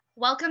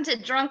Welcome to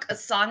Drunk, a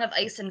Song of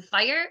Ice and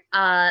Fire,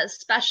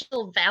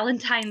 special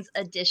Valentine's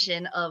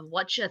edition of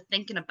Whatcha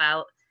Thinkin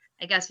About.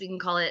 I guess we can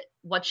call it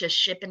Whatcha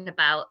Shippin'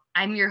 About.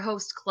 I'm your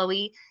host,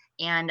 Chloe,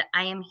 and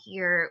I am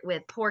here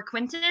with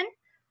PoorQuentyn,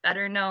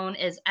 better known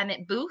as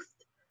Emmett Booth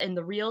in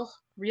the real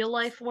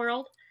life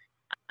world.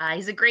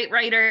 He's a great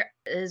writer,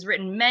 has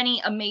written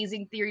many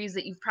amazing theories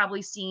that you've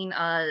probably seen,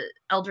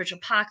 Eldritch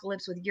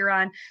Apocalypse with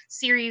Euron,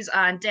 series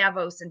on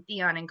Davos and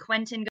Theon and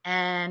Quentin,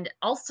 and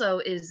also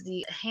is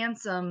the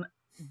handsome,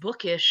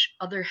 bookish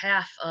other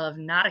half of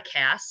Not a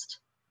Cast,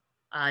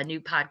 new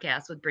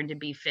podcast with Brendan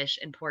B. Fish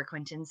and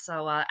PoorQuentyn.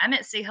 So,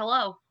 Emmett, say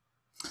hello.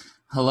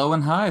 Hello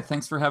and hi.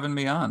 Thanks for having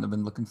me on. I've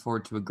been looking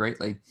forward to it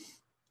greatly.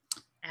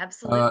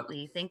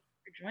 Absolutely. Thank you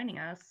for joining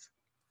us.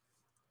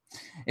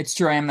 It's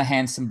true. I am the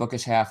handsome,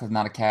 bookish half of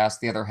Not a Cast.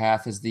 The other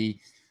half is the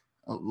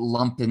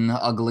lumpen,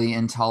 ugly,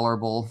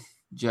 intolerable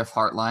Jeff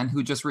Hartline,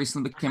 who just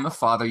recently became a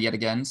father yet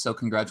again. So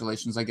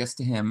congratulations, I guess,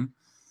 to him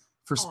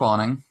for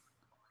spawning.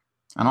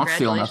 I don't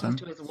feel nothing.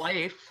 Congratulations to his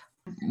wife.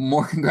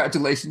 More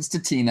congratulations to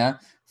Tina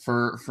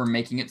for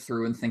making it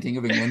through and thinking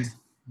of England.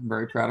 I'm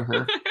very proud of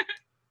her.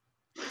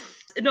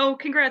 No,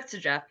 congrats to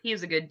Jeff. He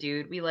is a good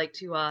dude. We like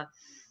to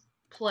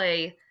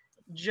play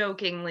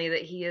jokingly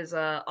that he is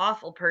a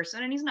awful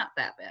person, and he's not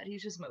that bad.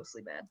 He's just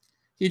mostly bad.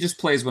 He just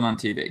plays one on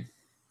TV.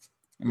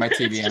 And by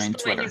TV, I mean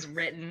Twitter. Way he's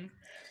written.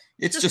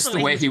 It's just the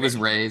way he was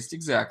raised.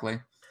 Exactly.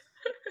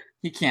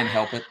 He can't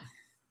help it.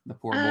 The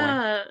poor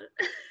boy.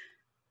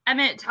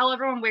 Emmett, tell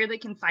everyone where they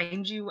can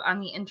find you on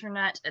the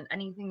internet and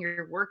anything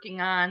you're working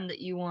on that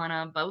you want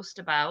to boast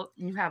about.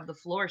 You have the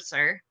floor,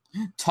 sir.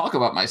 Talk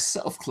about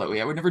myself,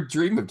 Chloe. I would never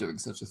dream of doing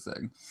such a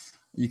thing.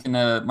 You can,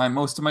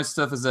 most of my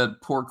stuff is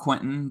at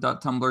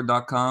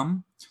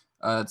PoorQuentyn.tumblr.com.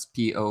 It's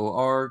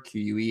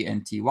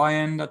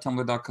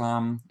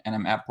PoRQuentyn.tumblr.com. And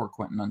I'm at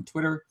PoorQuentyn on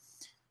Twitter.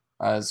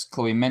 As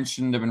Chloe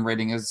mentioned, I've been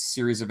writing a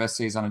series of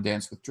essays on A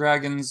Dance with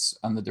Dragons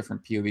on the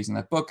different POVs in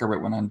that book. I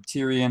wrote one on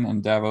Tyrion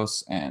and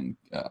Davos and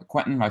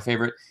Quentin, my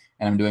favorite.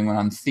 And I'm doing one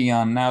on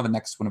Theon now, the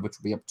next one of which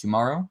will be up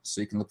tomorrow.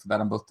 So you can look for that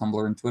on both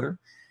Tumblr and Twitter.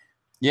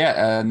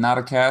 Yeah, Not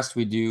a Cast.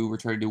 We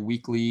try to do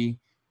weekly,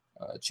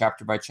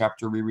 chapter by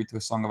chapter reread through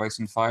A Song of Ice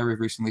and Fire. We've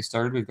recently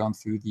started. We've gone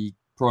through the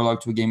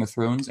prologue to A Game of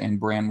Thrones and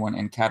Bran one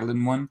and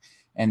Catelyn one.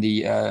 And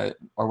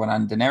our one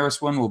on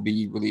Daenerys one will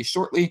be released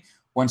shortly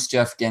once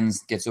Jeff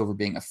gets over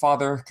being a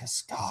father.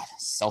 Because, God,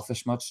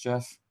 selfish much,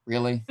 Jeff?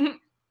 Really?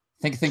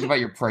 Think about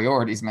your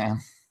priorities,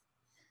 man.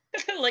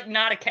 Like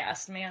Not a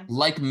Cast, man.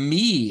 Like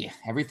me.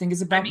 Everything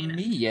is about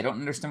me. I don't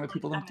understand why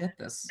people don't get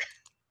this.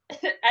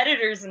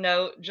 Editor's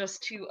note,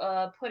 just to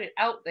put it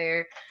out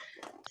there,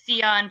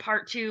 Theon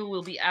Part 2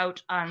 will be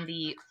out on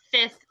the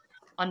 5th.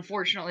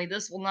 Unfortunately,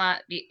 this will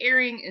not be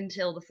airing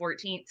until the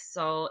 14th,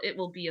 so it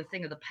will be a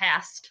thing of the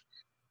past.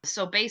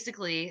 So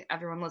basically,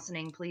 everyone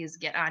listening, please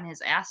get on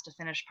his ass to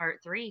finish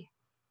Part 3.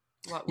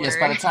 Yes,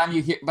 by the time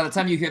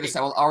you hear this,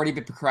 I will already be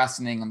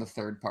procrastinating on the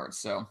third part,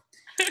 so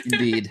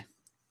indeed.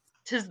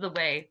 'Tis the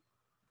way.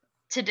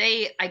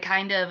 Today, I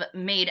kind of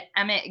made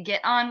Emmett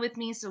get on with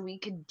me so we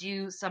could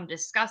do some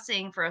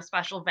discussing for a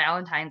special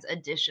Valentine's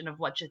edition of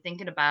What You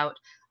Thinking About,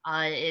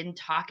 in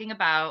talking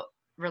about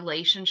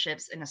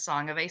relationships in A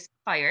Song of Ice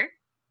and Fire.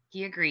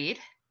 He agreed,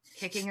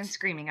 kicking and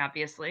screaming,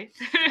 obviously.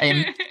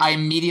 I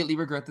immediately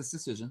regret this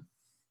decision.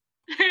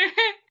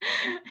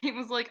 He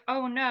was like,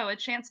 oh no, a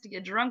chance to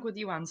get drunk with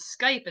you on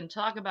Skype and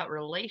talk about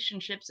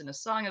relationships in A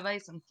Song of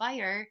Ice and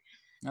Fire.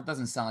 That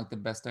doesn't sound like the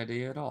best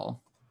idea at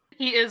all.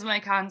 He is my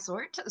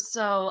consort,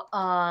 so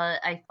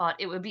I thought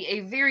it would be a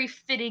very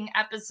fitting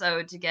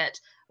episode to get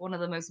one of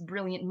the most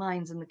brilliant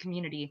minds in the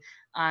community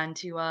on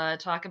to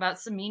talk about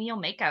some menial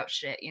makeout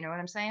shit. You know what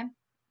I'm saying?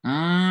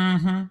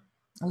 Mm-hmm.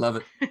 I love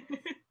it.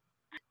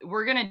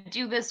 We're going to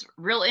do this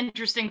real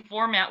interesting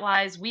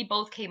format-wise. We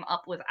both came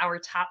up with our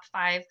top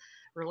 5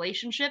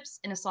 relationships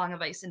in A Song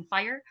of Ice and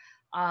Fire.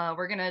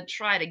 We're going to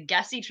try to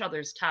guess each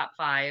other's top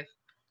 5,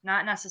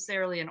 not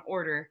necessarily in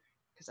order,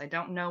 because I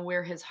don't know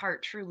where his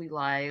heart truly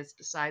lies,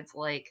 besides,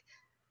 like,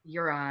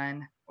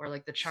 Euron or,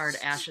 like, the charred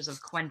ashes of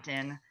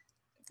Quentin.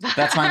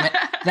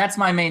 That's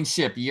my main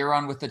ship,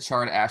 Euron with the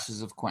charred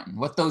ashes of Quentin.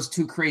 What those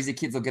two crazy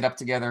kids will get up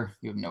together,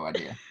 you have no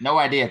idea. No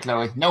idea,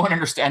 Chloe. No one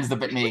understands them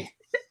but me.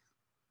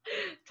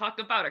 Talk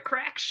about a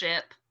crack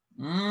ship.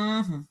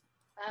 Mm-hmm.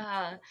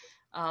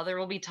 There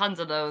will be tons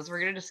of those.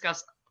 We're going to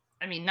discuss,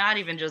 I mean, not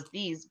even just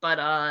these, but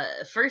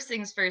first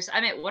things first.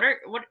 I mean,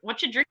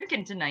 what you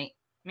drinking tonight,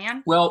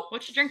 man? Well,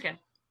 what you drinking?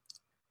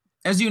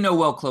 As you know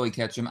well, Chloe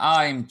Ketchum,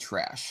 I'm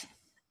trash.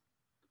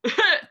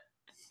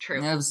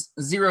 True. I have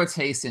zero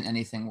taste in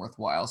anything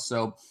worthwhile.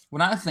 So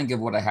when I think of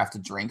what I have to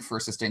drink for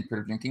a sustained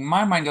period of drinking,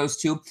 my mind goes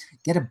to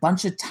get a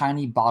bunch of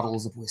tiny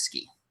bottles of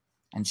whiskey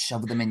and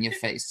shove them in your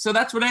face. So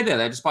that's what I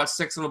did. I just bought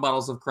 6 little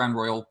bottles of Crown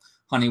Royal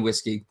honey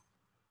whiskey,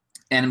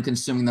 and I'm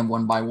consuming them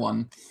one by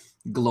one,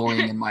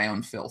 glorying in my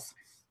own filth.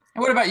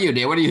 And what about you,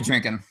 dear? What are you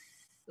drinking?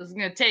 This is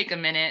going to take a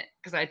minute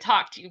because I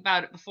talked to you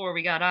about it before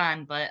we got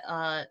on, but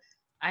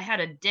I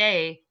had a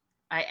day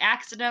I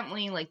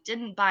accidentally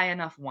didn't buy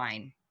enough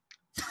wine.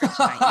 You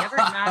ever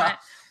not?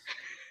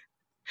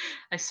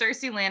 I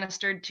Cersei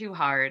Lannistered too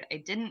hard.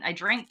 I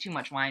drank too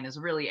much wine is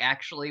really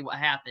actually what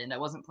happened. I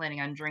wasn't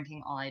planning on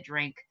drinking all I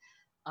drank.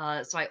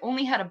 So I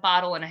only had a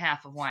bottle and a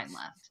half of wine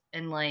left.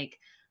 And like,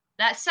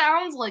 that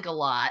sounds like a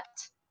lot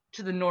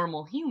to the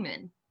normal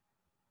human.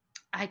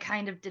 I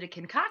kind of did a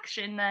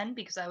concoction then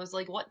because I was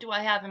like, what do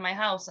I have in my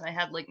house? And I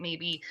had like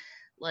maybe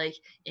like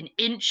an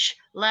inch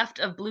left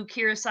of blue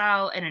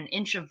curacao and an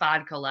inch of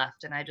vodka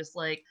left. And I just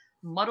like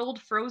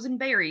muddled frozen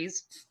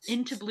berries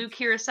into blue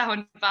curacao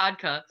and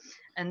vodka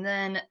and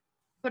then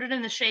put it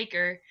in the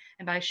shaker.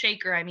 And by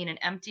shaker, I mean an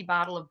empty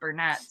bottle of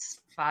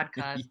Burnett's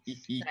vodka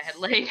that I had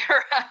laid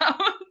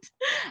around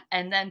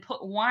and then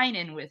put wine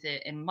in with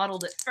it and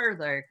muddled it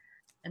further.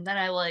 And then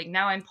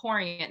now I'm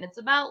pouring it, and it's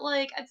about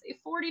like, I'd say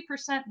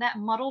 40% that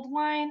muddled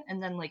wine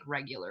and then like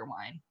regular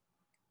wine.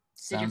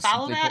 Did you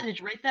follow that? Did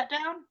you write that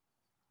down?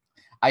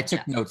 I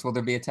took notes. Will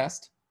there be a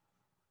test?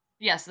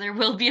 Yes, there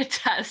will be a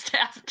test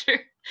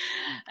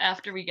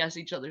after we guess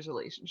each other's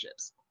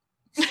relationships.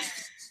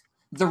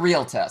 The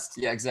real test.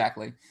 Yeah,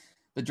 exactly.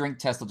 The drink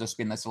test will just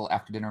be a nice little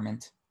after dinner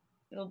mint.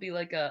 It'll be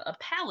like a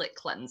palate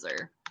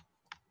cleanser.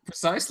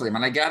 Precisely,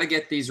 man. I got to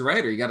get these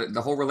right, or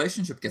the whole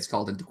relationship gets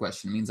called into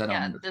question. It means I don't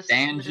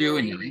understand you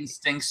and your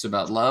instincts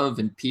about love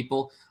and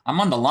people. I'm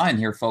on the line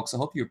here, folks. I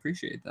hope you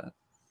appreciate that.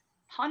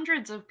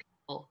 Hundreds of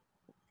people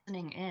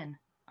listening in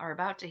are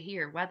about to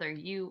hear whether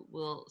you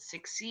will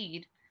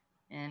succeed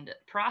and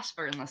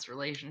prosper in this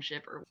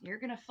relationship, or you're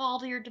going to fall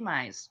to your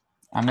demise.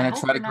 I'm going to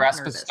try to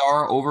grasp a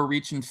star,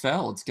 overreach, and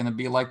fell. It's going to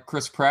be like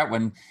Chris Pratt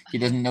when he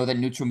doesn't know that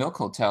Neutral Milk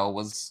Hotel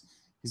was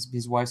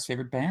his wife's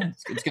favorite band.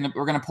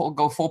 We're gonna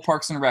go full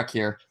Parks and Rec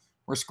here.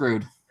 We're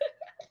screwed.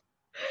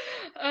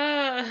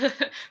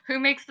 Who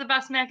makes the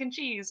best mac and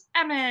cheese?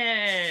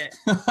 Emmett.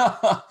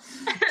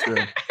 True.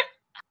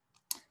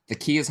 The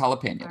key is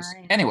jalapenos.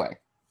 Right. Anyway.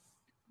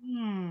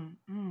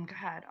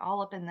 God,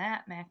 all up in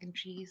that mac and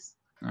cheese.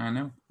 I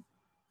know.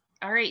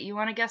 All right, you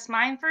want to guess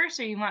mine first,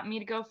 or you want me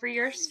to go for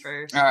yours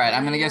first? All right,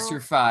 I'm gonna guess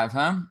your 5,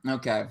 huh?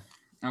 Okay.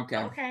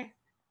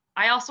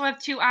 I also have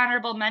 2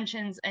 honorable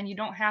mentions, and you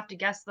don't have to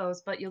guess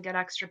those, but you'll get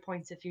extra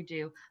points if you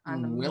do.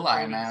 Will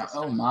I now?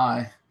 Oh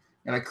my.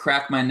 Gotta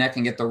crack my neck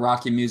and get the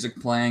Rocky music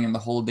playing and the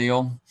whole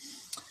deal.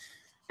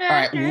 All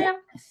right.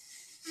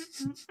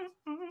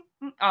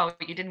 Oh,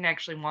 you didn't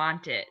actually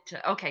want it.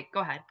 Okay,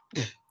 go ahead.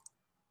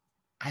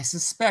 I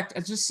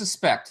just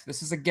suspect.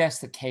 This is a guess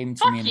that came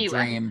to me in a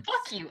dream.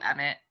 Fuck you,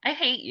 Emmett. I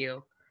hate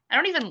you. I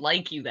don't even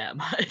like you that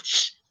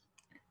much.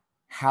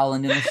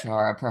 Howland in the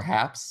Shara,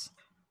 perhaps.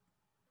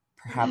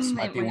 Perhaps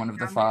might be one of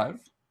the 5.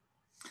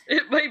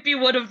 It might be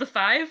one of the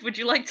 5. Would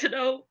you like to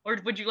know, or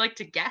would you like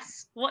to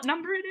guess what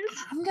number it is?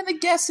 I'm going to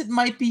guess it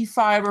might be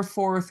 5 or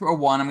 4 or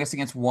 1. I'm guessing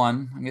it's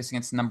 1. I'm guessing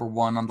it's number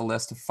 1 on the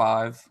list of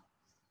 5.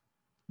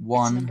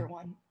 1. It's number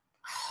 1.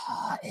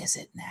 Oh, is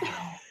it now?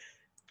 Yeah.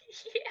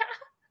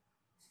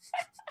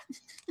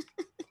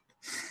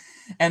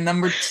 And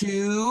number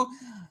 2,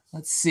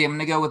 let's see. I'm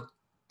going to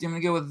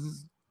go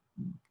with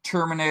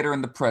Terminator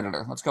and the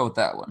Predator. Let's go with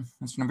that one.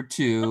 That's number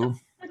 2.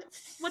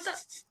 What the?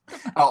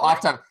 Oh,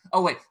 off top.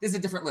 Oh, wait. This is a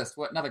different list.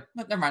 What? Never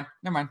mind.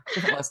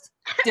 Different list.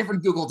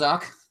 Different Google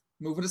Doc.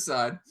 Move it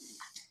aside.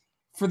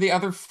 For the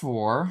other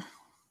 4,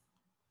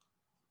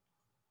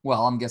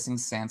 well, I'm guessing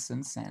Sansa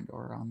and Sandor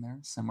are on there.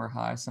 Somewhere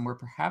high. Somewhere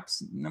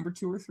perhaps number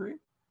 2 or 3.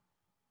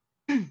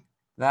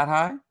 That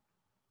high?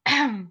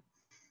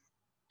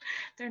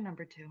 They're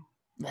number 2.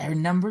 They're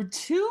number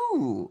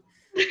 2.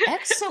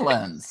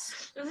 Excellent.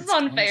 This is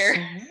unfair.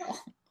 So well.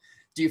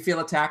 Do you feel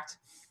attacked?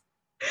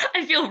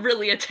 I feel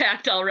really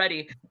attacked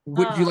already.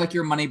 Would you like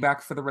your money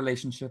back for the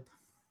relationship?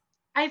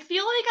 I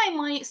feel like I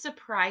might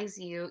surprise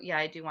you. Yeah,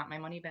 I do want my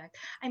money back.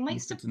 I'm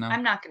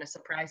not going to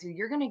surprise you.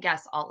 You're going to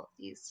guess all of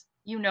these.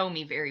 You know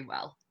me very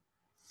well.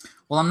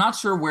 Well, I'm not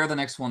sure where the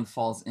next one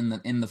falls in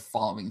the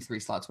following 3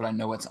 slots, but I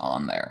know it's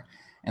on there,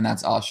 and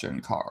that's Asha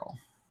and Carl.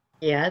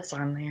 Yeah, it's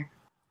on there.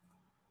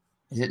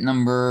 Is it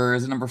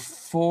number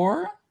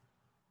 4?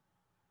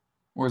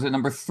 Or is it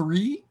number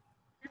 3?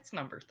 It's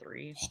number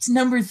 3. It's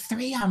number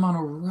 3. I'm on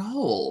a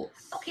roll.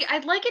 Okay,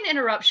 I'd like an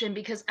interruption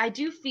because I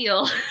do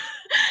feel,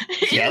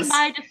 in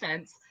my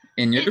defense,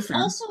 it's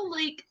also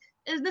like,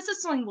 this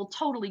is something we'll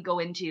totally go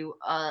into.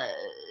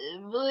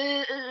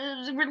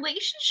 Relationships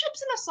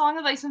in A Song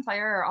of Ice and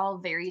Fire are all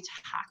very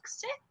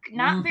toxic.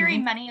 Not very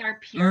many are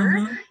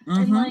pure.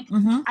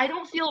 I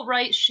don't feel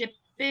right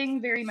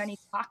shipping very many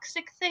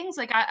toxic things.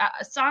 Like,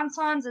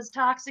 Sansa's as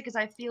toxic as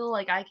I feel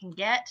like I can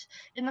get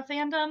in the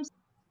fandoms.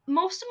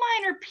 Most of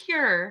mine are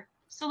pure,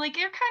 so like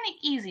they're kind of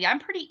easy. I'm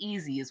pretty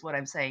easy, is what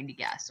I'm saying to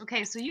guess.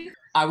 Okay, so you.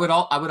 I would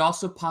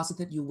also posit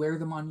that you wear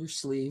them on your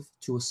sleeve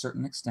to a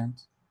certain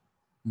extent,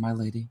 my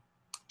lady.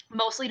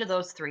 Mostly to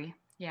those 3.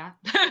 Yeah,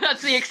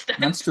 that's the extent.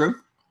 That's true.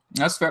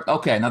 That's fair.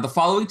 Okay, now the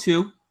following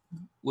 2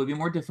 would be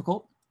more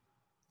difficult.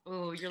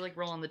 Oh, you're like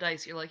rolling the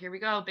dice. You're like, here we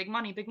go, big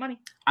money, big money.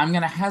 I'm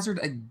gonna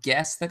hazard a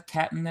guess that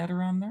Cat and Ned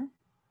are on there.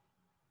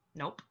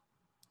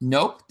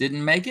 Nope,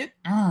 didn't make it.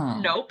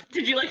 Nope.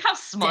 Did you like how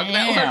smug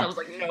that was? I was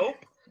like, nope.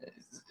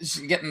 She's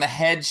getting the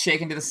head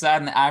shaken to the side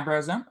and the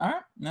eyebrows up. All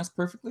right, that's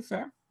perfectly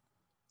fair.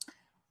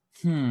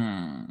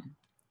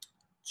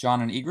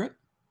 John and Egret?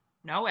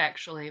 No,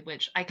 actually,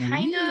 which I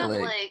kind of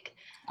Really? like.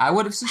 I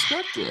would have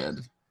suspected.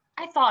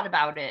 I thought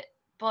about it,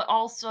 but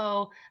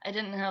also I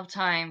didn't have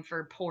time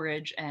for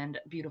porridge and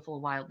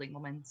beautiful wildling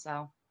woman,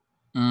 so.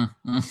 Mm.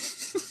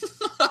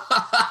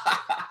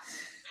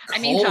 I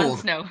mean, Jon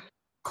Snow.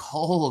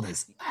 Cold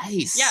as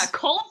ice. Yeah,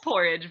 cold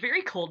porridge.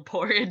 Very cold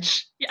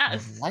porridge.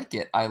 Yes. I like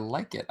it. I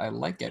like it. I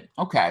like it.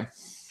 Okay.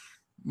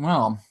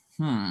 Well,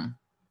 Game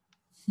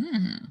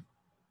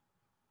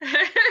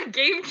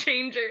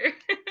changer.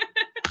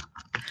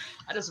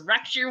 I just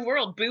wrecked your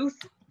world, Booth.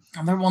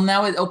 Well,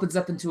 now it opens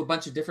up into a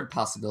bunch of different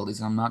possibilities,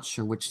 and I'm not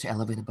sure which to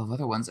elevate above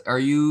other ones. Did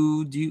Arya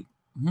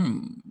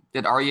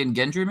and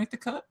Gendry make the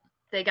cut?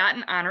 They got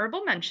an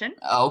honorable mention.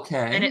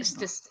 Okay. And it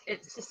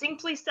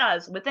succinctly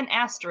says, with an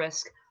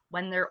asterisk,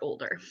 when they're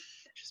older.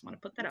 I just want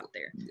to put that out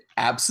there.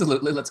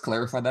 Absolutely. Let's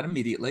clarify that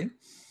immediately.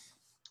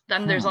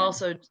 Then there's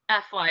also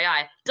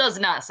FYI. Does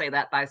not say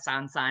that by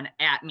Sansan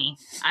at me.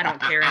 I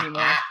don't care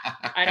anymore.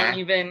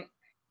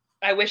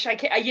 I wish I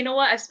could. You know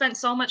what? I've spent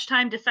so much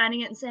time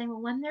defending it and saying,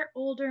 well, when they're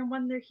older and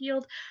when they're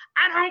healed,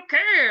 I don't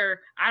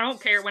care. I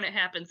don't care when it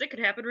happens. It could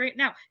happen right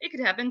now. It could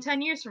happen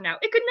 10 years from now.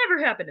 It could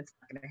never happen. It's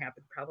not going to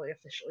happen probably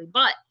officially,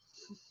 but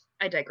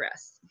I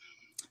digress.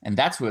 And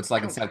that's what it's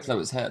like inside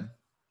Chloe's head.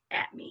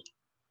 At me.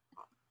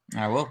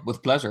 I will,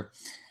 with pleasure.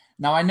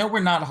 Now, I know we're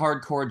not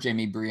hardcore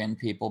Jaime Brienne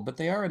people, but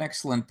they are an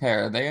excellent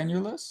pair. Are they on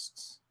your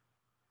list?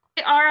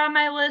 They are on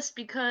my list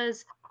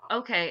because...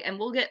 Okay, and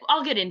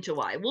I'll get into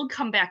why. We'll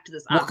come back to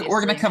this, obviously.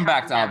 We're going to come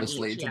back to,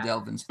 obviously, to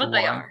delve into the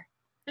why.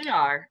 They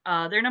are.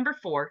 They're number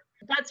 4.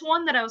 That's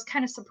one that I was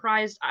kind of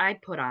surprised I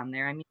put on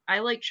there. I mean,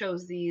 I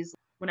chose these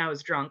when I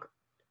was drunk,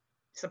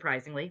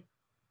 surprisingly.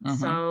 Mm-hmm.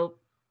 So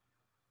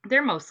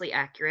they're mostly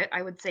accurate.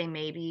 I would say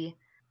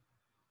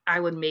I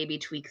would maybe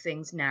tweak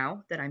things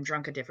now that I'm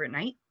drunk a different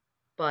night,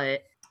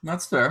 but...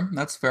 That's fair.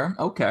 That's fair.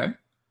 Okay.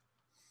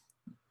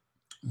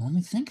 Let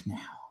me think now.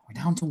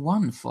 We're down to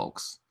 1,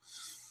 folks.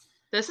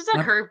 This is a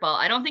curveball.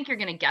 I don't think you're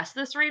going to guess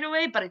this right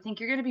away, but I think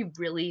you're going to be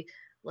really,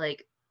 I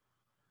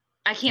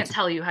can't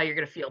tell you how you're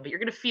going to feel, but you're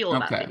going to feel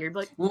about it. You're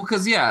like... Well,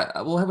 because, we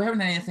haven't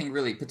had anything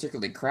really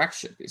particularly crack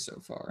shippy so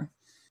far.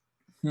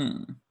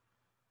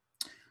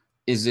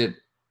 Is it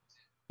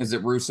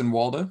Roose and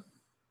Walda?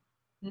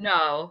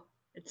 No,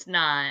 it's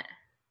not.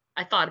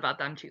 I thought about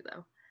them too,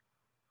 though.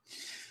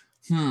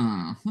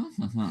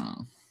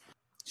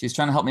 She's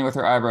trying to help me with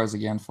her eyebrows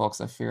again,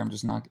 folks. I fear I'm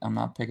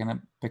not picking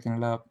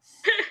it up.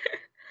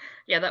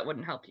 Yeah, that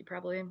wouldn't help you,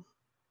 probably.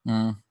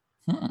 You're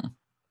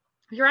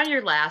on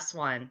your last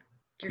one.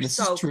 You're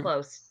so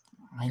close.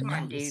 Come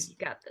on, dude. You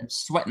got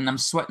this. I'm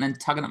sweating and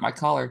tugging at my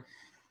collar.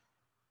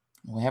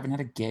 We haven't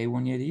had a gay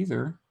one yet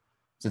either.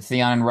 Is it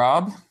Theon and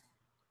Rob?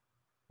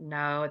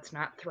 No, it's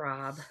not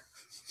Throb.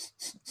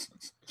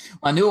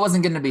 Well, I knew it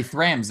wasn't going to be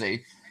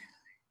Thramsey.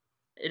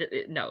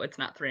 No, it's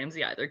not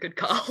Thramsey either. Good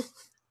call.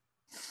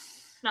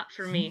 Not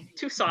for me.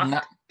 Too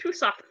soft. Too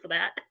soft for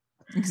that.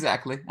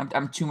 Exactly.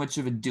 I'm too much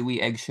of a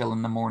dewy eggshell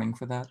in the morning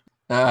for that.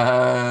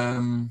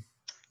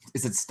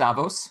 Is it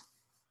Stavos?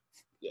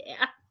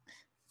 Yeah.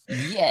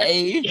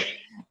 Yay!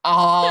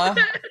 I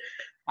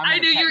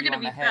knew you were gonna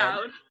be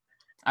proud.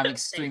 I'm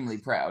extremely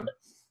proud.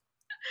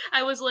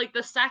 I was like,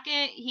 the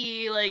second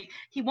he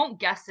won't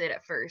guess it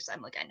at first.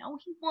 I'm like, I know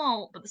he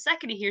won't, but the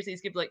second he hears it, he's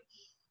gonna be like,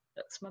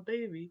 that's my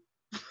baby.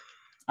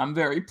 I'm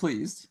very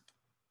pleased.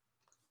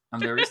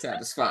 I'm very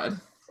satisfied.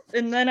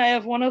 And then I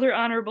have one other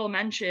honorable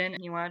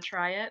mention. You want to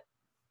try it?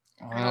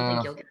 I don't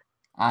think you'll get it.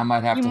 I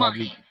might have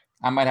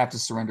to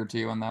surrender to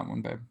you on that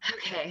one, babe.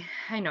 Okay.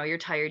 I know you're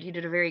tired. You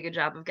did a very good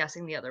job of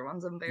guessing the other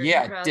ones. I'm very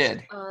impressed. Yeah,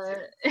 I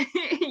did.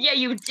 Yeah,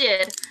 you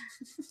did.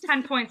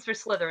 10 points for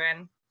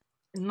Slytherin.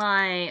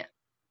 My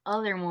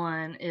other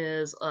one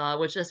is,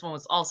 which this one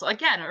was also,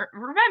 again,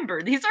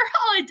 remember, these are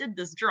how I did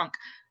this drunk,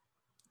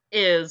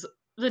 is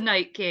the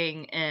Night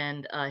King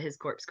and his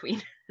corpse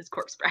queen, his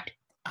corpse bride.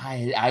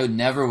 I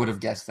never would have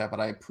guessed that, but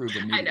I approve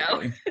immediately. I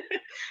know.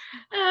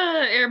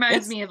 It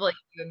reminds me of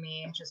you and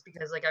me, just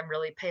because I'm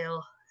really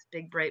pale,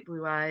 big bright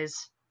blue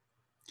eyes.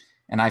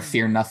 And I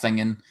fear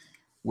nothing and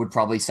would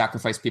probably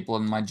sacrifice people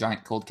in my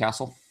giant cold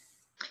castle.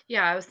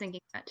 Yeah, I was thinking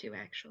that too,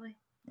 actually.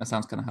 That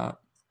sounds kind of hot.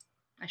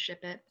 I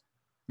ship it.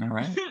 All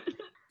right.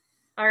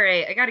 All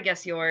right, I gotta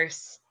guess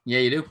yours. Yeah,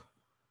 you do.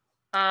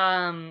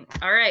 All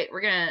right,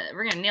 we're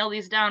gonna nail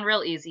these down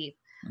real easy.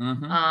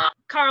 Mm-hmm.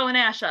 Carl and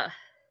Asha.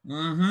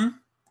 Mm-hmm.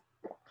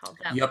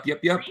 Yep.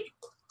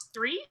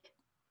 3?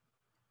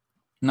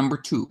 Number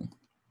 2.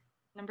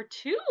 Number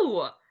 2.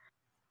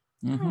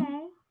 Mm-hmm.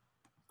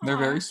 They're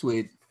very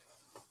sweet.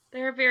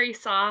 They're very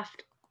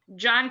soft.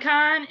 John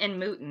Con and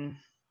Mooten.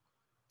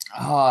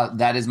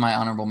 That is my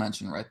honorable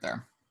mention right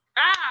there.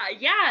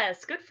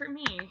 Yes, good for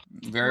me.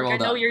 Very well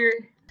done. I know you're.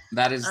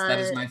 That is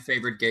my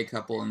favorite gay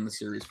couple in the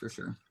series for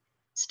sure.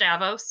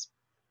 Stavos.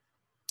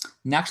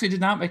 Actually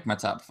did not make my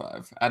top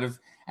 5 out of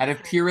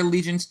pure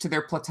allegiance to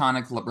their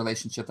platonic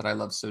relationship that I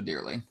love so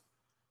dearly.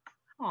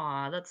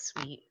 Aw, that's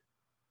sweet.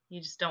 You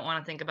just don't want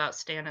to think about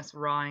Stannis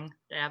rawing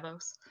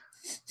Davos.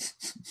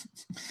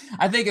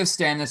 I think of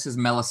Stannis as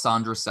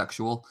Melisandre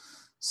sexual.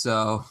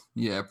 So,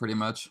 yeah, pretty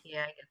much.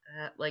 Yeah, I get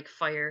that. Like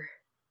fire.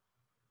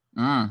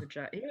 Mm.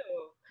 Ew.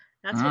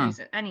 That's what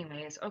he's...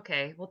 Anyways,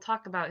 okay. We'll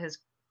talk about his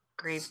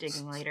grave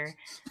digging later.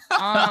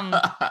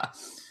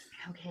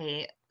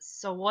 Okay.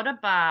 So what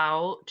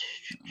about...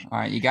 All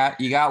right, you got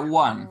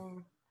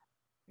one.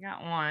 I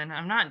got one.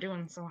 I'm not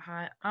doing so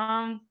hot.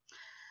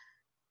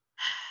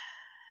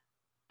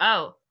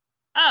 Oh,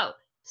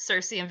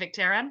 Cersei and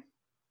Victarion.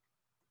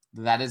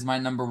 That is my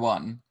number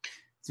one.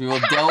 So we will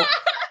delve.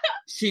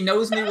 She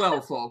knows me well,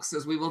 folks,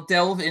 as we will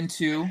delve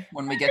into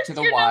when we get to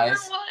the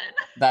whys.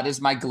 That is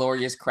my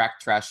glorious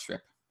crack trash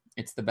strip.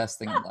 It's the best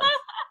thing in life.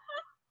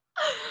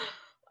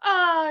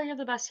 Oh, you're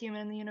the best human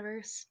in the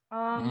universe.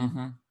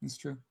 It's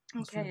true.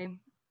 Okay. True.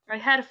 I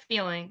had a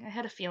feeling.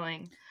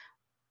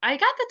 I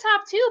got the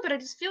top two, but I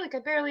just feel like I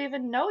barely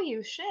even know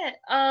you. Shit.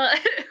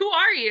 Who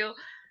are you?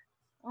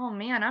 Oh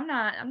man, I'm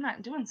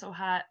not doing so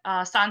hot.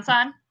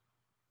 Sansan.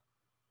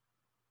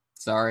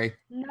 Sorry.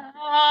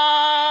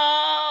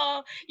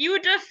 No, you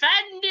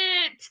defend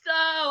it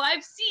though.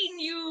 I've seen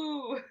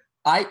you.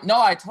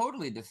 I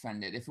totally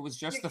defend it. If it was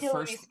just You're the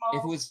first,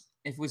 if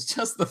it was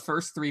just the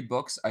first 3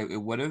 books,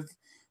 it would have.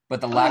 But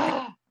the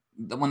lack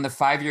of, when the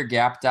 5-year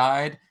gap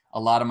died, a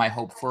lot of my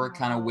hope for it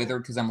kind of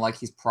withered because I'm like,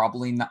 he's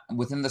probably not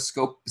within the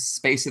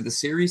space of the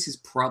series. He's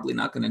probably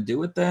not going to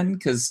do it then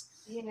because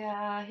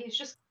he's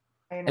just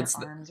in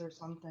arms or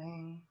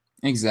something.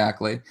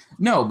 Exactly.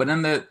 No, but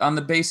on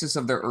the basis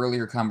of their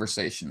earlier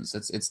conversations,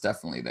 it's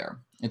definitely there.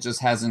 It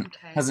just hasn't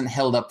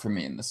held up for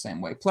me in the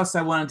same way. Plus,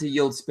 I wanted to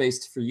yield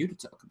space for you to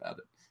talk about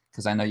it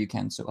because I know you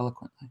can so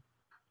eloquently.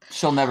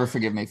 She'll never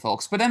forgive me,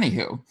 folks. But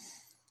anywho,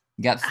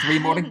 you got 3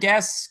 more to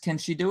guess. Can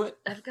she do it?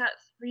 I've got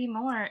 3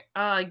 more.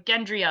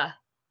 Gendry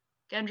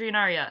and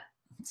Arya.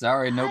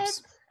 Sorry, nope.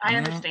 I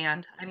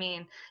understand. I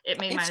mean, it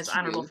made mine as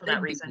honorable for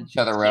that reason. Each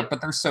other up,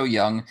 but they're so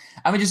young.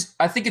 I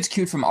think it's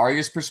cute from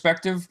Arya's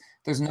perspective.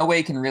 There's no way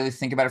you can really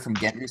think about it from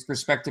Gendry's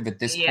perspective at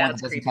this point. It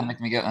doesn't kind of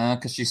make me go,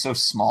 because she's so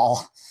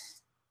small.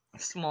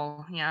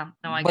 Small, yeah.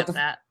 No, I get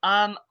that.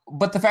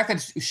 But the fact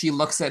that she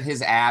looks at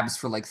his abs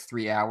for like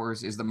 3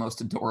 hours is the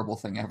most adorable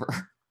thing ever.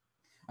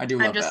 I do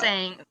love that. I'm just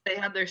saying, they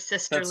had their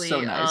sisterly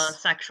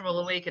sexual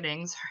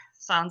awakenings.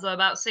 Sansa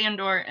about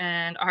Sandor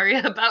and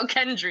Arya about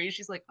Gendry.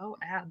 She's like, oh,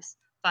 abs.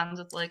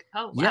 Sansa's like,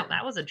 oh, wow,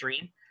 that was a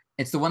dream.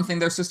 It's the one thing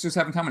their sisters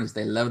have in common is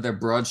they love their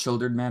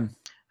broad-shouldered men.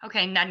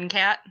 Okay, Ned and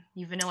Kat,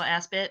 you vanilla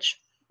ass bitch.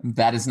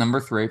 That is number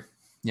 3.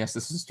 Yes,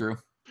 this is true.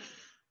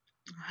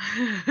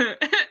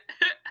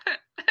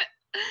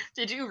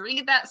 Did you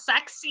read that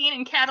sex scene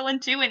in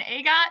Catelyn 2 and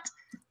Aegot?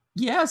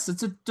 Yes,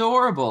 it's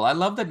adorable. I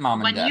love that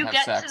mom and dad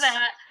have sex.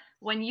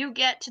 When you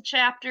get to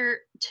chapter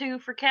 2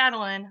 for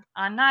Catelyn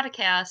on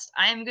Nauticast,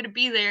 I am going to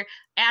be there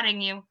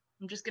adding you.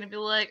 I'm just going to be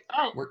like,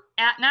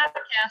 at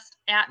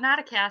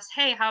Nauticast,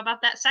 hey, how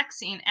about that sex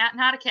scene at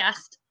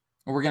Nauticast?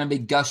 We're going to be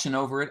gushing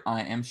over it,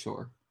 I am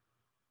sure.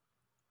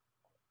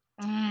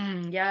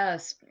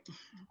 Yes.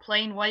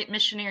 Plain white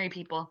missionary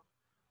people.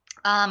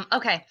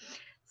 Okay.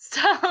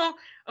 So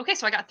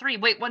I got 3.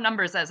 Wait, what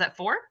number is that? Is that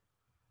 4?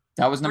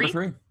 That was number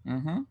 3.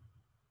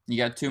 You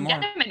got 2 more.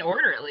 Get them in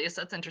order, at least.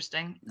 That's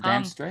interesting.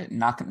 Damn straight.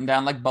 Knocking them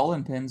down like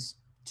bowling pins.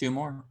 2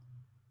 more.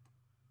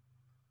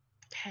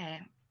 Okay.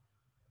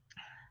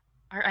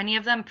 Are any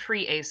of them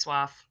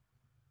pre-ASOIAF?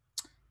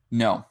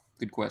 No.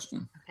 Good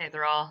question. Okay,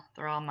 they're all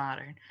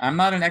modern. I'm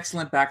not an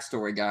excellent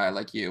backstory guy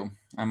like you.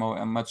 I'm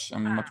much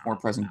more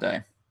present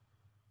day.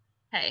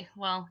 Hey,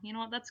 well, you know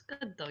what? That's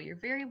good though. You're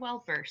very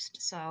well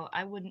versed, so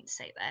I wouldn't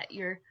say that.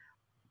 You're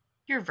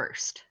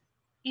versed.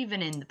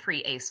 Even in the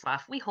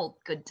pre-ASOIAF, we hold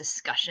good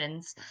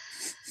discussions.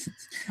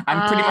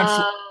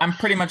 I'm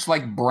pretty much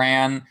like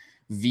Bran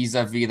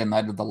vis-a-vis the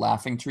Night of the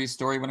Laughing Tree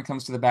story when it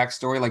comes to the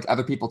backstory. Like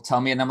other people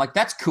tell me, and I'm like,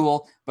 that's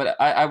cool, but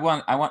I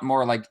want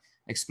more like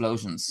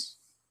explosions.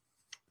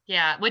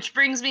 Yeah, which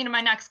brings me to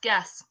my next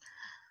guess.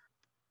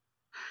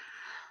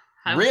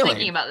 I was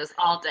thinking about this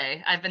all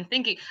day. I've been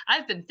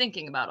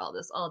thinking about all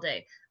this all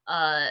day.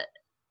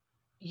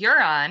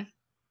 Euron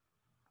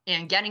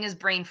and getting his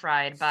brain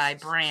fried by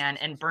Bran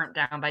and burnt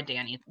down by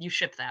Dany. You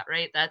ship that,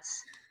 right?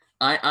 That's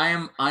I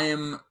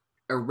am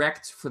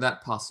erect for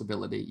that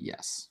possibility,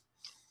 yes.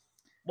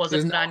 Was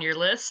it on your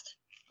list?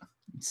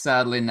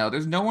 Sadly, no.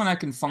 There's no one I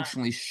can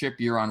functionally ship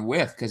Euron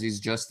with because he's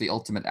just the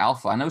ultimate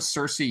alpha. I know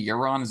Cersei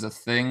Euron is a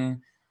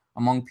thing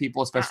among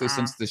people, especially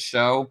since the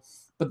show.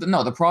 But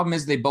the problem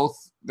is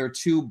they're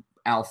too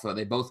alpha.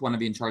 They both want to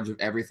be in charge of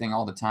everything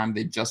all the time.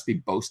 They'd just be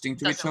boasting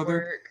to each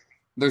other.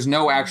 There's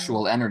no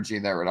actual energy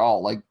there at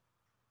all. Like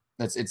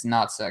it's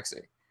not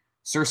sexy.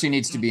 Cersei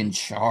needs to be in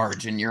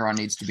charge, and Euron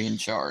needs to be in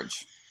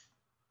charge.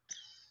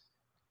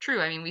 True.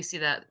 I mean, we see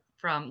that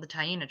from the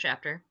Taina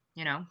chapter,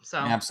 so.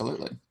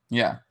 Absolutely.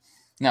 Yeah.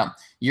 No,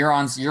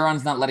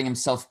 Euron's not letting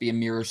himself be a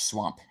mirror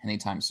swamp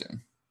anytime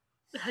soon.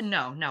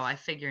 No, I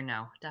figure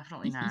no.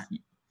 Definitely not.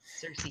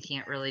 Cersei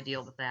can't really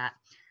deal with that.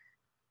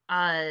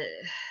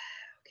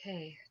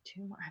 Okay,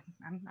 2 more.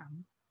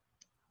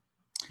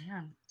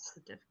 Man, it's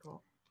so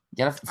difficult.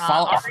 You gotta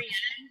follow. Ariane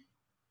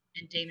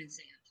and Damon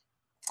Sand.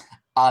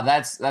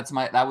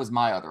 That was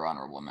my other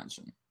honorable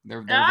mention.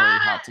 They're very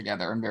hot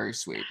together and very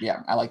sweet.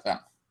 Yeah, I like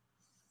that.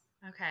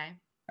 Okay.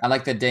 I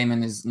like that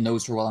Damon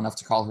knows her well enough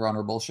to call her on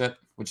her bullshit,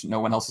 which no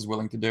one else is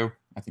willing to do.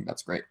 I think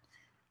that's great.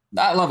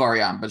 I love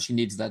Ariane, but she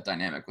needs that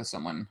dynamic with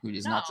someone who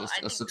is not just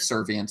a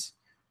subservient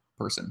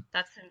person.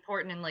 That's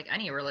important in like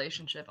any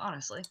relationship,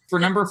 honestly. For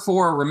number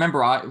 4,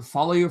 remember, I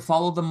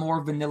follow the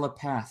more vanilla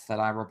path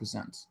that I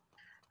represent.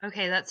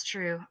 Okay, that's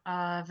true.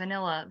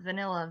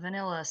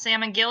 Vanilla.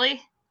 Sam and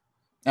Gilly?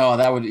 Oh,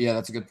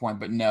 that's a good point.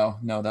 But no,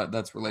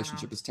 that's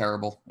relationship is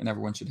terrible, and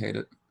everyone should hate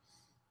it.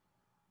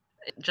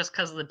 Just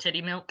because of the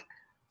titty milk?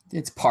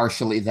 It's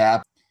partially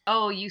that.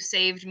 Oh, you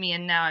saved me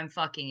and now I'm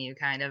fucking you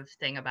kind of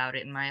thing about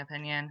it, in my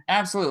opinion.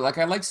 Absolutely. Like,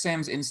 I like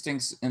Sam's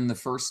instincts when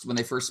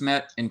they first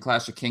met in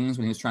Clash of Kings,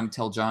 when he was trying to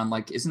tell Jon,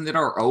 like, isn't it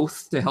our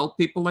oath to help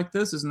people like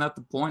this? Isn't that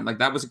the point? Like,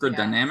 that was a good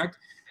dynamic.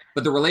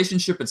 But the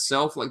relationship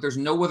itself, like, there's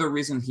no other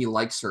reason he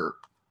likes her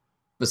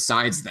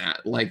besides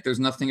that. Like, there's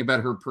nothing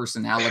about her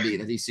personality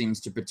that he seems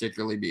to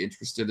particularly be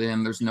interested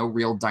in. There's no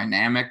real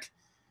dynamic.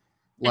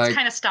 Like, it's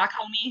kind of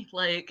Stockholm-y.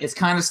 Like, it's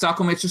kind of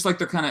Stockholm. It's just like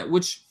they're kind of,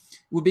 which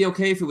would be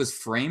okay if it was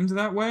framed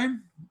that way.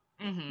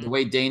 The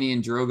way Dany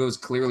and Drogo is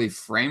clearly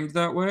framed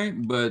that way.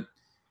 But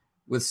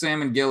with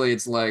Sam and Gilly,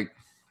 it's like,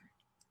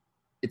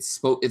 it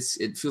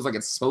feels like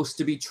it's supposed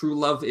to be true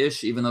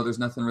love-ish, even though there's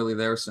nothing really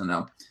there. So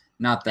no,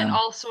 not them. And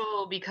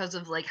also because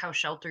of like how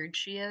sheltered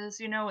she is,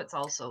 you know, it's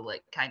also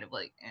like kind of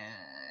like,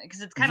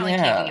 because it's kind of like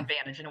taking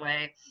advantage in a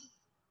way.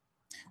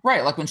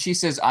 Right, like when she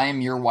says, "I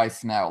am your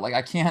wife now," like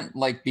I can't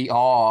like be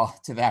awe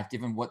to that,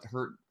 given what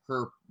her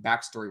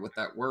backstory with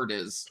that word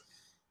is.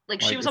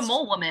 Like she was a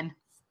mole woman.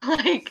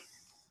 Like,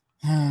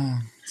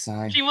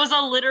 sorry, she was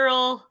a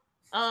literal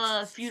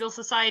feudal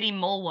society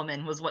mole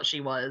woman was what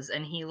she was,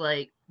 and he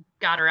like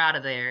got her out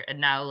of there, and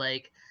now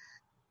like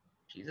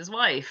she's his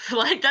wife.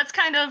 Like, that's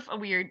kind of a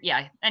weird.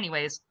 Yeah.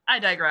 Anyways, I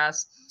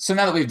digress. So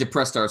now that we've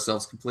depressed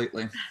ourselves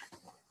completely.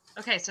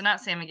 Okay, so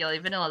not Sam and Gilly.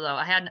 Vanilla though.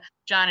 I had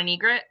Jon and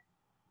Ygritte.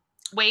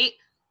 Wait,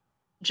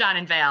 Jon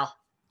and Val.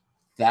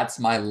 That's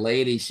my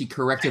lady. She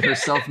corrected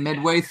herself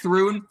midway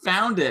through and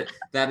found it.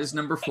 That is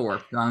number 4,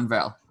 Jon and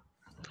Val.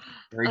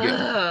 Very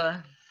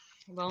good.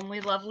 Lonely,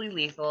 lovely,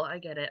 lethal. I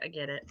get it.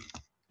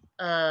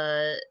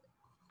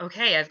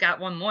 Okay, I've got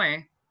one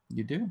more.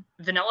 You do.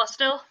 Vanilla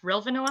still?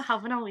 Real vanilla? How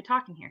vanilla are we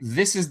talking here?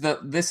 This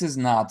is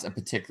not a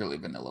particularly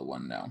vanilla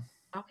one, no.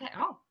 Okay.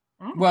 Oh.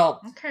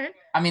 Well, okay.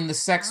 I mean, the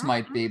sex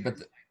might be, but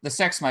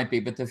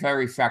the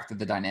very fact that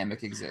the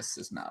dynamic exists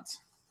is not.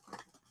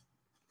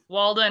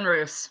 Walda and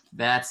Roose.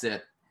 That's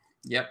it.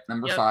 Yep,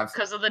 number 5.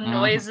 Because of the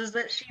noises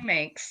that she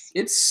makes.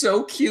 It's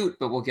so cute,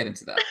 but we'll get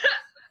into that.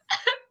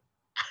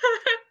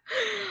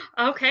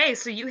 Okay,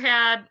 so you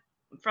had,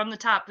 from the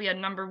top, we had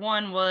number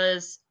 1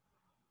 was,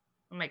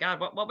 oh my god,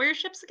 what were your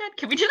ships again?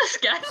 Can we do this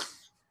again?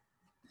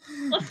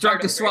 Drunk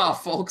to Swell,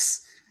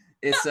 folks.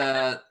 It's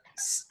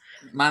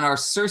mine are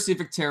Cersei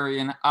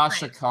Victorian,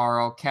 Asha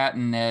Carl, Kat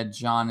and Ned,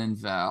 Jon and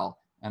Val,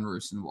 and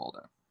Roose and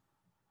Walda.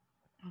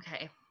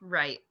 Okay,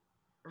 right.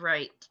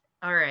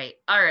 All right.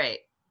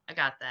 I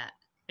got that.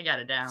 I got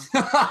it down.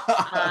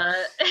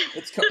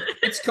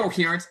 It's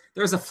coherent.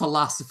 There's a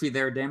philosophy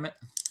there, damn it.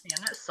 Man,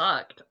 that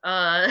sucked.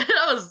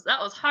 That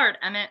was hard,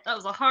 Emmett. That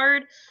was a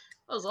hard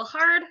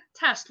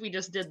test we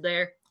just did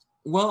there.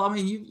 Well, I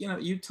mean,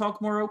 you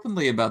talk more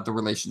openly about the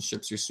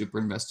relationships you're super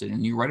invested in,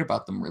 and you write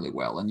about them really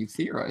well, and you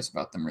theorize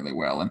about them really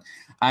well.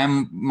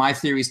 And my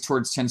theories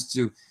tends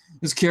to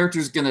this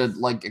character's gonna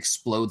like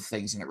explode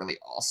things in a really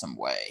awesome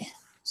way.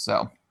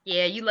 So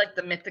yeah, you like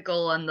the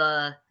mythical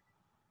and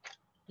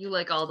you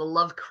like all the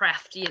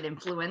Lovecraftian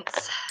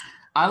influence.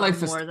 I like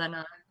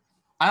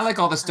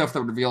all the stuff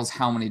that reveals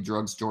how many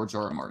drugs George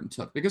R. R. Martin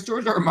took, because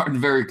George R. R. Martin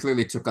very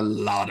clearly took a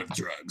lot of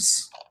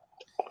drugs.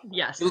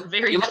 Yes,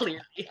 very clearly.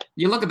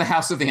 You look at the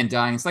House of the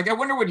Undying, it's like, I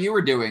wonder what you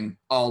were doing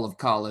all of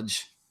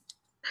college.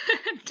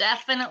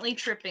 Definitely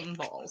tripping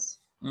balls.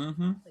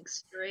 Mm-hmm. Like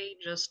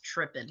straight just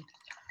tripping.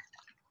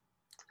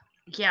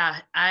 Yeah,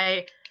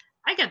 I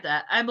get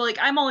that.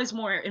 I'm always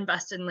more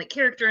invested in like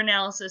character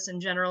analysis in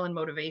general and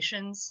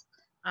motivations,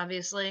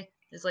 obviously.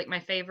 Is like my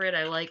favorite.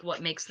 I like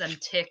what makes them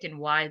tick and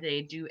why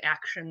they do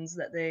actions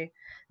that they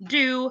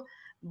do,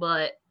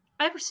 but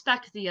I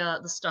respect the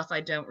stuff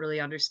I don't really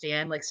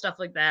understand, like stuff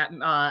like that.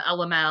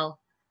 LML,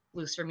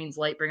 Lucifer means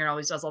Lightbringer,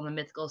 always does all the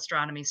mythical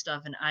astronomy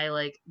stuff, and I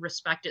like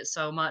respect it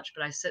so much.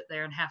 But I sit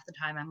there and half the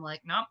time I'm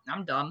like, nope,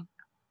 I'm dumb.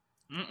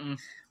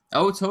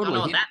 Oh, totally. Don't know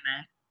what that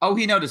meant. Oh,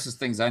 he notices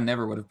things I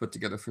never would have put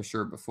together for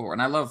sure before,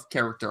 and I love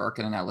character arc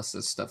and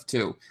analysis stuff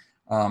too.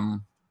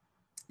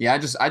 Yeah, I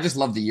just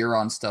love the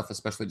Euron stuff,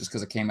 especially just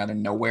because it came out of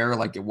nowhere.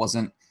 Like, it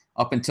wasn't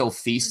up until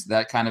Feast,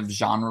 that kind of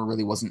genre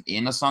really wasn't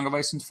in A Song of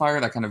Ice and Fire,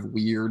 that kind of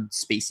weird,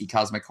 spacey,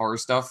 cosmic horror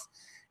stuff.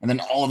 And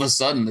then all of a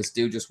sudden, this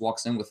dude just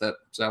walks in with it.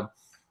 So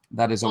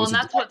that is always... Well,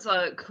 and that's what's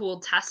a cool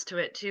test to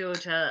it, too,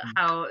 to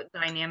how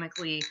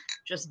dynamically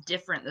just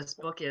different this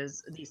book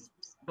is. These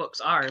books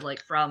are,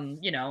 like from,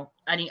 you know,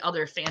 any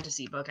other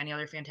fantasy book, any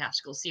other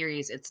fantastical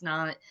series. It's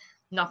not,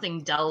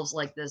 nothing delves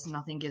like this.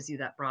 Nothing gives you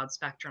that broad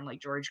spectrum like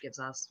George gives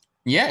us.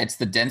 Yeah, it's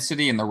the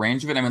density and the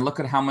range of it. I mean, look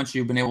at how much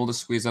you've been able to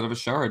squeeze out of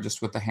Ashara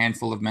just with the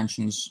handful of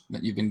mentions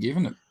that you've been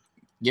given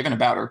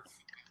about her.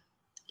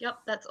 Yep,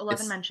 that's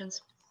 11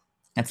 mentions.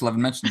 That's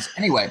 11 mentions.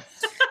 Anyway,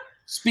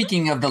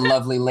 speaking of the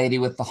lovely lady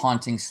with the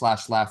haunting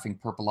 / laughing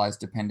purple eyes,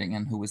 depending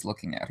on who is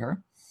looking at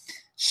her,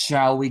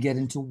 shall we get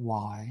into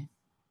why?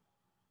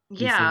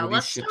 Yeah,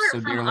 let's start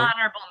from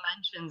honorable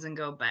mentions and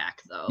go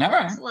back, though. All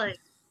right.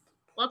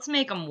 Let's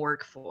make them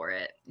work for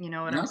it. You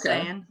know what I'm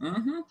saying?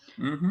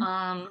 Mm-hmm.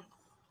 Mm-hmm.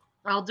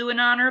 I'll do an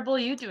honorable,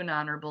 you do an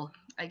honorable,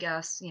 I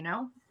guess, you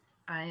know?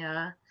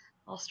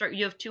 I'll start.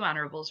 You have 2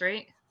 honorables,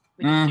 right?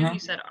 We did 2. You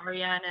said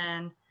Ariane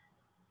and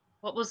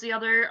what was the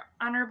other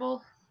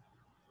honorable?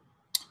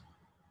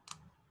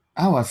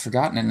 Oh, I've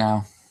forgotten it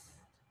now.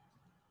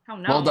 Oh,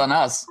 no. Well done,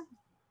 us.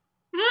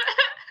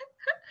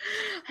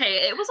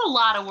 Hey, it was a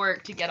lot of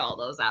work to get all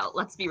those out.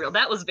 Let's be real.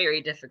 That was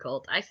very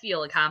difficult. I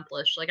feel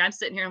accomplished. Like, I'm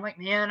sitting here, I'm like,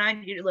 man, I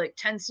need like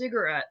 10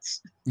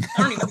 cigarettes. I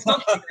don't even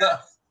smoke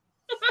cigarettes.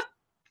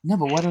 No,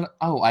 but what?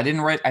 I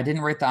didn't write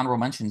the honorable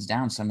mentions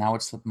down, so now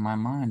it's slipping my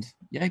mind.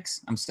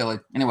 Yikes! I'm still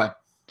anyway.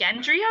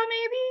 Gendria,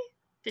 maybe?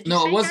 Did you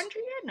say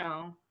Gendria?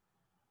 No.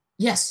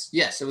 Yes,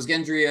 it was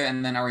Gendria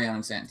and then Ariane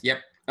and Sand. Yep.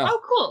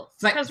 Oh cool.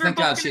 Thank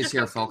God she's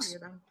here, folks.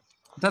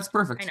 That's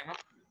perfect. I know.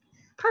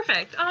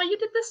 Perfect. Oh, you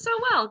did this so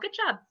well. Good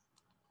job.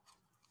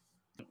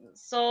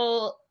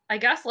 So I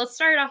guess let's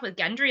start off with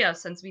Gendria,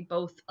 since we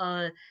both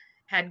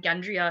had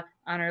Gendria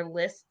on our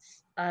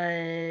lists.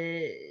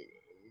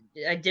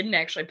 I didn't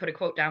actually put a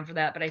quote down for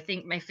that, but I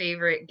think my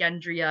favorite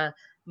Gendria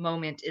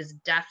moment is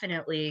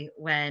definitely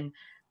when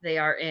they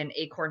are in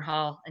Acorn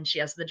Hall and she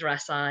has the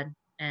dress on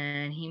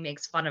and he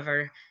makes fun of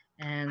her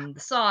and the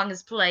song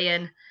is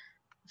playing,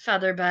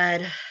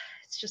 Featherbed.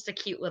 It's just a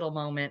cute little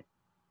moment.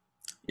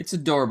 It's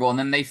adorable, and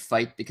then they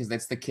fight because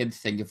that's the kid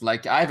thing of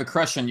like, I have a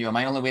crush on you, and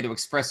my only way to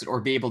express it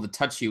or be able to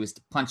touch you is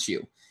to punch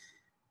you.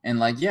 And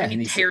like, yeah, and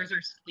he tears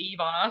her sleeve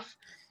off.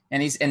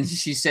 And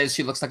she says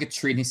she looks like a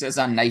tree, and he says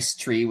a nice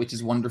tree, which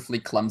is wonderfully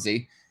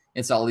clumsy.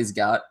 It's all he's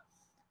got.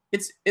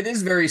 It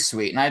is very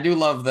sweet, and I do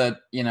love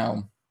that, you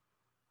know,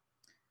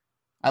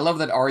 I love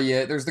that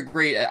Arya, there's the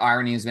great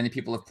irony, as many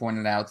people have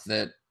pointed out,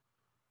 that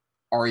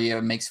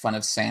Arya makes fun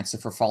of Sansa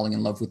for falling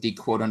in love with the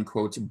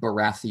quote-unquote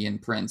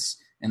Baratheon prince,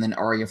 and then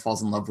Arya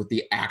falls in love with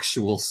the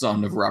actual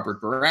son of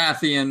Robert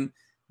Baratheon.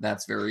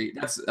 That's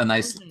a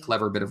nice,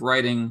 clever bit of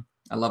writing.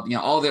 I love, you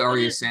know, all the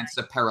Arya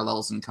Sansa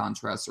parallels and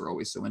contrasts are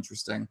always so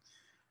interesting.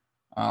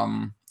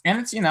 And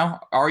it's, you know,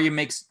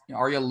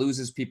 Arya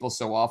loses people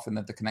so often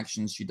that the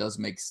connections she does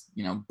makes,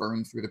 you know,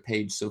 burn through the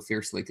page so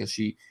fiercely, because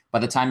by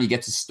the time you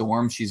get to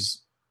Storm,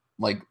 she's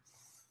like,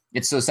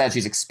 it's so sad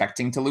she's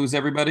expecting to lose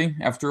everybody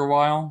after a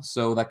while.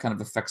 So that kind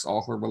of affects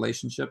all her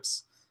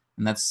relationships.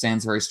 And that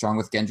stands very strong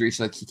with Gendry.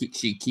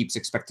 She keeps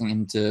expecting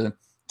him to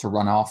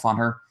run off on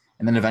her.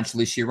 And then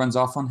eventually she runs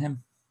off on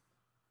him.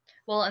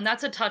 Well, and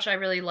that's a touch I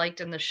really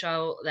liked in the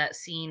show, that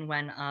scene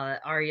when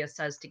Arya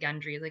says to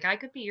Gendry, like, I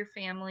could be your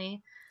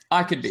family.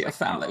 I could be a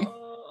family.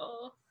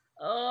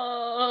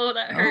 Oh,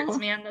 that hurts,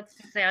 man. That's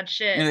some sad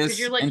shit. Because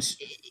you're like,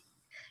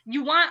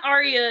 you want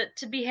Arya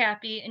to be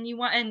happy, and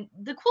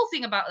the cool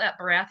thing about that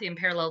Baratheon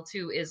parallel,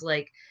 too, is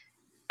like,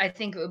 I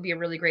think it would be a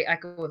really great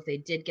echo if they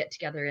did get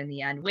together in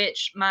the end,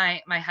 which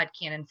my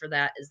headcanon for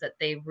that is that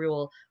they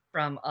rule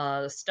from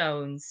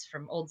stones,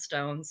 from old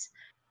stones,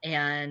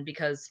 and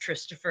because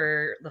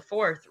Christopher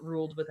IV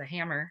ruled with a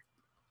hammer.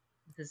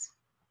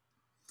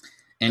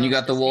 And you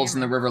got the wolves in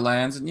the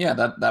Riverlands, and yeah,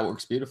 that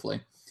works beautifully.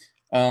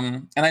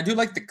 And I do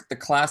like the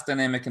class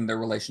dynamic in their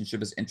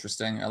relationship is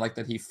interesting. I like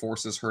that he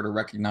forces her to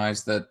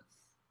recognize that,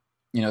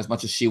 you know, as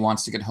much as she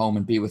wants to get home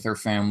and be with her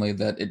family,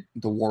 that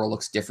the war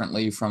looks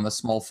differently from the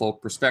small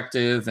folk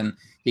perspective, and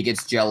he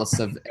gets jealous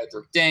of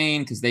Edric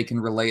Dane because they can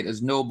relate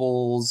as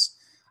nobles.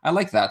 I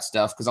like that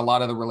stuff because a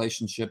lot of the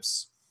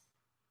relationships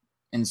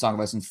in Song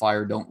of Ice and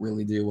Fire don't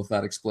really deal with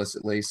that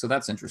explicitly, so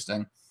that's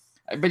interesting.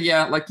 But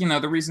yeah, like, you know,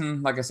 the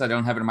reason, like I said, I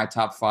don't have it in my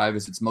top 5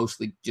 is it's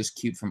mostly just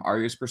cute from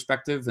Arya's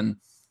perspective, and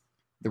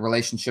the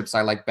relationships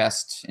I like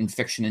best in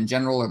fiction in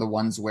general are the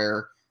ones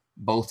where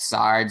both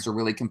sides are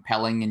really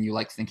compelling and you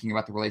like thinking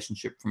about the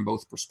relationship from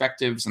both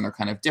perspectives, and they're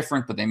kind of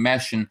different, but they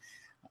mesh. And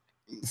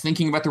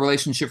thinking about the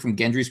relationship from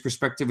Gendry's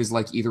perspective is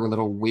like either a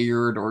little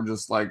weird or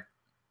just like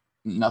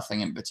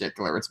nothing in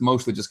particular. It's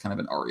mostly just kind of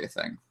an Arya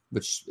thing,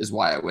 which is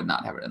why I would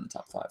not have it in the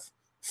top 5,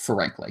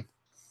 frankly.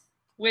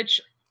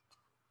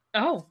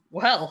 Oh,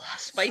 well,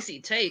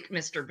 spicy take,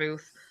 Mr.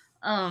 Booth.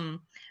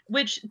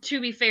 Which, to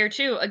be fair,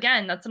 too,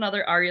 again, that's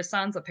another Arya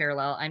Sansa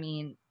parallel. I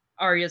mean,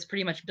 Arya's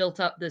pretty much built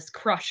up this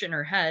crush in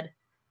her head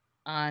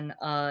on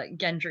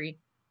Gendry,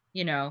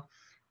 you know,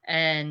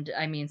 and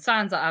I mean,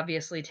 Sansa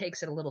obviously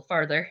takes it a little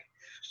farther,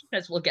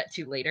 as we'll get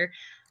to later.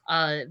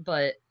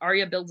 But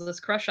Arya builds this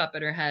crush up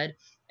in her head,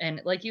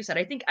 and like you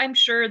said, I'm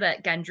sure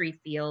that Gendry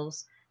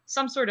feels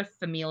some sort of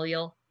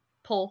familial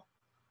pull.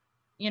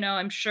 You know,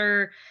 I'm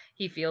sure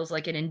he feels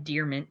like an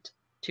endearment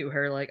to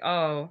her, like,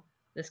 oh,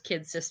 this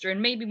kid's sister.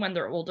 And maybe when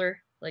they're older,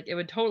 like, it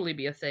would totally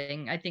be a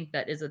thing. I think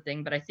that is a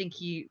thing, but I think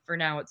for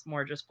now, it's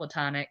more just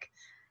platonic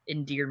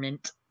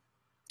endearment.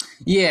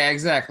 Yeah,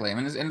 exactly. I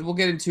mean, and we'll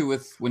get into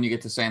with when you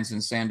get to Sansa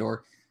and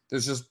Sandor.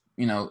 There's just,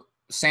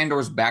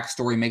 Sandor's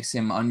backstory makes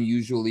him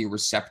unusually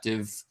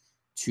receptive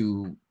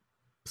to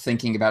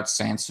thinking about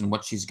Sansa and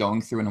what she's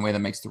going through in a way that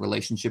makes the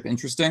relationship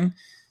interesting.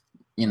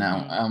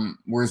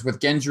 Whereas with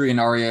Gendry and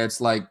Arya,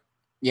 it's like,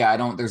 yeah,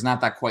 there's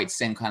not that quite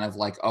same kind of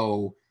like,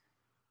 oh,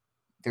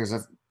 there's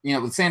with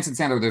Sansa and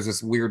Sandor, there's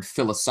this weird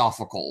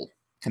philosophical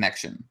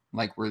connection,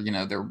 like where,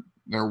 their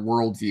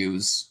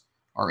worldviews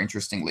are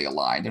interestingly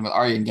aligned. And with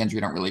Arya and Gendry,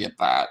 you don't really get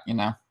that,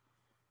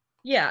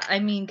 Yeah, I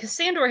mean, because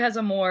Sandor has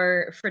a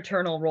more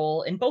fraternal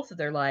role in both of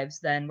their lives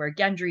than where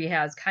Gendry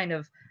has kind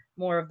of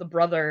more of the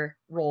brother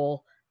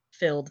role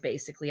filled,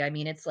 basically. I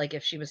mean, it's like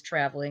if she was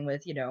traveling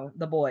with,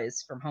 the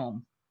boys from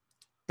home.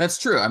 That's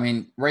true. I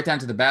mean, right down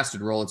to the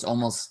bastard role, he's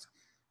almost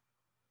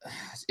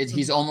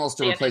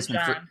a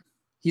replacement for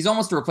he's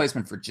almost a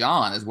replacement for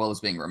Jon, as well as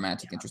being a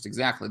romantic interest.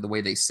 Exactly. The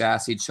way they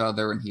sass each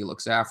other and he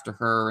looks after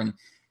her, and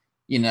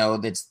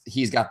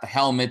he's got the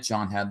helmet,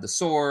 Jon had the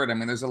sword. I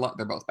mean, there's a lot.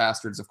 They're both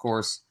bastards, of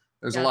course.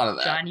 There's a lot of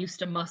that. Jon used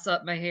to muss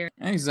up my hair.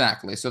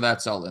 Exactly. So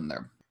that's all in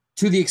there.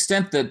 To the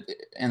extent that,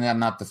 and I'm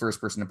not the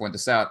first person to point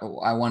this out,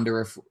 I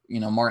wonder if,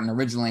 Martin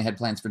originally had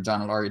plans for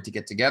Jon and Arya to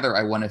get together.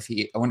 I wonder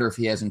if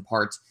he has in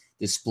part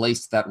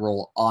displaced that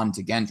role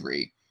onto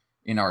Gendry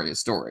in Arya's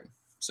story.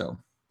 So,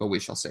 but we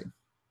shall see.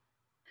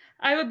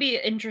 I would be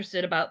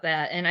interested about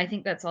that, and I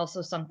think that's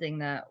also something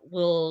that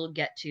we'll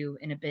get to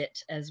in a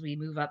bit as we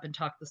move up and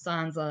talk the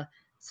Sansa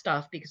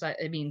stuff, because I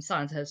mean,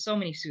 Sansa has so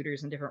many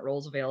suitors and different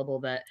roles available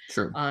that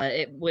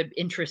it would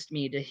interest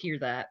me to hear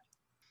that.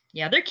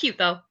 Yeah, they're cute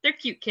though. They're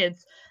cute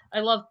kids. I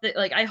love that.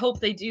 Like, I hope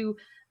they do.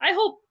 I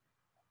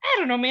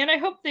don't know, man. I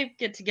hope they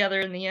get together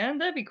in the end.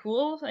 That'd be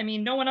cool. I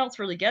mean, no one else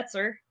really gets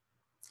her.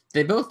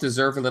 They both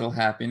deserve a little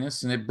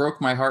happiness, and it broke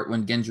my heart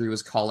when Gendry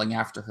was calling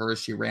after her as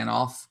she ran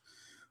off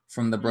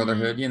from the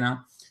Brotherhood.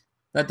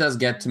 That does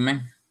get to me.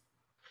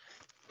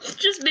 It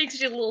just makes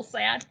you a little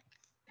sad.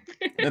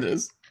 It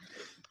is.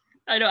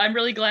 I know. I'm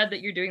really glad that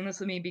you're doing this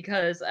with me,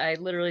 because I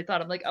literally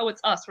thought, I'm like, oh,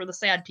 it's us. We're the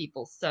sad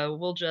people. So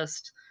we'll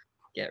just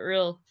get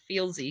real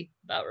feelsy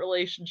about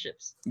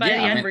relationships. By the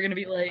end, we're going to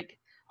be like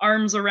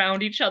arms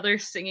around each other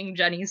singing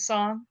Jenny's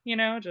song,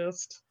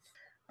 just.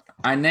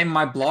 I named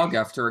my blog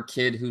after a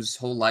kid whose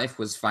whole life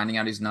was finding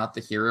out he's not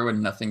the hero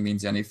and nothing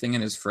means anything,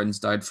 and his friends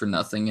died for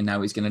nothing, and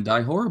now he's going to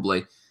die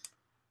horribly.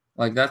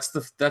 Like, that's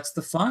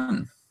the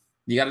fun.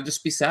 You got to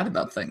just be sad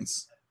about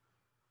things.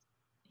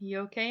 You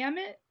okay,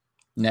 Emmett?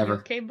 Never. You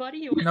okay,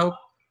 buddy? Nope.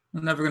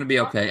 I'm never going to be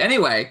okay.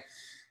 Anyway.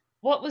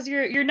 What was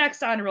your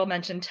next honorable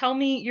mention? Tell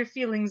me your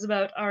feelings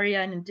about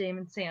Arya and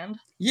Daemon Sand.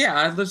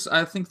 Yeah,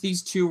 I think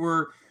these two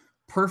were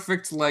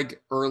perfect,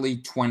 like, early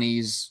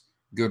 20s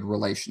good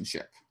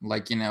relationship.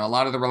 Like, a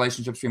lot of the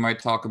relationships we might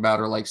talk about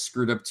are like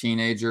screwed up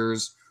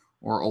teenagers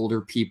or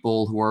older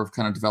people who are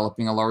kind of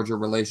developing a larger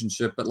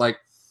relationship. But like,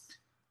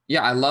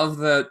 yeah, I love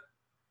that.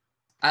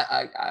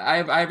 I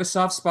have a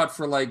soft spot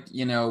for, like,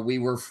 we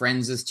were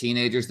friends as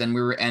teenagers, then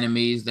we were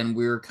enemies, then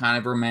we were kind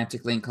of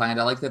romantically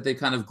inclined. I like that they've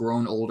kind of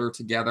grown older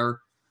together.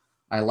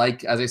 As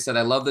I said,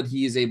 I love that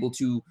he is able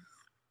to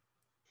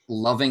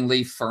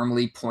lovingly,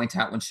 firmly point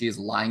out when she is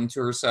lying to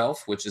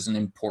herself, which is an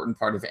important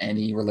part of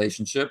any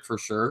relationship for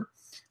sure.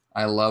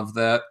 I love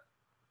that,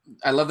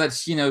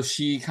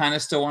 she kind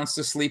of still wants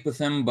to sleep with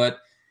him, but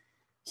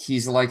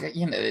he's like,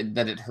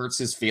 that it hurts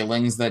his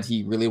feelings that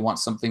he really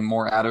wants something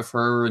more out of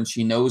her, and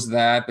she knows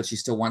that, but she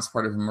still wants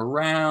part of him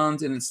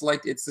around. And it's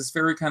like, it's this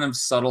very kind of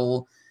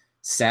subtle,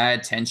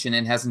 sad tension.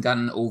 It hasn't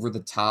gotten over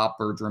the top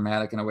or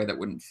dramatic in a way that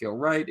wouldn't feel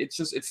right. It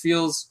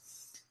feels,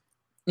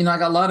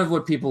 like a lot of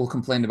what people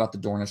complained about the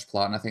Dornish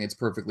plot, and I think it's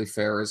perfectly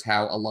fair, is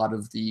how a lot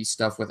of the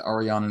stuff with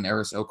Arianne and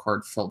Eris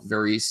Oakheart felt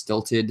very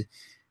stilted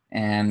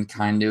and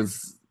kind of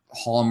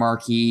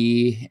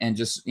hallmarky, and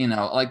just,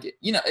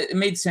 it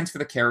made sense for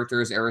the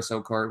characters. Eris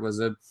Oakheart was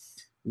a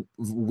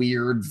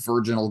weird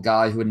virginal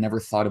guy who had never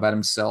thought about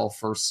himself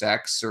or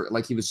sex, or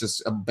like he was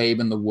just a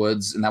babe in the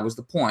woods, and that was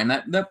the point.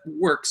 That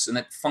works and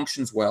that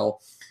functions well.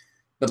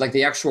 But like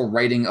the actual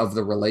writing of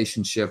the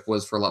relationship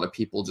was, for a lot of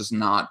people, just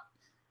not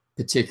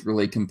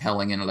particularly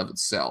compelling in and of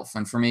itself.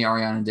 And for me,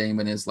 Ariana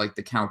Damon is like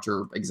the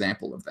counter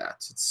example of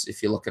that. It's,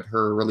 if you look at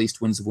her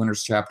released Winds of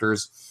Winters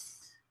chapters,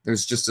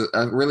 there's just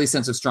a really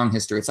sense of strong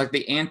history. It's like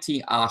the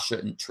anti-Asha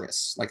and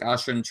Triss. Like,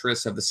 Asha and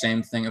Triss have the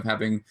same thing of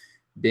having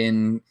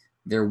been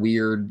their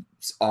weird,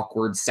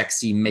 awkward,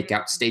 sexy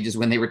make-out stages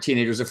when they were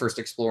teenagers at first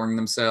exploring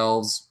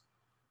themselves.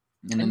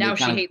 And now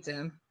she hates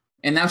him.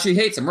 And now she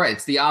hates him, right?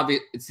 It's the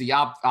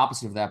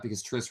opposite of that,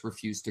 because Triss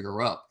refused to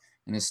grow up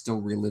and is still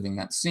reliving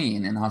that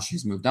scene, and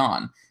Asha's moved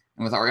on.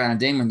 And with Ariana and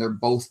Damon, they're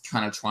both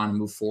trying to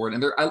move forward.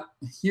 And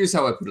here's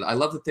how I put it. I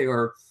love that they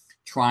are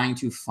trying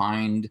to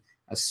find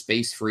a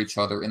space for each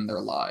other in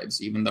their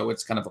lives, even though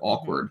it's kind of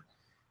awkward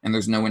and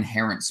there's no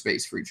inherent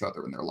space for each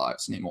other in their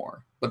lives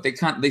anymore. But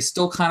they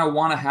still kind of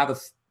want to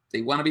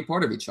they want to be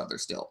part of each other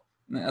still.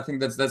 I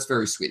think that's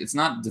very sweet. It's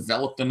not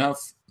developed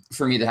enough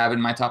for me to have it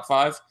in my top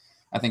 5.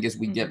 I think as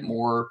we get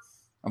more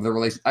of the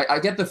relation, I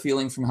get the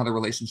feeling from how the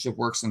relationship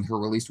works in her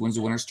released Winds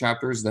of Winners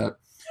chapters that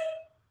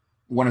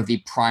one of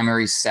the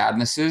primary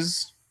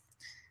sadnesses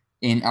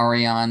in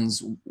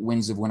Ariane's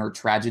Winds of Winter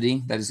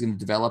tragedy that is going to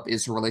develop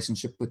is her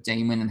relationship with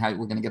Damon, and how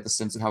we're going to get the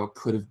sense of how it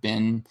could have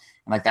been,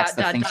 and like that's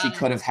the thing she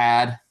could have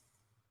had.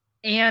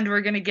 And we're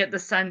going to get the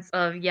sense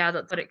of, yeah,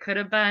 that's what it could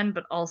have been,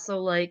 but also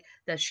like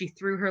that she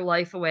threw her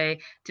life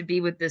away to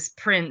be with this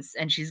prince,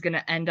 and she's going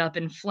to end up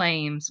in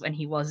flames when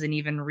he wasn't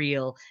even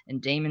real.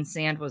 And Damon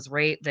Sand was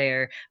right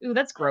there. Ooh,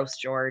 that's gross,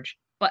 George.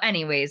 But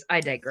anyways, I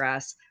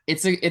digress.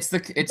 It's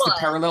the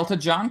parallel to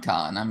John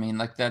Con. I mean,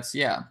 like that's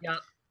Yep.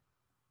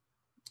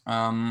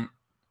 And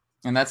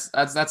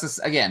that's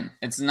again,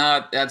 it's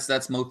not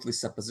that's mostly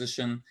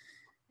supposition.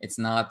 It's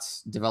not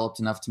developed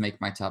enough to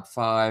make my top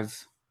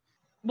 5.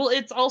 Well,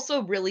 it's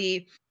also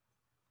really,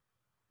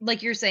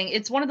 like you're saying,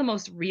 it's one of the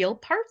most real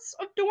parts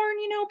of Dorne.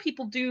 You know,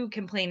 people do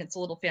complain it's a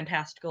little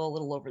fantastical, a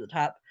little over the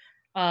top.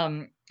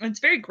 It's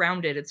very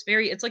grounded. It's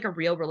like a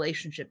real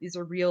relationship. These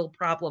are real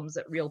problems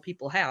that real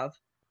people have.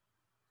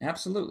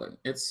 Absolutely,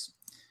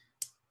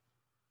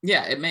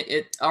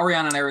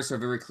 Arianne and Aerys are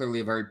very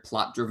clearly a very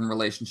plot-driven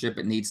relationship.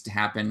 It needs to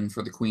happen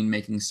for the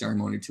queen-making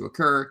ceremony to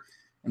occur.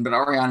 But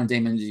Arianne and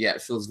Damon,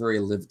 it feels very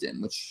lived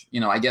in, which,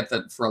 I get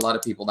that for a lot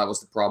of people that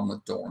was the problem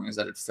with Dorne, is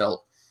that it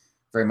felt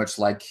very much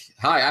like,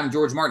 hi, I'm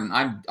George Martin.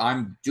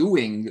 I'm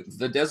doing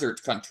the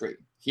desert country.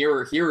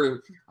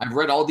 Here, I've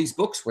read all these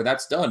books where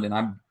that's done, and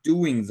I'm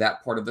doing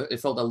that part of it. It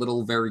felt a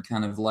little very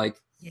kind of like...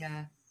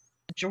 Yeah.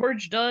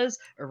 George does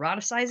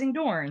eroticizing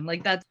Dorne.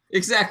 Like, that's...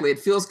 Exactly. It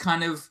feels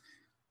kind of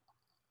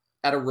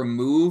at a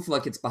remove,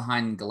 like it's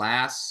behind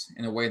glass,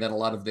 in a way that a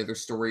lot of the other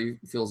story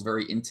feels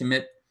very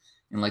intimate.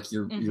 And like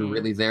you're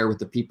really there with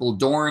the people.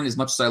 Dorne, as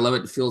much as I love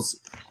it,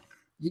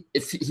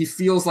 he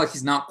feels like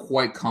he's not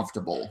quite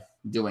comfortable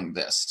doing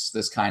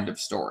this kind of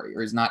story,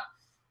 or he's not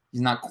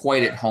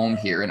quite at home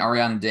here. And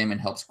Arianne and Damon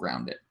helps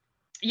ground it.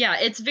 Yeah,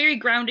 it's very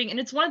grounding, and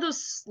it's one of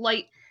those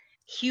slight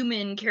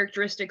human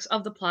characteristics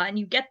of the plot, and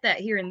you get that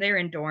here and there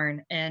in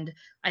Dorne. And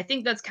I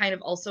think that's kind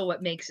of also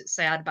what makes it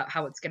sad about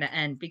how it's going to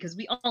end, because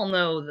we all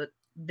know that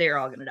they're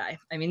all going to die.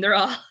 I mean, they're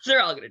all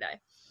going to die.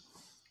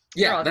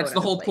 Yeah, that's the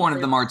whole point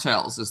of the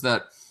Martells, is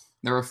that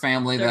they're a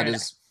family that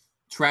is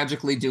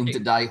tragically doomed to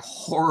die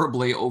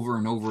horribly over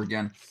and over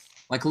again.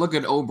 Like, look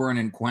at Oberyn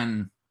and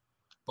Quentyn,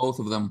 both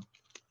of them.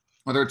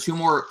 Are there 2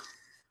 more,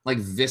 like,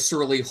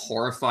 viscerally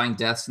horrifying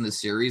deaths in the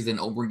series than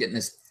Oberyn getting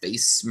his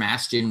face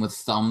smashed in with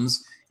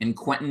thumbs, and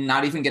Quentyn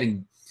not even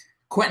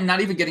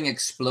getting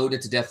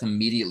exploded to death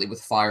immediately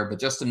with fire, but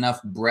just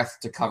enough breath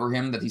to cover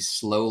him that he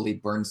slowly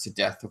burns to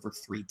death over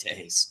 3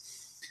 days.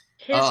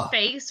 His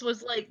face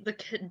was like the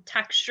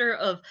texture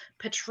of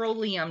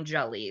petroleum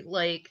jelly.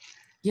 Like,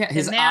 yeah,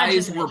 his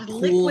eyes were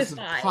pools of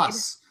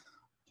pus.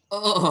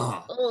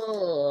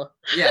 Ugh.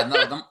 Yeah,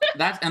 no,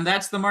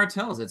 that's the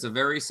Martells. It's a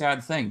very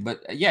sad thing,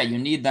 but yeah, you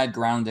need that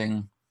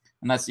grounding,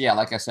 and that's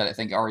like I said, I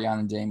think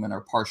Arianne and Damon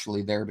are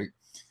partially there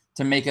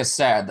to make us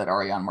sad that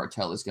Arianne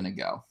Martell is going to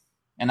go.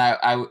 And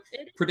I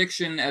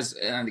prediction,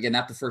 and again,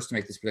 not the first to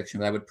make this prediction,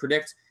 but I would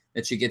predict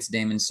that she gets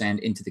Damon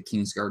Sand into the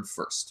Kingsguard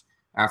first,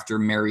 after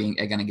marrying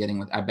Aegon and getting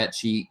with... I bet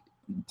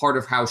part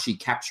of how she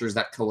captures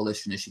that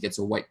coalition is she gets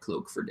a white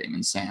cloak for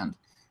Damon Sand,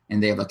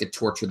 and they have like a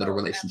torture little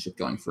relationship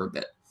going for a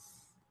bit.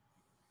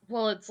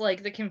 Well, it's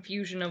like the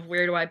confusion of,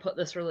 where do I put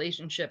this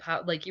relationship?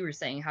 How, like you were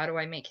saying, how do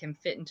I make him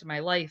fit into my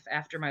life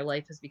after my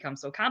life has become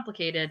so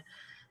complicated?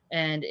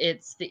 And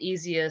it's the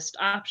easiest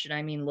option.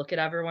 I mean, look at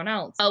everyone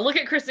else. Look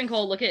at Kristen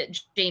Cole. Look at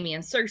Jaime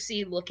and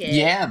Cersei. Look at...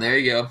 Yeah, there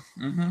you go.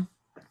 Mm-hmm.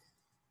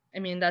 I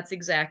mean, that's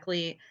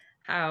exactly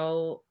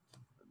how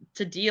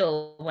to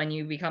deal when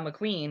you become a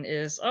queen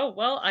is, oh,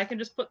 well, I can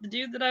just put the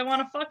dude that I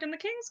want to fuck in the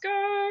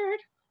Kingsguard.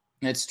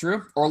 It's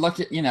true. Or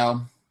look at,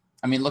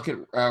 look at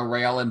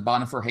Rael and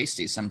Bonifer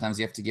Hastings. Sometimes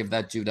you have to give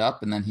that dude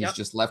up, and then he's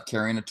just left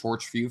carrying a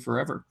torch for you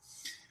forever.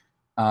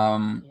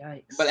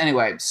 Yikes. But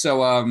anyway,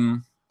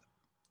 so,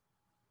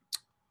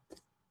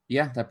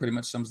 yeah, that pretty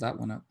much sums that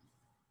one up.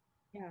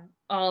 Yeah.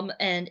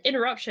 And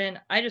interruption,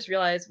 I just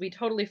realized we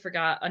totally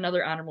forgot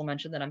another honorable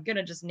mention that I'm going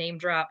to just name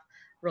drop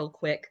real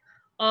quick.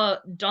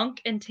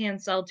 Dunk and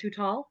Tansel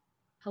Tutal.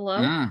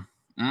 Hello?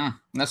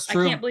 That's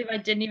true. I can't believe I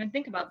didn't even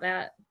think about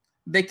that.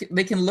 They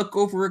can look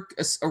over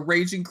a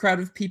raging crowd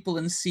of people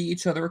and see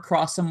each other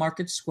across a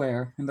market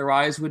square, and their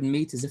eyes would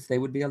meet as if they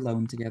would be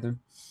alone together.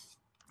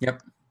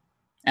 Yep.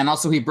 And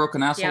also he broke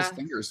an asshole's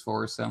fingers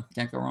for her, so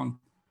can't go wrong.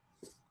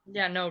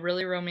 Yeah, no,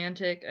 really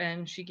romantic,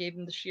 and she gave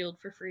him the shield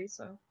for free,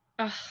 so...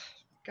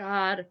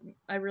 God,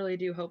 I really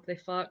do hope they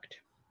fucked.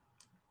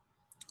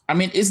 I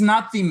mean, is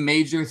not the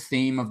major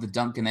theme of the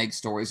Dunk and Egg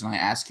stories, and I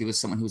ask you as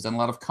someone who's done a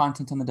lot of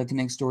content on the Dunk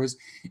and Egg stories,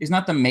 is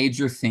not the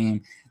major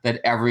theme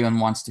that everyone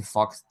wants to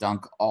fuck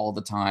Dunk all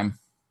the time?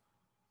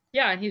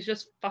 Yeah, and he's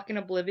just fucking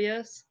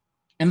oblivious.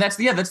 And that's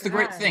the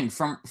great thing.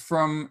 From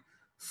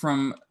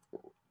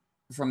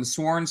the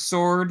Sworn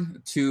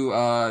Sword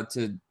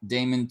to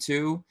Daemon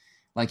 2,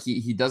 Like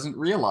he doesn't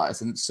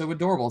realize, and it's so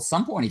adorable. At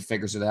some point, he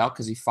figures it out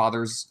because he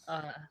fathers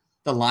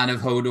the line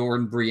of Hodor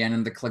and Brienne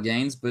and the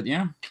Cleganes. But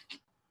yeah,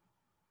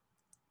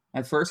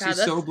 at first God, he's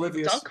so that's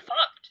oblivious. dunk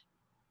fucked.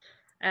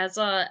 As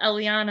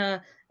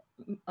Eliana,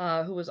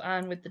 who was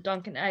on with the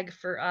Dunk and Egg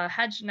for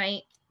Hedge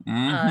Night,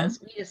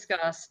 as we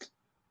discussed,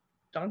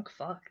 dunk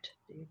fucked,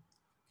 dude.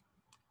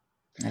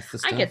 That's the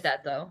stuff. I get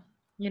that though.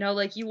 You know,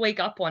 like you wake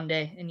up one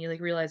day and you like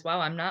realize,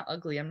 wow, I'm not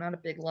ugly. I'm not a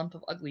big lump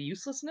of ugly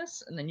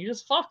uselessness, and then you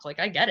just fuck. Like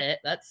I get it.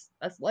 That's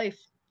life.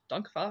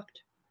 Dunk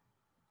fucked.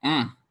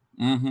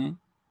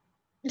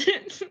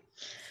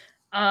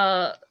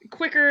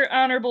 Quicker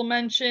honorable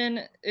mention.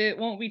 It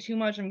won't be too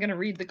much. I'm gonna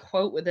read the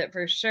quote with it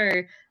for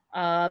sure.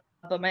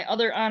 But my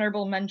other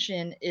honorable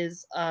mention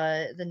is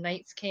the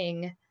Night's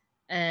King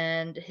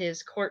and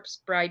his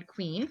corpse bride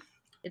queen.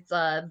 It's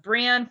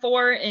Bran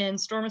 4 in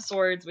Storm of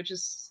Swords, which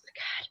is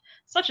God,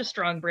 such a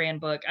strong Bran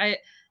book.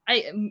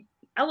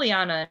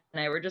 Eliana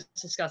and I were just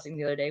discussing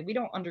the other day. We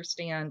don't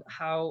understand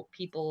how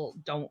people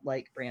don't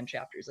like Bran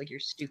chapters. Like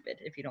you're stupid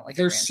if you don't like.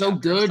 They're Bran so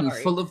chapter. good and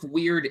full of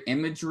weird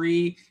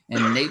imagery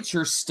and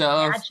nature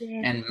stuff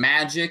and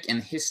magic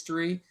and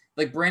history.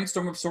 Like Bran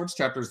Storm of Swords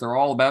chapters, they're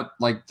all about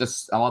like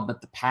this, all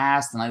about the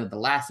past, the Night of the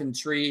Laughing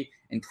Tree,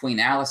 and Queen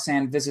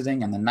Alysanne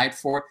visiting, and the Night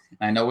Fort.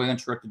 And I know we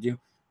interrupted you,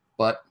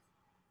 but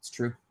it's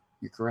true.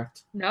 You're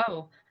correct.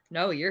 No,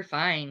 you're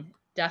fine.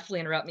 Definitely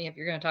interrupt me if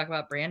you're going to talk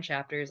about Bran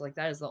chapters. Like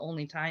that is the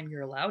only time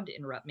you're allowed to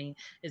interrupt me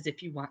is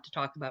if you want to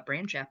talk about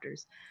Bran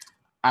chapters.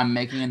 I'm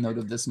making a note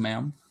of this,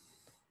 ma'am.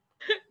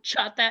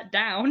 Jot that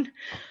down.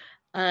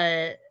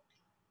 As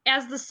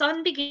the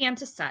sun began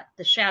to set,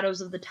 the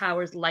shadows of the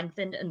towers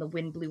lengthened and the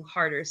wind blew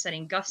harder,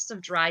 sending gusts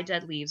of dry,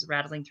 dead leaves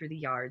rattling through the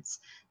yards.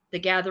 The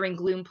gathering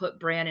gloom put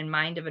Bran in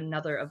mind of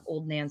another of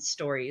Old Nan's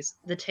stories,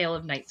 the tale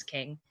of Night's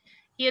King.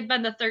 He had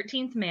been the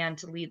 13th man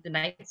to lead the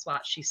Night's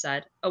Watch, she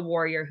said, a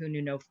warrior who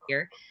knew no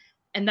fear.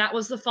 And that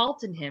was the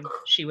fault in him,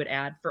 she would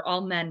add, for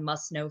all men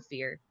must know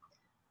fear.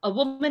 A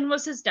woman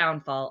was his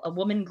downfall, a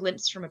woman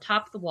glimpsed from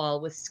atop the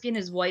wall, with skin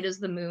as white as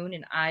the moon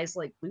and eyes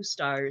like blue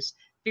stars.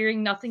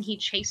 Fearing nothing, he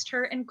chased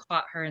her and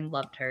caught her and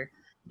loved her,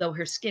 though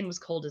her skin was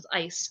cold as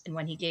ice, and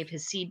when he gave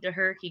his seed to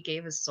her, he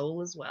gave his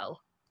soul as well.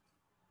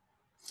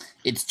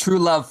 It's true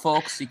love,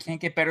 folks. You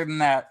can't get better than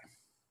that.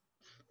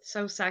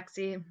 So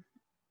sexy.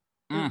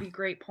 It would be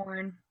great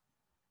porn.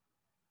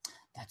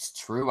 That's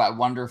true. I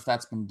wonder if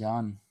that's been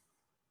done.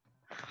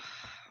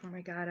 Oh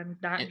my God, I'm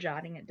not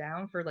jotting it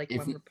down for like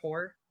when we're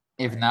poor.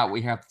 If not,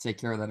 we have to take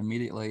care of that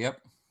immediately. Yep.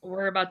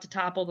 We're about to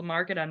topple the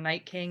market on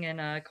Night King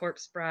and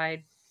Corpse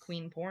Bride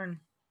Queen porn.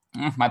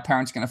 My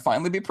parents are going to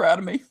finally be proud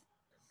of me.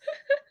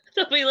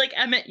 They'll be like,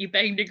 Emmett, you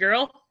banged a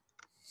girl.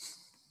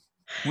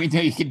 We knew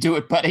you could do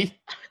it, buddy.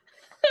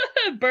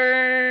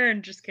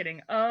 Burn. Just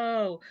kidding.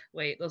 Oh,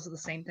 wait, those are the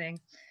same thing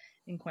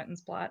in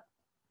Quentin's plot.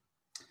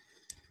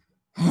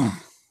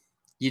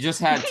 You just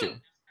had to.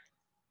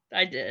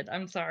 I did.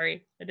 I'm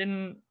sorry. I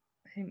didn't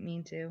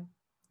mean to.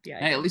 Yeah.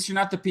 Hey, at least you're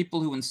not the people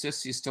who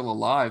insist he's still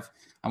alive.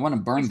 I want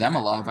to burn them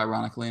alive,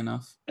 ironically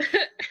enough.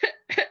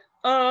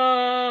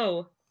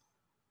 Oh.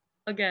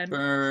 Again.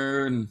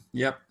 Burn.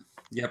 Yep.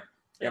 The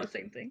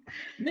same thing.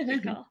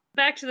 Good call.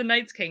 Back to the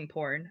Night's King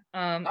porn. No,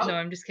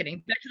 I'm just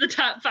kidding. Back to the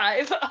top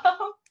 5.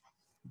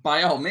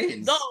 By all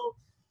means. So,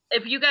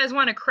 if you guys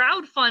want to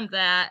crowdfund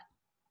that,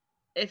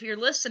 if you're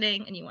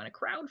listening and you want to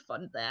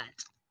crowdfund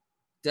that,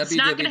 it's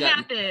not going to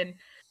happen.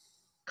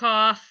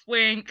 Cough,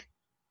 wink,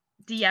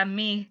 DM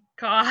me,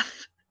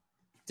 cough.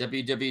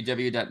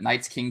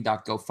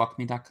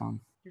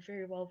 www.nightsking.gofuckme.com. You're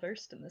very well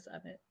versed in this,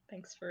 Emmett.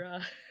 Thanks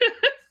for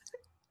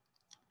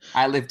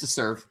I live to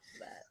serve.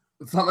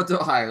 Follow to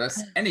hire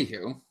us.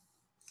 Anywho,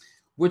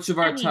 which of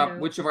our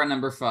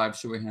number 5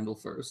 should we handle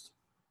first?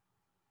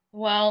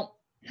 Well,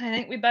 I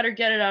think we better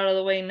get it out of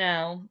the way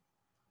now.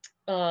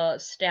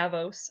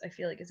 Stavos, I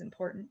feel like, is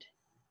important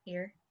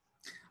here.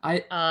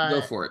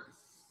 Go for it.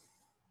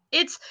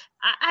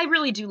 I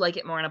really do like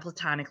it more on a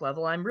platonic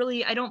level. I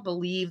don't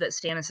believe that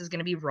Stannis is going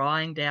to be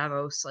rawing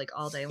Davos like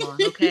all day long,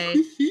 okay?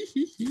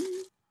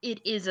 It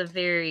is a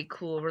very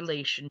cool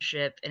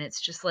relationship, and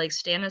it's just like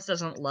Stannis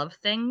doesn't love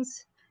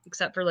things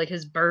except for like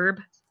his burb.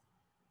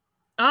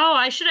 Oh,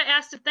 I should have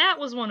asked if that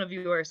was one of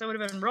yours. I would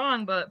have been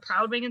wrong, but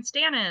Proudwing and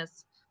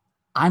Stannis.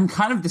 I'm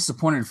kind of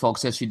disappointed,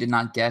 folks, that she did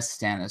not guess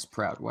Stannis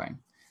Proudwing.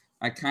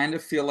 I kind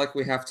of feel like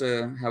we have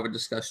to have a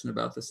discussion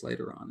about this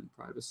later on in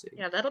privacy.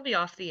 Yeah, that'll be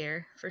off the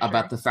air for sure.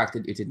 About the fact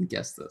that you didn't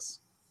guess this.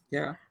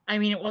 Yeah. I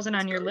mean, it wasn't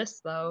on your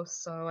list, though,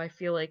 so I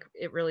feel like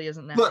it really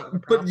isn't that big of a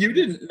problem. But you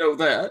didn't know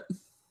that.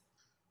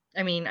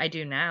 I mean, I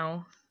do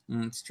now.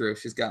 It's true.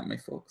 She's got me,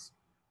 folks.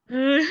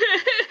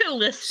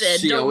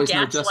 Listen, don't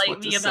gaslight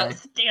me about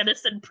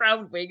Stannis and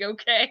Proudwing,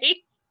 okay?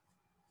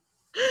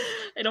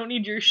 I don't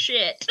need your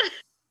shit.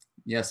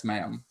 Yes,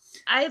 ma'am.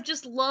 I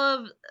just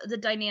love the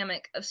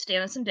dynamic of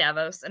Stannis and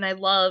Davos, and I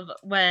love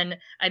when,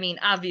 I mean,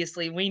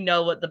 obviously, we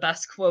know what the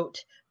best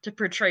quote to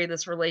portray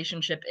this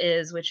relationship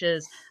is, which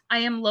is, "I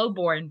am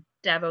lowborn,"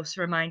 Davos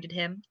reminded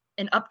him,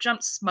 "an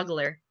up-jumped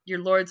smuggler. Your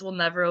lords will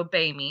never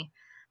obey me.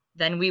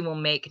 then we will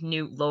make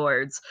new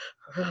lords.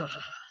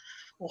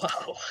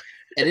 Whoa.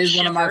 It is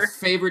one of my Shiver.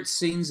 favorite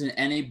scenes in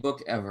any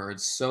book ever.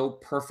 It's so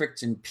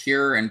perfect and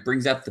pure and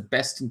brings out the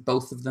best in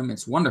both of them.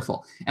 It's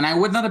wonderful. And I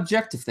would not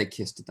object if they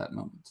kissed at that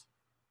moment.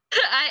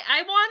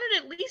 I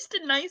wanted at least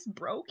a nice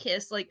bro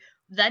kiss. Like,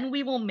 then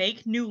we will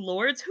make new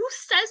lords. Who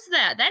says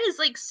that? That is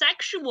like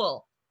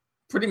sexual.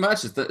 Pretty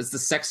much. It's the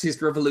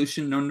sexiest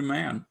revolution known to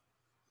man.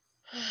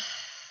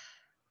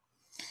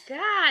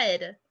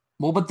 God.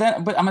 Well, but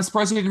I'm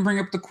surprised you didn't bring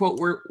up the quote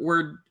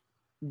where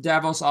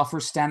Davos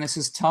offers Stannis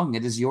his tongue.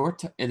 It is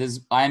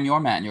I am your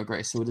man, your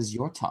grace, so it is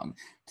your tongue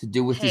to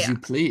do with as you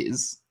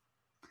please.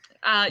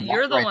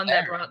 You're the one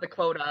that brought the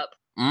quote up,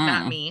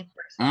 not me.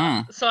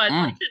 So I'd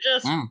like to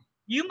just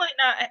you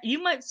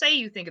might say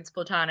you think it's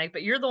platonic,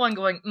 but you're the one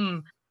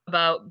going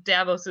about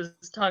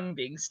Davos's tongue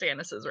being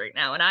Stannis's right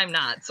now, and I'm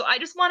not. So I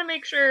just want to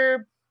make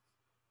sure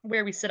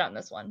where we sit on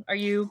this one. Are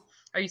you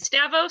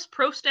Stavos,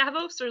 pro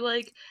Stavos, or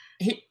like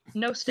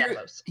no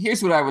Stavos?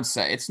 Here's what I would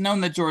say. It's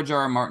known that George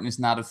R. R. Martin is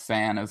not a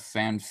fan of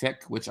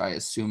fanfic, which I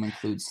assume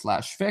includes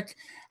 /fic.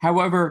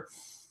 However,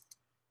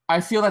 I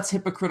feel that's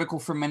hypocritical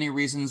for many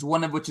reasons,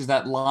 one of which is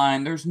that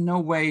line. There's no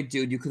way,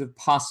 dude, you could have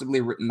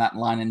possibly written that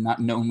line and not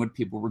known what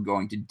people were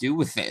going to do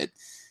with it.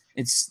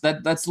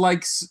 That's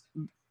like,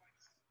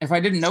 if I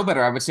didn't know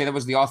better, I would say that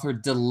was the author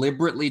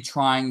deliberately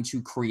trying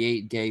to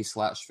create gay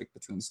 /fic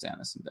between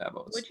Stannis and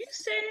Davos. Would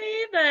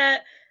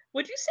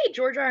you say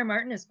George R. R.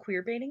 Martin is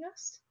queer baiting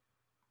us?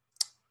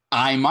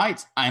 I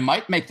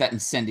might make that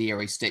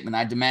incendiary statement.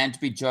 I demand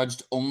to be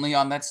judged only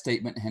on that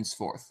statement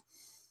henceforth.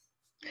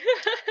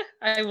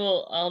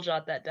 I'll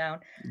jot that down.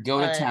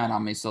 Go to town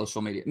on me,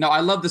 social media. No,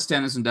 I love the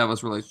Stannis and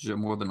Davos relationship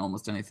more than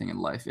almost anything in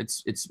life.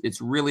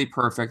 It's really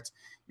perfect.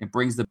 It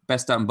brings the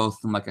best out in both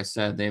of them. Like I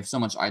said, they have so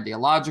much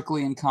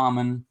ideologically in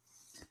common.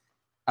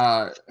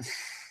 And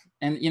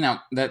you know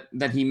that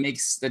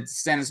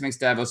Stannis makes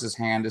Davos's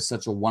hand is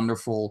such a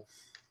wonderful,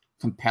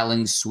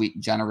 compelling, sweet,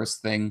 generous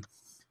thing.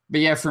 But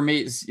yeah, for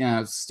me,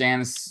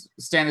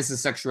 Stannis'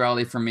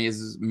 sexuality for me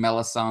is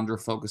Melisandre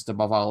focused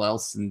above all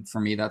else, and for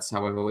me, that's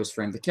how I've always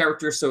framed the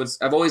character. So it's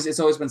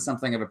always been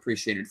something I've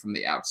appreciated from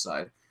the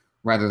outside,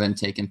 rather than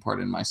taking part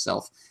in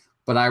myself.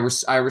 But I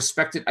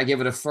respect it. I give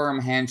it a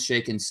firm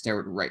handshake and stare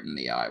it right in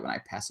the eye when I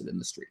pass it in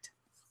the street.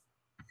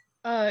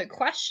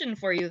 Question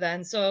for you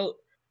then. So,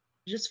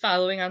 just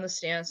following on the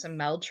Stannis and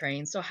Mel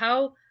train. So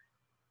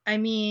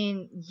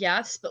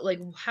yes, but like,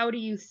 how do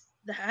you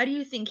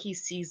think he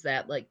sees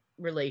that like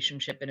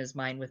relationship in his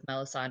mind with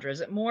Melisandre?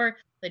 Is it more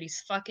that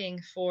he's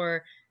fucking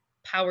for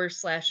power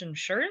 /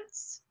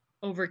 insurance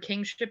over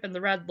kingship and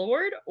the Red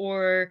Lord,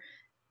 or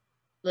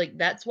like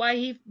that's why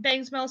he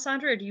bangs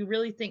Melisandre? Or do you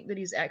really think that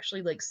he's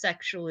actually like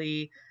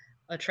sexually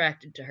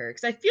attracted to her?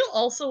 Because I feel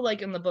also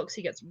like in the books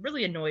he gets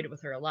really annoyed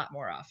with her a lot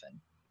more often.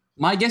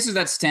 My guess is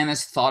that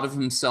Stannis thought of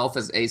himself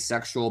as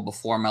asexual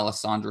before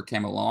Melisandre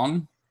came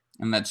along,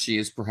 and that she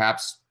is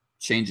perhaps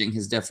changing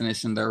his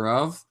definition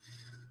thereof.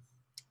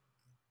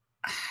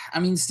 I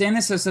mean,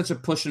 Stannis has such a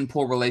push and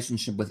pull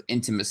relationship with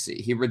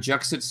intimacy. He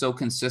rejects it so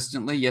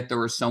consistently, yet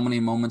there are so many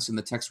moments in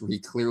the text where he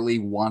clearly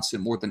wants it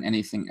more than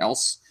anything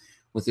else,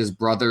 with his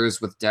brothers,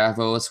 with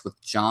Davos,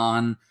 with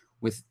Jon,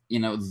 with,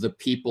 the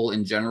people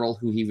in general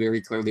who he very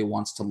clearly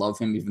wants to love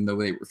him, even though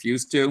they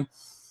refuse to.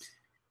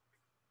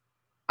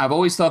 I've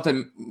always thought that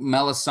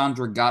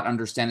Melisandre got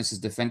under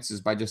Stannis' defenses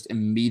by just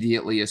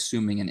immediately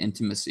assuming an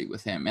intimacy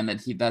with him, and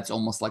that's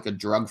almost like a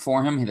drug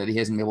for him that he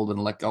hasn't been able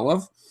to let go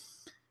of.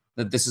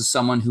 That this is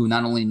someone who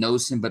not only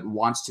knows him, but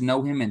wants to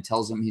know him and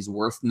tells him he's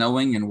worth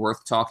knowing and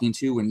worth talking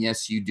to. And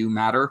yes, you do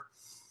matter.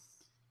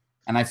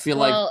 And I feel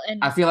like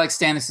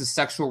Stannis'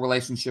 sexual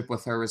relationship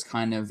with her is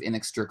kind of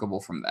inextricable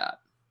from that.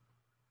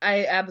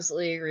 I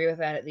absolutely agree with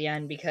that at the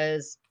end,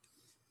 because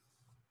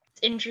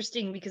it's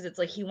interesting because it's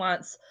like he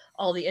wants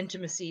all the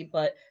intimacy,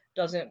 but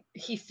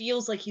he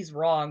feels like he's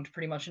wronged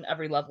pretty much in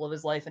every level of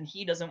his life, and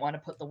he doesn't want to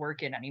put the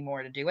work in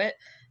anymore to do it.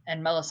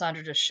 And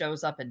Melisandre just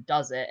shows up and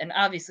does it. And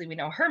obviously we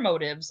know her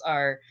motives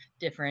are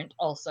different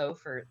also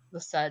for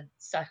the said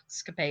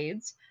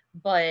sexcapades,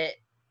 but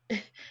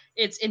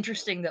it's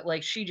interesting that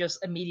like she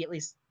just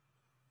immediately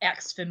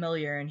acts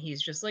familiar, and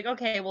he's just like,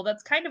 okay, well,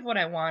 that's kind of what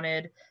I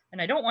wanted,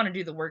 and I don't want to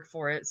do the work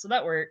for it, so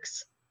that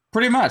works.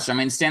 Pretty much. I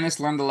mean,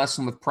 Stannis learned the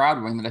lesson with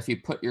Proudwing that if you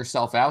put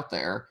yourself out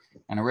there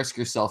and risk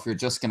yourself, you're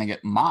just going to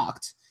get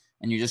mocked,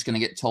 and you're just going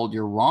to get told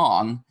you're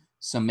wrong.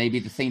 So maybe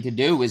the thing to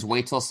do is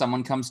wait till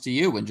someone comes to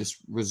you and just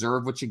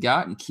reserve what you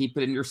got and keep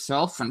it in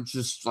yourself and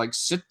just like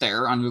sit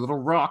there on your little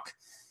rock.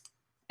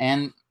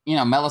 And,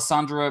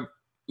 Melisandre,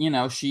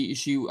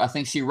 I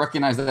think she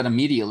recognized that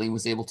immediately,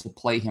 was able to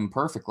play him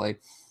perfectly.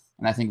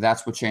 And I think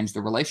that's what changed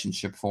the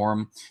relationship for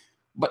him.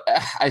 But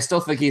I still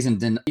think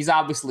he's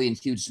obviously in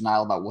huge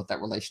denial about what that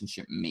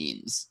relationship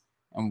means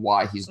and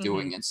why he's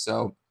doing it.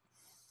 So,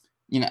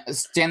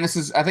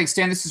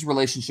 Stannis'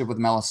 relationship with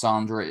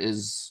Melisandre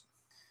is,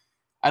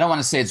 I don't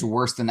want to say it's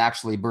worse than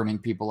actually burning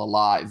people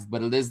alive,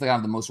 but it is kind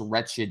of the most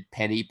wretched,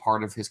 petty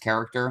part of his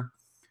character.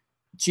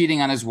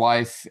 Cheating on his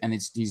wife, and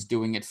he's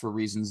doing it for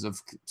reasons of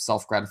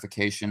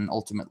self-gratification,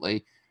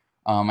 ultimately.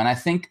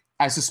 And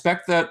I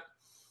suspect that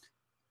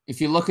if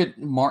you look at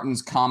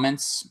Martin's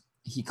comments,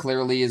 he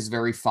clearly is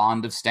very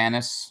fond of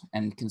Stannis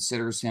and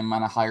considers him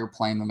on a higher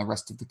plane than the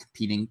rest of the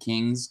competing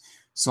kings.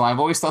 So I've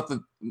always thought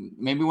that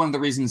maybe one of the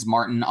reasons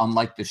Martin,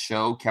 unlike the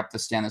show, kept the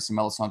Stannis and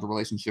Melisandre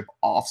relationship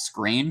off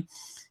screen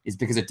is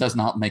because it does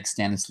not make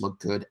Stannis look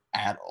good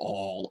at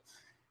all.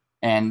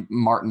 And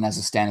Martin, as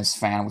a Stannis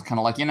fan, was kind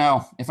of like,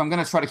 if I'm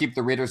going to try to keep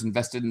the readers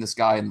invested in this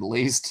guy in the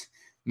least,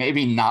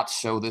 maybe not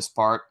show this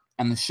part.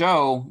 And the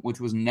show, which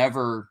was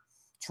never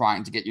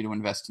trying to get you to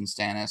invest in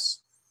Stannis,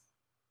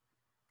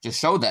 just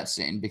showed that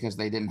scene because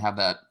they didn't have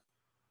that.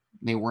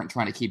 They weren't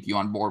trying to keep you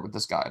on board with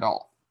this guy at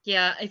all.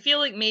 Yeah, I feel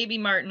like maybe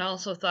Martin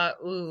also thought,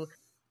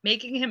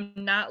 making him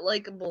not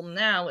likable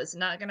now is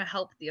not going to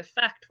help the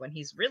effect when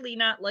he's really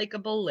not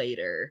likable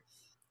later.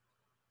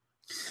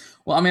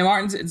 Well, I mean,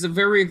 it's a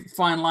very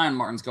fine line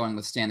Martin's going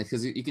with Stannis,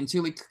 because you can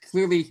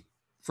clearly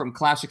from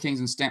Clash of Kings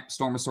and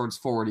Storm of Swords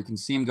forward, you can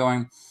see him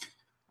going,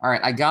 all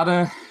right,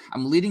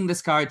 I'm leading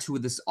this guy to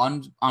this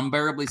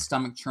unbearably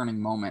stomach-churning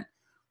moment,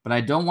 but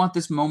I don't want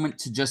this moment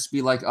to just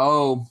be like,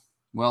 oh,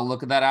 well,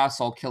 look at that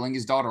asshole killing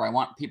his daughter. I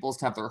want people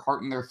to have their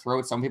heart in their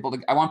throats. I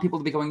want people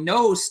to be going,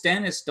 no,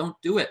 Stannis, don't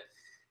do it.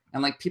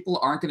 And, people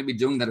aren't going to be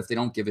doing that if they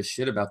don't give a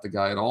shit about the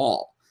guy at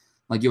all.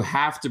 You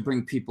have to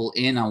bring people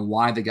in on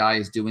why the guy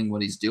is doing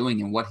what he's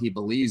doing and what he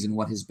believes and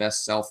what his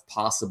best self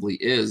possibly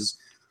is.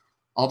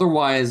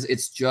 Otherwise,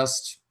 it's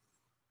just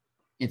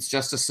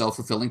a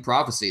self-fulfilling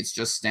prophecy. It's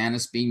just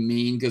Stannis being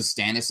mean because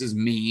Stannis is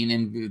mean,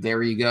 and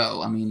there you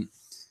go. I mean,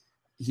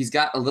 he's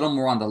got a little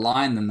more on the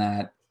line than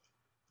that.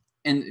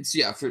 And it's,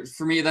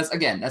 for me,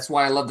 that's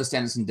why I love the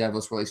Stannis and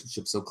Davos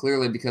relationship so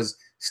clearly, because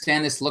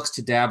Stannis looks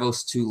to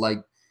Davos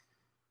to,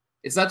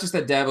 it's not just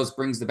that Davos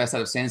brings the best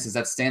out of Stannis, it's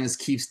that Stannis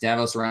keeps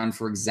Davos around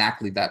for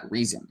exactly that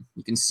reason.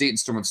 You can see it in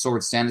Storm of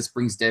Swords. Stannis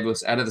brings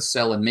Davos out of the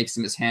cell and makes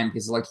him his hand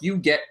because,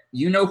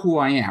 you know who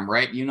I am,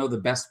 right? You know the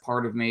best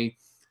part of me.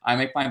 I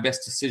make my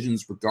best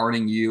decisions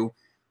regarding you.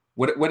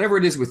 Whatever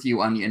it is with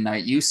you, Onion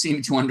Knight, you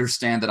seem to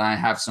understand that I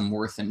have some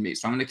worth in me.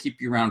 So I'm going to keep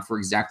you around for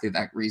exactly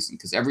that reason,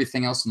 because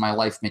everything else in my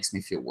life makes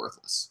me feel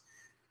worthless.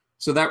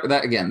 So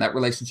that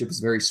relationship is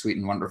very sweet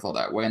and wonderful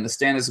that way. And the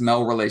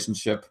Stannis-Mel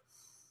relationship,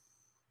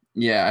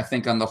 yeah, I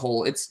think on the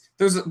whole,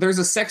 there's a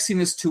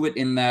sexiness to it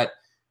in that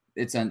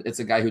it's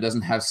a guy who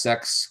doesn't have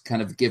sex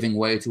kind of giving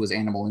way to his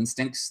animal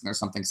instincts. There's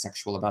something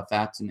sexual about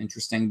that and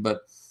interesting,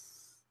 but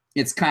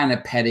it's kind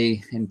of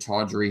petty and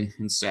tawdry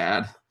and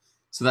sad.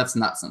 So that's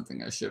not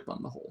something I ship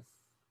on the whole.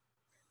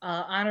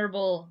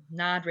 Honorable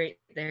nod right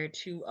there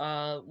to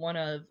one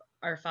of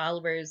our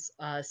followers,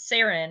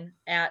 Saren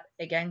at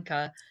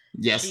Agenka.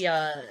 Yes. She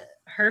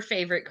her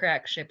favorite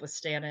crack ship with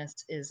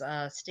Stannis is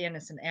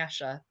Stannis and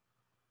Asha.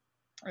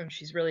 And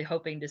she's really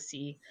hoping to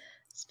see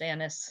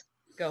Stannis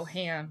go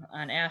ham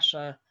on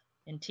Asha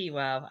in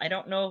TWOW. I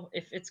don't know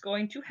if it's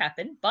going to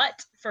happen,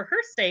 but for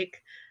her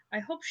sake, I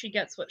hope she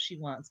gets what she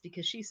wants,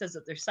 because she says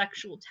that their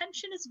sexual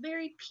tension is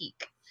very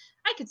peak.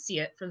 I could see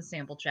it for the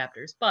sample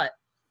chapters, but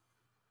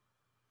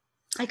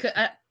I could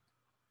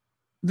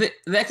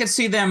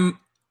see them.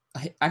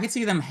 I could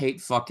see them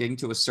hate fucking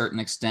to a certain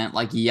extent,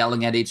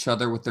 yelling at each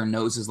other with their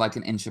noses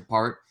an inch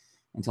apart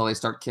until they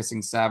start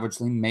kissing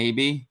savagely.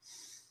 Maybe.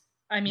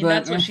 I mean,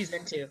 that's what she's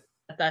into.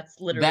 That's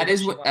literally that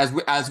is what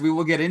as we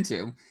will get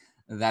into.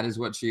 That is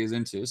what she is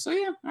into. So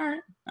yeah, all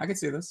right, I can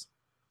see this.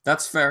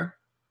 That's fair.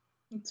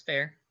 It's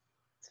fair.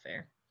 It's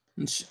fair.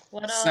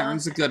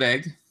 Saren's a good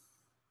egg.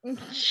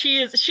 She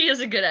is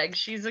a good egg.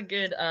 She's a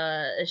good.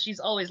 She's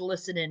always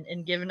listening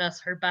and giving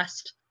us her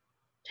best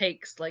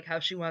takes, like how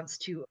she wants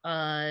to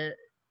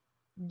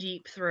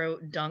deep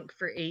throat dunk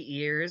for 8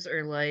 years,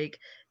 or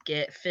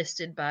get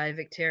fisted by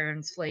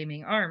Victarion's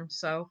flaming arm.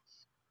 So.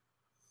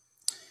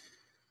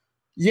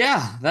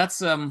 Yeah, that's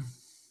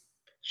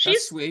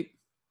that's sweet.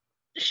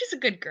 She's a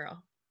good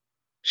girl.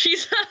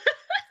 She's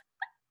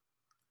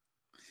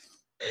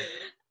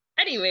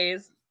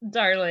Anyways,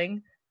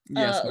 darling.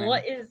 Yes,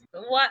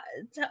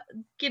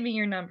 give me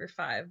your number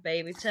 5,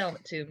 baby. Tell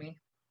it to me.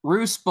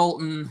 Roose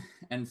Bolton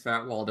and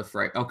Fat Walder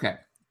Frey. Okay.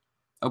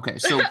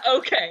 So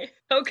okay.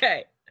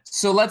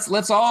 So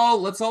let's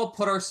all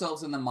put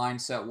ourselves in the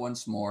mindset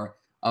once more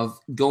of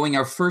going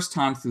our first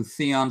time through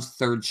Theon's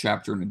 3rd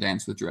chapter in A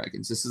Dance with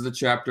Dragons. This is the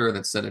chapter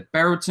that's set at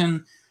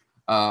Barrowton.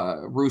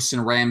 Roose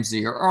and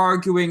Ramsay are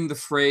arguing. The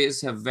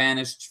Freys have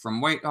vanished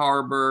from White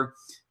Harbor.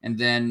 And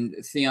then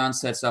Theon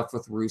sets up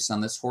with Roose on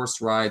this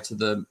horse ride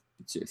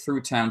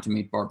through town to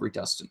meet Barbary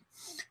Dustin.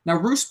 Now,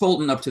 Roose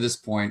Bolton, up to this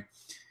point,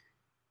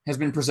 has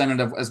been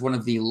presented as one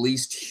of the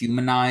least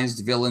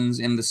humanized villains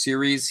in the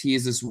series. He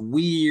is this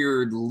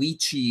weird,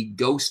 leechy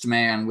ghost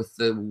man with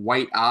the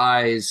white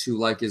eyes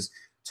who, is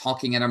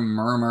talking at a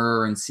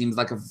murmur and seems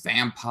like a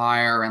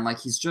vampire, and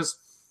he's just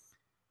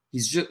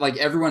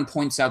everyone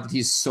points out that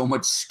he's so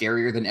much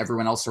scarier than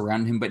everyone else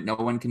around him, but no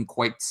one can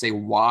quite say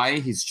why.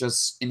 He's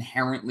just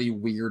inherently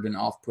weird and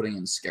off-putting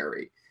and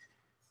scary.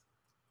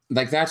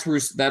 That's who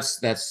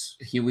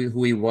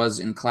he was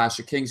in Clash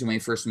of Kings when we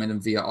first met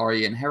him via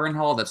Arya and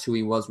Harrenhal. That's who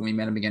he was when we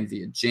met him again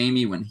via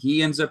Jaime when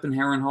he ends up in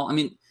Harrenhal. I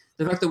mean,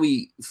 the fact that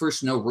we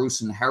first know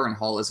Roos in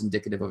Harrenhal is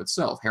indicative of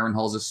itself.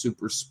 Harrenhal is a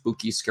super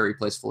spooky, scary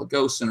place full of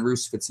ghosts, and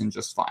Roos fits in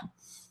just fine.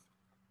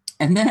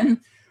 And then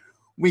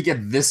we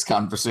get this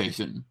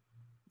conversation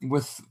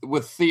with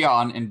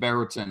Theon and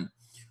Barrington,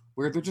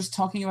 where they're just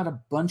talking about a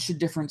bunch of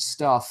different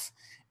stuff.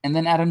 And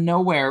then out of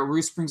nowhere,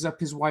 Roos brings up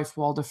his wife,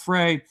 Walder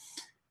Frey,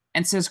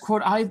 and says,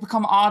 quote, "I've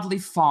become oddly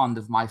fond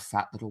of my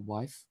fat little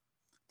wife.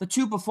 The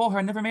two before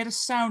her never made a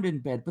sound in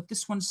bed, but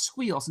this one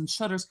squeals and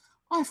shudders.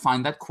 I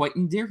find that quite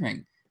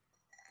endearing."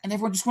 And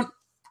everyone just went,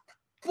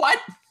 what?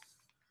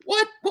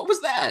 What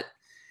was that?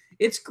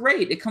 It's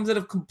great. It comes out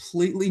of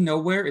completely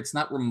nowhere. It's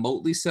not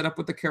remotely set up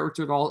with the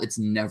character at all. It's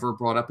never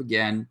brought up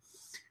again.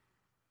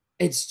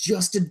 It's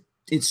just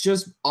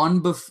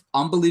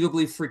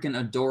unbelievably freaking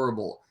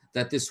adorable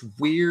that this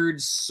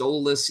weird,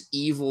 soulless,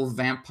 evil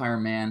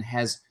vampire man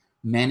has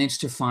managed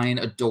to find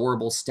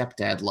adorable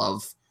stepdad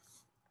love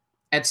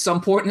at some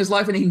point in his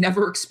life, and he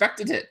never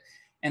expected it.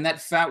 And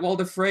that fat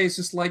Walder Frey is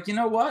just like, you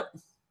know what?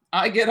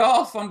 I get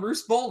off on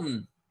Roose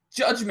Bolton.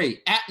 Judge me,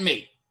 at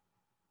me.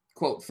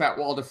 Quote, fat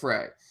Walder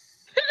Frey.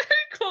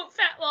 Quote,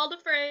 fat Walder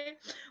Frey.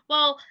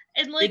 Well,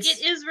 and like,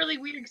 it is really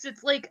weird because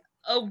it's like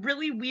a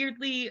really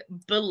weirdly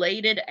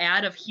belated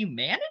ad of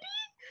humanity.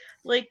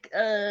 Like,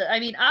 I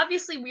mean,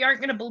 obviously we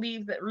aren't going to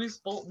believe that Roose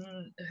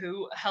Bolton,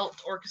 who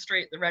helped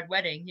orchestrate the Red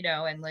Wedding, you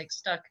know, and like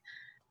stuck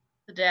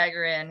the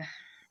dagger in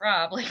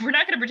Rob, like, we're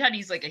not going to pretend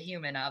he's like a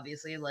human,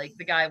 obviously, like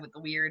the guy with the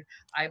weird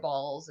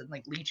eyeballs and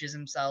like leeches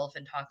himself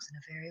and talks in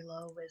a very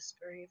low,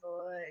 whispery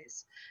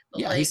voice.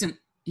 But, yeah, like,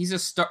 he's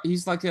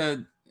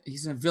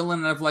a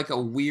villain of like a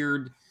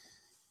weird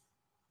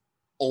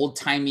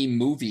old-timey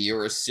movie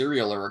or a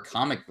serial or a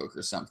comic book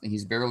or something.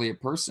 He's barely a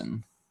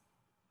person.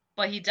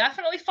 But he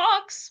definitely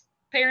fucks,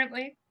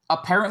 apparently.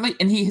 Apparently,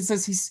 and he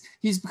says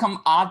he's become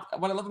odd.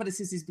 What I love about it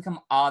is he's become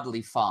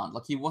oddly fond.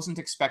 Like, he wasn't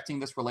expecting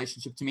this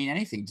relationship to mean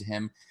anything to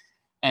him,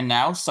 and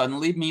now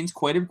suddenly it means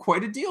quite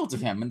a deal to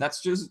him. And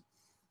that's just,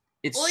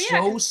 it's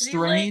so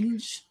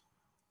strange.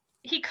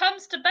 He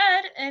comes to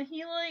bed and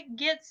he like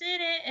gets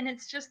in it, and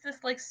it's just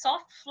this like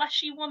soft,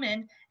 fleshy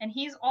woman, and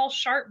he's all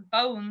sharp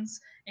bones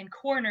and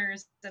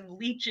corners and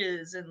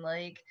leeches and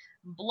like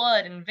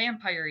blood and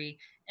vampire-y,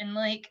 and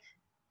like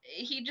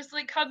he just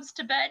like comes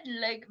to bed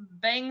and like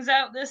bangs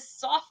out this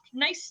soft,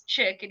 nice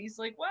chick, and he's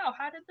like, wow,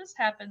 how did this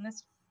happen?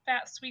 This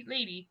fat, sweet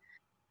lady.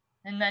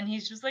 And then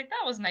he's just like,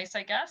 that was nice,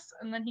 I guess.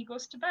 And then he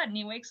goes to bed and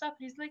he wakes up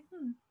and he's like,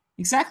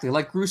 Exactly.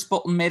 Like Roose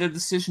Bolton made a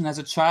decision as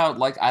a child,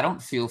 like, I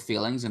don't feel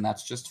feelings and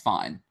that's just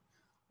fine.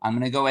 I'm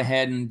going to go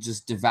ahead and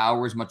just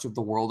devour as much of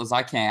the world as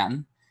I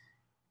can.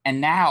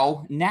 And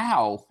now,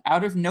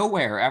 out of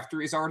nowhere, after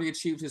he's already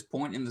achieved his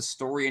point in the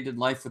story-ended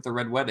life with the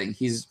Red Wedding,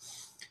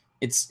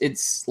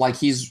 it's like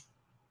he's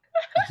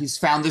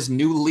found this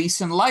new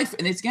lease in life.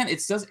 And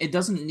it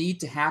doesn't need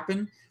to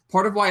happen.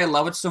 Part of why I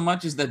love it so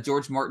much is that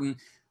George Martin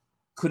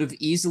could have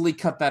easily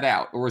cut that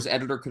out, or his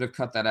editor could have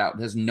cut that out.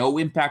 It has no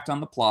impact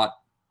on the plot.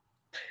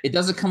 It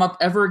doesn't come up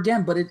ever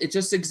again, but it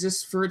just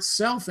exists for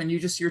itself. And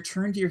you're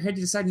turned to your head,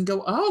 you decide and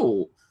go,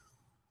 oh,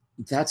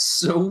 that's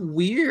so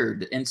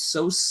weird and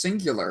so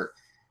singular.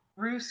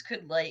 Roose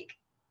could like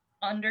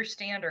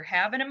understand or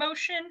have an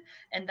emotion,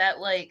 and that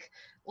like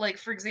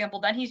for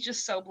example, then he's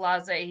just so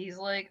blasé. He's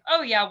like,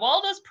 oh yeah,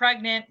 Walda's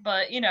pregnant,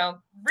 but you know,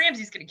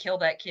 Ramsay's gonna kill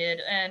that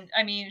kid, and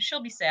I mean,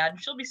 she'll be sad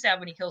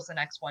when he kills the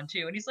next one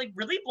too. And he's like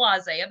really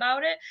blasé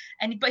about it,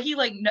 but he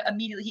like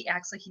immediately he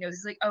acts like he knows.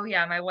 He's like, oh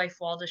yeah, my wife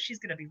Walda, she's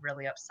gonna be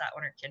really upset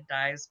when her kid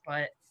dies,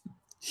 but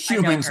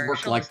humans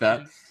work like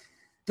that.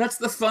 That's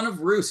the fun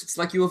of Roose. It's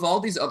like you have all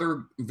these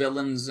other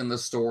villains in the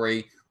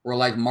story where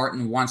like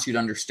Martin wants you to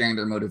understand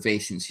their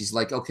motivations. He's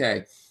like,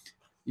 okay,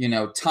 you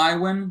know,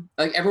 Tywin,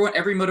 like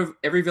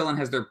every villain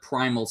has their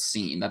primal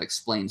scene that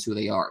explains who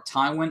they are.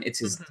 Tywin, it's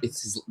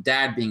his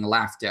dad being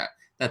laughed at.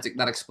 That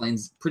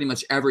explains pretty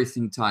much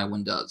everything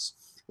Tywin does.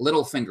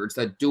 Littlefinger, it's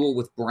that duel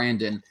with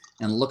Brandon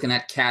and looking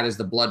at Cat as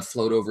the blood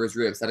flowed over his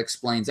ribs. That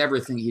explains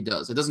everything he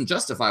does. It doesn't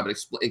justify, but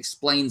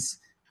explains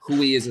who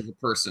he is as a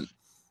person.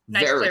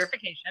 Nice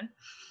clarification.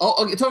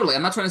 Oh, okay, totally.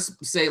 I'm not trying to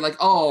say like,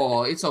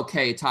 oh, it's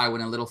okay,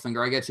 Tywin and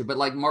Littlefinger, I get you. But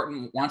like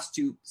Martin wants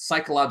to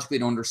psychologically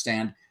to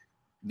understand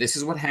this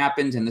is what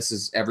happened and this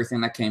is everything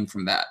that came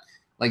from that.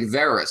 Like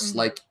Varys,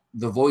 like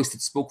the voice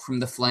that spoke from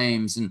the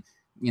flames and,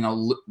 you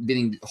know,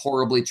 being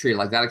horribly treated.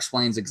 Like that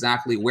explains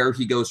exactly where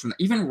he goes from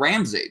that. Even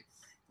Ramsay,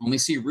 when we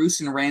see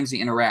Roose and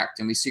Ramsay interact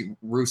and we see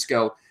Roose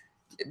go,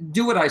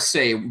 do what I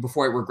say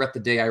before I regret the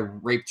day I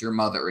raped your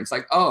mother. It's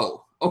like,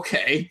 oh,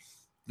 okay.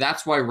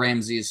 That's why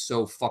Ramsay is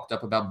so fucked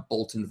up about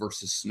Bolton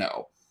versus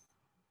Snow.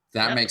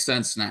 That makes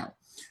sense now.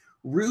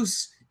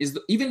 Roose is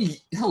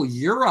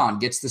Euron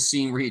gets the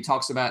scene where he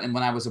talks about, and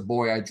when I was a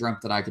boy, I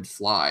dreamt that I could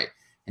fly.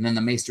 And then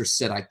the Maester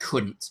said I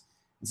couldn't.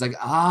 It's like,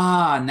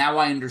 now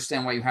I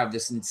understand why you have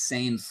this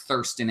insane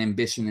thirst and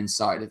ambition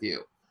inside of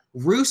you.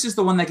 Roose is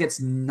the one that gets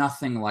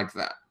nothing like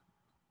that.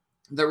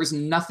 There is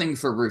nothing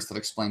for Roose that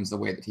explains the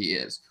way that he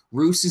is.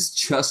 Roose is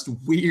just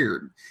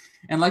weird.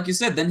 And like you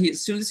said, then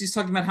as soon as he's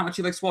talking about how much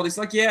he likes Walt, he's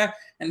like, yeah,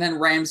 and then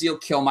Ramsay will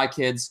kill my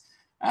kids.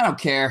 I don't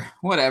care.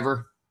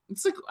 Whatever.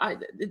 It's like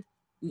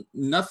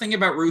nothing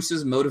about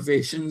Roos's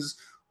motivations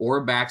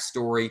or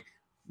backstory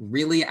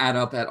really add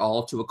up at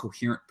all to a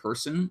coherent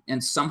person,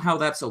 and somehow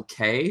that's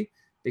okay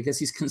because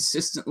he's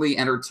consistently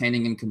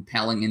entertaining and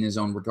compelling in his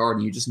own regard,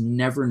 and you just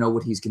never know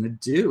what he's going to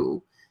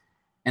do.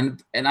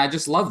 And I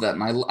just love that.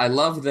 And I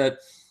love that.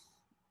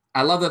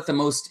 I love that the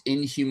most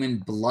inhuman,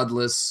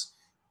 bloodless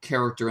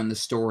character in the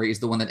story is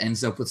the one that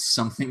ends up with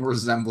something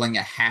resembling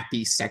a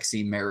happy,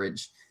 sexy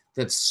marriage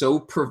that's so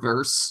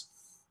perverse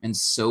and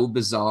so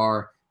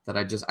bizarre that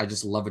I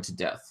just love it to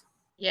death.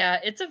 Yeah,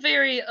 it's a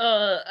very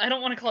I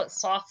don't want to call it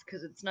soft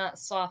because it's not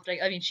soft.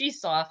 I mean,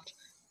 she's soft.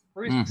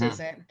 Bruce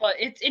isn't, but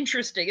it's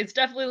interesting. It's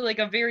definitely like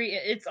a very.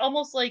 It's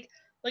almost like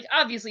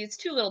obviously it's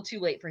too little, too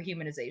late for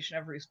humanization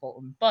of Bruce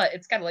Bolton, but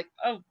it's kind of like,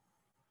 oh,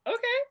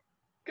 okay,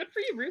 good for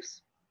you,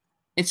 Bruce.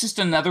 It's just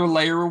another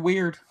layer of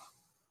weird.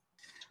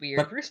 It's weird.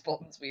 But Bruce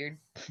Bolton's weird.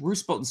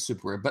 Bruce Bolton's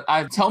super weird. But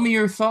tell me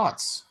your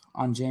thoughts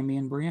on Jamie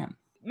and Brienne.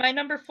 My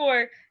number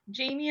 4,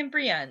 Jamie and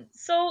Brienne.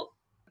 So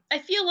I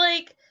feel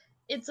like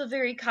it's a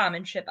very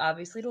common ship,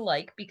 obviously, to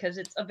like because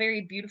it's a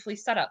very beautifully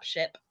set up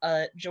ship.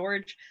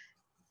 George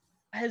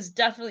has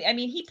definitely, I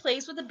mean, he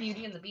plays with the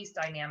Beauty and the Beast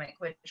dynamic,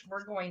 which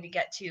we're going to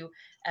get to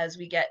as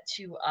we get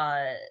to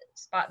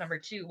spot number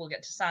 2. We'll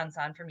get to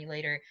Sansan for me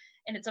later.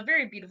 And it's a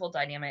very beautiful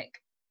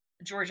dynamic.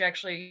 George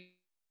actually,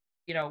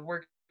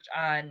 worked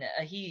on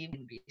a Beauty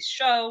and the Beast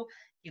show.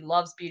 He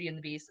loves Beauty and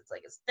the Beast. It's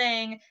like his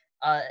thing.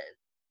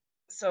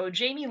 So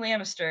Jaime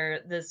Lannister,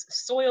 this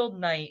soiled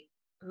knight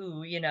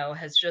who,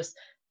 has just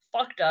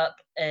fucked up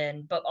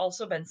but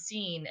also been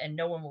seen and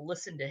no one will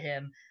listen to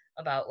him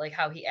about like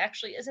how he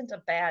actually isn't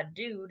a bad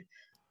dude.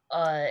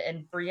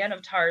 And Brienne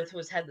of Tarth, who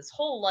has had this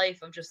whole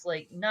life of just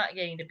like not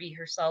getting to be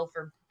herself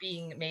or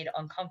being made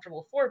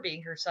uncomfortable for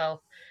being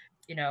herself,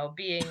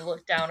 being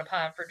looked down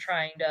upon for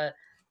trying to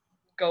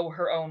go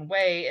her own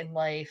way in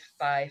life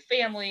by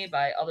family,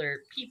 by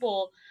other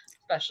people,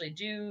 especially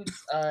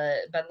dudes,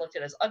 been looked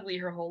at as ugly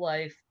her whole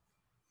life.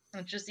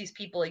 And just these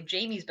people, like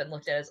Jaime's been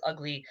looked at as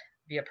ugly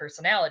via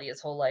personality his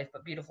whole life,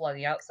 but beautiful on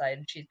the outside,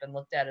 and she's been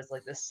looked at as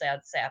like this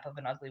sad sap of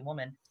an ugly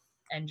woman.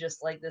 And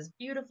just like this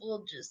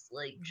beautiful, just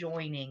like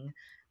joining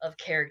of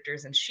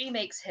characters, and she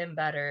makes him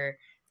better,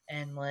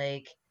 and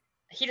like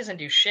he doesn't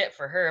do shit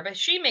for her, but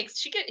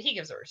he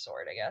gives her a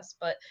sword, I guess,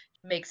 but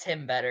makes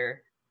him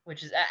better,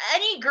 which is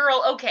any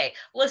girl. Okay,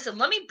 listen,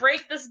 let me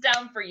break this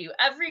down for you.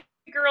 Every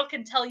girl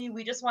can tell you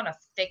we just want to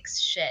fix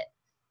shit.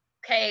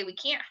 Okay, we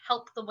can't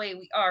help the way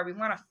we are. We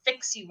want to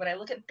fix you. When I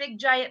look at big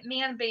giant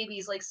man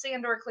babies like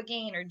Sandor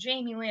Clegane or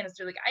Jaime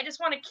Lannister, like I just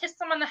want to kiss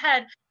them on the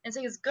head and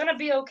say it's gonna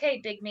be okay,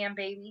 big man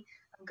baby.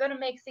 I'm gonna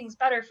make things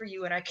better for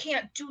you, and I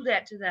can't do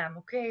that to them.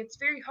 Okay, it's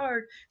very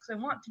hard because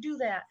I want to do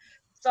that.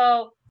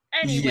 So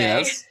anyway,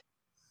 yes.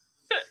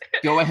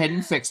 Go ahead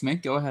and fix me.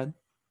 Go ahead.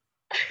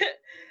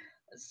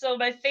 So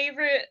my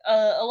favorite,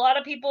 a lot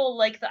of people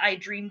like the "I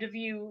dreamed of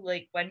you,"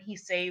 like when he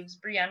saves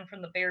Brienne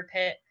from the bear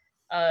pit.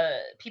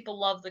 People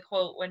love the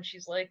quote when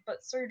she's like,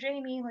 "But Sir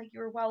Jaime, like you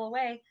were well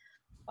away.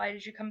 Why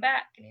did you come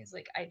back?" And he's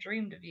like, "I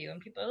dreamed of you."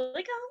 And people are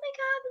like, "Oh my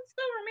god, that's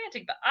so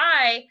romantic." But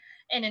I,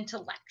 an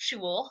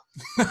intellectual,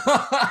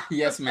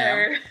 yes,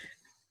 ma'am.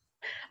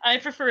 I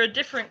prefer a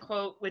different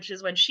quote, which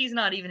is when she's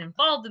not even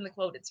involved in the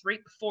quote. It's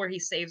right before he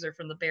saves her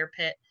from the bear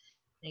pit.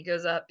 And he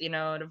goes up, to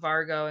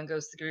Vargo and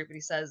goes to the group, and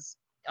he says,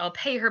 "I'll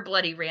pay her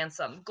bloody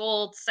ransom.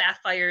 Gold,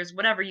 sapphires,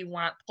 whatever you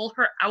want. Pull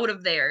her out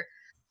of there."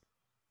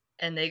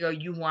 And they go,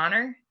 "You want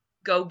her?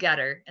 Go get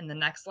her." And the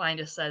next line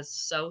just says,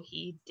 "So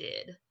he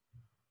did."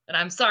 And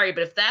I'm sorry,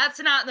 but if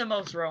that's not the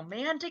most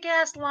romantic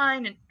ass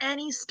line in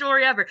any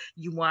story ever,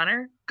 "You want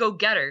her? Go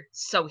get her."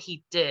 "So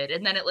he did."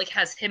 And then it like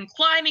has him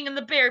climbing in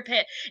the bear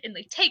pit and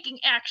like taking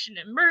action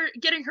and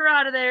getting her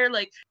out of there.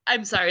 Like,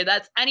 I'm sorry,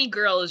 that's any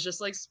girl is just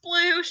like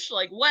sploosh,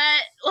 like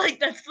wet. Like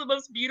that's the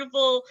most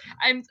beautiful.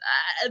 I'm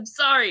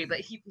sorry, but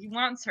he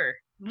wants her.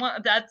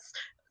 That's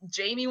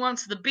Jaime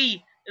wants the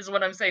bee. Is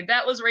what I'm saying.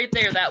 That was right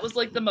there. That was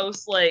like the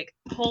most like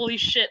holy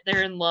shit,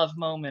 they're in love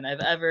moment I've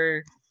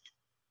ever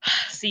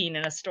seen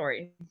in a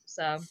story.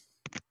 So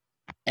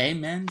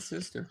amen,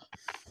 sister.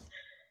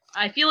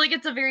 I feel like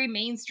it's a very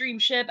mainstream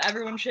ship.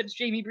 Everyone ships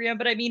Jaime Brienne,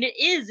 but I mean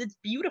it's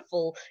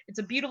beautiful. It's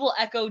a beautiful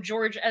echo.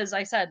 George, as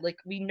I said, like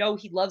we know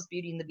he loves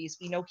Beauty and the Beast.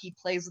 We know he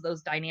plays with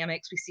those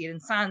dynamics. We see it in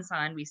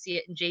Sansan, we see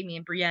it in Jaime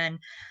and Brienne.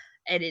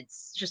 And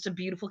it's just a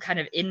beautiful kind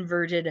of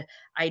inverted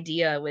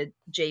idea with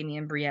Jaime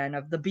and Brienne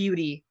of the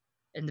Beauty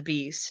and the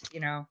Beast,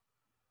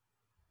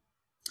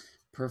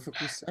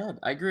 Perfectly said.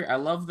 I agree. I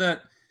love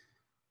that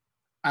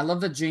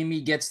Jaime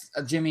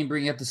and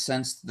Brienne get the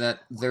sense that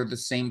they're the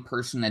same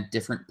person at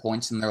different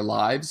points in their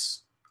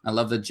lives. I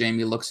love that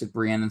Jaime looks at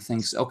Brienne and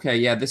thinks,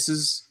 okay, this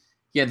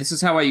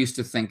is how I used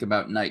to think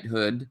about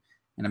knighthood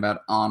and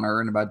about honor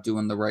and about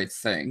doing the right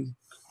thing.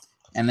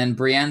 And then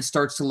Brienne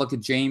starts to look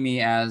at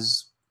Jaime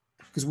as,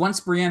 because once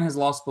Brienne has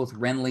lost both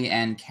Renly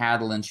and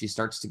Catelyn, she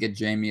starts to get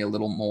Jaime a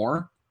little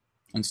more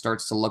and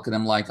starts to look at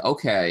him like,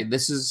 okay,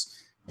 this is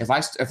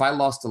if I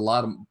lost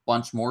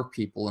bunch more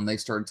people and they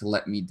started to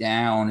let me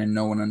down and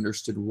no one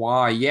understood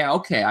why, yeah,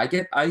 okay,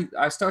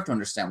 I start to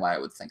understand why I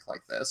would think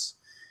like this.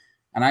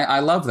 And I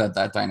love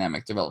that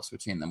dynamic develops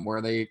between them,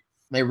 where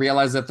they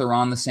realize that they're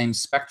on the same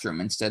spectrum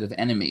instead of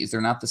enemies.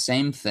 They're not the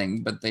same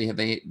thing, but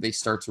they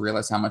start to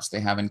realize how much they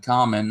have in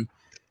common.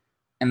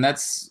 And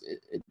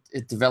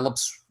it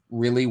develops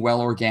really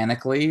well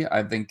organically,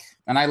 I think.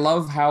 And I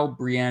love how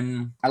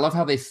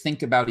they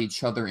think about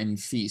each other in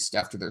Feast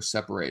after they're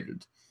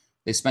separated.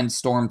 They spend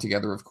Storm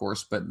together, of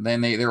course, but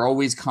then they're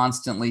always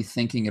constantly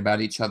thinking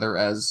about each other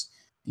as,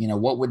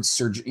 what would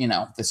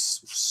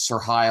this Sir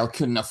Hyle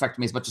couldn't affect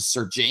me as much as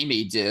Sir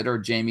Jaime did,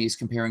 or Jaime's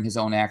comparing his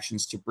own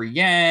actions to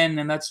Brienne,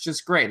 and that's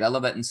just great. I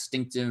love that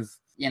instinctive,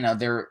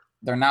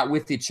 they're not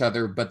with each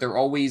other, but they're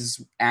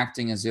always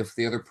acting as if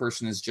the other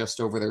person is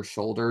just over their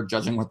shoulder,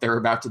 judging what they're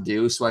about to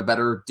do, so I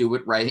better do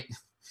it right.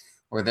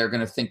 Or they're going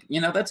to think,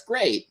 that's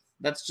great.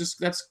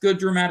 That's good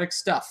dramatic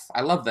stuff.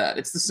 I love that.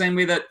 It's the same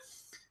way that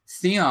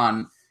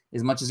Theon,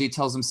 as much as he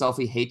tells himself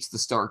he hates the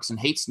Starks and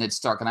hates Ned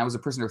Stark, and I was a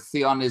prisoner,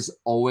 Theon is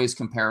always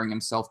comparing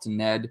himself to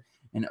Ned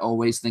and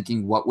always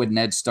thinking, what would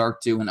Ned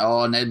Stark do? And,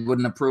 oh, Ned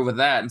wouldn't approve of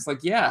that. And it's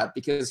like, yeah,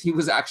 because he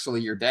was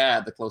actually your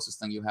dad, the closest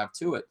thing you have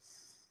to it.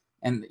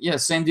 And yeah,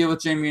 same deal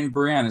with Jaime and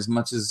Brienne. As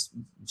much as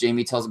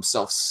Jaime tells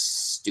himself,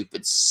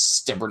 stupid,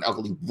 stubborn,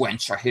 ugly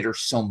wench, I hate her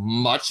so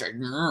much.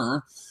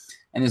 And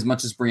as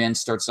much as Brienne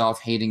starts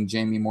off hating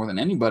Jaime more than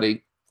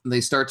anybody,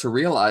 they start to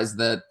realize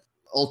that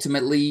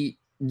ultimately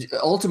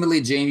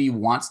Jaime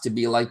wants to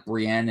be like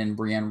Brienne, and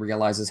Brienne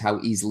realizes how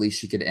easily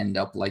she could end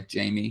up like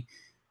Jaime.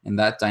 And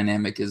that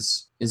dynamic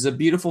is a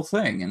beautiful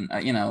thing. And,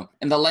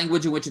 and the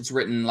language in which it's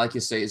written, like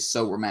you say, is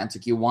so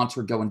romantic. You want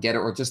her to go and get it,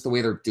 or just the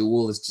way their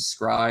duel is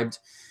described,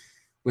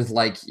 with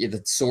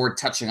the sword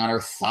touching on her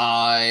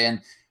thigh,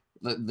 and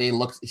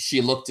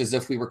she looked as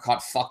if we were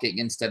caught fucking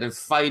instead of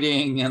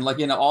fighting,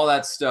 and all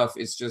that stuff.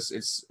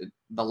 It's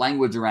the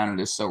language around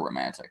it is so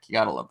romantic. You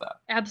gotta love that.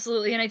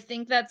 Absolutely. And I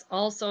think that's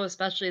also,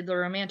 especially the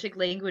romantic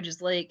language,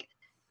 is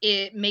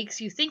it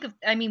makes you think of,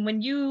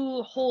 when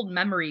you hold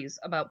memories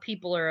about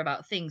people or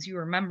about things, you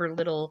remember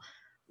little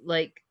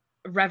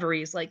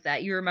reveries like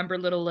that. You remember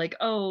little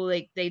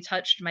they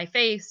touched my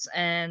face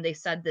and they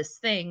said this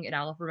thing, and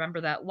I'll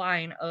remember that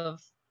line of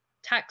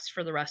text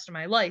for the rest of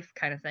my life,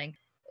 kind of thing.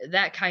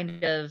 That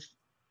kind of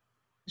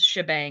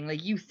shebang,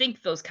 you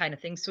think those kind of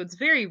things. So it's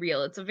very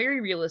real. It's a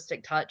very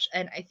realistic touch,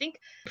 and I think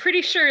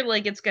pretty sure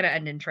it's gonna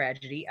end in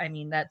tragedy.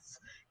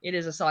 It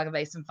is a Song of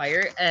Ice and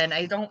Fire, and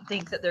I don't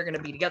think that they're gonna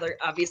be together,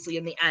 obviously,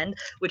 in the end,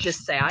 which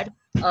is sad,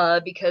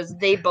 because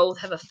they both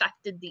have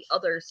affected the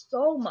other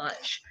so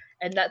much.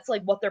 And that's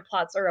what their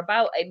plots are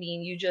about.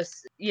 You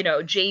just,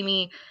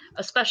 Jaime,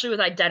 especially with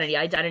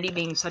identity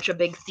being such a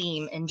big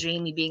theme, and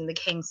Jaime being the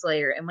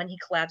Kingslayer. And when he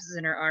collapses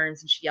in her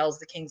arms and she yells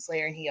the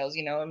Kingslayer, and he yells,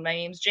 my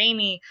name's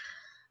Jaime.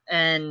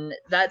 And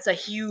that's a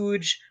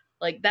huge,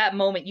 that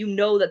moment,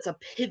 that's a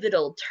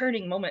pivotal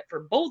turning moment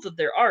for both of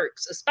their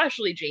arcs,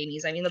 especially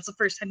Jaime's. That's the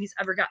first time he's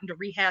ever gotten to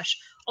rehash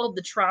all of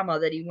the trauma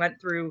that he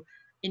went through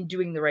in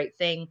doing the right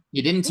thing.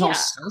 He didn't tell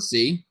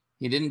Cersei.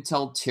 He didn't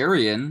tell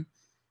Tyrion.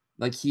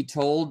 He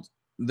told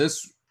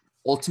this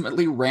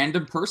ultimately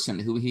random person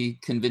who he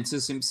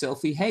convinces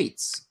himself he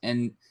hates.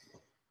 And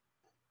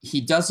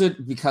he does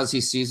it because he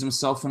sees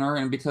himself in her,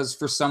 and because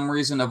for some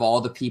reason, of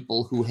all the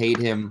people who hate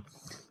him,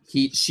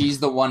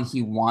 she's the one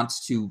he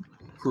wants to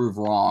prove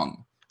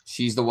wrong.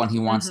 She's the one he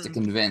wants to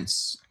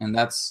convince. And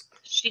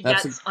she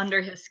gets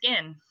under his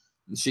skin.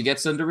 She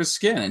gets under his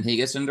skin, and he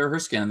gets under her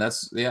skin. And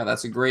that's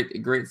a great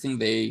thing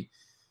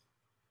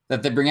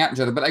that they bring out each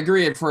other. But I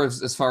agree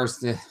as far as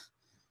the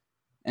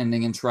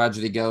ending in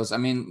tragedy goes.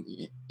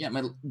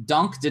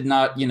 Dunk did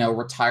not,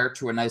 retire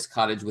to a nice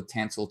cottage with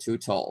Tansel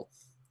Too-Tall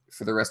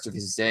for the rest of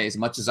his days.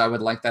 Much as I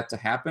would like that to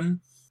happen,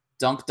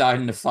 Dunk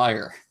died in a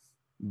fire,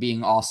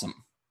 being awesome.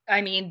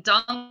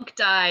 Dunk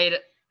died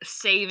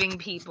saving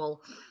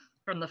people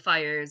from the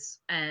fires,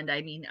 and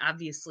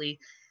obviously,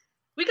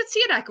 we could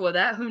see an echo of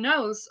that. Who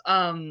knows?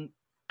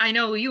 I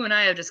know you and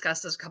I have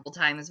discussed this a couple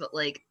times, but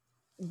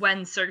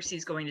when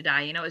Cersei's going to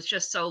die, it's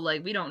just so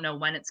we don't know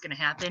when it's going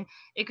to happen.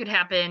 It could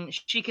happen.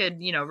 She could,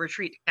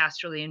 retreat to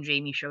Casterly, and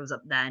Jaime shows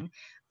up then.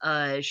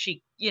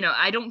 She,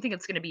 I don't think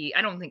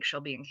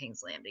she'll be in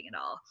King's Landing at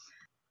all.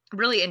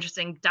 Really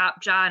interesting. Dop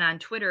John on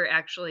Twitter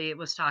actually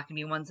was talking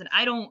to me once, and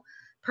I don't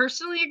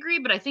personally agree,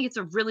 but I think it's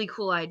a really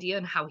cool idea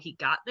and how he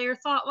got there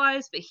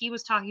thought-wise. But he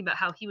was talking about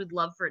how he would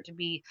love for it to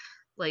be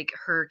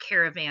her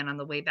caravan on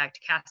the way back to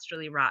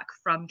Casterly Rock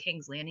from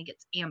King's Landing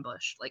gets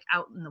ambushed,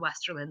 out in the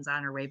Westerlands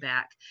on her way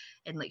back,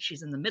 and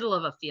she's in the middle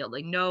of a field.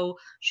 No,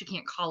 she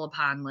can't call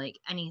upon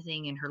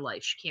anything in her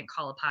life. She can't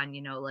call upon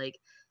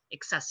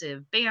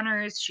excessive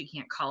banners. She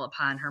can't call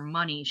upon her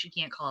money. She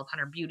can't call upon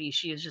her beauty.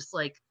 She is just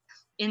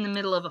in the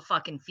middle of a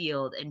fucking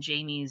field, and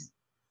Jaime's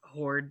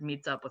horde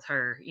meets up with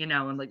her,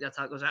 and that's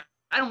how it goes.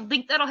 I don't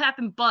think that'll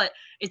happen, but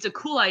it's a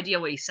cool idea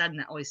what he said, and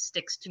that always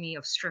sticks to me,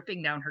 of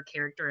stripping down her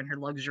character and her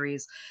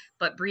luxuries.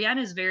 But Brienne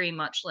is very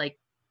much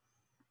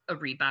a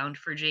rebound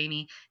for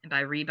Jaime, and by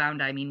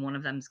rebound I mean one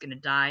of them's gonna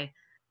die.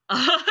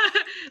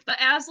 But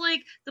as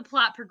like the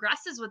plot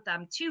progresses with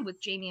them too,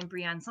 with Jamie and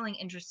Brienne, something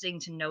interesting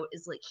to note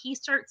is like he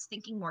starts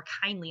thinking more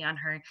kindly on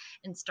her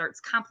and starts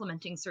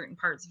complimenting certain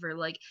parts of her.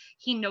 Like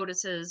he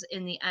notices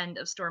in the end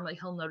of Storm, like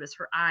he'll notice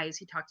her eyes.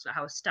 He talks about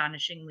how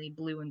astonishingly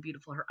blue and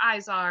beautiful her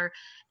eyes are,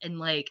 and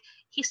like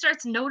he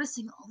starts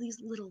noticing all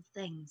these little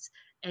things.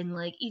 And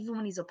like even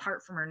when he's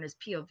apart from her in his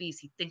POVs,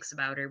 he thinks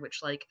about her, which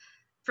like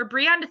for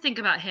Brienne to think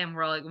about him,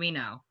 we're like, we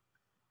know.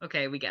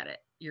 Okay, we get it.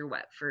 You're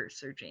wet for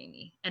Sir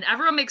Jamie. And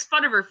everyone makes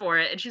fun of her for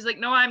it. And she's like,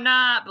 no, I'm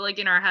not. But like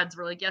in our heads,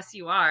 we're like, yes,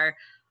 you are.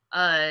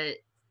 And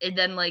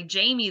then like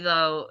Jamie,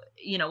 though,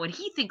 you know, when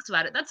he thinks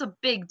about it, that's a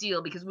big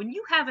deal because when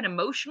you have an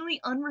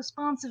emotionally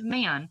unresponsive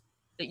man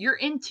that you're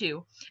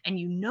into and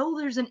you know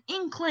there's an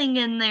inkling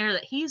in there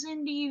that he's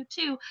into you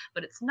too,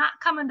 but it's not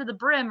coming to the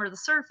brim or the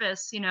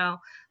surface, you know,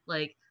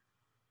 like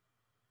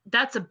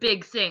that's a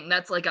big thing.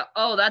 That's like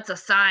that's a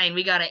sign.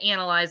 We got to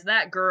analyze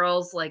that,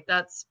 girls. Like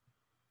that's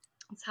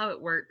how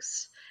it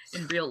works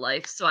in real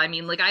life. So, I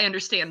mean, like, I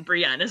understand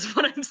Brienne is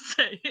what I'm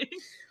saying.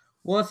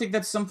 Well, I think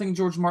that's something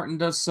George Martin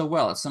does so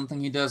well. It's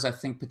something he does, I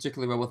think,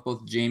 particularly well with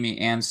both Jamie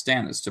and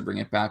Stannis, to bring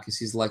it back, because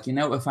he's like, you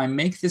know, if I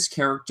make this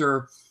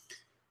character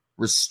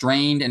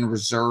restrained and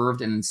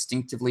reserved and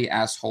instinctively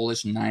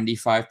assholish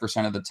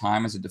 95% of the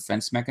time as a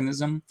defense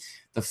mechanism,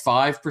 the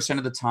 5%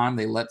 of the time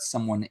they let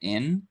someone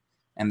in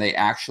and they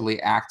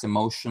actually act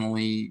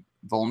emotionally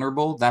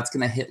vulnerable, that's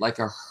going to hit like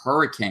a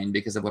hurricane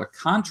because of what a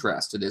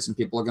contrast it is, and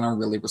people are going to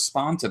really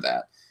respond to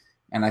that.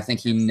 And I think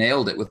he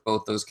nailed it with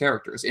both those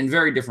characters in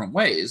very different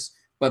ways,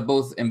 but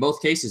in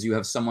both cases you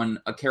have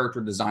a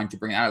character designed to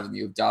bring it out of them.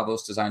 You have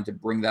Davos designed to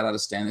bring that out of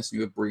Stannis, and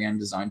you have Brienne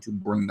designed to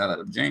bring that out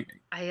of Jamie.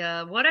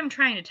 What I'm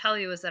trying to tell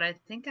you is that I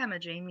think I'm a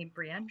Jamie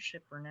Brienne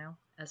shipper now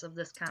as of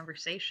this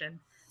conversation.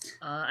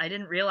 I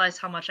didn't realize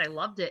how much I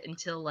loved it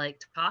until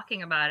like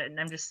talking about it, and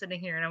I'm just sitting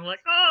here and I'm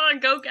like, oh,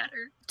 go get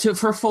her.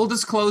 For full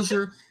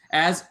disclosure,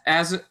 as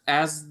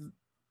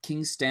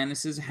King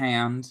Stannis's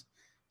hand,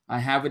 I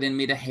have it in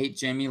me to hate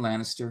Jaime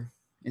Lannister.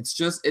 It's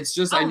just.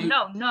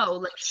 Oh, no,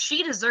 like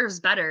she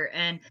deserves better,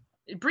 and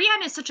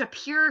Brienne is such a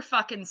pure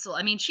fucking soul.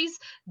 I mean, she's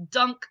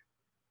Dunk,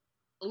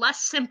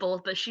 less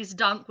simple, but she's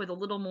Dunk with a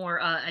little more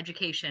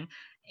education,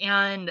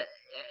 and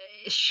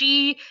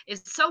she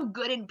is so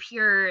good and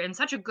pure and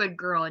such a good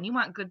girl, and you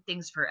want good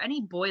things for any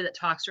boy that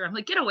talks to her. I'm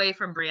like, get away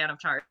from Brienne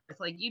of Tarth.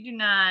 Like, you do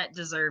not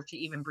deserve to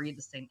even breathe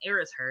the same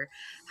air as her.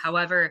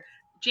 However,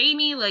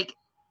 Jamie, like,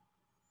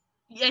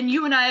 and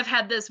you and I have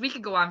had this, we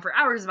could go on for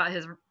hours about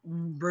his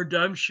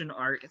redemption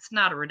arc. It's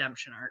not a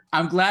redemption arc.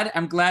 I'm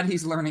glad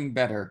he's learning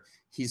better.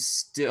 He's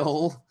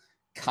still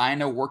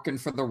kind of working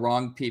for the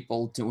wrong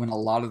people, doing a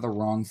lot of the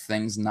wrong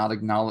things, not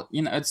acknowledge,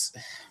 you know, it's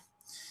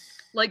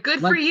like, good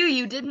for you.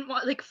 You didn't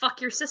want, like,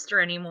 fuck your sister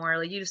anymore.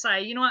 Like, you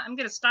decide, you know what, I'm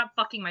going to stop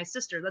fucking my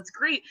sister. That's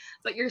great.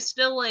 But you're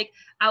still, like,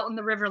 out in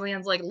the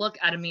Riverlands, like, look,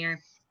 Edmure,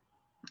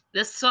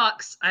 this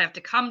sucks. I have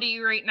to come to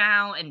you right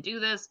now and do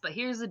this. But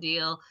here's the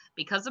deal.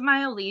 Because of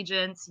my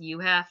allegiance, you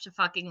have to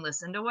fucking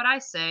listen to what I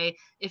say.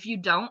 If you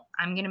don't,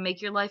 I'm going to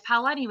make your life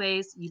hell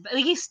anyways.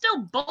 Like, he's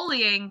still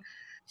bullying.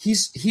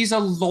 He's a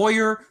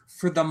lawyer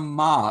for the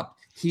mob.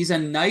 He's a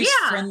nice,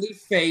 friendly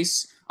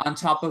face on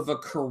top of a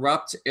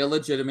corrupt,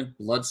 illegitimate,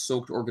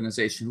 blood-soaked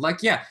organization.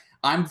 Like, yeah,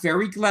 I'm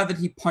very glad that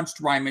he punched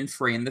Ryman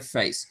Frey in the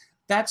face.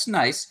 That's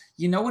nice.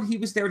 You know what he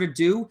was there to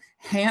do?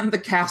 Hand the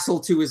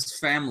castle to his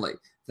family.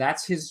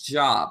 That's his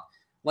job.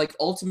 Like,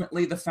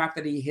 ultimately, the fact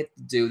that he hit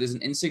the dude is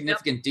an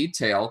insignificant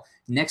detail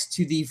next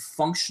to the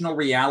functional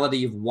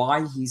reality of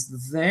why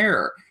he's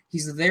there.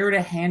 He's there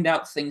to hand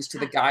out things to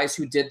the guys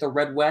who did the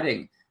Red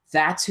Wedding.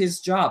 That's his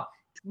job.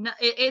 No,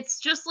 it's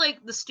just like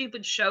the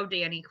stupid show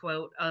Danny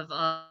quote of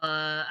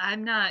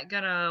I'm not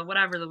gonna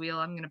whatever the wheel,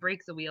 I'm gonna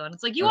break the wheel. And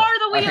it's like, you are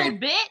the wheel,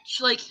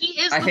 bitch. Like, he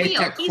is the wheel. I hate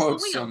that He's quote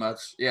the wheel. so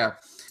much. Yeah.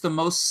 The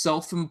most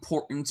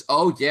self-important,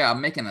 oh yeah, I'm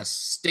making a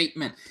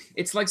statement.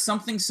 It's like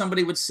something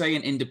somebody would say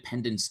in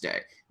Independence Day.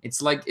 It's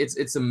like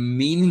it's a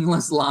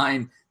meaningless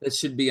line that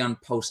should be on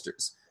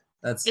posters.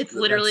 It's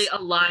literally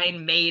a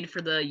line made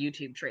for the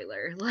YouTube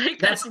trailer. Like,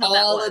 that's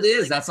all it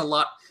is. That's a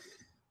lot.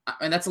 I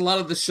mean, that's a lot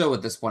of the show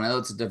at this point. I know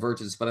it's a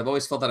divergence, but I've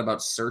always felt that about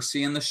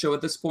Cersei in the show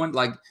at this point.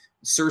 Like,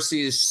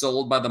 Cersei is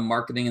sold by the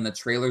marketing and the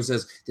trailers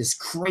as this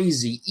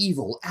crazy,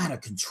 evil, out of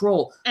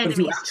control.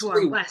 Enemies to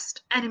our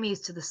west, enemies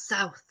to the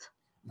south.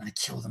 I'm going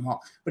to kill them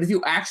all. But if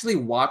you actually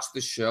watch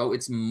the show,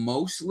 it's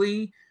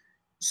mostly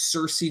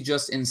Cersei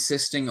just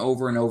insisting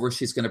over and over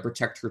she's going to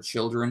protect her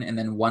children, and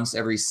then once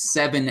every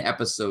 7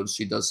 episodes,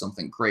 she does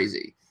something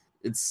crazy.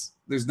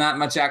 There's not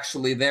much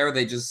actually there.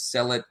 They just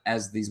sell it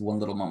as these one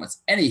little moments.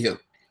 Anywho.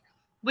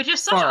 Which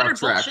is such utter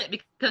bullshit,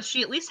 because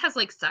she at least has,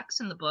 like, sex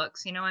in the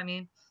books, you know what I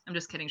mean? I'm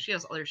just kidding. She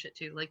has other shit,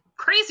 too. Like,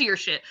 crazier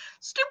shit.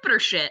 Stupider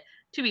shit,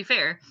 to be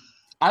fair.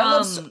 I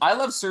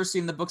love Cersei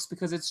in the books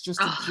because it's just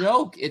a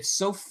joke. It's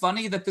so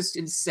funny that this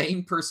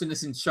insane person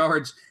is in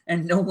charge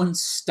and no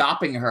one's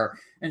stopping her.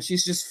 And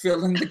she's just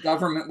filling the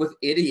government with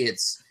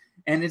idiots.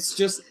 And it's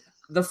just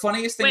the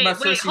funniest thing about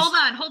Cersei.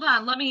 Wait, hold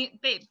on.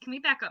 Babe, can we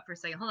back up for a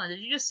second? Hold on. Did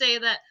you just say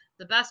that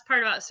the best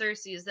part about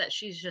Cersei is that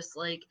she's just,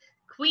 like,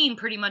 queen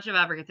pretty much of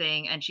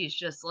everything, and she's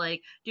just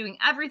like doing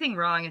everything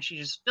wrong, and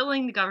she's just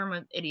filling the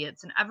government with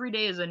idiots, and every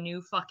day is a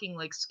new fucking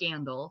like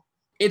scandal.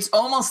 It's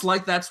almost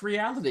like that's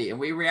reality, and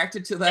we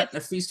reacted to that in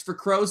A Feast for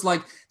Crows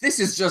like,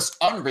 this is just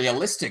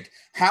unrealistic.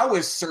 How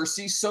is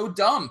Cersei so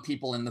dumb?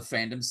 People in the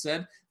fandom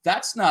said.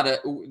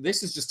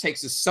 This is just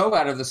takes us so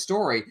out of the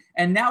story,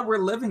 and now we're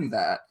living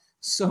that.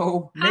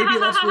 So maybe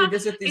let's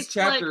revisit these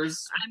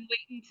chapters. Like, I'm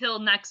waiting till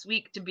next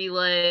week to be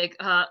like,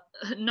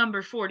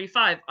 number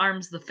 45,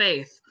 Arms the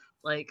Faith.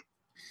 Like,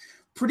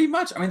 pretty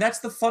much. I mean, that's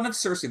the fun of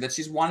Cersei, that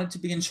she's wanted to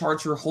be in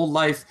charge her whole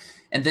life,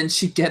 and then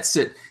she gets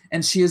it,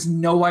 and she has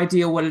no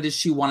idea what it is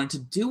she wanted to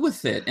do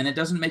with it, and it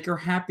doesn't make her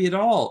happy at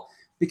all,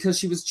 because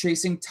she was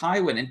chasing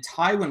Tywin, and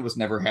Tywin was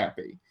never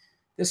happy.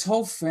 This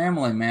whole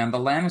family, man, the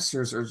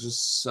Lannisters are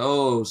just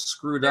so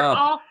screwed up.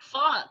 They're all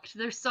fucked.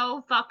 They're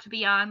so fucked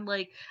beyond,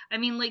 like, I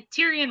mean, like,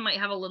 Tyrion might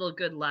have a little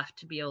good left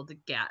to be able to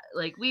get.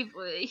 Like,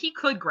 he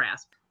could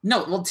grasp.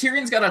 No, well,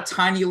 Tyrion's got a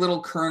tiny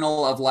little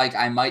kernel of, like,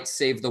 I might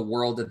save the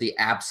world at the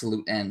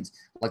absolute end.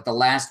 Like, the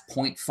last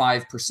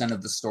 0.5%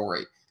 of the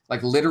story.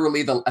 Like,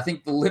 literally, I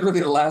think the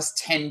last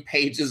 10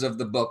 pages of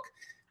the book,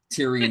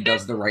 Tyrion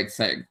does the right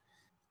thing.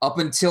 Up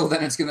until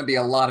then, it's going to be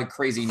a lot of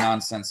crazy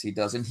nonsense he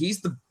does, and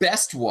he's the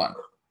best one.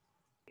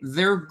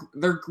 They're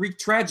Greek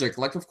tragic.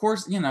 Like, of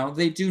course, you know,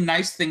 they do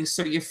nice things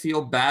so you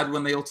feel bad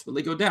when they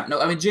ultimately go down.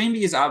 No, I mean,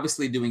 Jaime is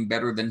obviously doing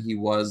better than he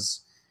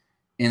was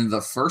in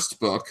the first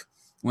book,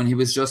 when he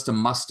was just a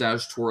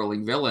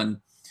mustache-twirling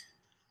villain.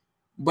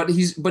 But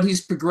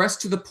he's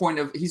progressed to the point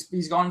of,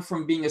 he's gone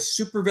from being a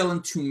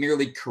supervillain to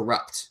merely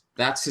corrupt.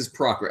 That's his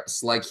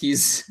progress. Like,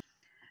 he's...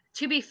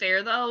 To be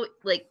fair, though,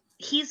 like,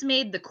 he's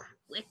made the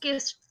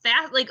quickest,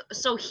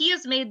 so he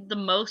has made the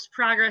most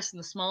progress in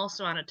the smallest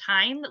amount of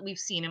time that we've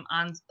seen him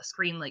on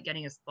screen, like,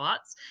 getting his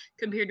thoughts,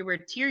 compared to where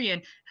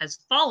Tyrion has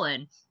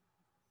fallen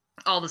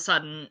all of a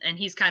sudden, and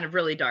he's kind of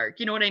really dark.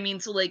 You know what I mean?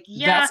 So, like,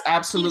 yeah, that's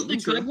absolutely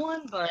he's the good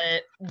one, but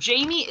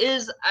Jaime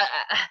is...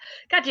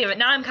 God damn it,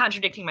 now I'm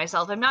contradicting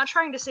myself. I'm not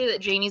trying to say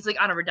that Jaime's,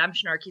 like, on a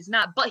redemption arc. He's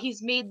not, but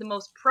he's made the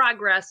most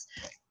progress.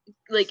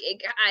 Like,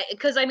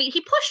 because, I mean,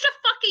 he pushed a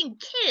fucking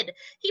kid.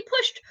 He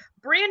pushed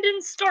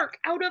Brandon Stark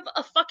out of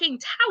a fucking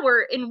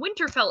tower in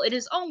Winterfell at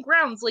his own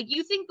grounds. Like,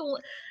 you think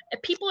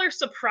people are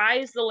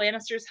surprised the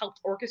Lannisters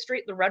helped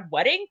orchestrate the Red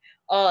Wedding?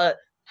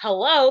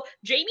 Hello?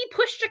 Jaime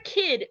pushed a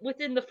kid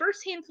within the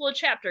first handful of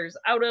chapters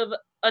out of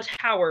a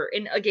tower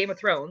in a Game of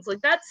Thrones.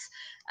 Like,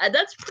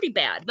 that's pretty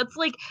bad. That's,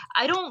 like,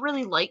 I don't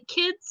really like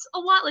kids a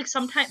lot. Like,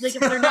 sometimes, like,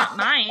 if they're not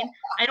mine,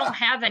 I don't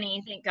have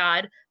any, thank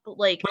God. But,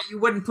 like... But you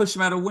wouldn't push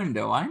them out a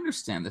window. I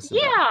understand this.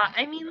 Yeah,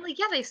 I mean, like,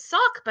 yeah, they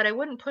suck, but I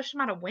wouldn't push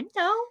them out a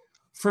window.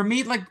 For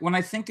me, like, when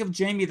I think of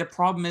Jaime, the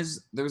problem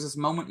is there's this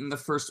moment in the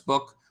first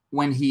book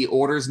when he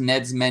orders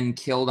Ned's men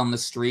killed on the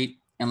street,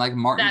 and, like,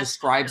 Martin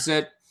describes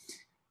it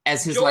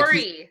as his, Jory.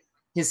 like,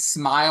 his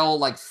smile,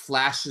 like,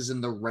 flashes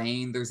in the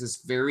rain. There's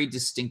this very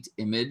distinct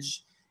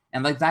image,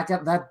 and, like,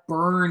 that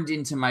burned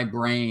into my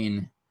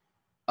brain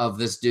of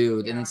this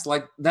dude. Yeah. And it's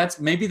like,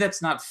 maybe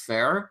that's not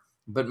fair,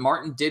 but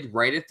Martin did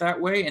write it that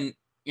way, and,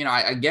 you know,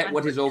 I get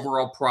what his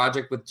overall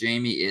project with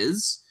Jaime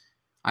is.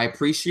 I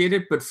appreciate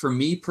it, but for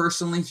me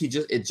personally,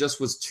 it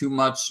just was too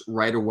much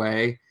right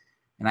away,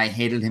 and I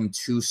hated him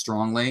too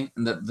strongly,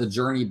 and the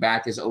journey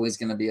back is always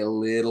going to be a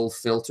little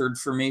filtered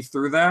for me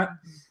through that.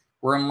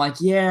 Where I'm like,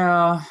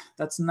 yeah,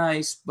 that's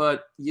nice,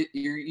 but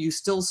you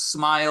still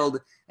smiled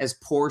as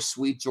poor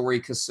sweet Jory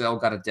Cassell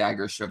got a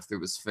dagger shoved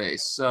through his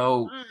face.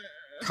 So,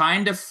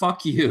 kind of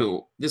fuck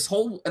you. This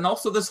whole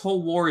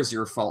war is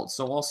your fault.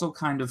 So also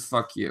kind of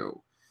fuck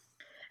you.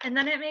 And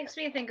then it makes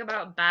me think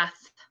about Beth.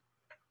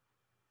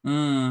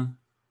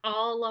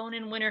 All alone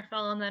in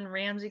Winterfell, and then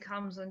Ramsay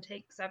comes and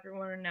takes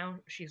everyone, and now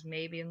she's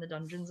maybe in the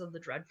dungeons of the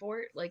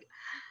Dreadfort. Like,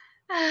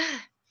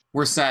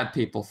 we're sad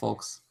people,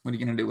 folks. What are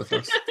you gonna do with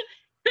us?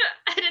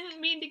 I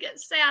didn't mean to get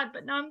sad,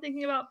 but now I'm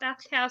thinking about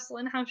Bath Castle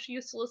and how she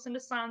used to listen to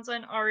Sansa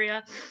and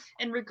Arya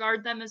and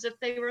regard them as if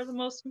they were the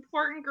most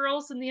important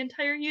girls in the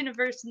entire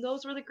universe, and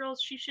those were the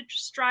girls she should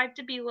strive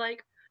to be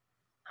like.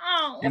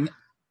 Oh.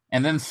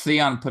 And then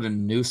Theon put a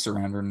noose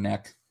around her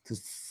neck,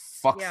 because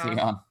fuck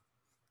Theon.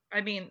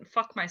 I mean,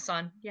 fuck my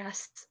son.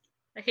 Yes.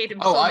 I hate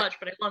him so much,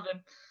 but I love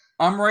him.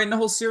 I'm writing a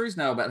whole series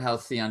now about how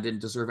Theon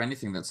didn't deserve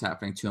anything that's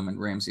happening to him in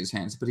Ramsay's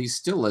hands, but he's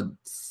still a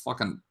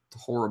fucking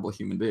horrible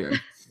human being.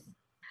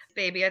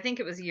 Baby, I think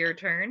it was your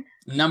turn.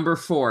 Number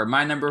 4.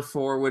 My number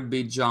 4 would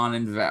be Jon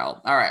and Val.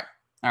 All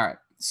right.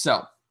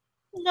 So.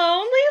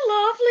 Lonely,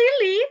 lovely,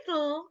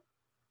 lethal.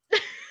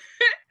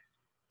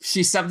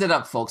 She summed it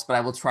up, folks, but I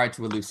will try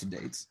to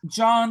elucidate.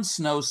 Jon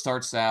Snow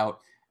starts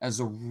out as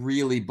a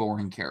really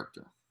boring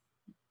character.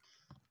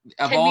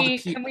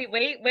 Can we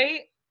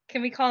wait?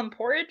 Can we call him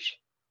Porridge?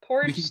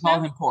 We can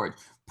call him Porridge.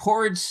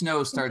 Porridge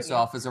Snow starts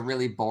off as a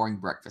really boring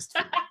breakfast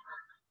food.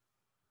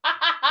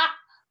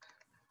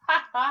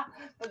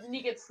 But then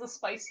he gets the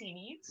spice he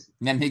needs.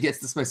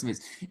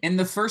 In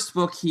the first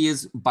book, he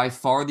is by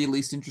far the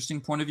least interesting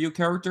point of view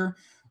character.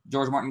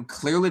 George Martin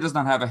clearly does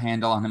not have a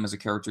handle on him as a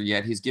character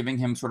yet. He's giving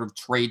him sort of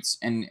traits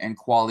and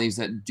qualities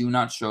that do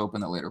not show up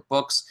in the later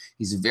books.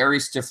 He's very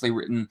stiffly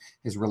written.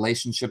 His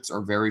relationships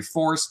are very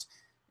forced.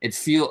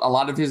 A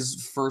lot of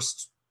his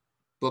first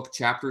book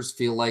chapters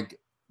feel like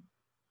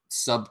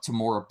sub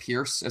Tamora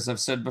Pierce, as I've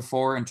said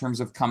before, in terms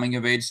of coming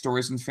of age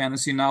stories and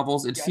fantasy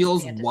novels. It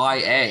feels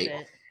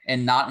YA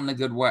and not in a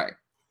good way.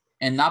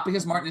 And not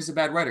because Martin is a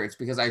bad writer. It's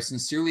because I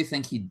sincerely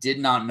think he did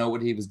not know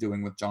what he was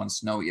doing with Jon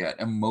Snow yet,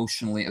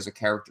 emotionally as a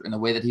character, in the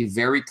way that he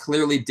very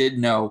clearly did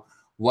know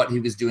what he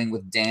was doing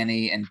with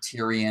Dany and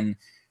Tyrion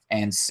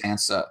and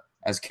Sansa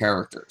as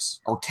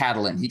characters. Or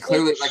Catelyn. He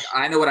clearly, like,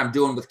 I know what I'm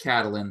doing with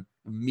Catelyn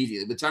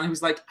immediately. But Johnny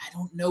was like, I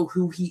don't know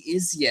who he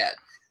is yet.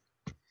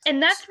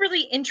 And that's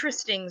really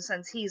interesting,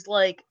 since he's,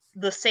 like,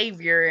 the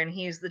savior and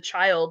he's the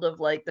child of,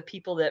 like, the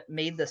people that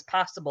made this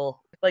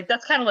possible. Like,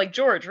 that's kind of like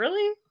George,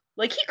 really?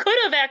 Like, he could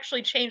have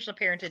actually changed the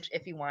parentage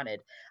if he wanted.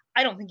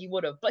 I don't think he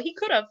would have, but he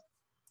could have.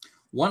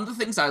 One of the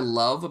things I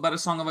love about A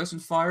Song of Ice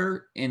and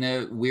Fire, in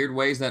a weird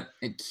way, is that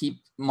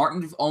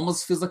Martin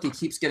almost feels like he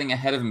keeps getting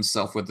ahead of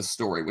himself with the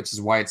story, which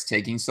is why it's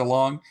taking so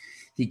long.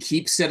 He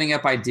keeps setting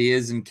up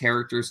ideas and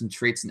characters and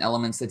traits and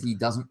elements that he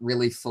doesn't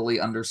really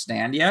fully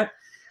understand yet,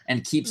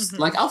 and keeps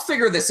like, I'll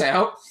figure this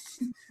out.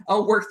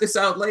 I'll work this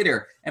out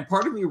later. And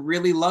part of me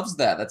really loves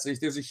that.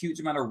 There's a huge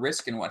amount of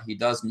risk in what he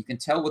does. And you can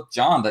tell with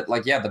Jon that,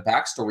 like, yeah, the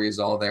backstory is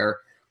all there,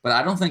 but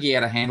I don't think he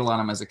had a handle on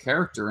him as a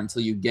character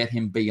until you get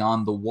him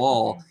beyond the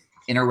wall,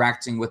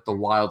 interacting with the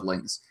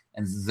wildlings.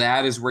 And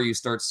that is where you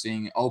start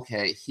seeing,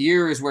 okay,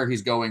 here is where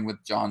he's going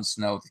with Jon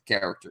Snow, the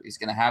character. He's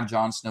going to have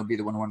Jon Snow be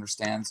the one who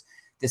understands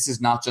this is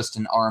not just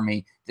an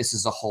army. This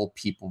is a whole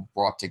people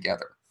brought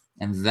together.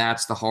 And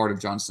that's the heart of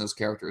Jon Snow's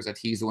character, is that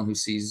he's the one who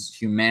sees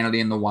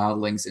humanity in the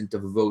wildlings and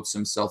devotes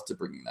himself to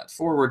bringing that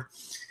forward.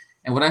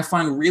 And what I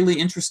find really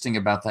interesting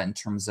about that in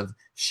terms of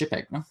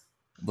shipping,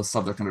 the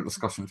subject under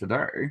discussion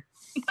today,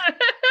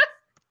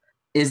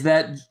 is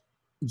that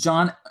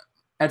Jon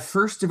at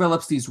first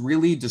develops these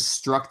really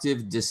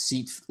destructive,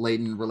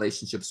 deceit-laden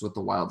relationships with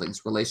the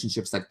wildlings,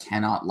 relationships that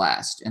cannot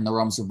last in the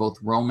realms of both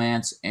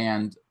romance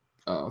and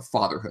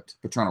fatherhood,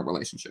 paternal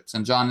relationships.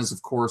 And Jon is,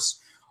 of course,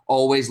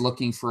 always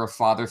looking for a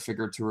father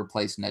figure to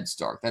replace Ned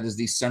Stark. That is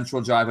the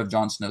central drive of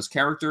Jon Snow's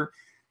character.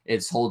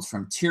 It holds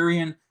from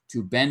Tyrion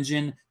to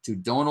Benjen to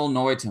Donal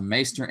Noy to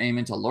Maester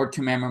Aemon to Lord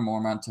Commander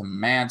Mormont to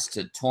Mance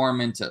to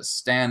Tormund to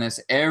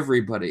Stannis.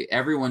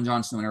 Everyone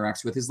Jon Snow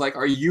interacts with is like,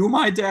 are you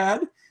my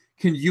dad?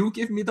 Can you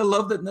give me the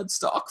love that Ned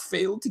Stark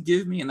failed to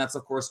give me? And that's,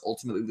 of course,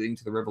 ultimately leading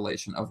to the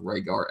revelation of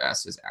Rhaegar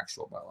as his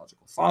actual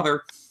biological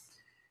father.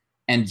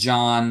 And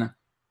Jon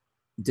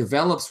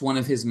develops one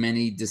of his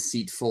many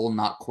deceitful,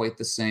 not quite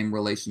the same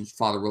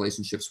father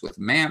relationships with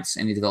Mance,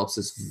 and he develops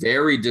this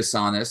very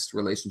dishonest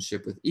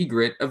relationship with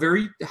Ygritte, a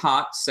very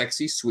hot,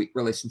 sexy, sweet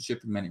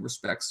relationship in many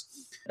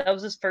respects. That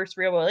was his first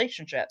real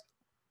relationship.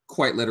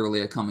 Quite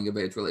literally a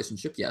coming-of-age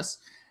relationship, yes.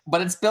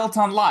 But it's built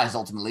on lies,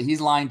 ultimately.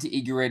 He's lying to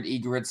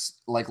Ygritte.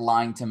 Ygritte's like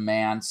lying to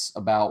Mance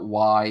about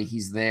why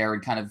he's there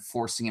and kind of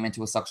forcing him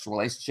into a sexual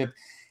relationship.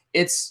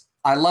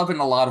 I love it in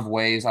a lot of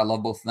ways. I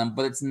love both of them,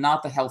 but it's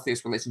not the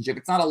healthiest relationship.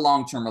 It's not a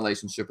long-term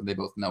relationship, and they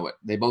both know it.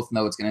 They both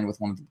know it's going to end with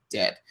one of them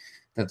dead.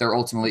 That they're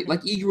ultimately, like,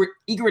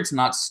 Ygritte's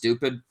not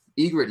stupid.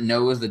 Ygritte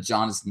knows that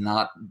Jon is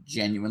not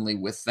genuinely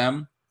with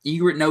them.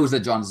 Ygritte knows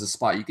that Jon is a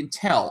spy. You can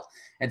tell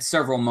at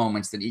several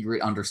moments that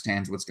Ygritte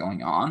understands what's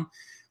going on,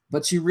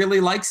 but she really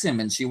likes him,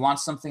 and she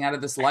wants something out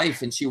of this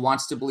life, and she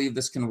wants to believe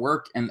this can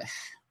work. And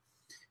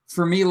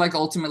for me, like,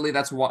 ultimately,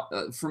 that's what,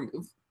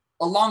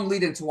 a long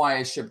lead into why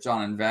I ship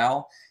Jon and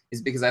Val,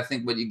 is because I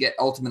think what you get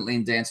ultimately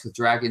in Dance with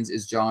Dragons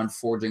is Jon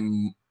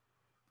forging,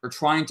 or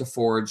trying to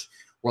forge,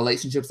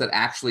 relationships that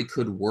actually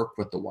could work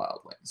with the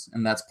wildlings.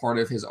 And that's part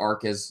of his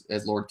arc as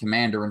Lord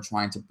Commander and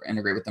trying to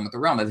integrate with them with the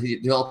realm. That he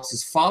develops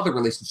his father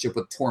relationship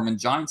with Tormund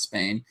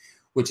Giantsbane,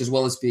 which, as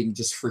well as being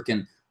just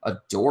freaking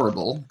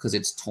adorable, because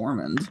it's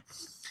Tormund,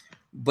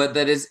 but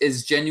that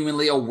is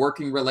genuinely a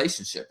working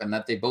relationship, and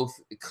that they both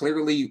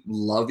clearly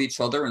love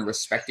each other and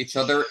respect each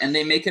other, and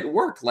they make it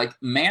work. Like,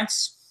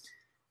 Mance,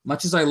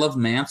 much as I love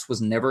Mance,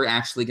 was never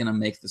actually going to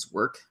make this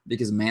work,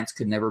 because Mance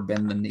could never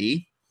bend the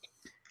knee,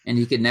 and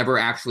he could never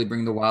actually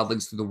bring the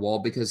wildlings through the wall,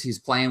 because his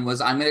plan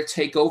was, I'm going to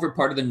take over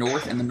part of the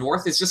North, and the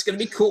North is just going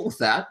to be cool with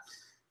that.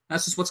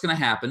 That's just what's going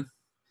to happen.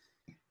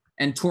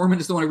 And Tormund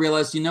is the one who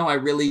realized,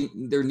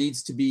 there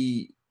needs to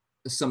be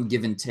some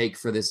give and take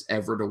for this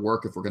ever to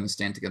work if we're going to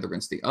stand together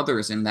against the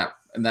others. And that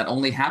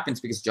only happens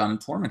because Jon and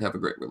Tormund have a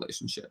great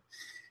relationship.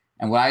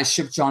 And why I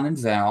ship Jon and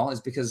Val is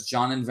because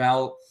Jon and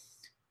Val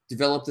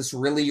develop this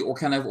really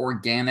kind of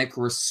organic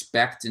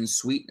respect and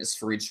sweetness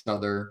for each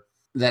other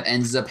that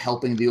ends up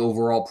helping the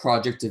overall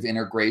project of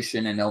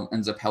integration, and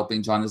ends up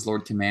helping Jon as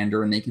Lord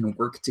Commander, and they can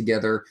work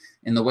together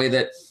in the way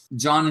that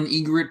Jon and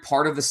Ygritte,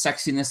 part of the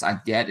sexiness I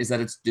get is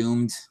that it's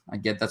doomed. I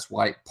get that's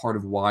why part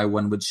of why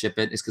one would ship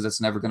it is because it's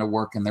never going to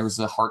work, and there's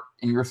a heart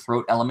in your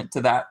throat element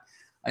to that.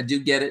 I do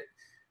get it.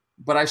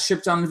 but I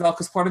ship John and Val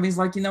because part of me is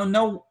like,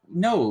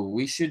 no,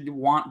 we should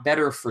want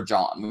better for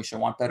John. We should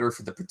want better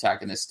for the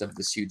protagonist of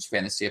this huge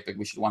fantasy epic.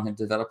 We should want him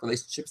to develop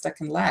relationships that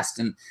can last.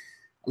 And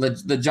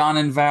the John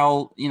and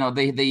Val,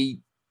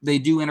 they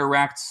do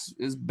interact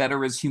as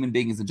better as human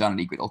beings than John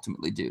and Egret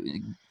ultimately do.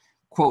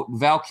 Quote,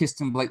 Val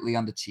kissed him lightly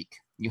on the cheek.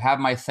 You have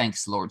my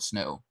thanks, Lord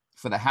Snow,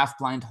 for the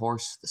half-blind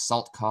horse, the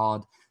salt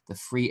cod, the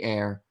free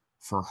air,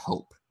 for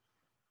hope.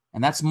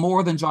 And that's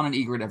more than John and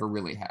Egret ever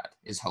really had,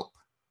 is hope.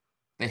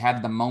 They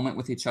had the moment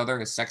with each other,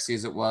 as sexy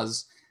as it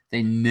was.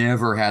 They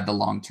never had the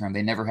long term.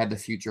 They never had the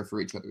future for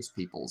each other's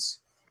peoples.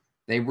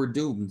 They were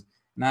doomed.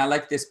 And I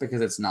like this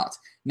because it's not.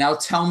 Now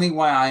tell me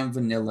why I am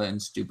vanilla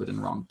and stupid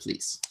and wrong,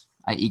 please.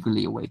 I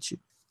eagerly await you.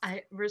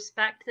 I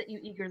respect that you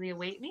eagerly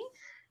await me.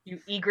 You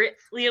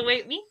eagerly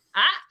await me.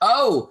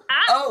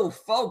 Oh,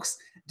 folks.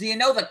 Do you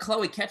know that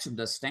Chloe Ketchum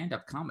does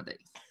stand-up comedy?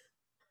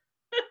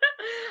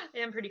 I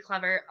am pretty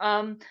clever.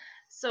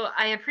 So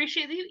I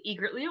appreciate that you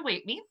eagerly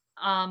await me.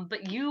 But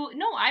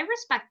I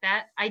respect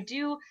that. I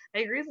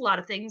agree with a lot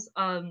of things.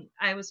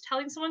 I was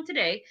telling someone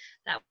today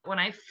that when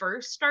I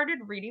first started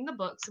reading the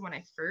books and when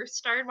I first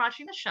started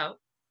watching the show,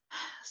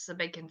 it's a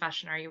big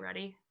confession. Are you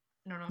ready?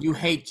 I don't know. You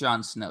hate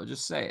Jon Snow.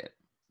 Just say it.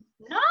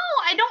 No,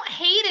 I don't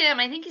hate him.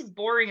 I think he's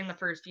boring in the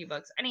first few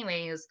books.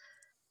 Anyways,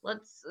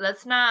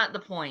 that's not the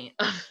point.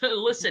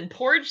 Listen,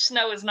 Porridge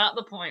Snow is not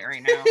the point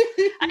right now.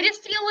 I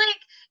just feel like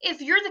if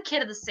you're the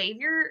kid of the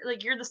savior,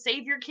 like you're the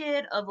savior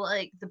kid of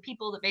like the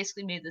people that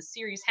basically made this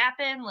series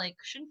happen, like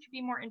shouldn't you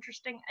be more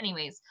interesting?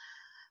 Anyways,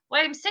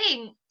 what I'm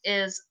saying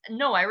is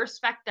no, I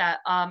respect that.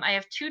 I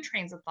have two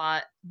trains of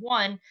thought.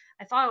 One,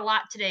 I thought a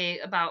lot today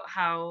about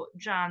how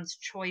John's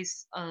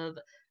choice of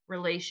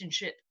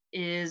relationship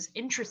is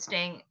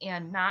interesting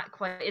and not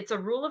quite. It's a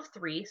rule of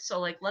three, so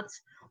like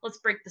let's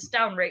break this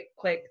down right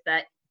quick.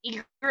 That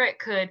Egret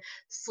could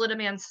slit a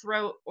man's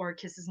throat or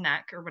kiss his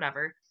neck or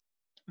whatever.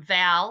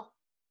 Val,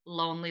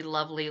 lonely,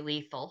 lovely,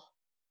 lethal.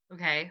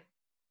 Okay.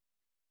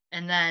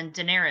 And then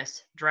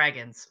Daenerys,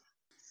 dragons.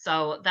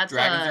 So that's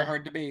dragons are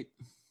hard to beat.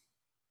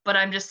 But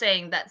I'm just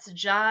saying that's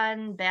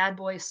John Bad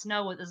Boy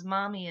Snow with his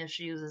mommy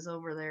issues is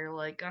over there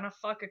like gonna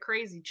fuck a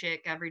crazy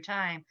chick every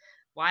time.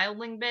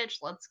 Wildling bitch,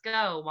 let's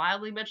go.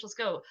 Wildling bitch, let's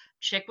go.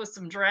 Chick with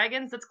some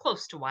dragons, that's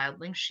close to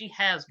Wildling. She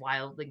has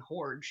Wildling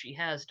Horde. She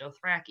has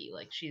Dothraki.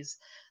 Like she's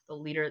the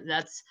leader.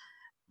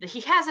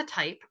 He has a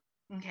type.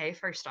 Okay,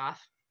 first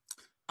off.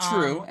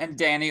 True, and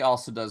Dany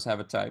also does have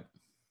a type.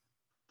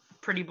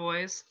 Pretty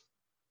boys.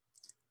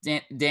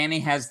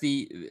 Dany has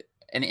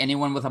and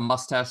anyone with a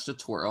mustache to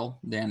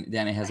twirl,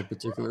 Dany has a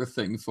particular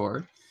thing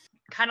for.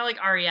 Kind of like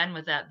Ariane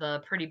with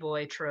the pretty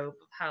boy trope,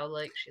 how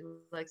like she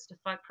likes to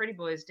fuck pretty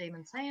boys,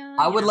 Daemon Sand.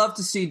 I would love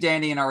to see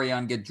Dany and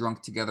Ariane get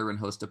drunk together and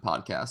host a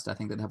podcast. I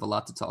think they'd have a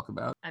lot to talk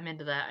about. I'm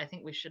into that. I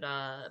think we should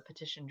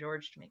petition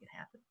George to make it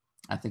happen.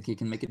 I think he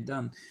can make it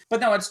done. But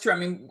no, it's true. I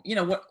mean,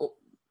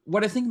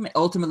 what I think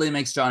ultimately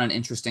makes Jon an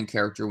interesting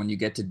character when you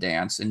get to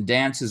Dance, and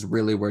Dance is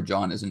really where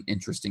Jon is an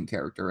interesting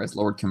character as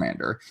Lord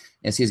Commander,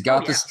 is he's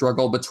got the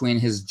struggle between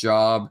his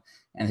job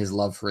and his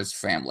love for his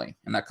family.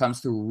 And that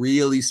comes through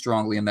really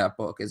strongly in that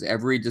book, as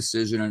every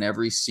decision and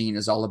every scene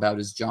is all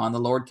about, is Jon the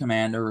Lord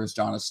Commander or is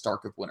Jon a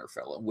Stark of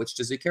Winterfell? And which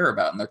does he care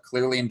about? And they're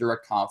clearly in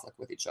direct conflict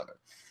with each other.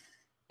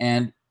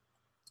 And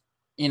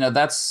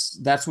that's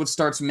what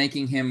starts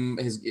making him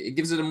it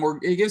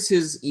gives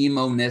his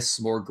emo-ness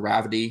more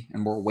gravity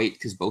and more weight,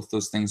 because both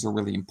those things are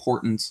really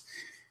important.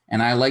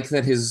 And I like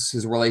that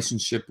his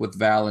relationship with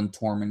Val and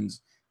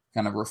Tormund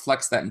kind of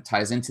reflects that and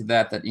ties into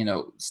that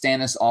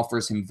Stannis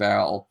offers him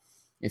Val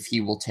if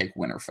he will take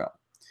Winterfell.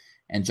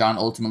 And Jon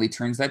ultimately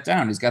turns that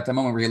down. He's got that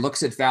moment where he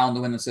looks at Val in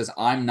the window and says,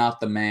 I'm not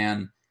the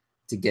man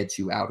to get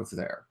you out of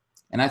there.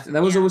 And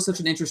that was always such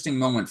an interesting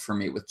moment for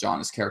me with Jon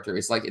as character.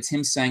 It's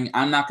him saying,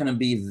 I'm not going to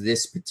be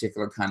this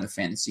particular kind of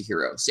fantasy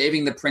hero.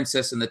 Saving the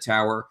princess in the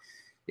tower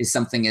is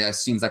something that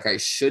seems like I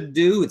should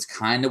do. It's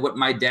kind of what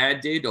my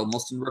dad did,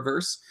 almost in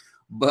reverse.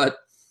 But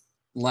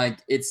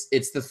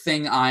it's the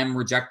thing I'm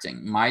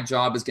rejecting. My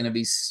job is going to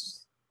be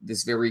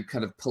this very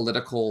kind of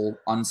political,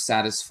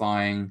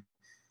 unsatisfying,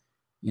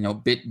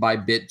 bit by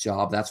bit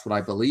job. That's what I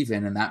believe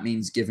in. And that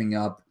means giving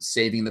up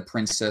saving the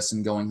princess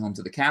and going home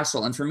to the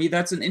castle. And for me,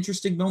 that's an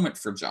interesting moment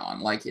for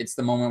Jon. It's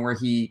the moment where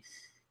he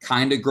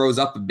kind of grows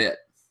up a bit.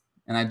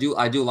 And I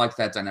do like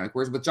that dynamic.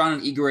 Whereas with Jon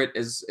and Egret,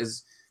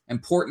 as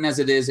important as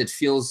it is, it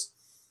feels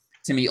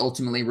to me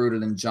ultimately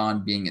rooted in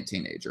Jon being a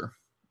teenager.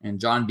 And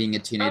Jon being a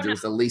teenager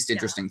is the least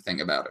interesting thing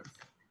about it.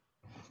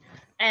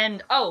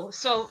 And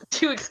so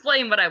to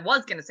explain what I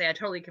was going to say, I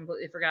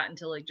completely forgot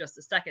until just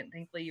a second.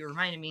 Thankfully, you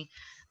reminded me.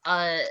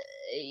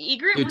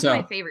 Egret was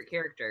my favorite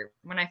character.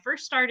 When I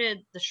first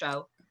started the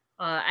show,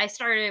 I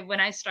started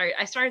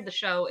the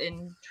show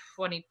in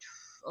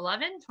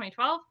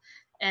 2012,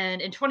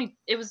 and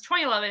it was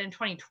 2011 and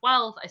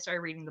 2012 I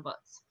started reading the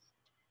books.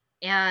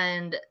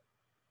 And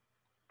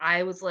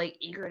I was like,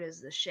 Egret is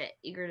the shit.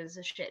 Egret is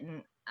the shit.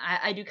 And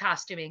I do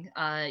costuming.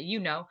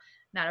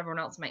 Not everyone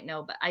else might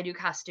know, but I do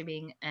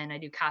costuming and I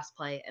do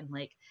cosplay, and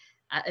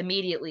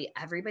immediately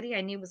everybody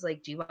I knew was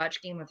like, do you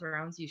watch Game of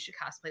Thrones? You should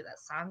cosplay that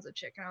Sansa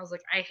chick. And I was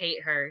like, I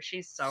hate her.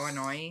 She's so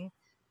annoying.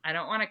 I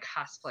don't want to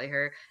cosplay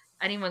her.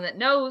 Anyone that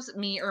knows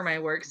me or my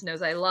works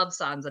knows I love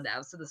Sansa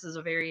now. So this is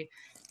a very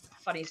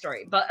funny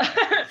story. But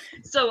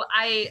so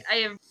I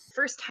have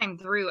first time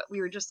through, we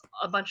were just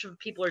a bunch of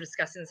people are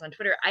discussing this on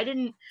Twitter.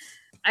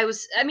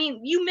 I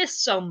mean, you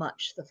missed so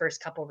much the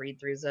first couple read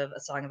throughs of A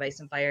Song of Ice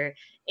and Fire.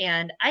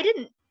 And I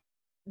didn't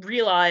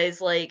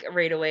realize like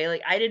right away,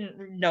 like I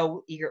didn't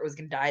know Egret was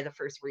gonna die the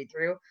first read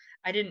through.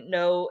 I didn't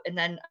know, and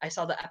then I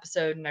saw the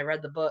episode and I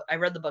read the book. I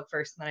read the book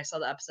first, and then I saw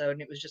the episode,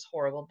 and it was just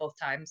horrible both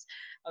times.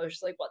 I was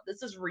just like, "What?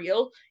 This is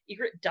real?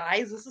 Egret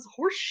dies? This is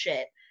horse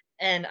shit!"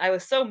 And I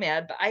was so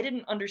mad, but I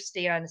didn't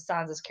understand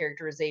Sansa's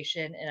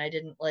characterization, and I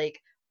didn't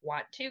like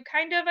want to.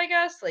 Kind of, I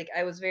guess. Like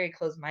I was very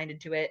close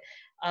minded to it.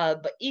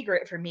 But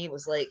Egret for me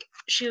was like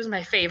she was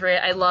my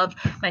favorite. I love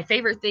my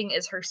favorite thing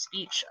is her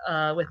speech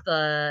with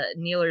the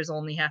kneelers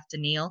only have to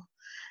kneel.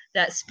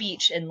 That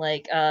speech and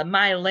like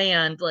my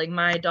land, like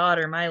my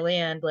daughter, my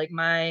land, like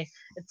my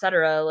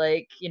etc.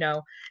 Like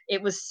it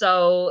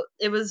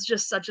was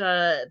just such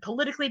a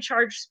politically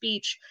charged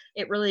speech.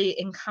 It really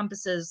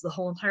encompasses the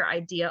whole entire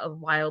idea of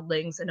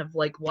wildlings and of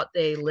like what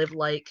they live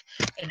like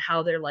and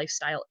how their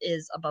lifestyle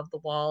is above the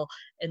wall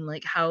and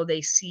like how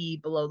they see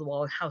below the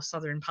wall and how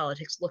Southern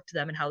politics look to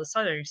them and how the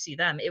Southerners see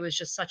them. It was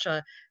just such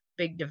a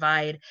big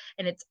divide.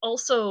 And it's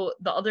also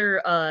the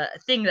other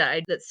thing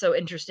that's so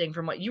interesting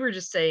from what you were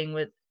just saying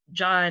with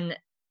John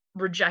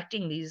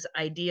rejecting these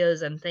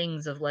ideas and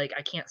things of like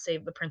I can't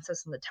save the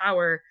princess in the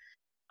tower.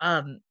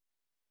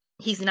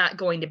 He's not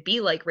going to be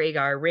like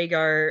Rhaegar.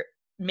 Rhaegar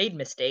made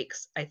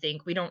mistakes, I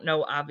think. We don't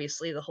know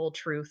obviously the whole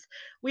truth.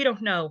 We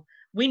don't know.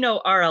 We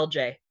know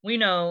RLJ. We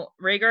know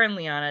Rhaegar and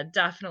Lyanna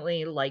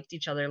definitely liked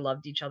each other,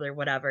 loved each other,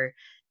 whatever.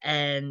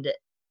 And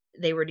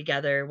they were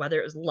together, whether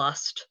it was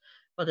lust,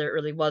 whether it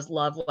really was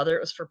love, whether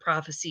it was for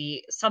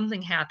prophecy,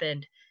 something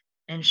happened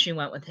and she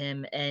went with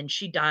him and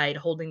she died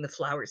holding the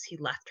flowers he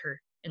left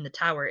her in the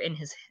tower in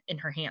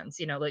her hands,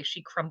 like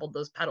she crumbled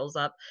those petals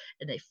up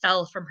and they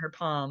fell from her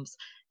palms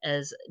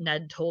as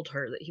Ned told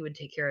her that he would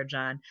take care of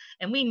John.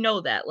 And we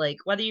know that, like,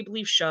 whether you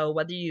believe show,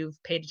 whether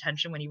you've paid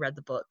attention when you read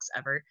the books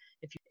ever,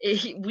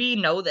 we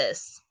know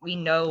this. We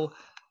know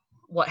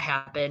what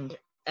happened.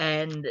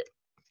 And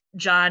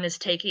John is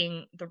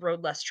taking the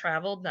road less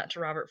traveled, not to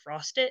Robert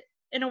Frost it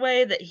in a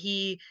way that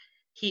he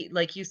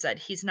like you said,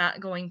 he's not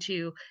going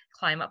to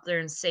climb up there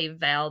and save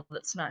Val.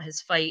 That's not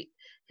his fight.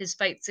 His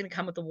fight's going to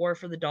come with the War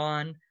for the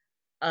Dawn.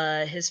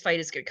 His fight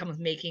is going to come with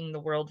making the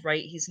world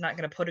right. He's not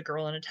going to put a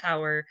girl in a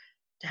tower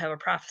to have a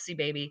prophecy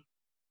baby.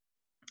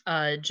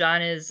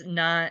 John is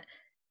not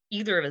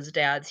either of his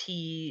dads.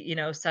 He,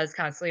 says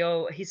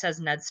constantly, he says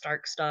Ned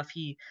Stark stuff.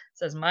 He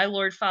says, my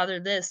Lord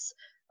Father this.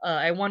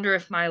 I wonder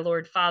if my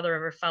Lord Father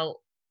ever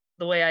felt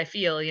the way I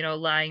feel,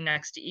 lying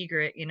next to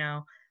Egret,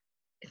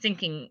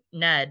 thinking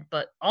Ned,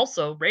 but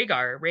also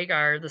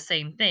Rhaegar, the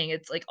same thing.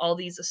 It's like all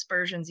these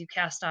aspersions you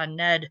cast on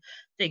Ned,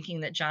 thinking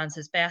that John's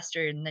his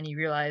bastard, and then you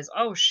realize,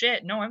 oh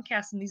shit, no, I'm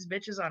casting these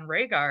bitches on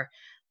Rhaegar.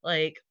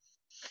 Like,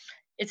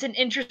 it's an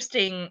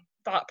interesting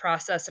thought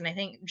process, and I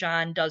think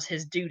John does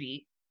his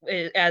duty.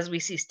 As we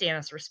see,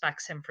 Stannis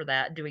respects him for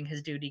that, doing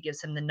his duty,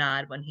 gives him the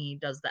nod when he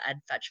does the Ed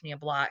fetch me a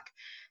block.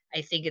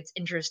 I think it's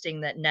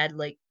interesting that Ned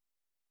like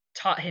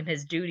taught him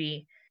his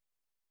duty,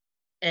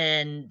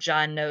 and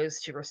John knows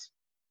to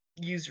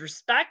use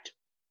respect,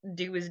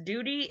 do his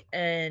duty,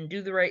 and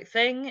do the right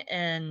thing.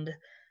 And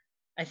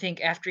I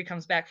think after he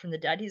comes back from the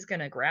dead, he's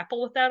going to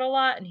grapple with that a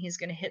lot, and he's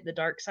going to hit the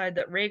dark side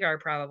that Rhaegar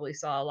probably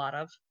saw a lot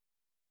of.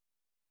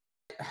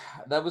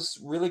 That was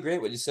really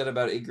great what you said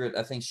about Ygritte.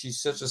 I think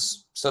she's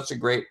such a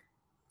great,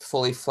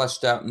 fully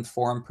fleshed out and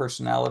formed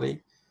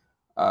personality,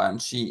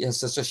 and she has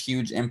such a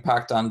huge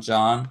impact on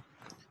John.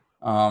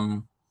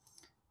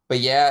 But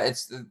yeah,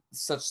 it's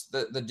such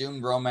the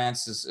doomed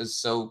romance is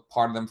so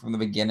part of them from the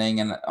beginning,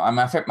 and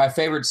my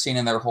favorite scene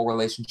in their whole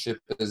relationship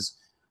is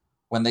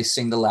when they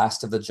sing the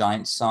Last of the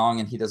Giants song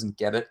and he doesn't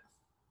get it,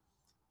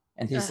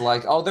 and he's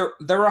like, "Oh,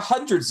 there are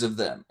hundreds of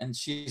them," and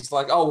she's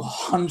like, "Oh,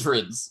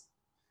 hundreds."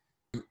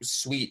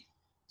 Sweet,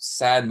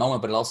 sad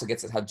moment, but it also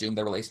gets at how doomed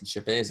their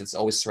relationship is. It's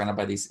always surrounded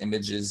by these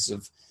images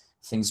of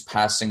things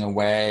passing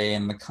away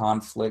and the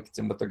conflict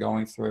and what they're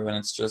going through, and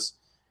it's just.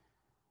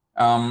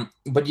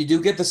 But you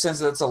do get the sense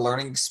that it's a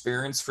learning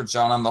experience for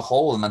John on the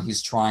whole, and that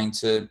he's trying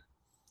to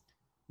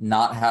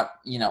not have,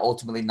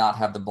 ultimately not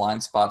have the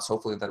blind spots,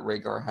 hopefully, that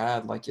Rhaegar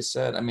had, like you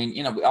said. I mean,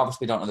 we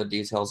obviously don't know the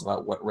details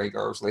about what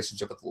Rhaegar's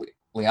relationship with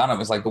Lyanna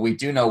was like, but we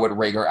do know what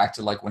Rhaegar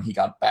acted like when he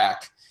got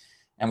back.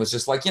 And was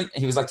just like,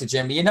 he was like to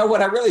Jimmy, you know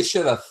what, I really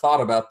should have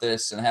thought about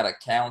this and had a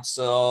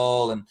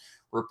council and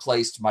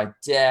replaced my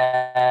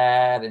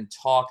dad and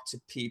talked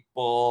to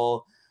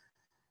people.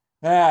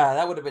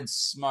 That would have been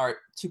smart.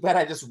 Too bad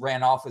I just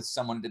ran off with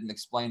someone and didn't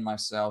explain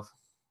myself.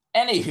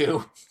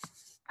 Anywho.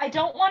 I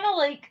don't want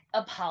to,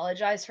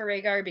 apologize for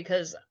Rhaegar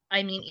because,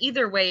 I mean,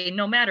 either way,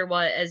 no matter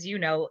what, as you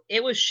know,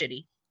 it was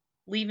shitty.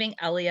 Leaving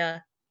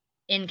Elia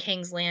in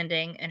King's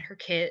Landing and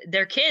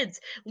their kids,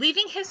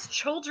 leaving his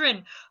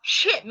children.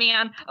 Shit,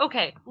 man.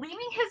 Okay,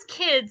 leaving his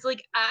kids.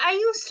 Like, I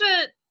used to,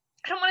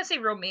 I don't want to say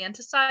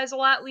romanticize a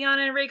lot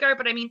Lyanna and Rhaegar,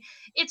 but I mean,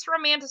 it's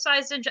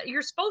romanticized and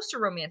you're supposed to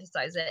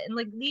romanticize it. And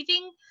like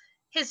leaving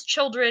his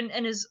children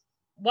and his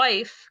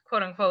wife,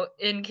 quote unquote,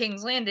 in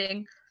King's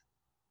Landing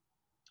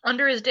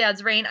under his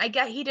dad's reign, I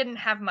get he didn't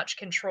have much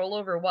control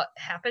over what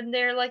happened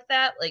there like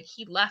that. Like,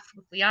 he left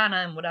with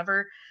Lyanna and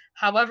whatever.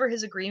 However,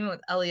 his agreement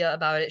with Elia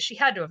about it, she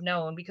had to have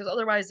known, because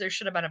otherwise there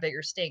should have been a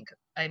bigger stink.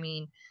 I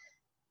mean,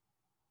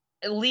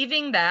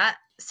 leaving that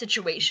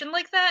situation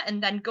like that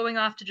and then going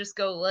off to just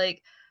go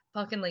like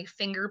fucking like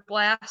finger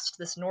blast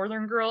this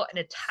northern girl in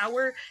a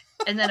tower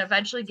and then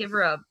eventually give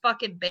her a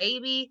fucking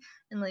baby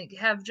and like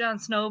have Jon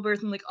Snow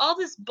birth and like all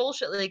this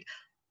bullshit, like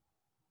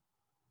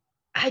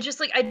I just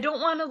like I don't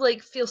want to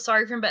like feel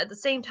sorry for him, but at the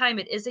same time,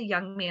 it is a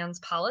young man's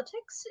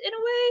politics in a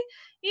way.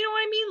 You know what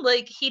I mean?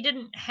 Like, he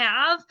didn't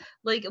have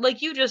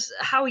like you just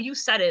how you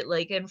said it,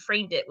 like, and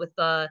framed it with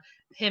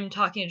him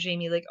talking to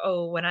Jaime, like,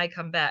 oh, when I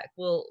come back,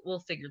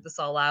 we'll figure this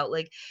all out.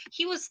 Like,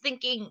 he was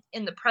thinking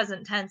in the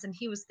present tense, and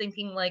he was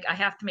thinking like, I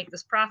have to make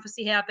this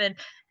prophecy happen,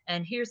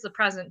 and here's the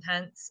present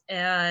tense,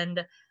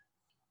 and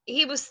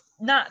he was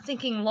not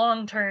thinking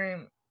long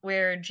term.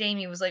 Where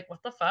Jaime was like,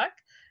 what the fuck?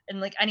 And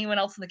like anyone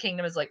else in the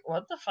kingdom is like,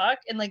 what the fuck?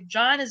 And like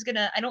Jon is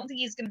gonna, I don't think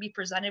he's gonna be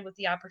presented with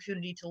the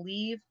opportunity to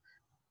leave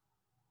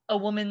a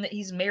woman that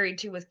he's married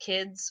to with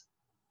kids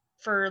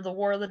for the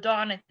War of the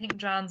Dawn. I think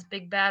Jon's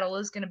big battle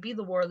is gonna be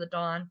the War of the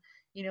Dawn.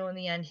 You know, in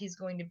the end, he's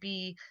going to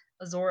be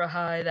Azor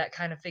Ahai, that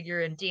kind of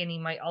figure, and Dany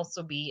might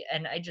also be.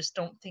 And I just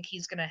don't think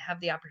he's gonna have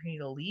the opportunity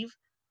to leave.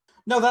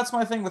 No, that's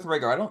my thing with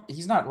Rhaegar.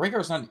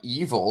 Rhaegar's not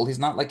evil. He's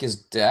not like his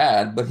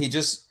dad, but he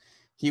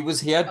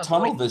had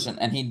tunnel vision,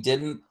 and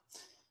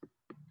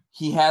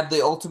he had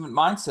the ultimate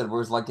mindset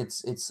where it's like,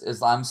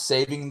 it's I'm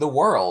saving the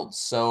world,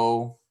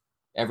 so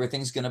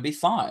everything's gonna be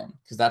fine,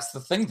 because that's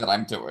the thing that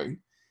I'm doing.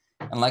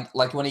 And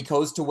like when he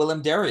goes to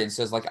Willem Darry and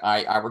says, like,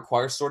 I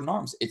require sword and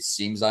arms, it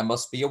seems I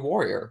must be a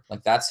warrior.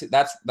 Like, that's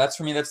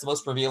for me, that's the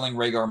most revealing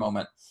Rhaegar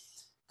moment,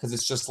 because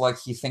it's just like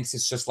he thinks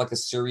it's just like a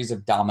series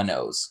of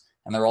dominoes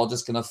and they're all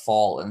just gonna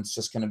fall and it's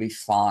just gonna be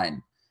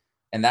fine.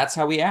 And that's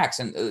how he acts.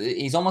 And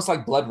he's almost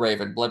like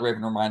Bloodraven.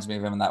 Bloodraven reminds me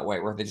of him in that way,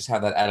 where they just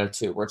have that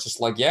attitude where it's just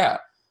like, yeah,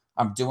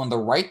 I'm doing the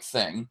right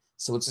thing.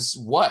 So it's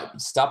just, what?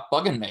 Stop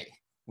bugging me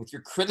with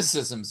your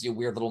criticisms, you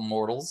weird little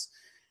mortals.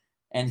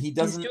 And he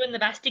doesn't. He's doing the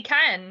best he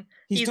can.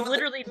 He's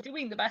literally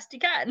doing the best he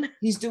can.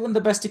 He's doing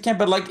the best he can.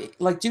 But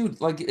like, dude,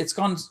 like, it's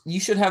gone.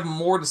 You should have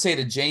more to say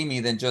to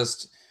Jaime than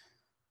just,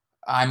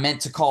 I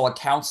meant to call a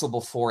council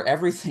before.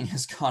 Everything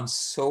has gone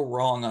so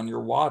wrong on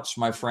your watch,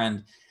 my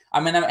friend. I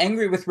mean, I'm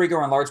angry with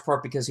Rhaegar in large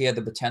part because he had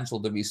the potential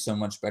to be so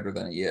much better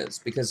than he is,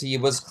 because he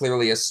was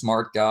clearly a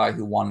smart guy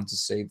who wanted to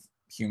save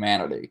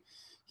humanity.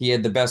 He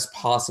had the best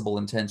possible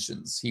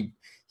intentions. He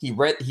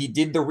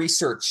did the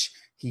research.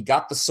 He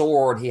got the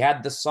sword. He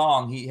had the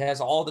song. He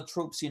has all the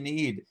tropes you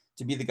need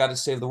to be the guy to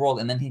save the world.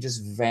 And then he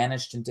just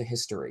vanished into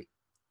history.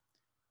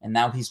 And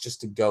now he's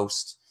just a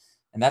ghost.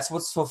 And that's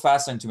what's so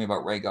fascinating to me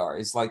about Rhaegar.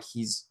 Is like,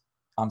 he's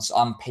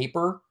on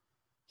paper,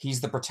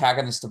 he's the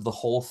protagonist of the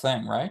whole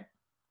thing, right?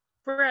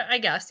 I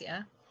guess,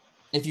 yeah.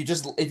 If you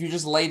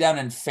just lay down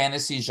in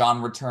fantasy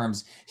genre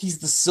terms, he's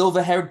the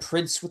silver-haired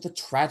prince with a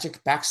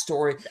tragic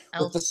backstory,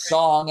 with the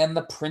song and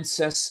the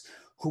princess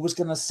who was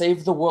going to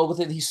save the world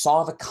with it. He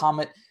saw the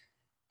comet,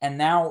 and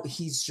now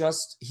he's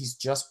just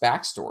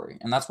backstory.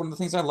 And that's one of the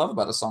things I love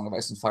about A Song of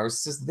Ice and Fire. It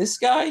says, this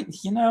guy,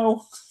 you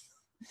know,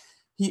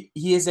 he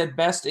is at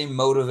best a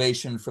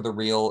motivation for the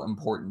real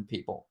important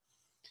people.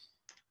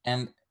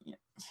 And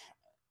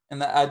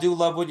I do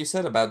love what you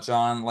said about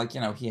Jon. Like, you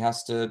know, he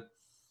has to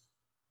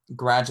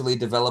gradually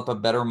develop a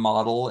better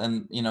model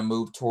and, you know,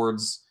 move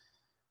towards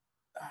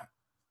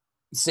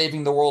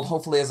saving the world,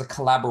 hopefully as a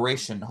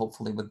collaboration,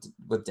 hopefully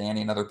with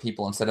Dany and other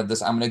people, instead of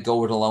this, I'm going to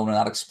go it alone and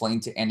not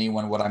explain to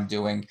anyone what I'm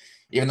doing,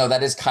 even though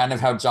that is kind of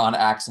how Jon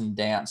acts and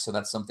dance. So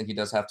that's something he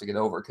does have to get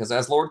over, because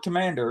as Lord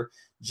Commander,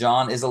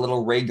 Jon is a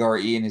little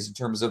Rhaegar-y in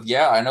terms of,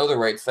 yeah, I know the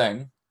right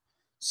thing,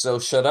 so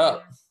shut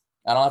up.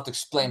 I don't have to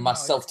explain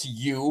myself to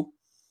you.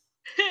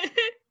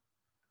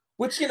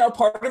 Which, you know,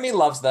 part of me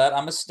loves that.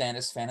 I'm a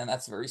Stannis fan, and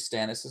that's very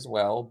Stannis as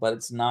well. But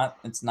it's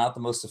not the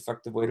most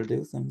effective way to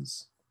do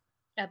things.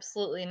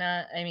 Absolutely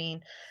not. I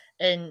mean,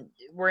 and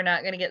we're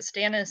not going to get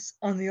Stannis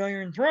on the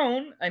Iron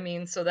Throne. I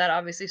mean, so that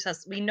obviously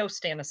says we know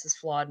Stannis is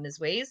flawed in his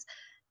ways,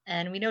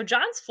 and we know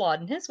Jon's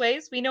flawed in his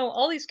ways. We know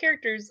all these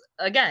characters.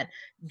 Again,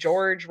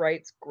 George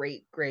writes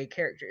great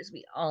characters.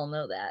 We all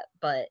know that,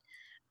 but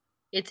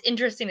it's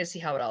interesting to see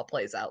how it all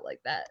plays out like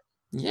that.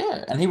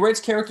 Yeah, and he writes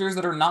characters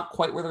that are not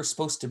quite where they're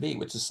supposed to be,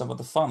 which is some of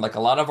the fun. Like,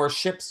 a lot of our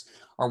ships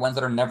are ones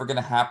that are never going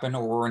to happen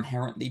or we're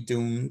inherently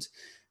doomed,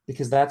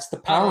 because that's the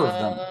power of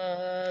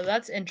them.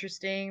 That's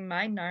interesting.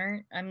 Mine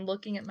aren't. I'm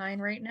looking at mine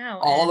right now.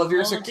 All and of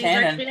yours all are of these are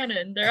canon,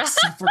 canon. They're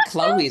except for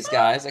Chloe's,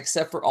 guys.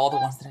 Except for all the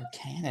ones that are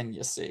canon,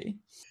 you see.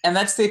 And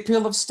that's the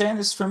appeal of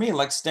Stannis for me.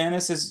 Like,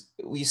 Stannis is,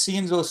 you see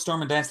him go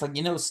Storm and Dance, like,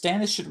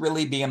 Stannis should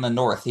really be in the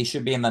North. He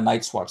should be in the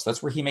Night's Watch.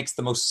 That's where he makes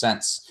the most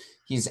sense.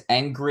 He's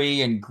angry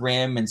and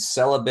grim and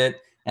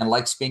celibate and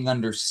likes being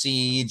under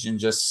siege and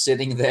just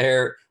sitting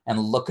there and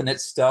looking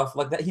at stuff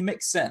like that. He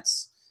makes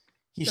sense.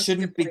 He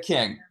shouldn't be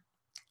king.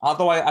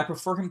 Although I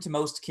prefer him to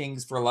most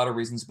kings for a lot of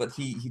reasons, but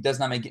he does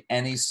not make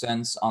any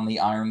sense on the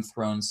Iron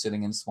Throne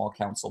sitting in small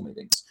council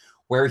meetings.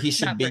 Where he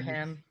should be. Not for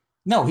him.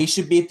 No, he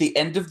should be at the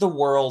end of the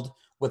world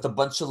with a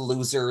bunch of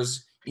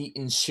losers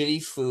eating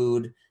shitty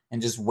food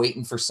and just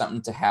waiting for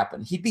something to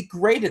happen. He'd be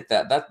great at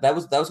that. That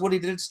was what he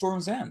did at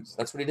Storm's End.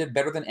 That's what he did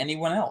better than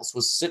anyone else,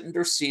 was sit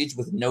under siege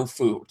with no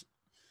food.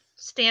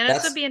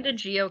 Stannis would be into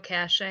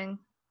geocaching.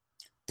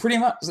 Pretty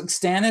much. Like,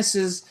 Stannis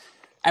is,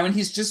 I mean,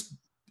 he's just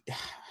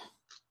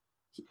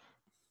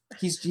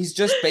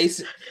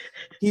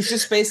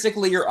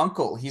basically your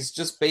uncle. He's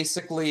just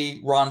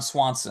basically Ron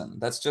Swanson.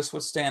 That's just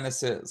what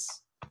Stannis is.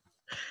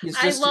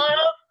 I love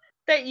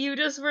that you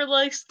just were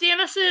like,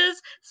 Stannis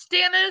is,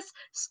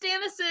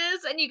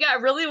 and you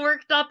got really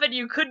worked up and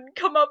you couldn't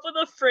come up with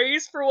a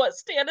phrase for what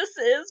Stannis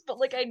is, but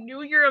like I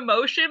knew your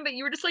emotion, but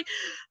you were just like,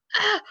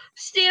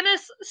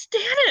 Stannis,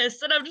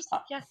 and I'm just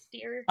like, yes,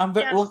 dear.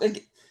 Well,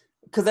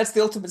 because that's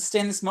the ultimate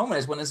Stannis moment,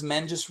 is when his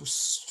men just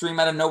stream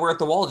out of nowhere at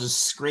the wall,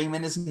 just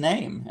screaming his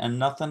name and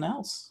nothing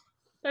else.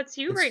 That's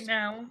you right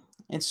now.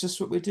 It's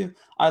just what we do.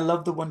 I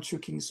love the One True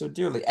King so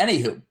dearly.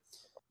 Anywho.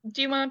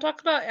 Do you want to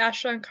talk about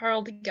Asha and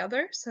Carl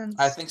together? Since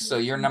I think so.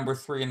 You're number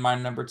 3 and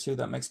mine number 2.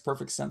 That makes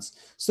perfect sense.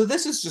 So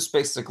this is just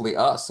basically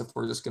us, if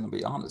we're just going to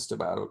be honest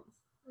about it.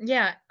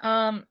 Yeah.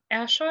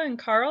 Asha and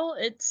Carl,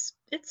 it's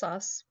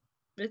us.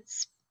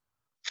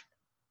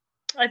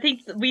 I think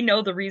we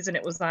know the reason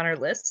it was on our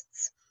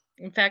lists.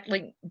 In fact,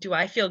 like, do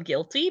I feel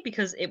guilty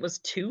because it was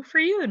 2 for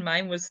you and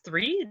mine was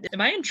 3?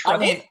 Am I in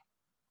trouble? I mean,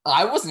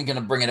 I wasn't going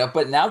to bring it up,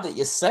 but now that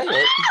you say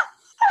it.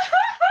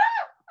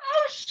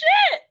 Oh,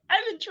 shit!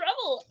 I'm in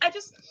trouble.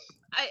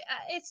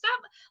 It's not.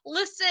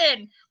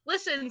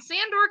 Listen,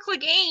 Sandor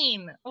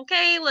Clegane.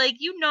 Okay, like,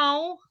 you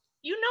know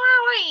how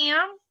I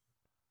am,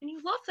 and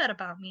you love that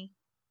about me.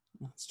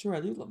 That's true. I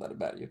do love that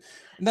about you.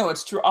 No,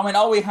 it's true. I mean,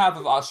 all we have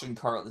of Asha and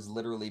Carl is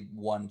literally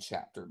one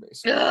chapter,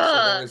 basically. So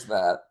there is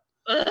that.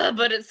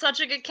 But it's such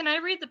a good. Can I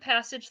read the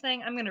passage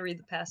thing? I'm gonna read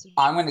the passage.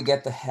 I'm gonna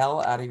get the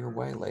hell out of your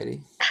way,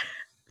 lady.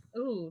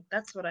 Ooh,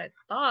 that's what I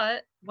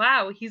thought.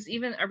 Wow, he's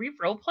even. Are we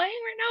role playing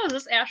right now? Is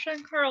this Asha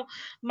and Carl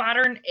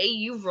modern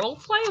AU role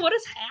play? What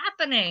is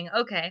happening?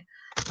 Okay.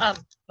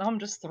 I'm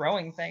just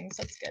throwing things.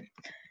 That's good.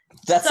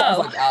 That sounds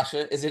like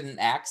Asha. Is it an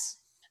axe?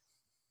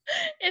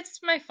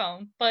 It's my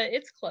phone, but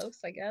it's close,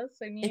 I guess.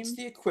 I mean, it's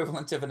the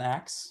equivalent of an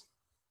axe.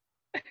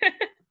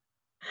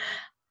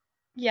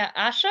 Yeah,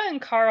 Asha and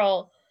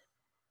Carl.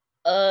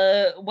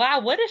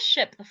 Wow, what a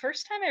ship. The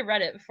first time I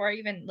read it, before I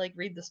even like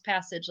read this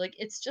passage, like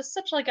it's just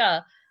such like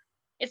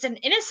it's an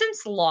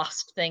innocence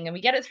lost thing, and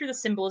we get it through the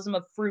symbolism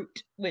of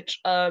fruit, which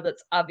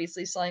that's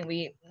obviously something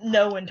we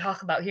know and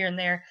talk about here and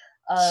there.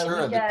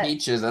 Sure, the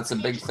peaches, that's a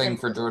big thing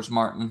for George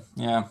Martin.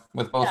 Yeah,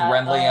 with both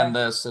Renly and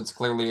this, it's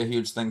clearly a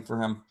huge thing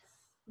for him.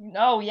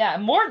 Oh, yeah,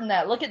 more than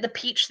that. Look at the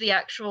peach, the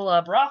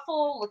actual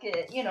brothel. Look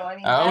at, I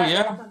mean, that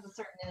has a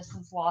certain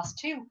innocence lost,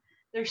 too.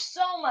 There's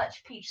so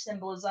much peach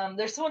symbolism.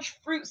 There's so much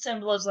fruit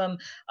symbolism.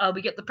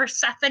 We get the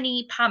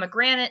Persephone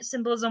pomegranate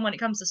symbolism when it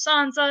comes to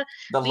Sansa.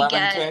 The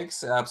lemon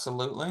cakes,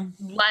 absolutely.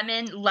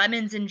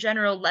 Lemons in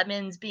general,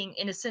 lemons being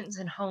innocence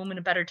and home and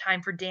a better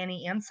time for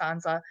Dany and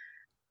Sansa.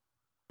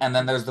 And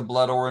then there's the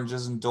blood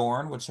oranges and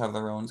Dorne, which have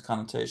their own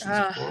connotations,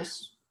 of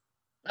course.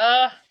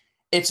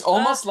 It's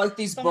almost like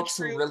these books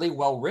are really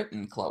well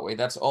written, Chloe.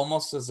 That's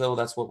almost as though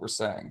that's what we're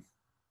saying.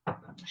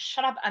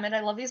 Shut up. I mean, I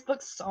love these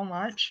books so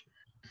much.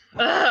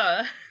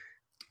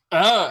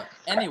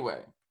 Anyway.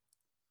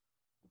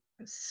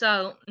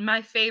 So,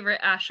 my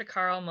favorite Asha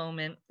Carl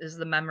moment is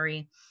the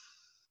memory.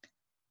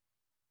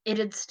 It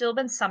had still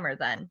been summer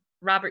then.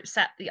 Robert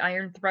sat the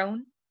Iron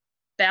Throne.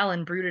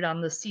 Balin brooded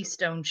on the sea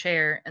stone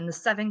chair, and the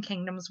 7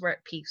 kingdoms were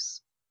at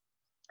peace.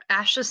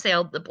 Asha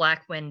sailed the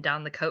Black Wind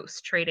down the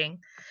coast, trading.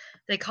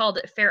 They called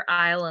it Fair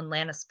Isle and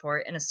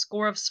Lannisport, and a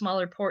score of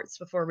smaller ports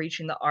before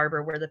reaching the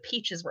arbor where the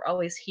peaches were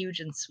always huge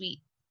and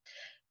sweet.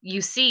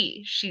 You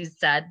see, she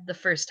said the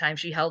first time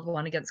she held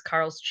one against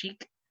Carl's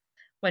cheek.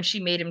 When she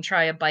made him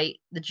try a bite,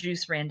 the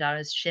juice ran down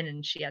his chin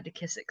and she had to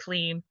kiss it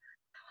clean.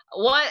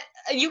 What?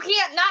 You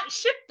can't not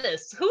ship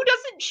this. Who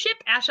doesn't ship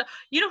Asha?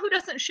 You know who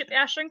doesn't ship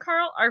Asha and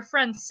Carl? Our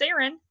friend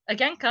Saren,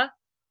 Agenka.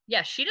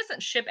 Yeah, she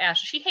doesn't ship Asha.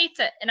 She hates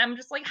it. And I'm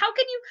just like, how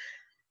can you...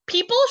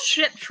 People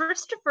ship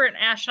Christopher and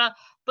Asha,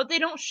 but they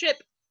don't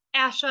ship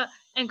Asha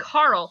and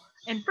Carl.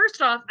 And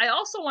first off, I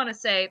also want to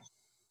say,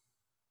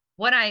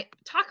 when I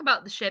talk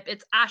about the ship,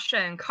 it's Asha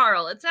and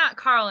Carl. It's not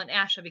Carl and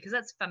Asha, because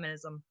that's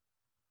feminism.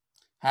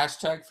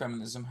 Hashtag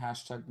feminism,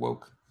 hashtag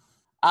woke.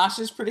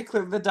 Asha's pretty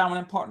clearly the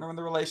dominant partner in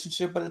the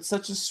relationship, but it's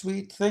such a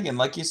sweet thing. And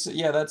like you said,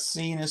 yeah, that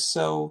scene is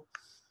so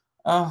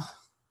Oh,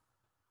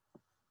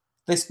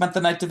 they spent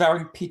the night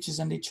devouring peaches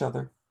and each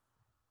other.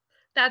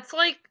 That's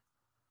like,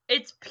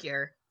 it's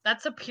pure.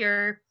 That's a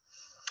pure,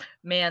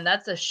 man,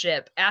 that's a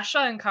ship.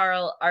 Asha and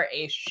Carl are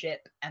a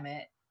ship,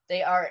 Emmett.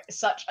 They are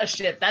such a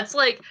ship. That's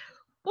like,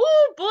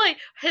 oh boy,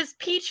 his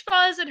peach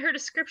fuzz and her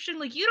description,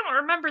 like, you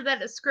don't remember that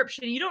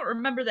description. You don't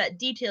remember that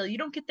detail. You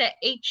don't get that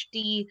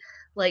HD,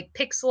 like,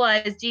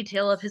 pixelized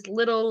detail of his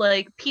little,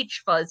 like,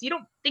 peach fuzz. You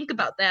don't think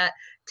about that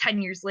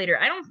 10 years later.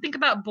 I don't think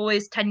about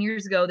boys 10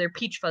 years ago, their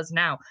peach fuzz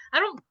now. I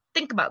don't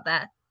think about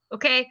that,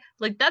 okay?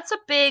 Like, that's a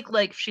big,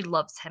 like, she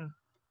loves him.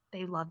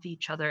 They love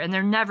each other, and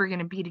they're never going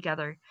to be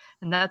together.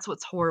 And that's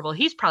what's horrible.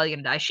 He's probably going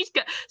to die.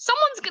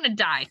 Someone's going to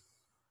die.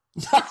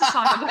 It's a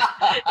song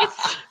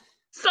about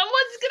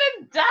someone's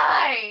gonna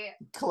die.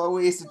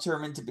 Chloe is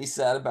determined to be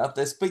sad about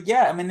this, but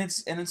yeah, I mean,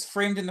 it's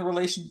framed in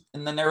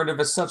the narrative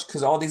as such,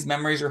 because all these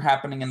memories are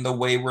happening in The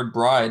Wayward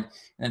Bride,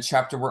 in a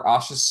chapter where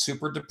Asha's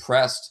super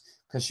depressed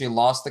because she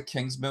lost the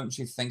King's Moot and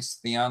she thinks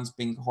Theon's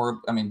being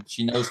horrible. I mean,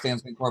 she knows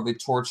Theon's being horribly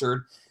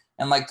tortured,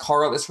 and like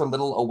Carl is her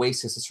little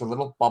oasis, it's her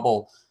little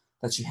bubble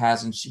that she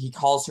has, and he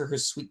calls her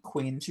his sweet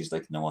queen. And she's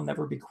like, no, I'll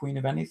never be queen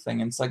of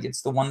anything. And it's like,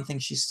 it's the one thing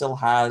she still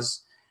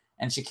has.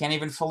 And she can't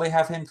even fully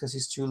have him because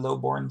he's too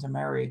lowborn to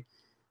marry.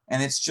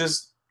 And it's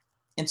just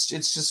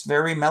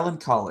very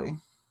melancholy.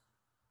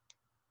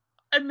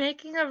 I'm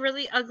making a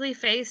really ugly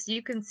face.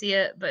 You can see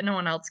it, but no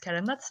one else can,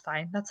 and that's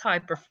fine. That's how I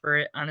prefer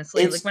it,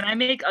 honestly. Like, when I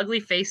make ugly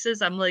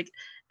faces, I'm like,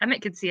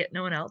 Emmett can see it,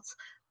 no one else.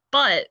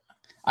 But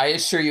I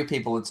assure you,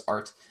 people, it's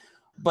art.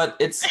 But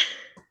it's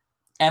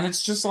and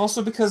it's just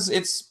also because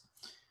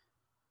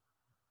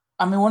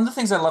I mean, one of the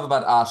things I love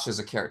about Asha as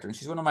a character, and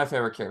she's one of my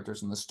favorite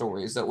characters in the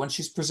story, is that when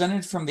she's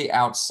presented from the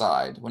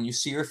outside, when you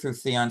see her through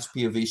Theon's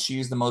POV,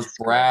 she's the most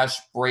brash,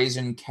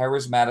 brazen,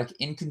 charismatic,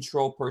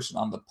 in-control person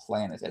on the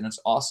planet, and it's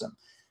awesome.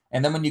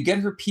 And then when you get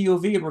her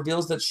POV, it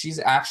reveals that she's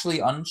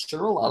actually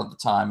unsure a lot of the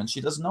time, and she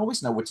doesn't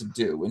always know what to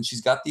do, and she's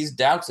got these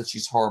doubts that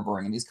she's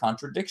harboring and these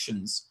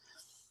contradictions.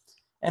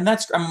 And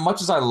that's, I mean,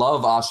 much as I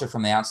love Asha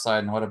from the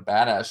outside and what a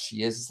badass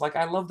she is, it's like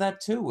I love that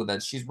too,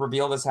 that she's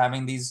revealed as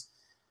having these,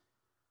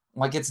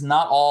 like, it's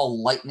not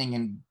all lightning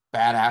and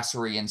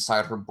badassery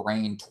inside her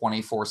brain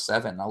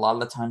 24/7. A lot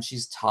of the time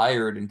she's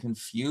tired and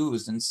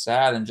confused and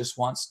sad and just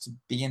wants to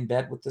be in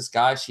bed with this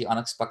guy she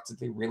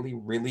unexpectedly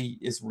really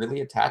is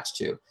attached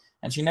to,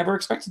 and she never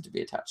expected to be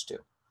attached to.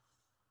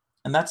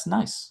 And that's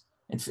nice.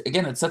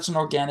 Again, it's such an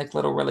organic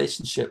little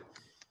relationship,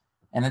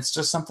 and it's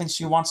just something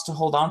she wants to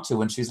hold on to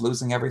when she's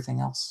losing everything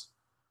else.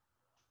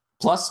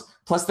 Plus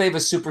they have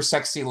a super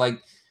sexy,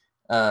 like,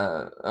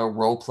 a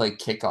role play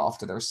kickoff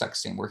to their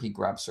sex scene where he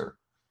grabs her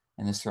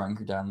and is throwing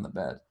her down in the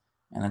bed,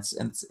 and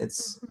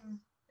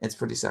it's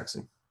pretty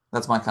sexy.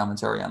 That's my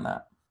commentary on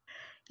that.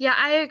 Yeah,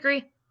 I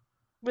agree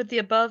with the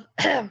above.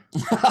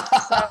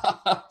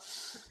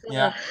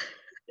 Yeah.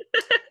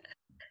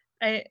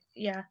 And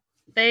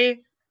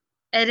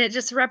it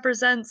just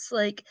represents,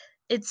 like,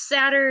 it's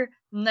sadder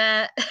than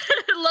that.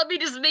 Let me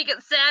just make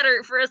it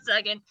sadder for a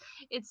second.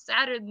 It's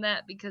sadder than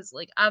that because,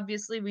 like,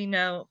 obviously we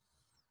know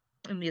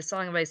in the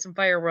Song of Ice and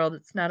Fire world,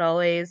 it's not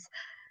always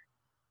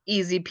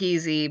easy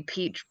peasy,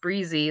 peach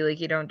breezy.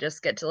 Like, you don't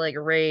just get to, like,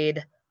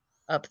 raid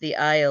up the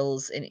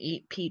aisles and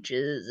eat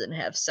peaches and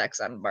have sex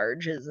on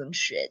barges and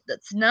shit.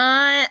 That's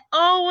not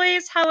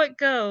always how it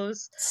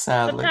goes.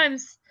 Sadly.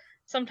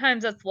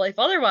 Sometimes that's life.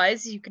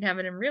 Otherwise, you can have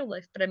it in real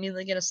life. But I mean,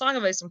 like, in A Song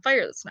of Ice and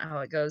Fire, that's not how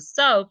it goes.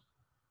 So,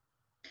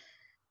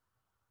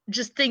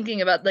 just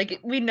thinking about, like,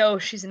 we know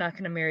she's not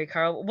going to marry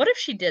Carl. What if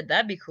she did?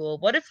 That'd be cool.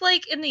 What if,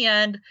 like, in the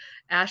end,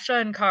 Asha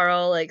and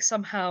Carl, like,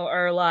 somehow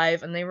are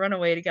alive and they run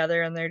away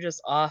together and they're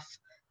just off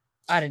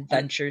on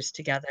adventures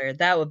together?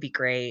 That would be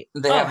great.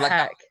 They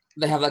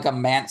have like a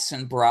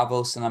Manson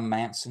Bravos and a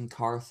Manson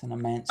Karth and a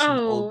Manson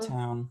Old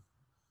Town.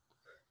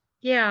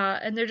 Yeah,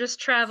 and they're just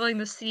traveling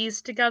the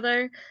seas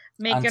together,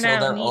 making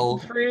out and eating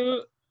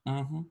fruit.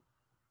 Mm-hmm.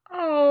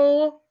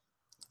 Oh,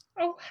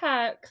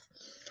 heck.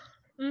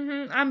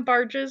 On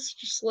barges,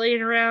 just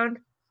laying around.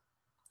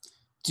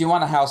 Do you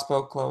want a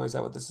houseboat, Chloe? Is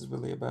that what this is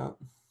really about?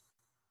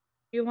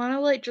 You want to,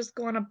 like, just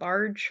go on a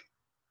barge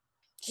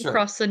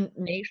across the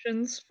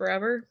nations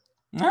forever?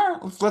 Yeah,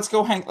 let's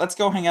go hang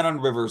out on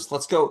rivers.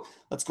 Let's go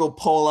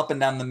pole up and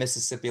down the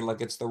Mississippi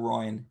like it's the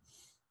Rhine.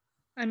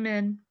 I'm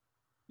in.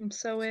 I'm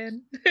so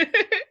in.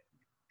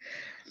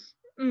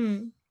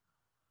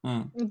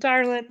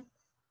 Darling,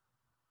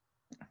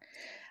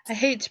 I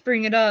hate to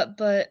bring it up,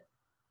 but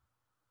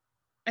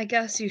I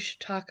guess you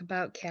should talk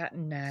about Cat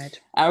and Ned.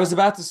 I was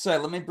about to say,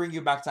 let me bring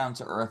you back down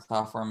to earth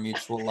off our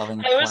mutual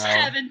loving I was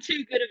having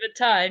too good of a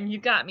time. You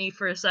got me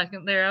for a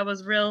second there. I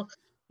was real.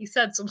 You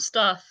said some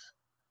stuff.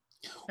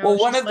 Well,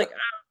 one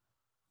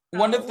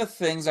of the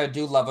things I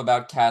do love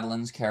about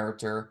Catelyn's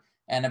character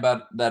and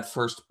about that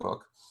first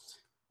book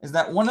is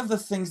that one of the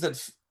things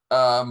that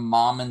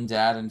mom and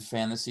dad in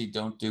fantasy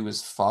don't do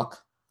is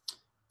fuck.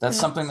 That's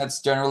something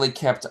that's generally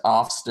kept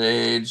off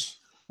stage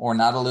or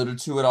not alluded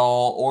to at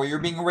all, or you're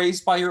being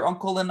raised by your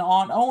uncle and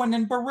aunt Owen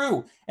and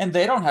Beru, and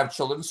they don't have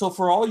children, so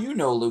for all you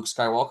know, Luke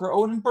Skywalker,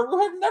 Owen and Beru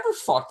have never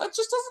fucked. That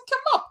just doesn't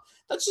come up.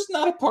 That's just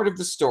not a part of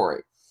the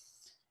story.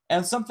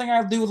 And something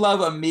I do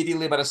love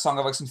immediately about A Song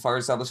of Ice and Fire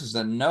establishes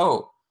that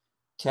no,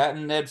 Cat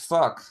and Ned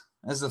fuck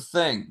is a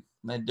thing.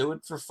 They do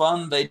it for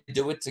fun. They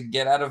do it to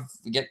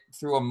get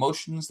through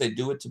emotions. They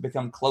do it to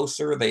become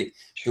closer. They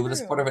do it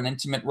as part of an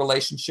intimate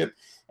relationship.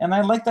 And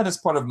I like that as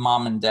part of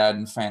mom and dad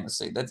in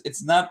fantasy. That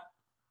it's not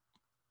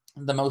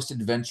the most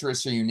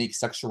adventurous or unique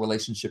sexual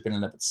relationship in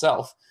and of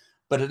itself,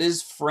 but it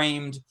is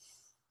framed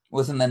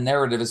within the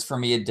narrative as, for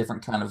me, a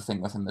different kind of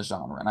thing within the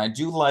genre. And I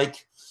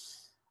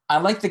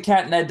like the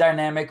Cat and Ned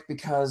dynamic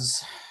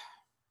because,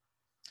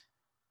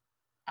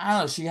 I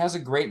don't know, she has a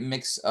great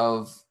mix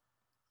of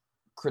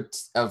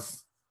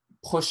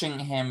pushing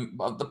him.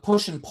 The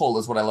push and pull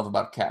is what I love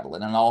about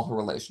Catelyn and all her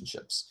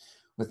relationships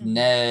with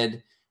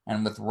Ned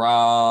and with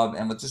Rob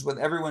and with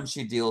everyone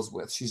she deals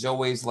with. She's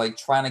always like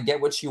trying to get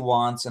what she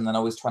wants and then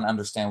always trying to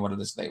understand what it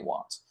is they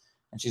want.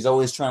 And she's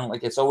always trying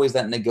to, it's always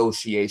that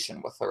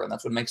negotiation with her, and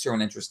that's what makes her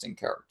an interesting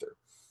character.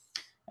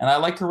 And I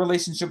like her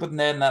relationship with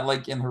Ned, and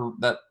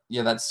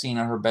that scene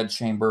in her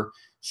bedchamber.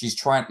 He's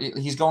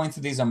going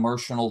through these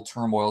emotional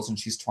turmoils, and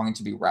she's trying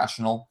to be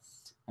rational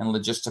and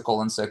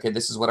logistical and say, okay,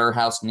 this is what our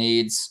house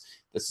needs.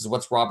 This is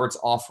what Robert's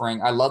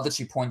offering. I love that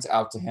she points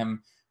out to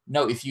him,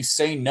 no, if you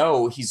say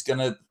no, he's going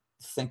to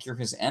think you're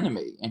his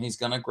enemy and he's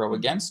going to grow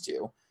against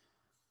you.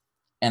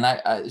 And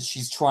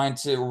she's trying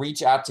to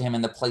reach out to him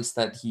in the place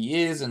that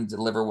he is and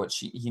deliver what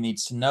he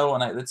needs to know.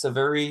 And it's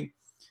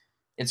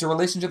a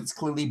relationship that's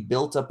clearly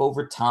built up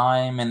over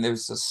time, and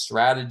there's a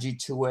strategy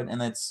to it,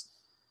 and it's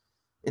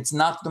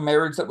not the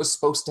marriage that was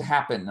supposed to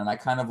happen, and I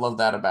kind of love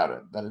that about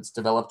it, that it's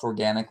developed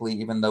organically,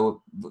 even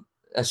though,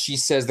 as she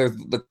says,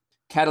 the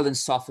Catelyn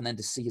softened then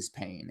to see his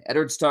pain.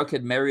 Eddard Stark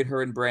had married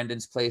her in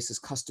Brandon's place, as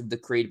custom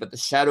decreed, but the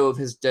shadow of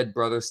his dead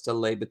brother still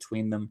lay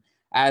between them,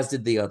 as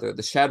did the other,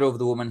 the shadow of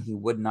the woman he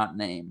would not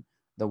name,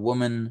 the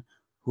woman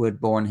who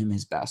had borne him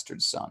his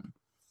bastard son.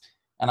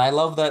 And I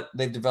love that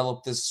they've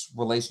developed this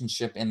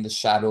relationship in the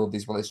shadow of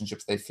these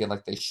relationships they feel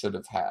like they should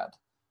have had,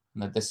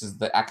 and that this is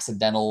the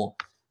accidental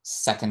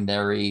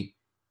secondary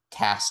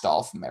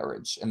cast-off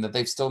marriage, and that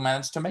they've still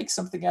managed to make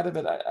something out of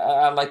it.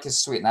 I like is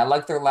sweet, and I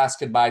like their last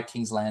goodbye at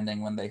King's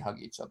Landing when they hug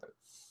each other.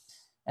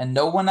 And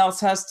no one else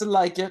has to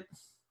like it,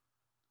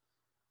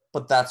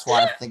 but that's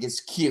why I think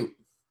it's cute.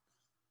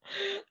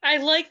 I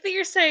like that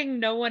you're saying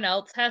no one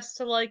else has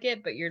to like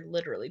it, but you're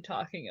literally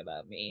talking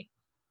about me.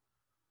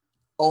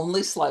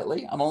 Only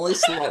slightly. I'm only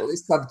slightly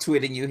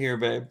subtweeting you here,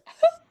 babe.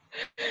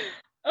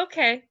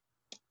 Okay.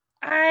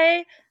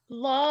 I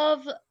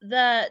love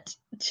that,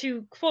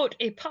 to quote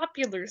a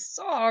popular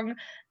song,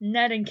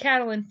 Ned and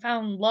Catelyn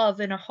found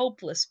love in a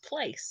hopeless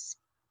place.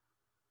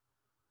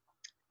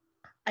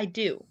 I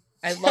do.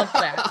 I love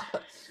that.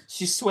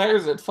 She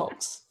swears it,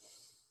 folks.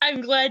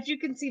 I'm glad you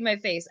can see my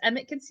face.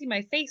 Emmett can see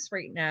my face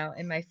right now,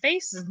 and my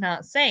face is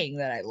not saying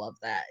that I love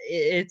that.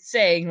 It's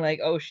saying,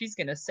 like, oh, she's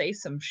going to say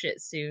some shit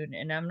soon,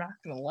 and I'm not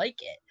going to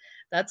like it.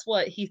 That's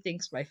what he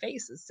thinks my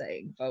face is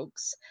saying,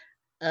 folks.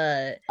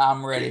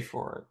 I'm ready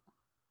for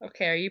it.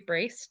 Okay, are you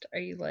braced? Are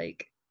you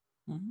like...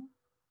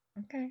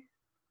 Mm-hmm. Okay.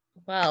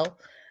 Well,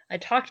 I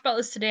talked about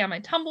this today on my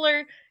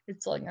Tumblr.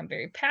 It's something I'm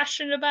very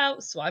passionate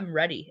about, so I'm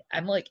ready.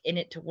 I'm like in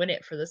it to win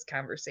it for this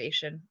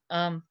conversation.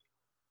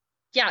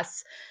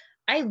 Yes,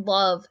 I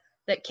love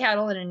that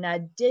Catelyn and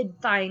Ned did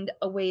find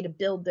a way to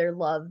build their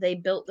love. They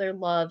built their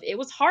love. It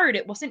was hard.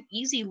 It wasn't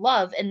easy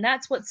love, and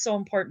that's what's so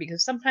important,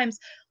 because sometimes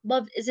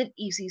love isn't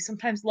easy.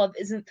 Sometimes love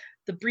isn't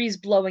the breeze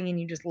blowing and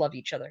you just love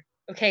each other.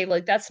 Okay,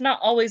 like that's not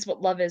always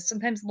what love is.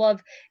 Sometimes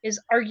love is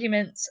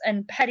arguments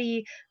and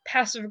petty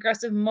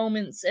passive-aggressive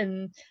moments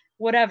and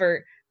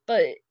whatever.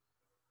 But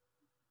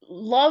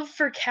love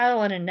for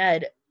Catelyn and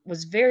Ned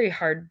was very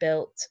hard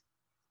built.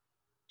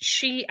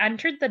 She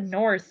entered the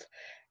North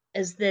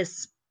as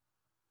this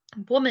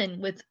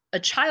woman with a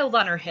child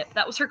on her hip.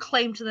 That was her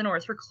claim to the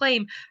North.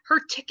 Her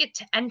ticket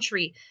to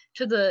entry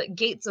to the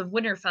gates of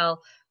Winterfell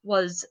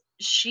was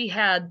she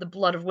had the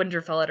blood of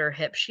Winterfell at her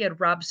hip. She had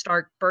Robb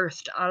Stark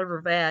birthed out of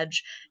her vag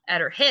at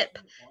her hip.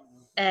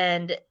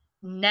 And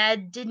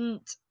Ned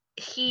didn't.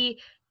 He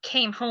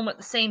came home at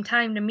the same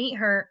time to meet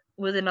her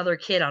with another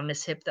kid on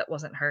his hip that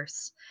wasn't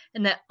hers.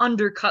 And that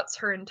undercuts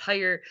her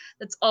entire...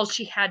 That's all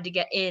she had to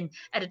get in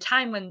at a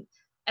time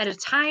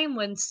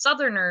when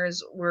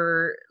Southerners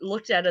were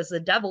looked at as the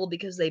devil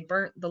because they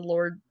burnt the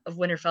Lord of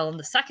Winterfell and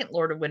the second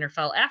Lord of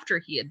Winterfell after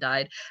he had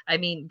died. I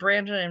mean,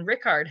 Brandon and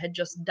Rickard had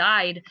just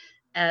died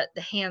at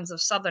the hands of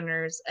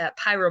Southerners, at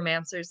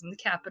pyromancers in the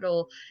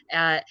capital,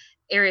 at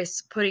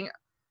Aerys putting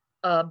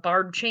a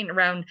barbed chain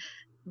around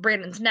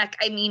Brandon's neck.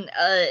 I mean,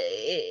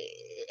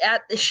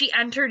 she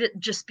entered it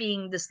just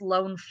being this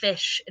lone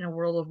fish in a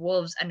world of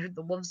wolves, entered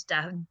the wolves'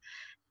 den,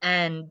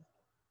 and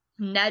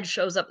Ned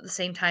shows up at the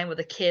same time with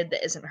a kid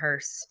that isn't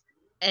hers.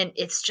 And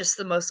it's just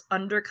the most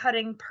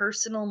undercutting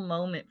personal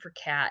moment for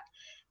Kat.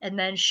 And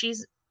then she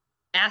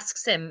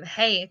asks him,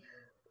 hey,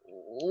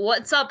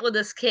 what's up with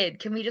this kid?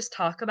 Can we just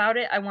talk about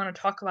it? I want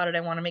to talk about it.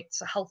 I want to make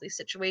this a healthy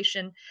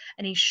situation.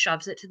 And he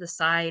shoves it to the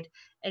side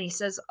and he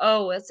says,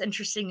 oh, it's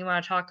interesting. You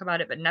want to talk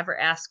about it, but never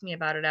ask me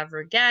about it ever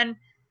again.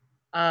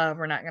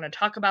 We're not going to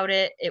talk about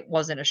it. It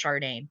wasn't a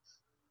Chardonnay.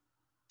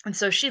 And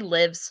so she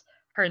lives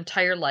her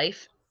entire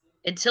life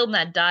until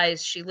Ned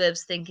dies. She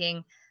lives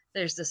thinking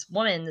there's this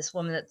woman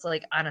that's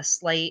like on a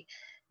slight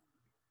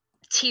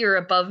tier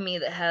above me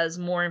that has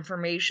more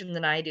information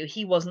than I do.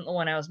 He wasn't the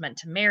one I was meant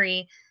to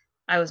marry.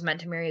 I was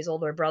meant to marry his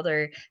older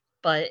brother,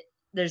 but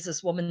there's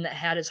this woman that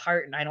had his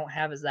heart and I don't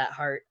have that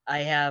heart. I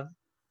have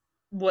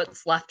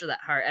what's left of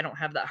that heart. I don't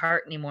have that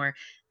heart anymore.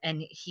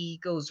 And he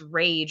goes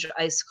rage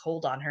ice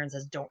cold on her and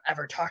says, don't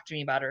ever talk to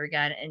me about her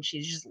again. And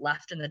she's just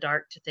left in the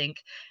dark to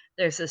think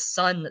there's this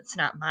son that's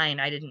not mine.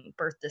 I didn't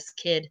birth this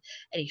kid.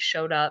 And he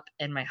showed up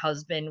and my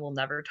husband will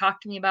never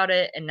talk to me about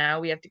it. And now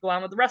we have to go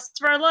on with the rest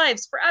of our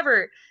lives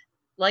forever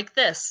like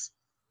this.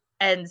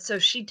 And so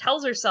she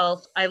tells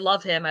herself, I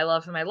love him, I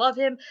love him, I love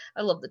him.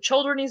 I love the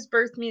children he's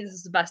birthed me. This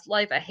is the best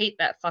life. I hate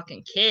that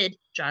fucking kid,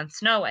 Jon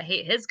Snow. I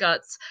hate his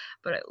guts,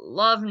 but I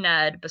love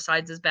Ned,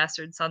 besides his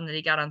bastard son that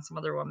he got on some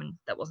other woman.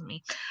 That wasn't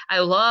me. I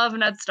love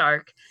Ned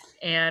Stark,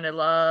 and I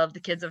love the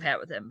kids I've had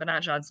with him, but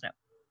not Jon Snow.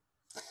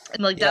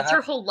 And like, that's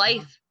her whole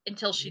life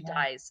until she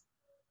dies.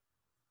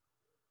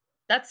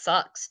 That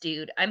sucks,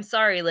 dude. I'm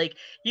sorry. Like,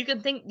 you can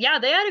think, yeah,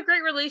 they had a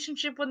great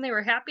relationship when they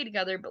were happy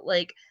together, but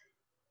like,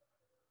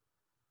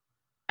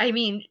 I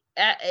mean,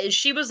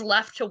 she was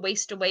left to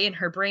waste away in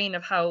her brain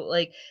of how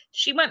like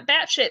she went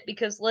batshit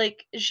because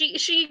like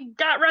she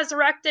got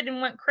resurrected and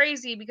went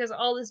crazy because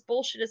all this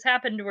bullshit has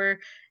happened to her,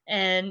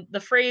 and the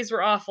Freys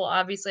were awful,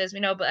 obviously, as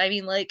we know. But I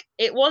mean, like,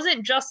 it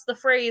wasn't just the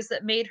Freys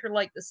that made her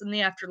like this in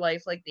the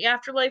afterlife. Like, the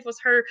afterlife was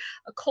her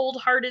a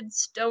cold-hearted,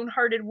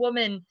 stone-hearted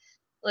woman,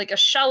 like a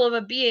shell of a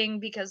being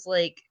because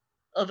like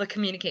of a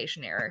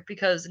communication error,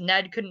 because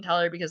Ned couldn't tell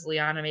her because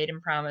Lyanna made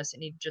him promise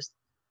and he just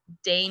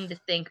deign to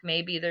think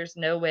maybe there's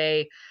no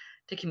way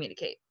to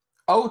communicate.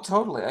 Oh,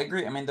 totally. I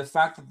agree. I mean, the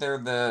fact that they're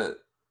the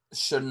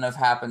shouldn't have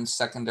happened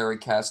secondary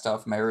cast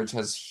off marriage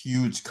has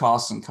huge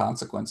costs and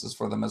consequences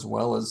for them, as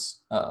well as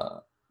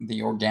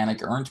the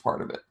organic earned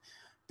part of it.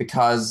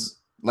 Because,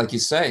 like you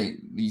said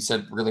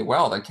really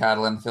well that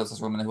Catelyn feels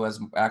this woman who has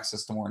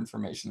access to more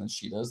information than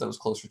she does, that was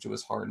closer to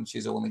his heart, and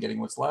she's only getting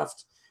what's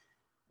left.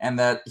 And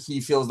that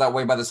he feels that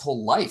way by this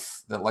whole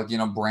life. That, like,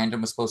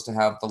 Brandon was supposed to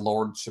have the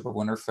lordship of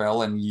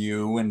Winterfell and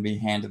you and be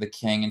hand to the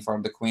king in front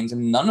of the queens,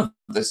 and none of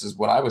this is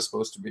what I was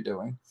supposed to be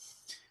doing.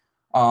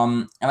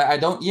 And I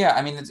don't, yeah,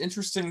 I mean, it's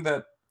interesting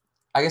that,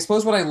 I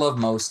suppose what I love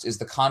most is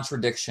the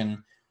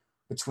contradiction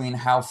between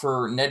how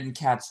for Ned and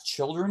Kat's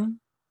children,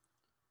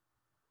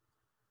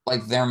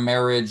 like, their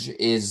marriage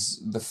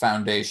is the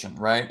foundation,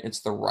 right?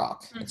 It's the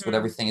rock. Mm-hmm. It's what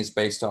everything is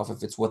based off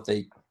of. It's what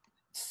they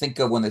think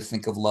of when they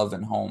think of love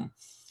and home.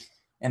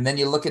 And then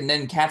you look at Ned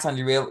and Cat's eyes,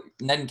 you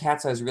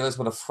realize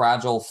what a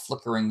fragile,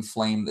 flickering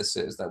flame this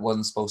is that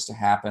wasn't supposed to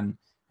happen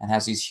and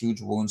has these huge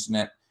wounds in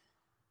it.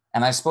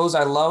 And I suppose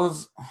I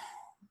love...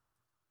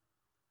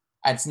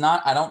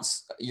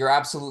 You're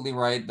absolutely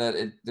right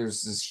that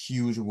there's this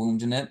huge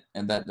wound in it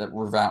and that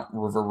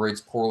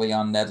reverberates poorly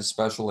on Ned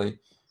especially.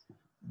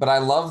 But I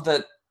love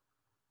that,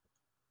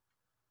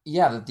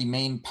 that the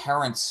main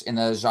parents in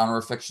a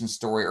genre fiction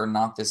story are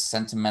not this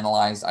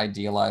sentimentalized,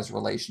 idealized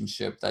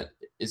relationship that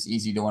is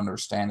easy to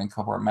understand and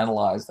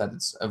compartmentalize, that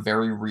it's a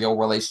very real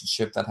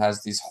relationship that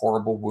has these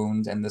horrible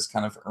wounds and this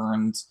kind of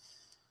earned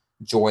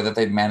joy that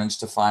they've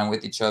managed to find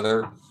with each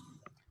other.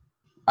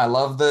 I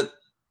love that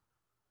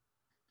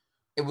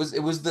it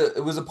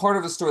was a part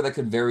of the story that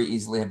could very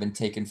easily have been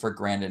taken for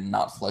granted and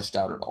not fleshed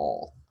out at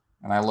all.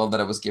 And I love that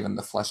it was given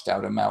the fleshed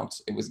out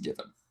amount it was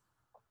given.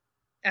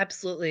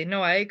 Absolutely.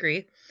 No, I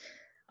agree.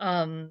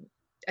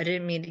 I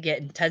didn't mean to get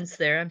intense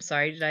there. I'm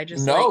sorry. Did I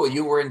just No,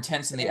 you were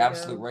intense in the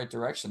absolute right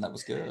direction. That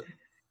was good.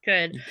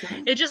 Good.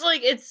 It just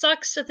like, it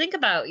sucks to think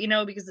about,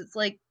 because it's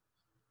like,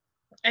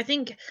 I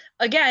think,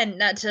 again,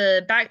 not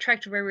to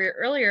backtrack to where we were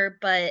earlier,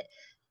 but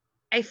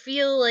I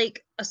feel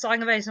like A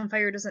Song of Ice and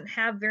Fire doesn't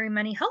have very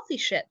many healthy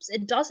ships.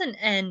 It doesn't,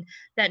 and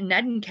that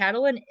Ned and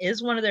Catelyn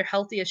is one of their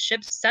healthiest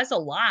ships says a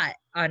lot,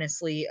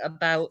 honestly,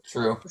 about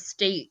the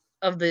state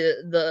of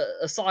the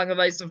A Song of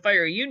Ice and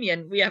Fire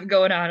union we have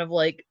going on,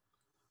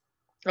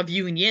 of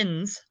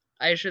unions,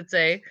 I should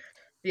say.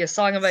 The A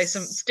Song of Ice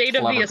and state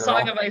of the A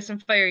Song of Ice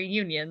and Fire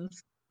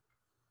unions.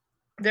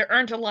 There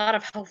aren't a lot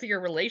of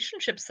healthier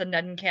relationships than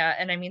Ned and Cat,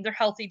 and I mean, they're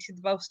healthy to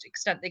the most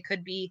extent they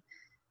could be,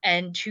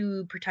 and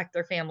to protect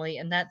their family,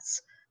 and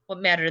that's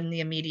what mattered in the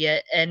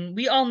immediate. And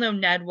we all know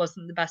Ned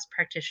wasn't the best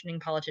practicing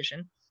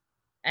politician,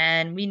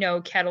 and we know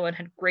Catelyn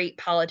had great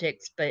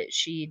politics, but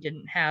she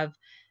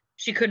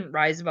couldn't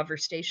rise above her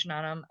station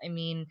on him. I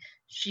mean,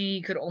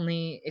 she could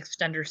only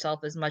extend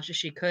herself as much as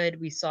she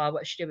could. We saw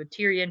what she did with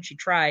Tyrion. She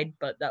tried,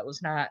 but that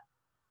was not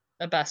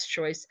a best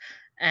choice,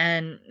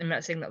 and I'm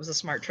not saying that was a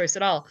smart choice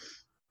at all.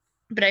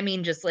 But I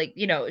mean, just like,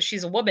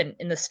 she's a woman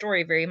in the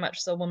story, very much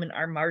so. Women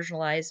are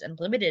marginalized and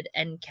limited,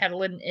 and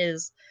Catelyn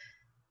is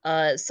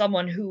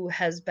someone who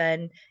has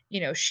been,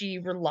 she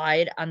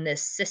relied on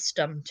this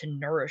system to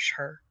nourish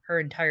her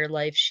entire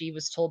life. She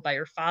was told by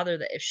her father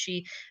that if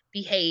she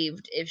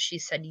behaved, if she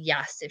said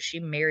yes, if she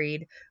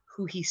married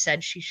who he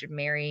said she should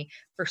marry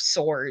for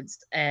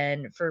swords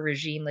and for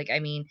regime, like, I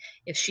mean,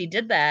 if she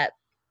did that,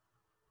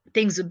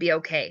 things would be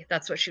okay.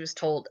 That's what she was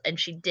told. And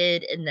she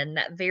did. And then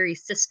that very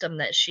system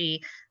that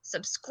she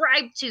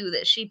subscribed to,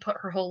 that she put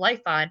her whole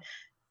life on,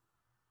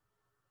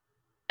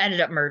 ended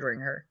up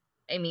murdering her.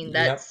 I mean,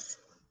 Yep.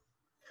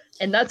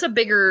 that's a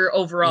bigger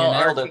overall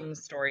nailed it. arcing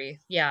story.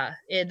 Yeah.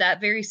 That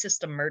very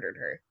system murdered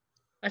her.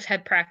 I've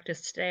had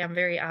practice today. I'm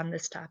very on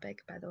this topic,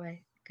 by the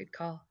way. Good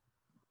call.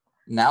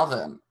 Now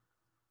then,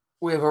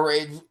 we have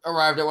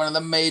arrived at one of the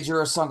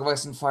major Song of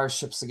Ice and Fire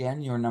ships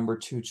again, your number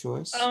 2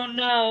 choice. Oh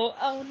no.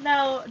 Oh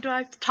no. Do I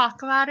have to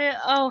talk about it?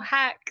 Oh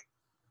heck.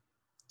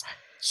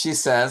 She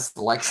says,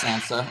 like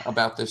Sansa,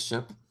 about this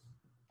ship.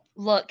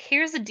 Look,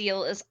 here's the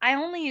deal: is I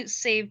only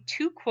saved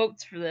 2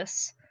 quotes for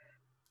this.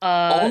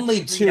 Only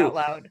to read 2 out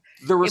loud.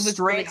 The restraint, it was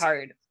really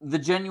hard. The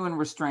genuine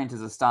restraint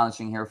is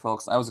astonishing here,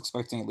 folks. I was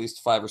expecting at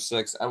least 5 or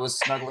 6. I was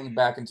snuggling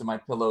back into my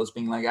pillows,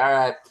 being like, all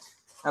right,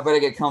 I better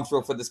get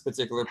comfortable for this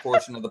particular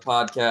portion of the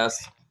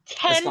podcast.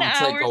 10 it's going to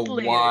take a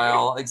later.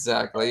 while.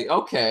 Exactly.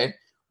 Okay.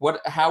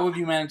 How have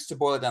you managed to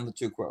boil it down to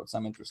 2 quotes?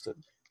 I'm interested.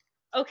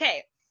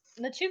 Okay.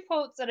 The 2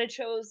 quotes that I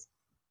chose,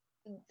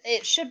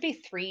 it should be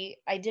 3.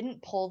 I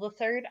didn't pull the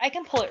third. I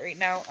can pull it right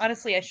now.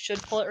 Honestly, I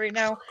should pull it right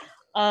now.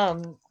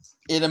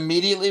 It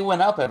immediately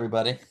went up,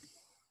 everybody.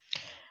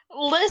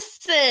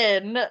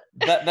 Listen.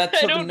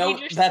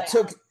 That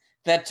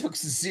took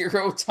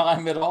 0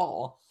 time at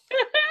all.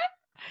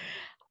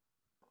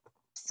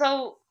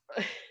 So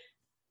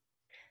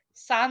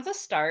Sansa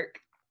Stark,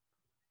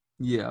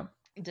 yeah,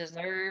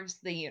 deserves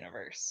the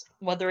universe.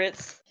 Whether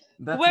it's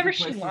whoever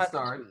she wants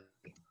to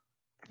be.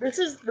 This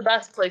is the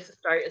best place to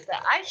start, is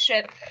that I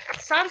ship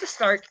Sansa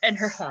Stark and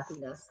her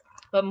happiness.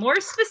 But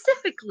more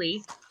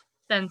specifically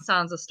than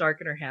Sansa Stark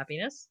and her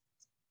happiness,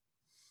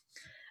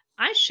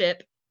 I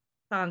ship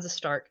Sansa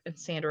Stark and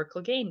Sandor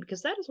Clegane,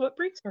 because that is what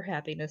brings her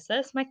happiness.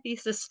 That is my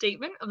thesis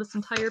statement of this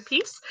entire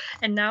piece,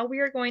 and now we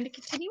are going to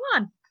continue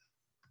on.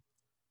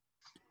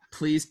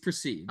 Please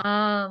proceed.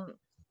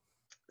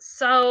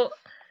 So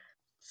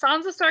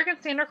Sansa Stark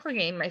and Sandor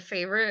Clegane, my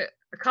favorite.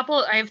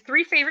 I have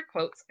 3 favorite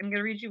quotes. I'm going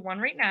to read you one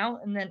right now,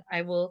 and then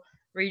I will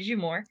read you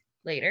more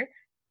later.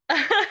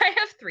 I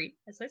have 3,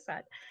 as I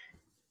said.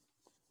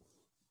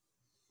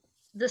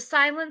 The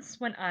silence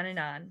went on and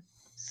on.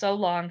 So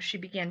long she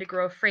began to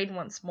grow afraid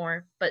once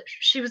more, but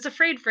she was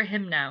afraid for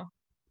him now,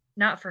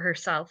 not for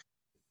herself.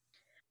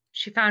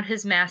 She found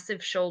his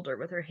massive shoulder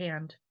with her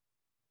hand.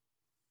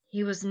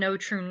 He was no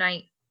true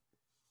knight,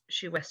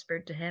 she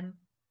whispered to him.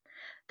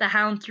 The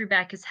hound threw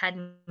back his head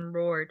and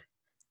roared.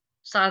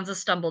 Sansa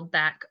stumbled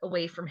back,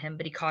 away from him,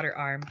 but he caught her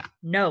arm.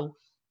 No,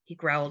 he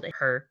growled at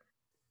her.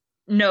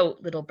 No,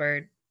 little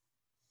bird.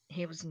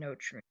 He was no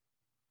true.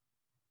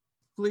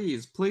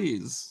 Please.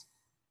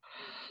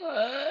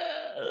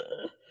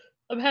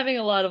 I'm having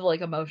a lot of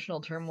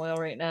emotional turmoil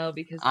right now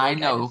because I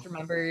just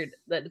remembered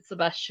that it's the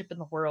best ship in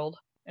the world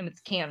and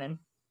it's canon.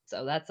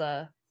 So that's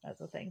a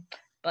thing.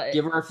 But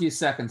give her a few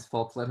seconds,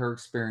 folks. Let her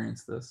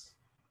experience this.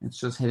 It's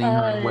just hitting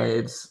her in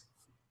waves.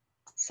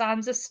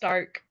 Sansa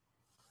Stark,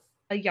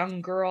 a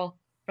young girl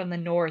from the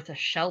north, a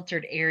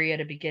sheltered area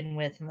to begin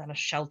with, and then a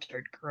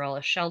sheltered girl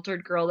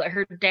that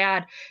her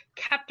dad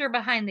kept her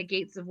behind the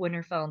gates of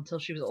Winterfell until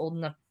she was old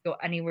enough to go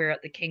anywhere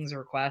at the king's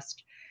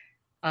request.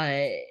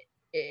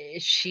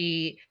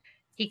 He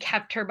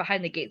kept her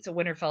behind the gates of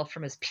Winterfell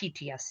from his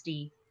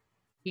PTSD.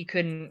 He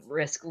couldn't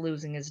risk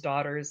losing his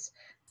daughters,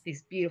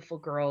 these beautiful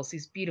girls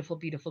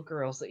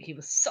that he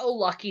was so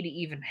lucky to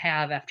even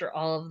have after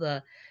all of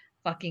the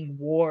fucking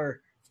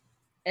war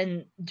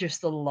and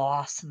just the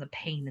loss and the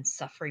pain and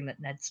suffering that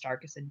Ned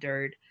Stark has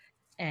endured.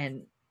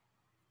 And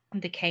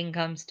the king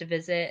comes to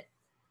visit,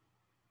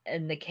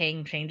 and the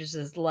king changes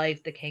his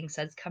life. The king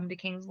says, come to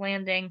King's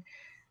Landing,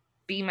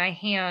 be my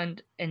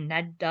hand. And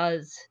Ned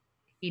does.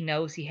 He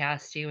knows he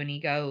has to, and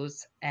he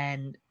goes,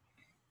 and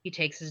he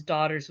takes his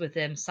daughters with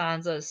him.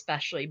 Sansa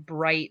especially,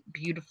 bright,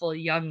 beautiful,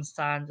 young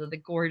Sansa, the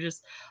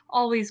gorgeous,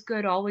 always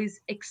good,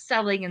 always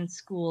excelling in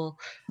school,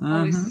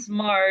 always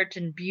smart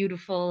and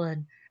beautiful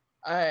and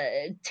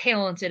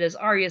talented, as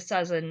Arya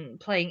says, in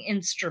playing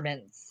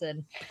instruments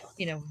and,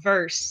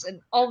 verse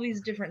and all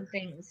these different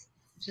things.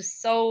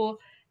 Just so,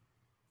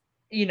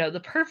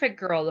 the perfect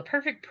girl, the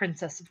perfect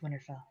princess of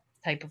Winterfell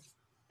type of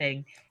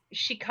thing.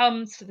 She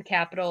comes to the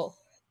capital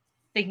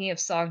thinking of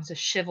songs of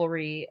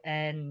chivalry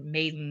and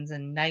maidens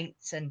and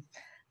knights and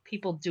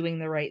people doing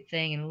the right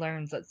thing, and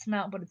learns that's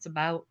not what it's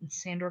about. And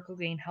Sandor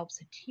Clegane helps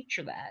to teach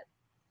her that.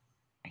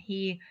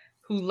 He,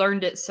 who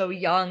learned it so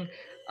young,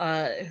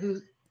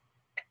 who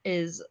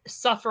is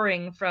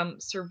suffering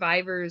from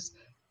survivors'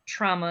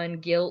 trauma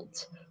and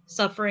guilt,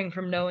 suffering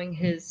from knowing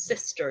his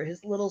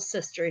little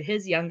sister,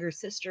 his younger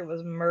sister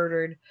was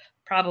murdered,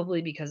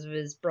 probably because of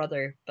his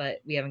brother,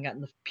 but we haven't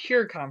gotten the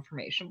pure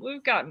confirmation, but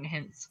we've gotten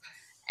hints.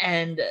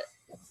 And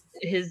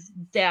his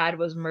dad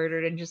was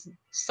murdered and just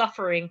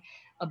suffering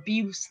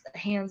abuse at the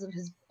hands of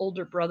his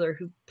older brother,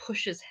 who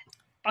pushed his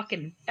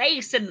fucking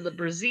face into the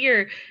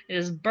brazier and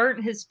just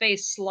burnt his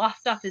face,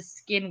 sloughed off his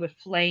skin with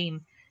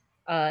flame,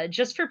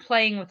 just for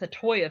playing with a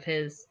toy of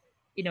his,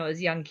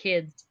 as young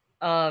kids.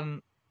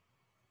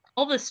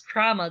 All this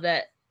trauma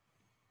that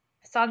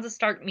Sansa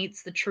Stark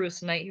meets the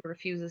truest knight who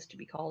refuses to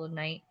be called a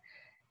knight,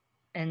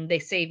 and they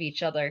save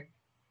each other,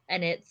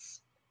 and it's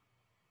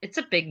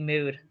a big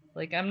mood.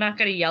 Like, I'm not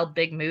gonna yell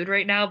big mood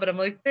right now, but I'm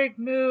like, big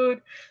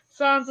mood.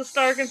 Sansa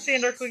Stark and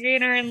Sandor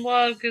Clegane are in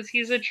love because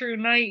he's a true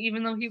knight,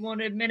 even though he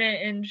won't admit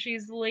it, and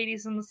she's the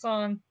ladies in the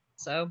song.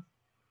 So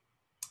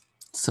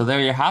there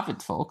you have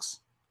it,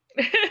 folks.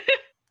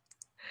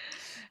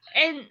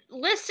 And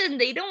listen,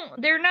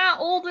 they're not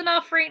old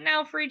enough right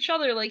now for each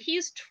other. Like,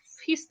 he's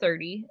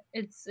 30.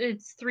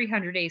 It's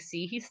 300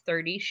 AC. He's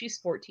 30. She's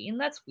 14.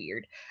 That's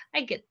weird.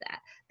 I get that.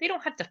 They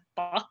don't have to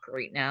fuck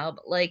right now,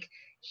 but like,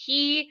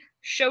 he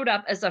showed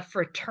up as a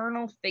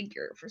fraternal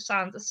figure for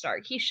Sansa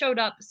Stark. He showed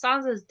up.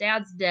 Sansa's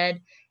dad's dead.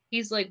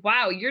 He's like,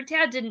 wow, your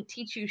dad didn't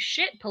teach you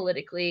shit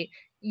politically.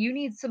 You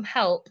need some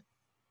help.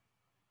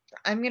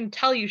 I'm gonna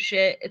tell you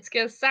shit. It's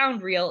gonna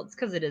sound real. It's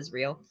because it is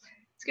real.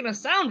 It's gonna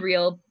sound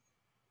real,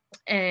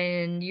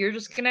 and you're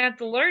just gonna have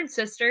to learn,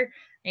 sister.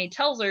 And he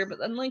tells her, but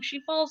then like she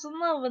falls in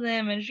love with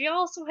him, and she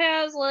also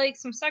has like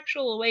some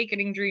sexual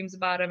awakening dreams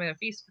about him in A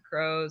Feast for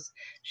Crows.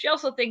 She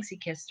also thinks he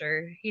kissed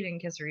her. He didn't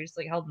kiss her, he just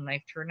like held a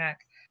knife to her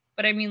neck.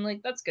 But I mean,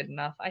 like, that's good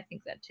enough. I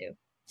think that too.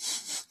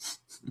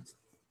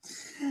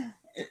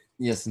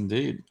 Yes,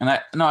 indeed.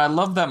 And I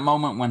love that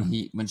moment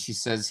when she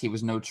says he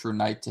was no true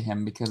knight to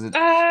him, because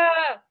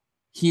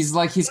he's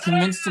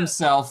convinced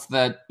himself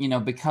that,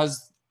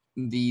 because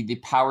the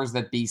powers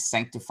that be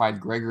sanctified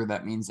Gregor,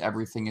 that means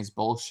everything is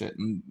bullshit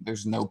and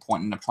there's no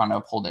point in trying to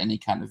uphold any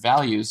kind of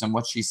values. And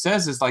what she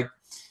says is like,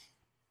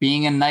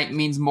 being a knight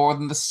means more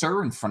than the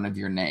sir in front of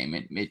your name.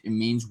 It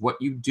means what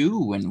you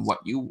do and what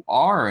you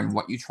are and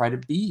what you try to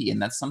be.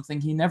 And that's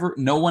something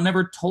no one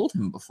ever told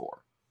him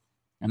before.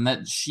 And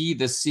that she,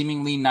 the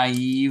seemingly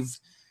naive,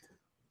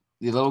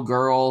 the little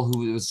girl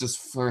who was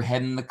just her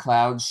head in the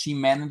clouds, she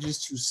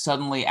manages to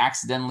suddenly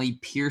accidentally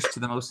pierce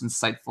to the most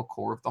insightful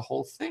core of the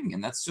whole thing.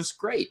 And that's just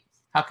great.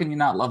 How can you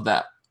not love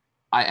that?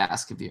 I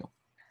ask of you.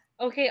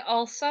 Okay,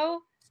 also,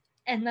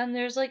 and then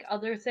there's like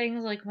other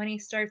things, like when he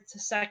starts to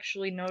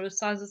sexually notice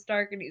Sansa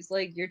Stark, and he's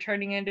like, you're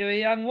turning into a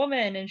young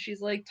woman, and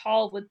she's like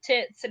tall with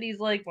tits, and he's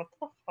like, what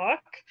the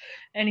fuck?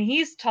 And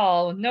he's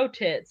tall with no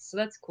tits, so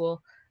that's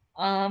cool.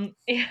 And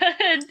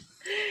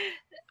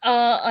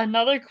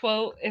another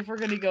quote, if we're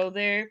gonna go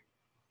there,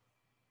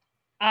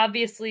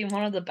 obviously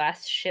one of the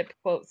best ship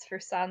quotes for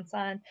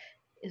Sansa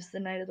is the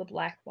Night of the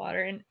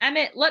Blackwater. And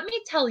Emmett, let me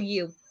tell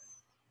you,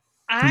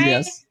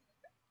 Yes.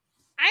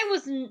 I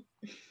wasn't,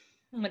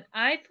 when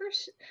I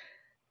first,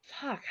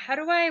 fuck, how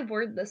do I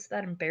word this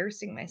without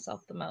embarrassing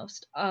myself the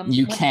most?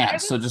 You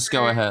can't, so just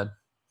go ahead.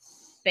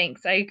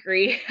 Thanks, I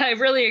agree. I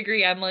really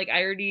agree. I'm like,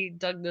 I already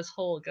dug this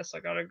hole. Guess I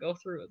gotta go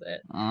through with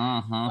it.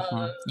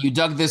 You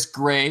dug this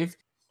grave.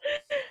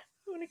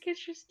 I'm gonna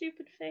kiss your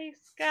stupid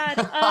face.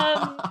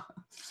 God.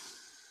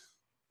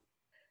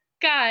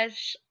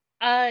 Gosh.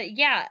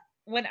 Yeah.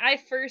 When I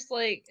first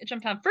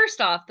jumped on,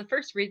 first off, the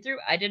first read through,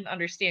 I didn't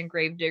understand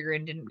Gravedigger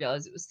and didn't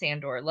realize it was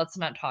Sandor. Let's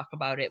not talk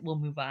about it. We'll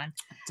move on.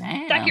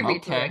 Damn. Second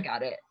read through, I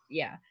got it.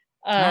 Yeah.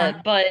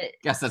 But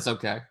guess that's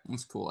okay.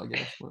 That's cool, I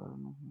guess.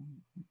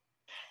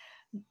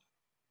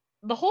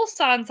 The whole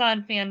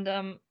Sansan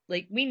fandom,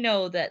 like, we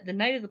know that the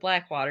Night of the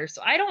Blackwater,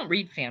 so I don't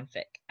read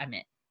fanfic,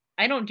 I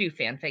don't do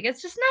fanfic.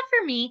 It's just not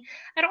for me.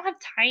 I don't have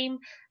time.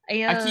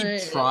 I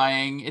keep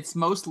trying. It's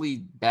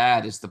mostly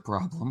bad is the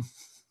problem.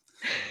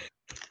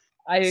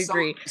 I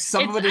agree.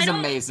 Some of it is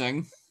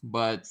amazing,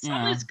 but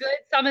some is good,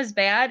 some is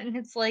bad, and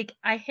it's like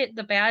I hit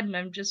the bad and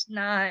I'm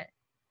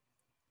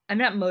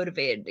not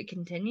motivated to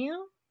continue.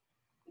 You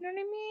know what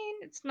I mean?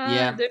 It's not.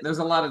 Yeah, there's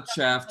a lot of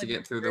chaff to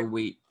get through the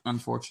wheat,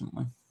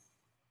 unfortunately.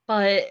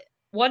 But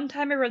one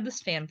time I read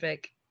this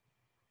fanfic,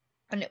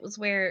 and it was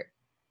where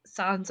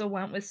Sansa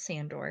went with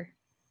Sandor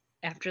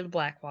after the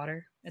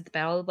Blackwater. At the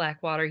Battle of the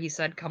Blackwater, he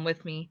said, come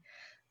with me.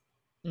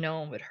 No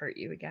one would hurt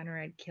you again or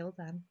I'd kill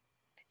them. And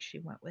she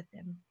went with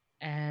him.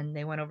 And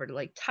they went over to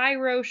like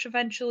Tyrosh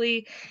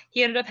eventually.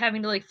 He ended up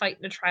having to like fight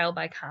in a trial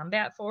by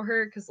combat for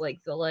her because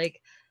like the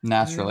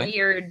naturally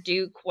Mayor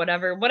Duke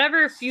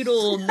whatever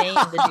feudal name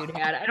the dude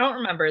had. I don't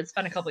remember. It's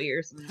been a couple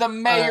years. The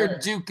Mayor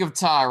Duke of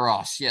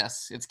Tyrosh.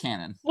 Yes, it's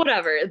canon.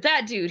 Whatever.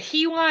 That dude,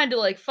 he wanted to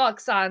like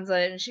fuck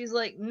Sansa, and she's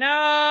like,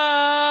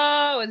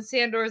 no. And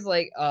Sandor's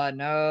like,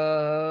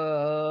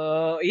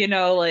 no. You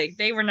know, like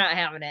they were not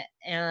having it.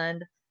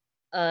 And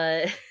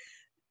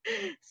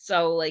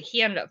so like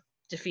he ended up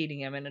defeating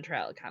him in a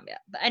trial of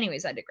combat. But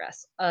anyways, I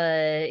digress.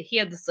 He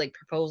had this like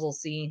proposal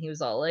scene. He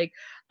was all like,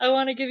 I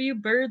want to give you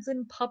birds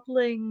and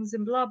puplings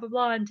and blah blah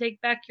blah and take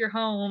back your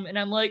home. And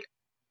I'm like,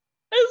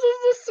 this is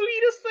the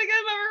sweetest thing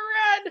I've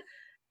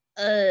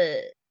ever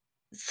read.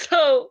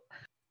 So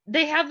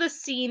they have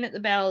this scene at the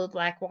Battle of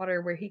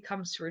Blackwater where he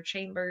comes to her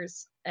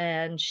chambers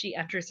and she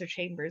enters her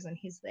chambers and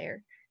he's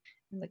there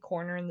in the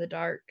corner in the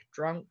dark,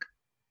 drunk,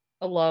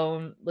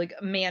 alone, like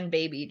a man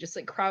baby, just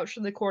like crouched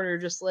in the corner,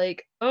 just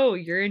like, oh,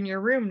 you're in your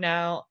room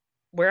now,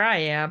 where I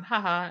am,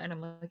 haha. And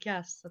I'm like,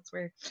 yes, that's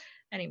where.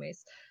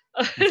 Anyways,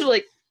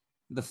 like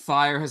the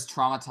fire has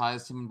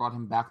traumatized him and brought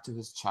him back to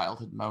his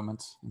childhood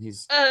moment, and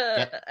he's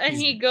and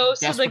he goes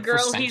to the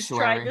girl he's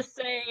trying sanctuary. to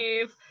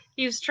save.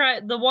 He's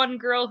tried the one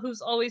girl who's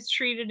always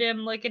treated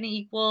him like an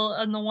equal,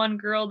 and the one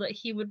girl that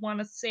he would want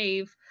to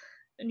save.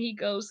 And he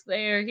goes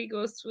there. He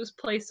goes to his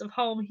place of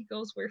home. He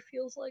goes where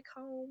feels like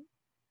home.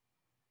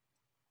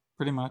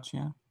 Pretty much,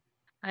 yeah.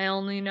 I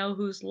only know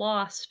who's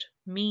lost.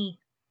 Me,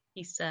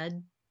 he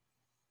said.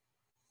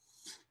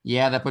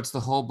 Yeah, that puts the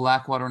whole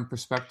Blackwater in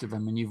perspective. I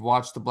mean, you've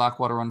watched the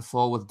Blackwater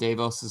unfold with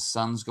Davos'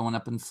 sons going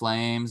up in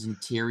flames and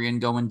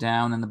Tyrion going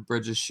down in the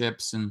bridge of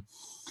ships, and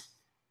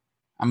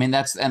I mean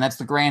that's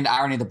the grand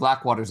irony of the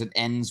Blackwaters. It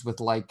ends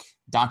with like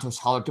Dantos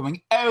Holler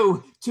doing,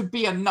 "Oh, to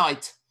be a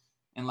knight,"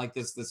 and like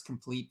this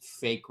complete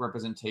fake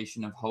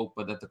representation of hope.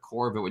 But at the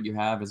core of it, what you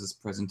have is this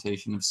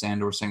presentation of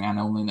Sandor saying, "I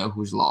only know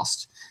who's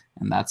lost,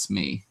 and that's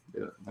me,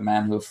 the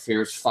man who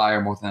fears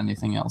fire more than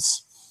anything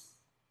else."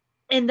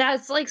 And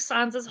that's like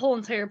Sansa's whole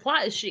entire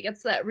plot is she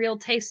gets that real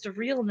taste of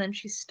real and then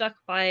she's stuck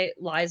by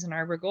lies and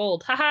arbor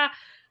gold. Haha.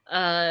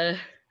 The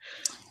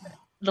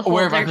whole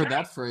Where have I entire heard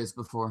time. that phrase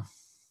before?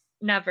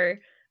 Never.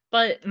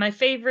 But my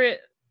favorite,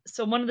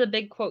 so one of the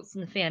big quotes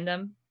in the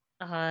fandom,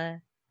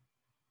 I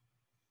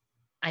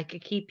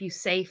could keep you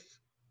safe,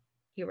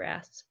 he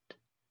rasped.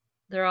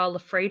 They're all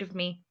afraid of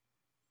me.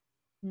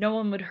 No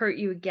one would hurt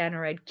you again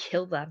or I'd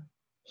kill them.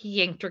 He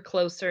yanked her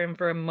closer, and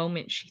for a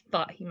moment she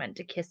thought he meant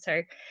to kiss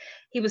her.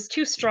 He was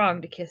too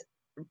strong to kiss.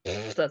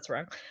 That's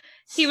wrong.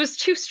 He was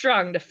too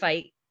strong to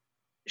fight.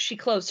 She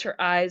closed her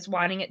eyes,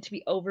 wanting it to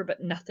be over,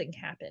 but nothing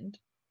happened.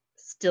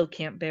 Still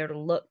can't bear to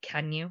look,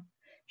 can you?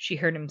 She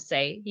heard him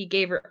say. He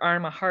gave her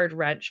arm a hard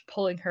wrench,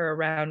 pulling her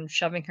around and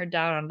shoving her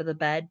down onto the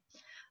bed.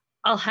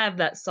 I'll have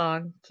that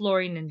song,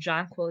 Florine and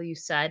Jonquil, you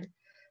said.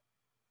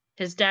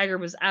 His dagger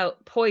was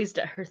out, poised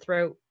at her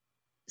throat.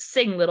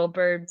 Sing, little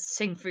bird,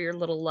 sing for your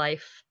little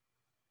life.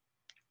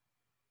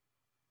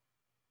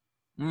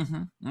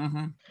 And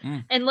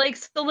like,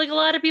 so like a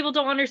lot of people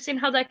don't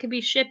understand how that could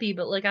be shippy,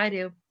 but like I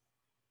do.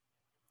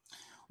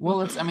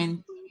 Well,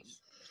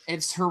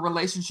 it's her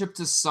relationship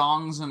to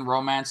songs and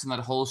romance and that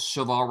whole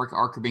chivalric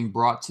arc are being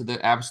brought to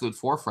the absolute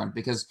forefront,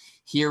 because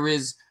here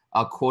is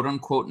a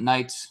quote-unquote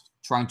knight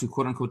trying to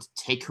quote-unquote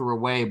take her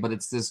away, but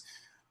it's this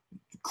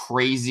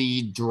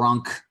crazy,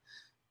 drunk,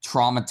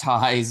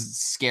 traumatized,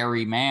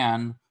 scary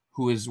man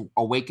who is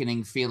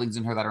awakening feelings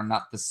in her that are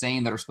not the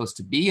same that are supposed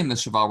to be in the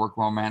chivalric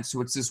romance. So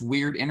it's this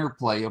weird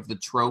interplay of the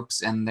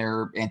tropes and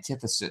their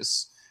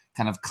antithesis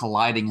kind of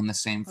colliding in the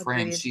same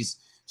frame. Agreed.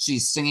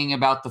 She's singing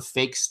about the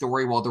fake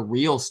story while the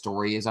real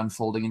story is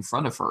unfolding in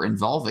front of her,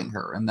 involving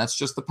her. And that's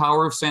just the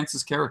power of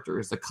Sansa's character,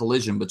 is the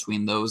collision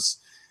between the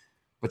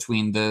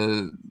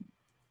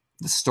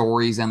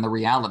stories and the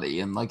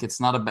reality. And like, it's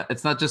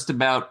not just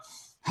about,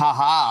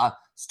 haha,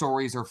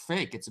 stories are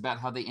fake. It's about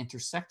how they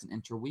intersect and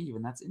interweave.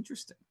 And that's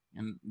interesting.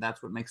 And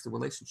that's what makes the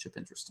relationship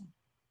interesting,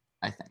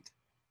 I think.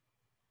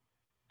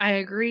 I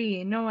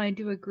agree. No, I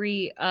do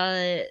agree.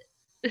 Oh,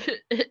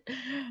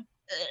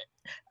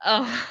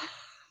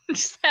 I'm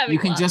just having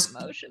lots of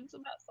emotions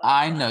about something.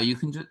 I know. You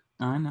can just.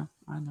 I know.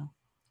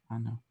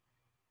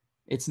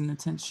 It's an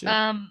intense ship.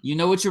 You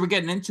know what you were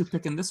getting into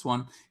picking this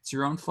one. It's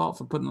your own fault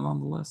for putting it on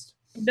the list.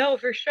 No,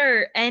 for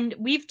sure. And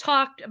we've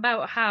talked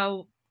about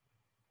how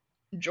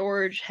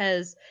George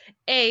has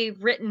A,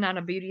 written on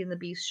a Beauty and the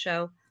Beast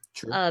show.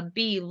 True.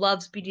 B,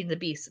 loves Beauty and the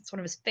Beast. It's one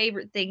of his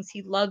favorite things.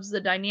 He loves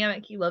the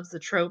dynamic. He loves the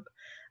trope.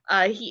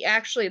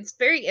 It's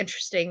very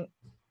interesting.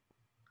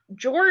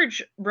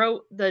 George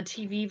wrote the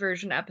TV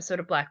version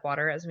episode of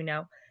Blackwater, as we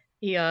know.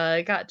 He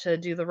got to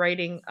do the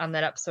writing on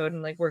that episode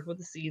and like work with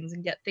the scenes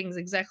and get things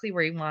exactly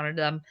where he wanted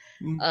them.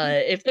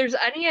 If there's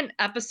an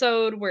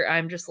episode where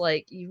I'm just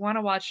like, you want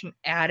to watch an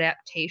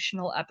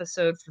adaptational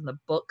episode from the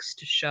books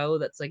to show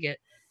that's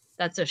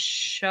a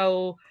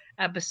show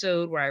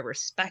episode where I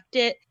respect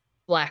it,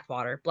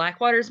 Blackwater.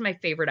 Blackwater is my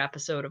favorite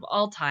episode of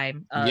all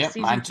time.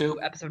 Season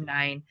 2, episode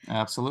 9.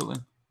 Absolutely.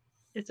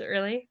 Is it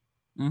really?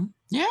 Mm-hmm.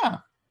 Yeah.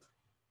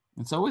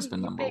 It's always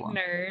been number big one.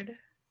 Nerd.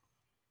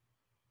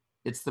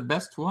 It's the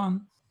best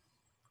one.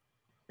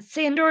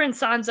 Sandor and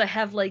Sansa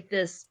have like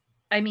this,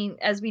 I mean,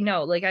 as we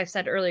know, like I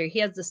said earlier, he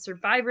has the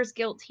survivor's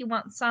guilt. He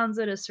wants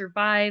Sansa to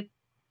survive.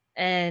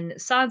 And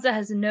Sansa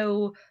has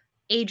no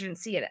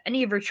agency in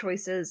any of her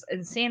choices.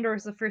 And Sandor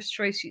is the first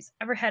choice she's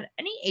ever had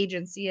any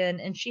agency in.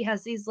 And she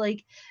has these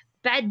like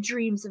bed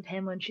dreams of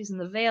him when she's in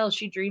the Vale.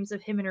 She dreams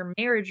of him in her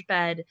marriage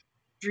bed,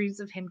 dreams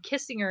of him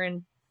kissing her.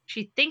 And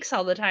she thinks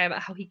all the time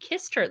about how he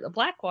kissed her at the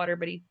Blackwater,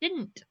 but he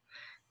didn't.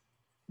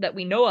 That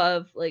we know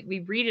of. Like, we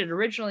read it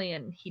originally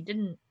and he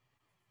didn't.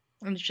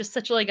 And it's just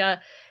such like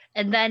a.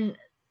 And then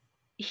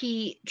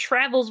he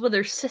travels with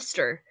her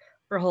sister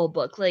her whole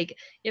book. Like,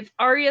 if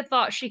Arya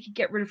thought she could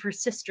get rid of her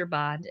sister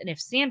bond, and if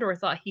Sandor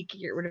thought he could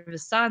get rid of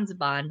his Sansa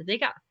bond, they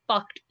got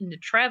fucked into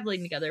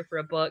traveling together for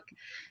a book.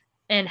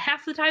 And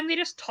half the time they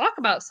just talk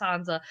about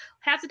Sansa.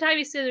 Half the time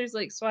he says, there's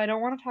like, so I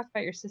don't want to talk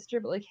about your sister,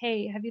 but like,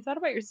 hey, have you thought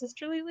about your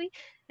sister lately?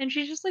 And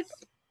she's just like,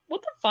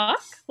 what the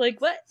fuck? Like,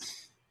 what?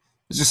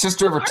 Does your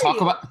sister ever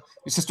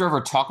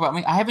talk about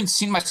me? I haven't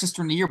seen my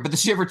sister in a year, but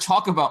does she ever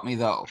talk about me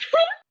though?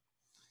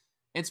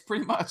 It's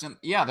pretty much, and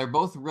yeah, they're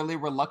both really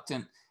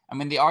reluctant. I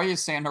mean, the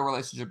Arya-Sandor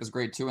relationship is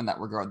great too in that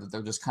regard, that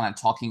they're just kind of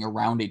talking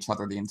around each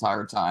other the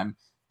entire time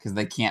because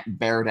they can't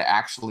bear to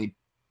actually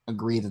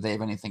agree that they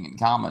have anything in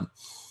common.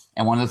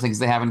 And one of the things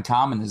they have in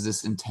common is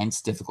this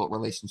intense, difficult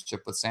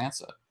relationship with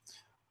Sansa.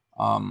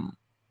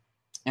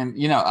 And,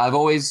 you know,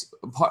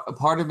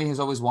 part of me has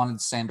always wanted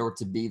Sandor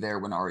to be there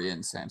when Arya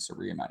and Sansa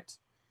reunite.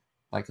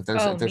 Like, if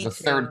there's a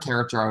third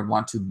character I would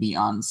want to be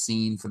on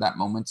scene for that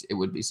moment, it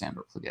would be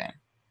Sandor Clegane.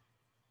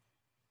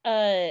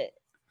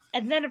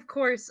 And then, of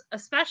course,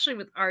 especially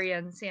with Arya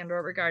and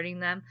Sandor regarding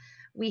them,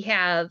 we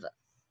have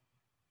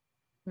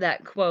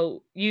that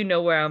quote, you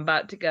know where I'm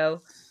about to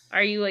go.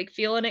 Are you, like,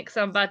 feeling it? Because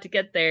I'm about to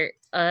get there.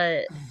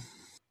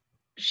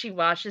 She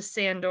watches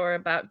Sandor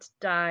about to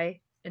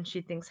die, and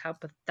she thinks how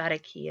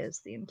pathetic he is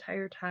the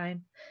entire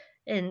time.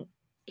 And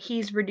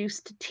he's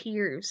reduced to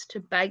tears, to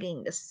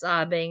begging, to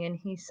sobbing, and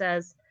he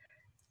says,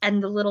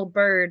 and the little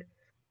bird,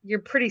 your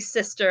pretty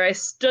sister, I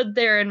stood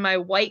there in my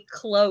white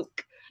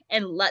cloak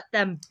and let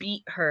them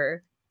beat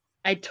her.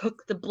 I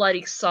took the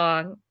bloody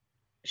song.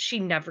 She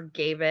never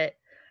gave it.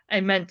 I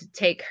meant to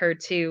take her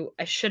too.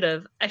 I should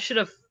have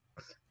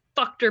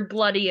fucked her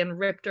bloody and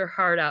ripped her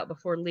heart out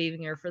before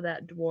leaving her for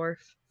that dwarf.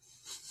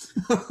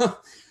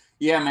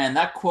 Yeah, man,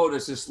 that quote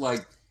is just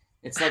like,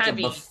 it's like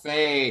heavy. A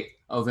buffet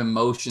of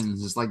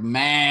emotions. It's like,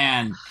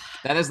 man,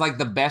 that is like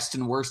the best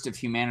and worst of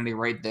humanity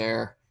right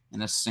there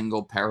in a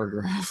single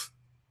paragraph.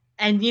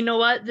 And you know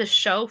what? The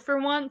show, for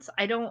once,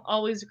 I don't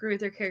always agree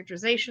with their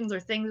characterizations or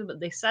things, but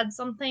they said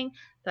something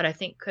that I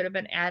think could have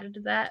been added to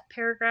that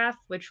paragraph,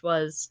 which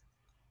was,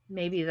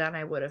 maybe then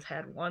I would have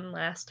had one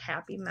last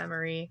happy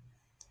memory.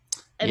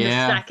 And the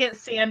second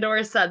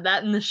Sandor said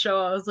that in the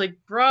show, I was like,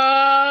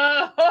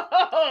 bro,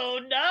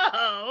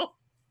 no,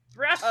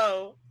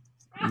 bro.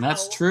 And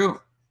that's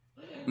true.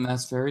 And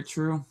that's very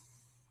true.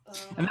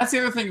 And that's the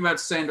other thing about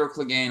Sandor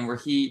Clegane, where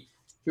he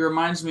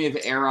reminds me of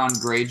Aeron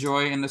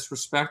Greyjoy in this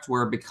respect,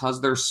 where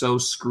because they're so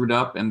screwed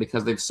up and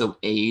because they've so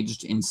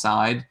aged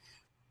inside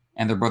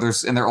and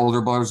their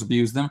older brothers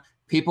abuse them,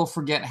 people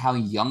forget how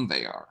young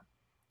they are.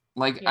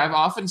 Like, I've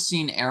often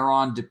seen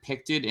Aeron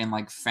depicted in,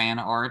 like, fan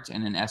art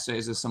and in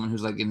essays as someone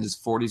who's, like, in his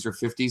 40s or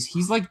 50s.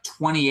 He's, like,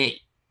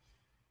 28.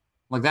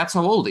 Like, that's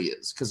how old he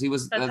is, because he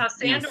was That's how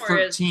Sandor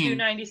is,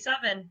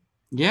 297.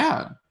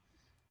 Yeah.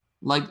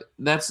 Like,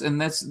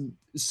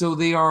 so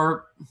they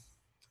are,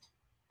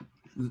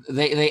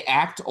 they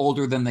act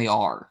older than they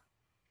are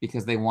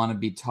because they want to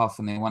be tough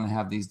and they want to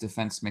have these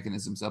defense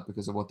mechanisms up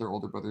because of what their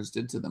older brothers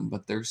did to them,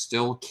 but they're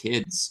still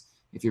kids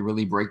if you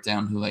really break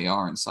down who they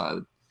are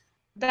inside.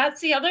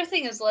 That's the other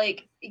thing is,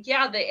 like,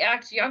 yeah, they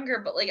act younger,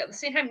 but, like, at the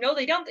same time, no,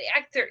 they don't. They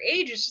act their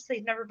age. It's just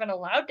they've never been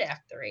allowed to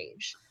act their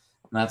age.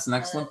 And that's an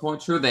excellent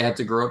point, true. They had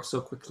to grow up so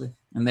quickly.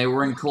 And they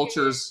were in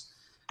cultures,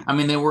 I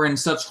mean, they were in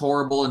such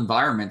horrible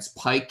environments.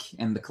 Pike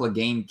and the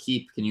Clegane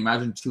Keep. Can you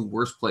imagine two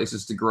worse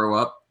places to grow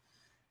up?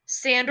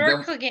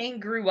 Sandor Clegane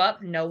grew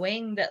up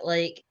knowing that,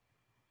 like,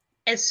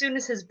 as soon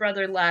as his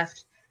brother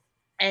left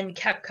and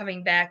kept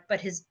coming back, but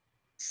his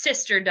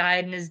sister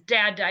died and his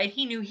dad died,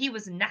 he knew he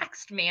was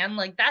next, man.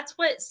 Like, that's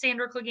what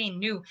Sandor Clegane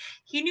knew.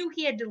 He knew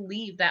he had to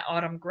leave that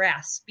autumn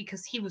grass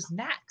because he was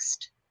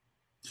next.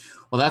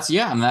 Well, that's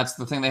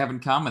the thing they have in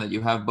common, that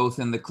you have both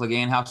in the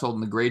Clegane household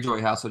and the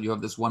Greyjoy household, you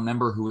have this one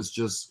member who is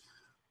just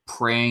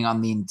preying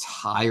on the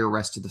entire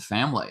rest of the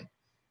family.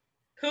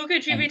 Who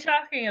could you be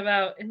talking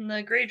about in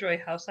the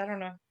Greyjoy house? I don't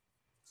know.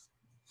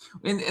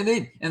 In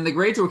the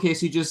Greyjoy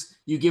case,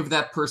 you give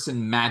that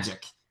person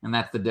magic, and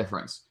that's the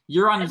difference.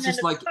 Euron is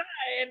just like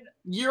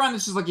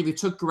if you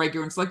took Gregor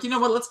and it's like, you know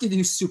what, let's give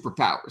you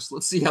superpowers.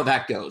 Let's see how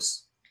that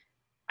goes.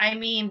 I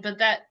mean, but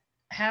that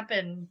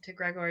happened to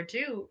Gregor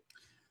too,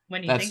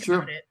 when you think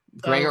about it.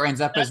 So Gregor ends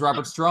up as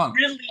Robert Strong.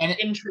 Really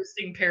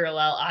interesting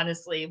parallel,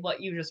 honestly,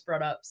 what you just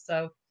brought up.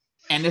 So,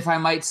 and if I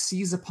might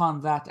seize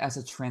upon that as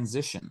a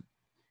transition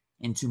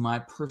into my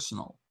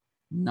personal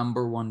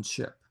number one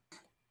ship.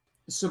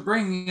 So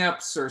bringing up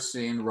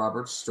Cersei and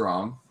Robert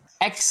Strong,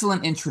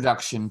 excellent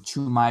introduction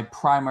to my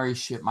primary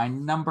ship, my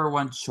number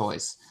one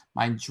choice,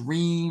 my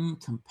dream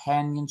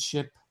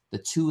companionship, the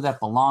two that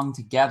belong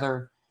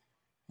together.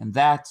 And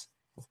that,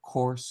 of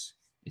course,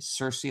 is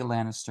Cersei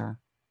Lannister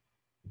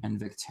and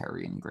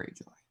Victarion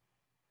Greyjoy.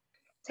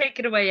 Take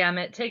it away,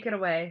 Emmett. Take it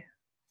away.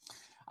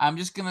 I'm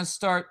just going to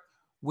start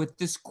with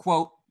this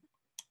quote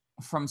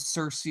from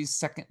Cersei's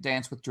Second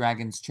Dance with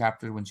Dragons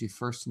chapter when she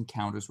first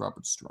encounters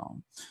Robert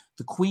Strong.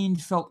 The queen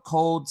felt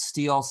cold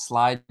steel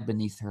slide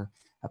beneath her,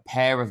 a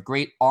pair of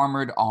great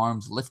armored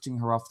arms lifting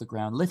her off the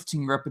ground,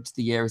 lifting her up into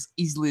the air as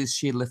easily as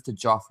she had lifted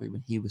Joffrey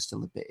when he was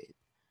still a babe.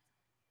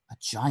 A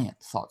giant,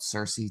 thought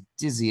Cersei,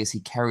 dizzy as he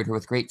carried her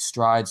with great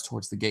strides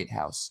towards the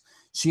gatehouse.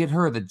 She had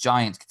heard that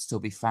giants could still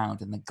be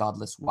found in the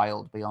godless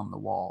wild beyond the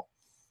wall.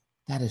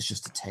 That is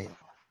just a tale.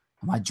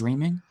 Am I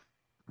dreaming?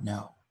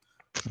 No.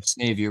 Her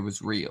savior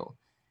was real.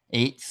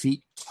 8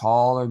 feet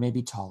tall, or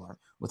maybe taller,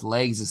 with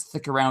legs as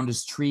thick around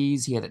as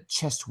trees. He had a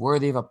chest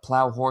worthy of a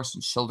plow horse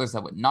and shoulders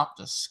that would not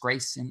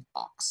disgrace an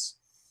ox.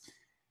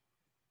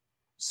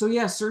 So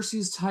yeah,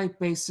 Cersei's type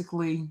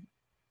basically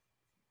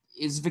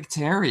is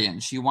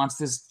Victorian. She wants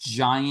this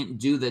giant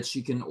dude that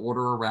she can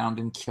order around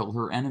and kill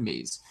her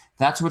enemies.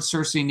 That's what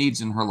Cersei needs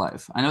in her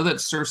life. I know that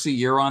Cersei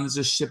Euron is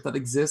a ship that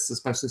exists,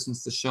 especially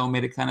since the show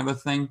made it kind of a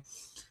thing.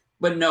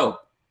 But no,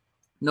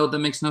 that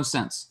makes no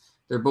sense.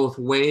 They're both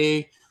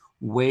way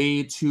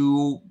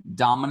too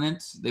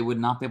dominant. They would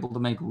not be able to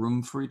make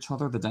room for each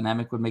other. The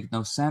dynamic would make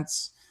no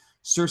sense.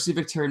 Cersei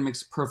Victorian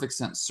makes perfect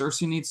sense.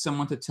 Cersei needs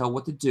someone to tell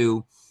what to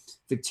do.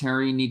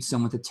 Victorian needs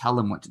someone to tell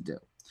him what to do.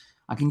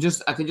 I can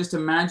just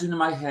imagine in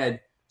my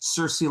head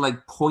Cersei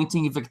like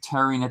pointing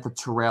Victorian at the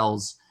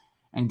Tyrells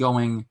and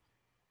going,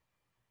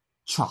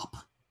 chop.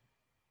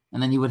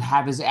 And then he would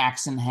have his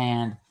axe in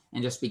hand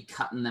and just be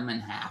cutting them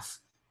in half,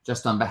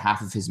 just on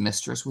behalf of his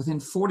mistress. Within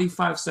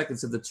 45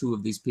 seconds of the two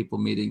of these people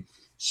meeting,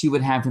 she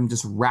would have him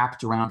just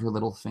wrapped around her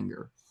little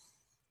finger.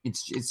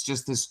 It's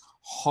just this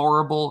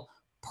horrible,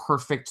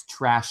 perfect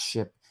trash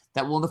ship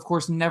that will, of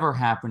course, never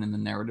happen in the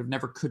narrative,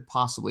 never could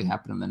possibly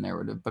happen in the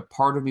narrative. But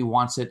part of me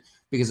wants it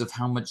because of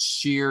how much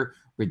sheer,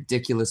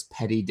 ridiculous,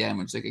 petty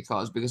damage they could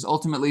cause. Because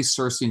ultimately,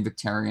 Cersei and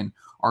Victorian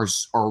are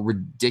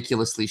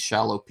ridiculously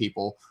shallow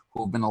people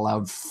who have been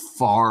allowed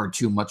far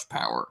too much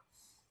power.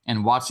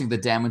 And watching the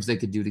damage they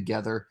could do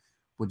together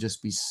would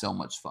just be so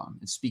much fun.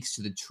 It speaks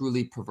to the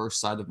truly perverse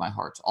side of my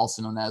heart,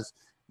 also known as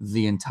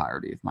the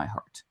entirety of my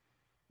heart.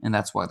 And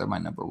that's why they're my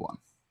number one.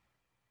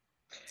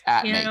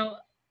 You know,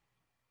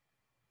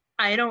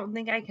 I don't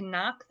think I can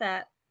knock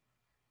that,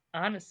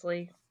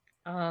 honestly.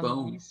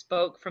 You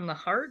spoke from the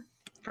heart,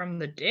 from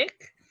the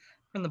dick,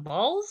 from the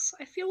balls.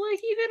 I feel like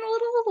even a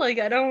little, like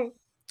I don't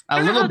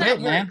a little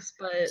bit, man. Works,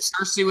 but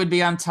Cersei would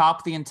be on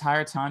top the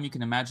entire time. You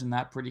can imagine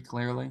that pretty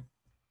clearly.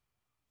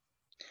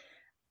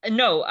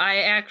 No, I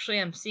actually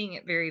am seeing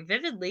it very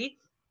vividly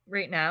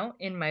right now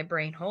in my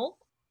brain hole.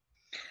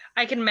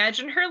 I can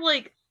imagine her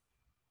like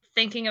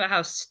thinking about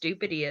how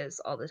stupid he is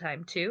all the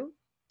time too.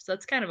 So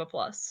that's kind of a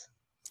plus.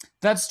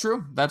 That's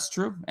true. That's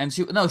true. And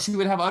she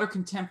would have utter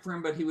contempt for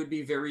him, but he would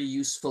be very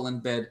useful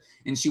in bed.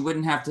 And she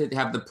wouldn't have to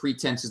have the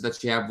pretenses that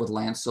she had with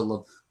Lancel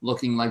of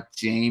looking like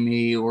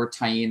Jaime or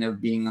Taina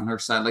being on her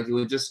side. Like he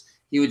would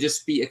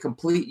just be a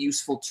complete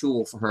useful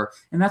tool for her.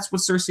 And that's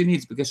what Cersei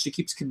needs, because she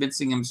keeps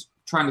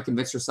trying to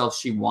convince herself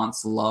she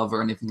wants love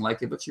or anything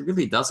like it, but she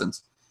really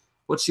doesn't.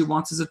 What she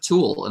wants is a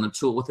tool, and a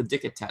tool with a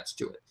dick attached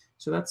to it.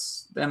 So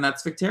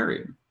that's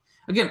Victorian.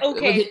 Again,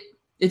 okay.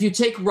 If you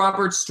take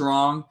Robert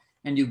Strong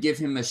and you give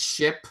him a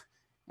ship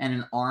and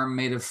an arm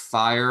made of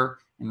fire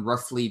and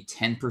roughly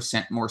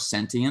 10% more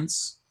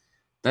sentience,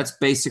 that's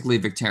basically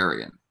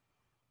Victorian.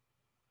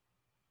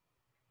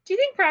 Do you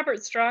think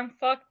Robert Strong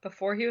fucked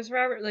before he was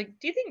Robert? Like,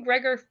 do you think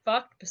Gregor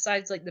fucked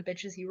besides, like, the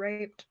bitches he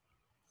raped?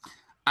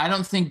 I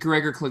don't think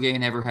Gregor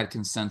Clegane ever had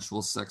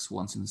consensual sex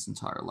once in his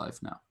entire life,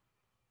 no.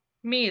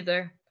 Me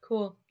either.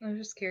 Cool. I was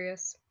just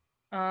curious.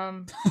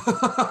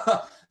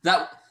 That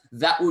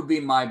would be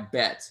my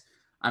bet.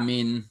 I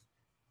mean...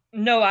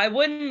 No, I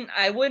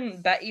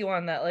wouldn't bet you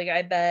on that. Like,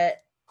 I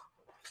bet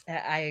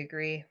I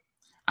agree.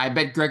 I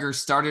bet Gregor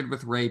started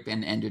with rape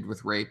and ended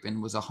with rape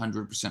and was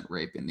 100%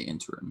 rape in the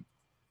interim.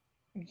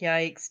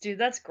 Yikes, dude,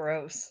 that's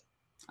gross.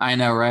 I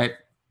know, right?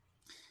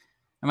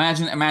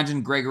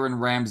 Imagine Gregor and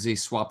Ramsay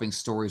swapping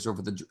stories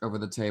over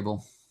the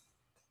table.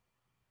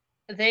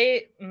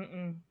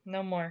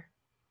 No more.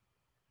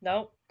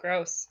 Nope,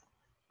 gross.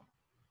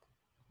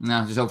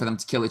 No, just hope for them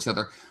to kill each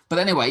other. But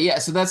anyway, yeah.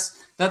 So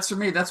that's for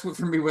me. That's what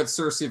for me where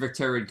Cersei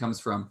Victorian comes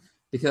from,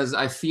 because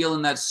I feel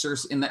in that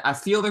Cersei I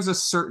feel there's a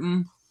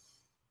certain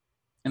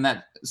in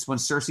that when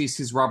Cersei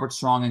sees Robert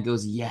Strong and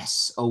goes,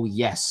 yes, oh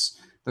yes,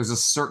 there's a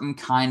certain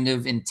kind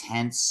of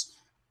intense,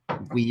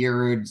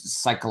 weird,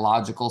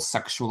 psychological,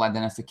 sexual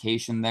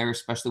identification there,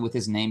 especially with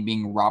his name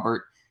being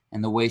Robert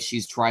and the way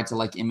she's tried to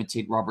like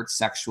imitate Robert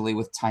sexually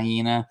with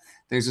Taina.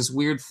 There's this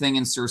weird thing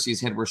in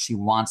Cersei's head where she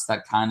wants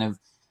that kind of.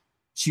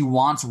 She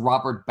wants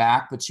Robert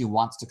back, but she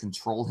wants to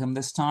control him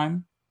this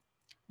time.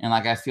 And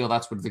like I feel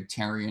that's what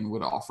Victorian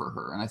would offer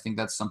her. And I think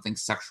that's something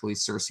sexually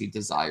Cersei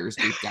desires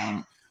deep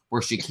down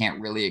where she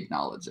can't really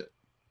acknowledge it.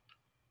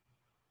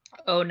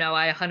 Oh no,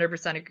 I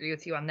 100% agree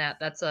with you on that.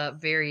 That's a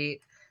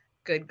very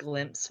good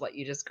glimpse what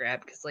you just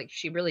grabbed, because like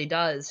she really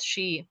does.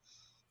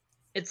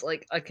 It's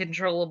like a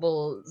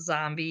controllable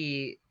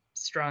zombie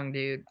strong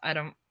dude.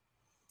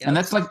 Yep. And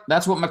that's what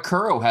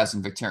Makuro has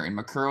in Victorian.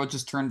 Makuro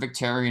just turned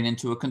Victorian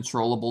into a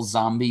controllable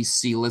zombie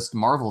C-list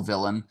Marvel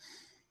villain,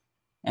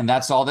 and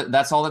that's all that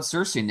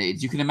Cersei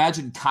needs. You can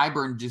imagine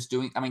Qyburn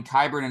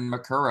Qyburn and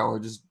Makuro are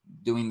just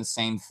doing the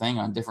same thing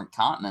on different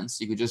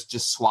continents. You could just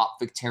swap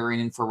Victorian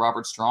in for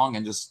Robert Strong,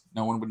 and just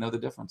no one would know the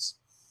difference.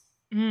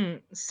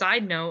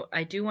 Side note,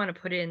 I do want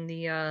to put in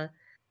the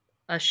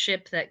a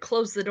ship that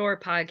Close the Door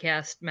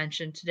podcast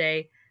mentioned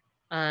today.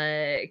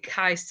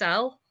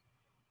 Kaisel,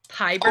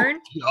 Pyburn.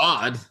 Oh,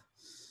 God.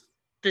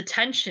 The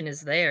tension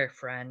is there,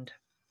 friend.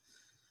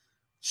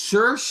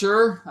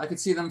 Sure. I could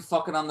see them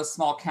fucking on the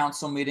small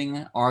council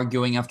meeting,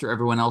 arguing after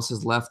everyone else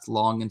has left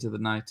long into the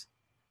night.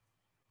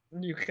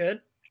 You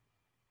could.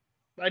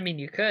 I mean,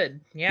 you could,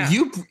 yeah.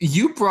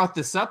 You brought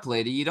this up,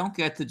 lady. You don't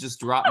get to just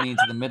drop me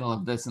into the middle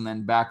of this and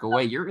then back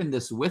away. You're in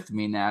this with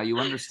me now. You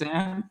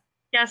understand?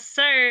 Yes,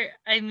 sir.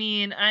 I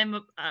mean,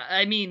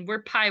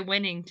 we're pie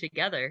winning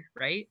together,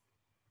 right?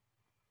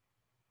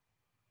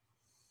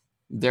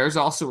 There's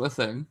also a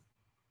thing.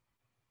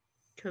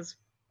 Because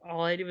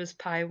all I do is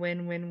pie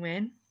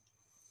win.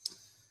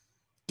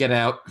 Get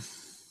out.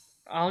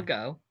 I'll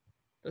go.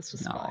 This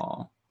was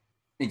fun.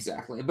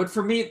 Exactly. But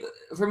for me,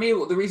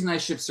 the reason I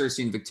ship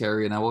Cersei and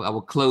Victoria, and I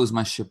will close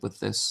my ship with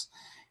this,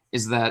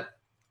 is that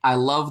I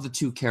love the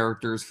two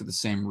characters for the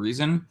same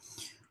reason,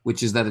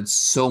 which is that it's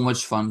so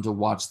much fun to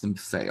watch them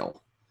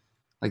fail.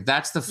 Like,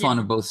 that's the fun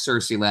of both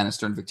Cersei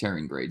Lannister and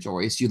Victorian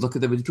Greyjoy. Is you look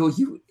at them and go,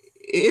 you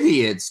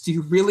idiots, do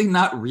you really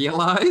not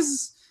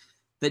realize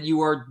that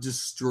you are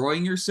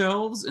destroying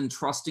yourselves and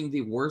trusting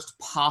the worst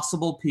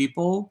possible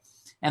people?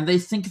 And they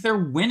think they're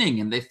winning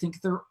and they think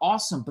they're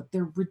awesome, but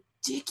they're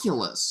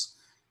ridiculous.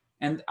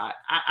 And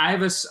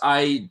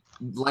I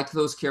like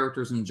those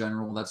characters in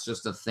general. That's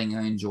just a thing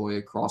I enjoy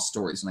across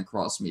stories and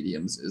across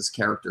mediums, is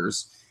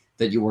characters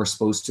that you are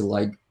supposed to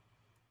like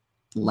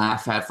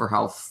laugh at for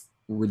how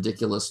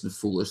ridiculous and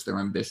foolish their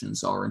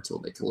ambitions are until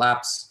they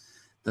collapse.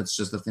 That's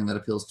just the thing that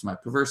appeals to my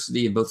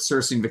perversity. And both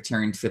Cersei and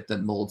Victorian fit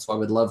that mold. So I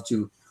would love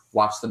to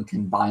watch them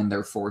combine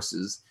their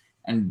forces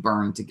and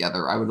burn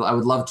together. I would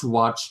love to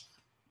watch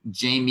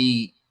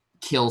Jaime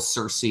kill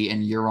Cersei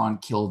and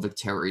Euron kill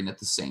Victorian at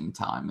the same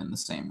time in the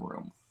same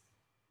room.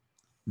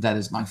 That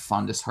is my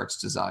fondest heart's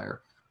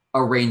desire.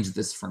 Arrange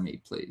this for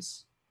me,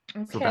 please,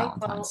 for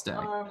Valentine's Day.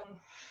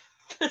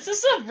 This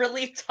is a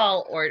really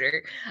tall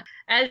order.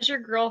 As your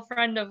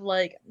girlfriend of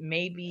like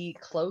maybe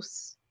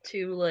close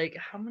to like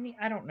how many?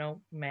 I don't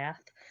know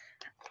math.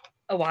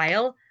 A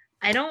while.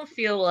 I don't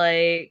feel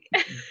like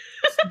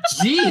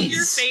Jeez.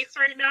 your face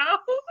right now.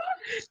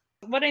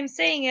 What I'm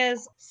saying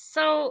is,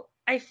 so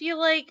I feel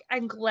like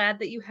I'm glad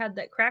that you had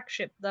that crack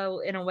ship, though,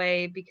 in a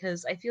way,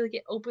 because I feel like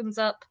it opens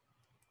up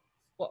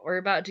what we're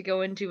about to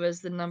go into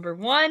as the number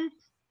one.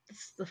 This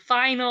is the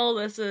final.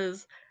 This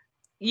is,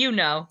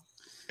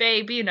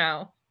 babe,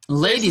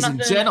 Ladies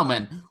and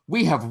gentlemen,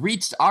 we have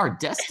reached our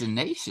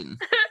destination.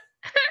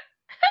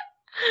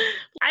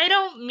 I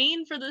don't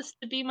mean for this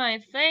to be my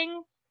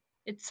thing.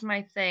 It's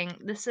my thing.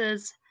 This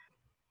is,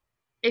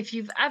 if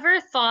you've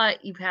ever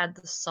thought you had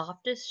the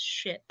softest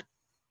ship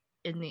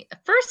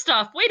first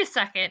off, wait a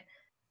second.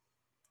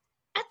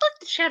 I'd like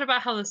to chat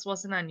about how this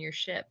wasn't on your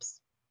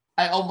ships.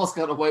 I almost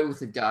got away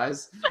with it,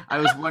 guys. I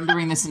was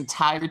wondering this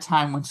entire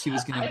time when she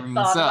was going to bring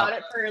this up. I thought about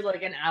it for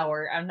like an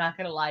hour. I'm not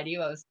going to lie to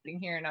you. I was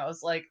sitting here and I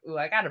was like, ooh,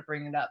 I got to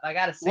bring it up. I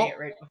got to say it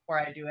right before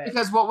I do it.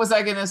 Because what was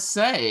I going to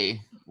say?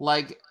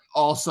 Like,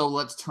 also,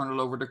 let's turn it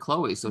over to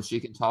Chloe so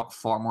she can talk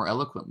far more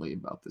eloquently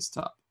about this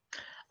topic.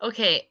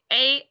 Okay,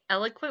 A,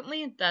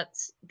 eloquently,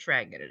 that's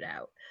dragging it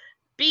out.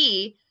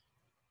 B,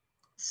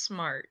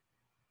 smart.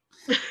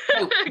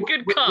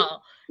 Good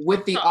call.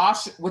 With the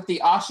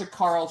Asha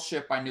Carl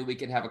ship, I knew we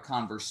could have a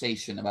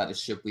conversation about a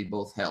ship we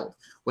both held.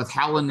 With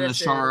Howland and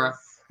Ashara,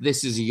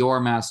 this is your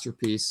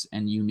masterpiece,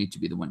 and you need to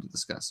be the one to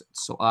discuss it.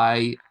 So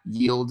I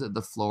yield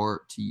the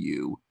floor to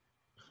you.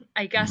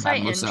 I guess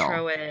Mademoiselle. I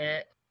intro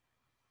it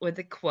with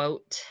a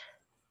quote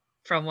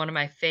from one of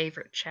my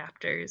favorite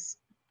chapters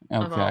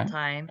of all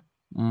time.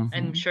 Mm-hmm.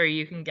 I'm sure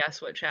you can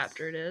guess what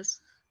chapter it is.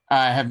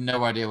 I have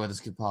no idea what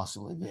this could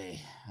possibly be.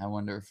 I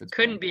wonder if it's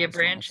couldn't be a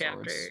brand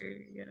chapter.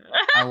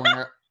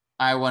 Yeah.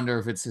 I wonder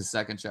if it's his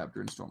second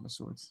chapter in Storm of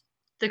Swords.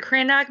 The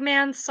Crannog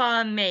man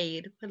saw a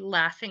maid with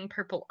laughing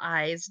purple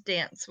eyes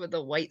dance with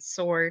a white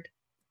sword,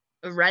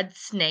 a red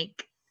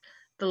snake,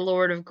 the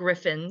Lord of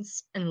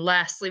Griffins, and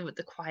lastly with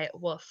the quiet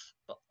wolf.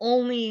 But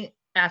only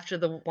after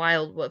the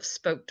wild wolf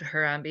spoke to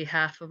her on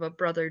behalf of a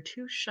brother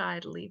too shy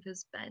to leave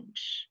his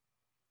bench.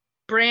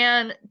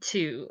 Bran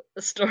 2,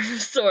 The Storm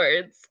of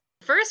Swords.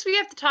 First, we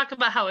have to talk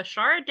about how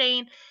Ashara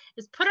Dane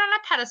is put on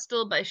a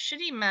pedestal by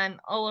shitty men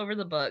all over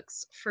the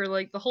books for,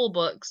 like, the whole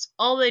books.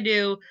 All they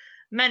do,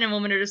 men and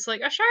women are just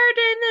like, Ashara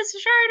Dane this,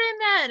 Ashara Dane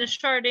that. And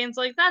Ashara Dane's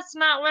like, that's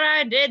not what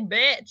I did,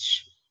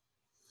 bitch.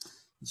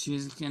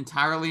 She's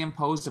entirely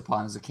imposed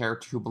upon as a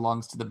character who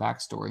belongs to the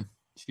backstory.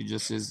 She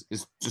just is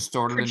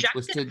distorted and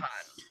twisted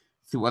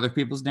through other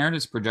people's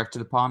narratives,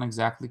 projected upon.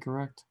 Exactly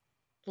correct.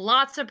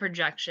 Lots of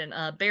projection.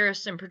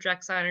 Barristan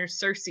projects on her.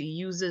 Cersei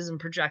uses and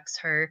projects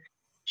her.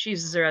 She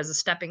uses her as a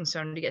stepping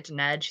stone to get to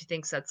Ned. She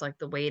thinks that's like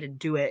the way to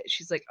do it.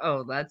 She's like,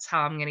 oh, that's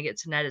how I'm going to get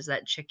to Ned, is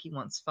that chick he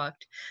once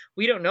fucked.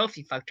 We don't know if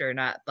he fucked her or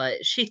not,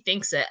 but she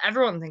thinks it.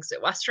 Everyone thinks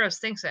it. Westeros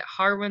thinks it.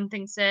 Harwin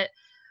thinks it.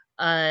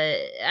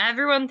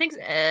 Everyone thinks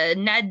it.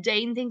 Ned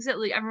Dane thinks it.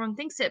 Like, everyone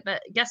thinks it.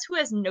 But guess who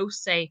has no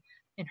say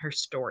in her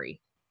story?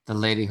 The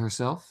lady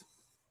herself?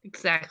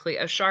 Exactly.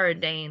 Ashara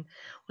Dane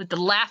with the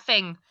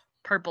laughing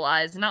purple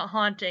eyes, not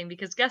haunting,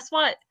 because guess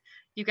what?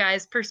 You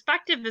guys,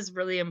 perspective is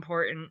really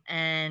important,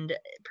 and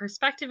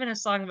perspective in A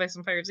Song of Ice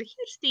and Fire is a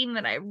huge theme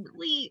that I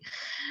really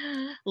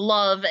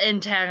love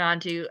and tag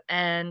onto.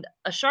 And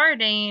Ashara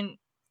Dane,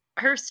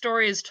 her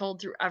story is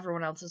told through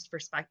everyone else's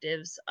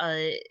perspectives,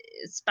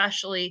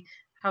 especially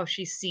how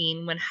she's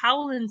seen. When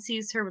Howland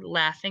sees her with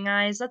laughing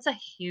eyes, that's a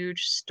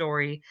huge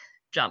story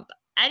jump.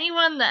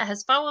 Anyone that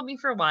has followed me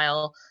for a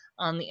while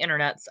on the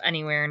internets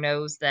anywhere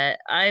knows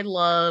that I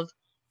love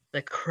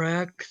the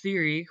crack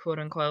theory, quote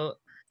unquote,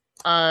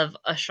 of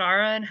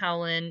Ashara and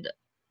Howland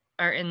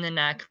are in the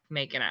neck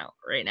making out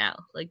right now.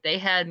 Like, they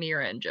had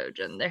Mira and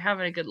Jojen. They're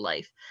having a good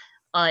life.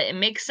 It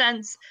makes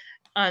sense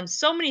on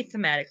so many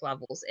thematic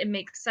levels. It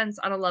makes sense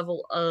on a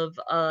level of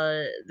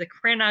the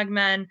Cranog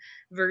men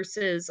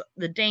versus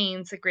the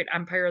Danes, the Great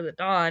Empire of the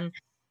Dawn,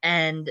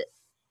 and the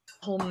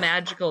whole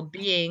magical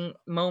being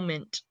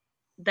moment.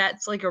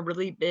 That's like a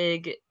really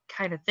big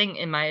kind of thing,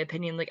 in my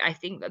opinion. Like, I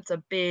think that's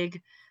a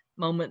big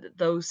moment that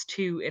those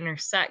two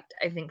intersect.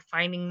 I think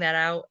finding that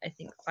out, I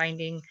think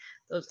finding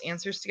those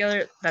answers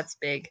together, that's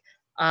big.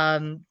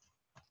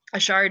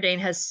 Ashara Dane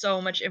has so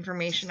much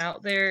information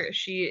out there.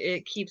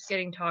 It keeps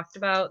getting talked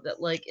about that,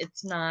 like,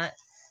 it's not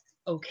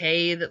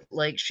okay that,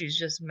 like, she's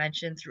just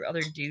mentioned through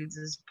other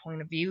dudes'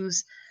 point of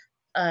views.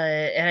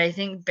 And I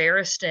think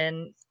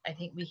Barristan, I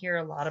think we hear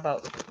a lot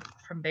about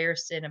from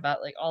Barristan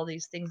about, like, all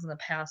these things in the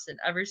past, and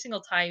every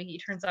single time he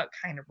turns out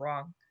kind of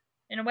wrong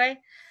in a way.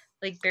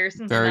 Like,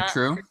 Barristan's very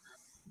true.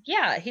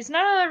 Yeah, he's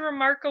not a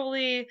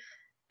remarkably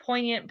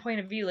poignant point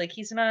of view. Like,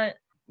 he's not,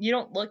 you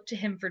don't look to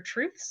him for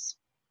truths.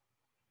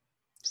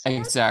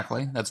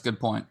 Exactly. That's a good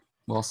point.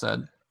 Well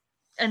said.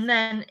 And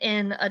then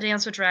in A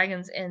Dance with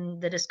Dragons in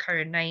The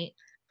Discarded Knight,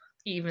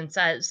 he even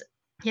says,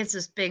 he has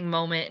this big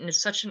moment, and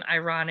it's such an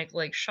ironic,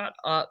 like, shut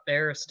up,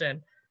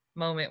 Barristan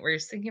moment, where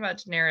he's thinking about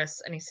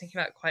Daenerys, and he's thinking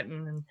about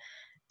Quentyn, and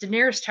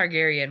Daenerys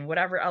Targaryen,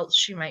 whatever else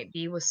she might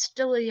be, was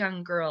still a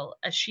young girl,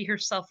 as she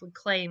herself would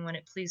claim when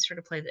it pleased her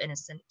to play the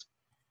innocent.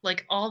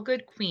 Like all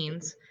good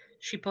queens,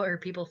 she put her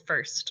people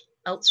first,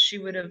 else she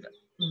would have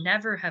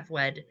never have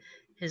wed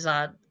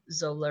Hizad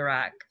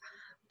Zolarak.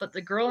 But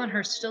the girl in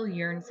her still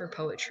yearned for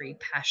poetry,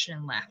 passion,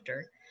 and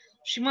laughter.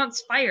 She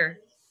wants fire,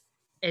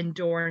 and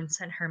Dorne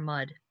sent her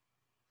mud.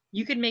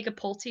 You could make a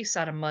poultice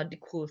out of mud to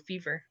cool a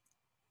fever.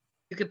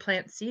 You could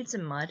plant seeds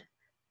in mud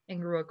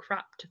and grow a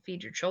crop to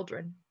feed your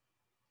children.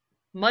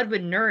 Mud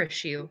would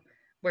nourish you,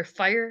 where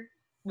fire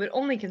would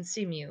only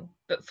consume you,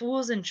 but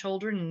fools and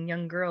children and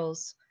young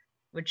girls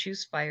would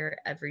choose fire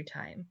every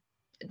time.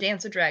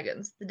 Dance of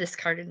Dragons, The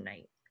Discarded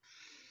Knight.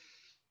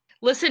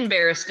 Listen,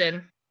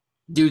 Barristan.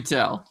 Do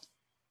tell.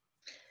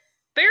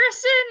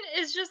 Barristan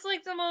is just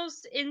like the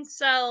most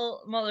incel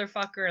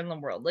motherfucker in the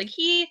world. Like,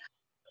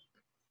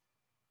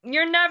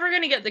 you're never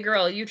gonna get the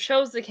girl. You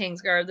chose the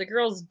Kingsguard. The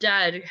girl's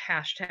dead,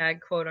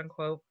 hashtag, quote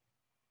unquote.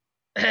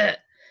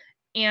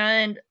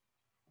 And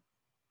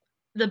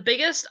the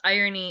biggest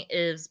irony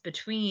is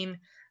between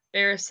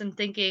Barristan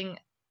thinking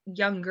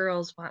young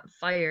girls want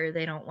fire,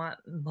 they don't want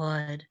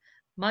mud.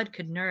 Mud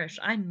could nourish.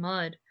 I'm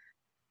mud.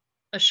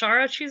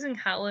 Ashara choosing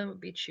Howland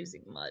would be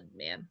choosing mud,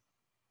 man.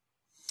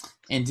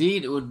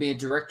 Indeed, it would be a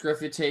direct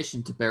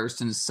refutation to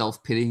Barristan's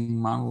self-pitying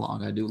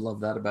monologue. I do love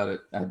that about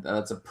it.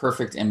 That's a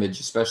perfect image,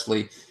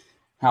 especially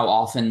how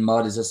often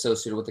mud is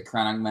associated with the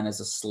Cranog men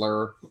as a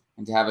slur,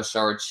 and to have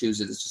Ashara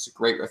choose it is just a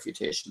great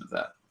refutation of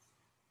that.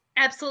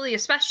 Absolutely,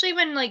 especially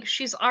when, like,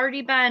 she's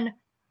already been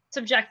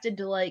subjected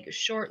to, like,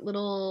 short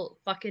little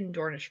fucking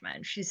Dornish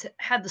men. She's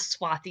had the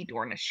swarthy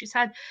Dornish. She's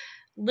had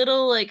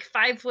little, like,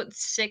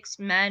 5'6"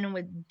 men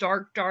with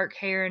dark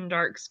hair and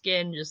dark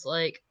skin just,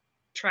 like,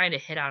 trying to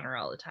hit on her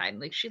all the time.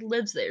 Like, she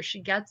lives there.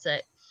 She gets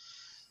it.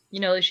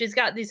 You know, she's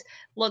got these,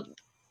 look,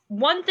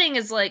 one thing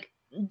is, like,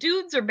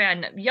 dudes are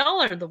bad.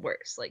 Y'all are the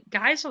worst. Like,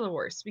 guys are the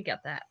worst. We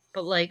get that.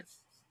 But, like,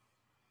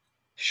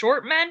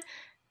 short men,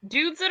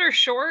 dudes that are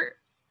short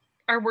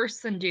are worse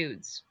than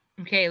dudes.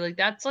 Okay, like,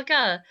 that's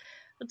a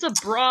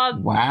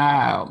broad...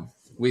 Wow.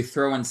 We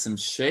throw in some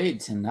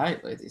shade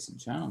tonight, ladies and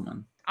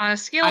gentlemen. On a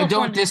scale of 1 to 10,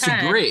 I don't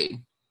disagree.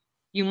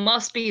 You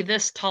must be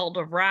this tall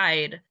to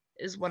ride,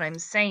 is what I'm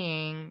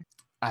saying.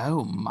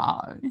 Oh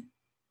my.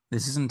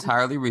 This is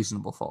entirely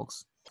reasonable,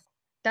 folks.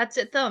 That's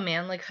it, though,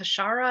 man. Like,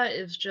 Ashara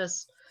is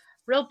just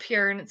real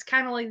pure, and it's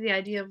kind of like the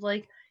idea of,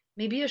 like,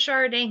 maybe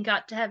Ashara Dane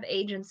got to have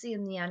agency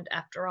in the end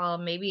after all.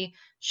 Maybe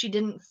she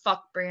didn't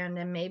fuck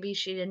Brandon. Maybe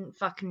she didn't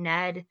fuck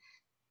Ned.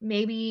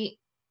 Maybe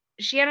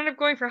she ended up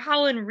going for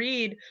Howland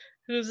Reed,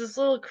 who's this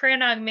little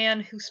Cranog man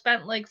who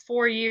spent, like,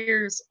 4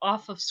 years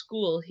off of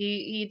school.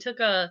 He took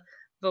a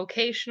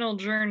vocational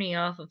journey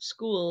off of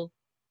school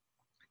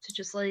to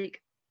just,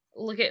 like,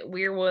 look at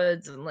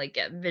weirwoods and, like,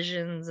 get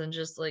visions and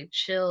just, like,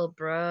 chill,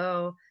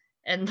 bro.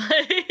 And,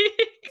 like,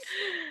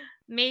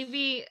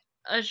 maybe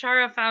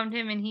Ashara found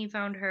him and he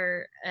found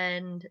her.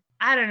 And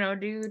I don't know,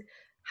 dude.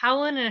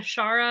 Howland and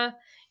Ashara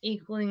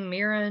equaling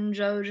Mira and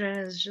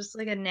Jojen is just,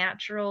 like, a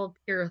natural,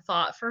 pure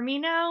thought for me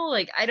now.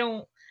 Like, I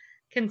don't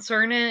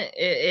concern it.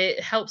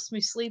 It helps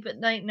me sleep at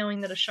night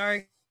knowing that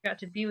Ashara got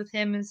to be with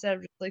him instead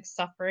of just like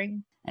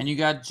suffering. And you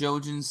got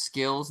Jojen's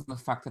skills and the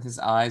fact that his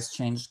eyes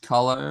changed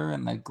color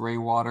and that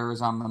Greywater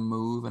is on the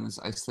move and is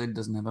isolated,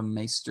 doesn't have a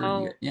maester.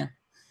 Oh. Yeah.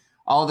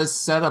 All this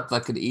setup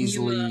that could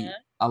easily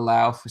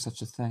allow for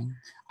such a thing.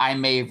 I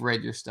may have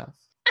read your stuff.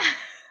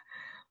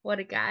 What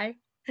a guy.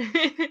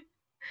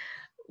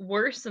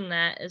 Worse than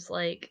that is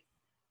like,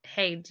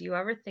 hey, do you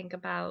ever think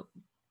about...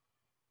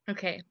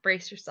 Okay,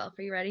 brace yourself.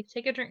 Are you ready?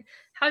 Take a drink.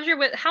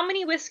 How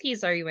many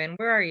whiskeys are you in?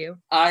 Where are you?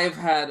 I've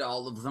had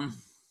all of them.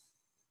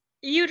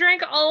 You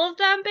drank all of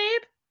them,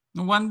 babe?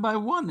 One by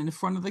one, in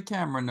front of the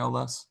camera, no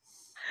less.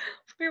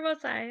 Where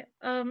was I?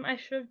 I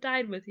should have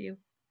died with you.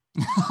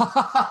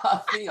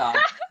 Theon.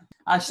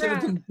 I should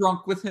have been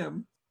drunk with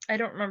him. I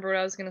don't remember what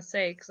I was going to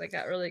say because I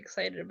got really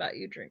excited about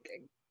you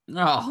drinking.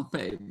 Oh,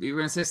 babe. You were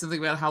going to say something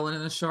about Howlin'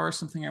 in the Shore,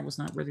 something I was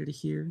not ready to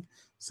hear.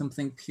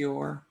 Something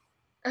pure.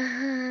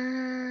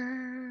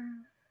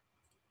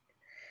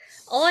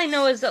 All I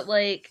know is that,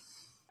 like,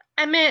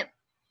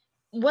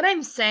 what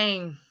I'm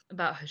saying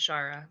about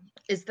Hashara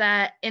is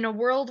that in a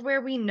world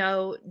where we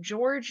know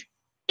George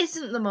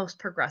isn't the most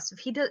progressive,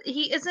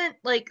 he isn't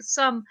like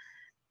some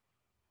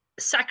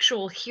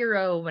sexual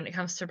hero when it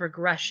comes to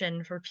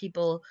progression for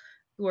people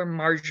who are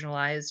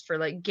marginalized, for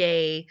like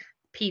gay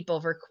people,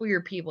 for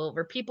queer people,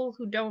 for people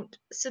who don't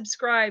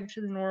subscribe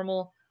to the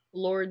normal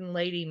lord and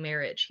lady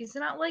marriage. He's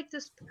not like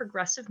this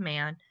progressive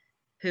man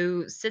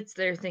who sits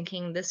there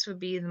thinking this would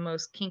be the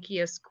most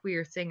kinkiest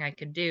queer thing I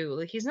could do.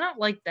 Like, he's not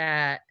like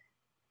that.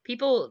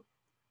 People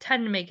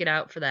tend to make it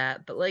out for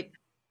that, but like,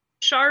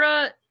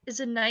 Shara is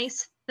a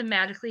nice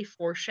thematically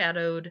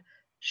foreshadowed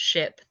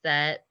ship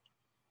that,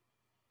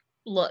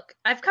 look,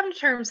 I've come to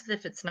terms with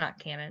if it's not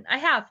canon.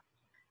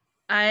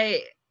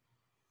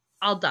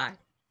 I'll die,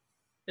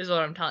 is what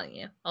I'm telling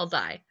you. I'll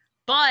die.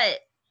 But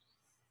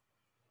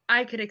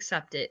I could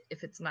accept it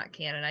if it's not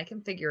canon. I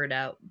can figure it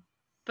out.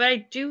 But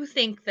I do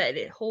think that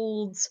it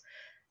holds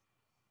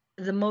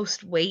the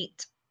most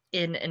weight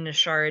in an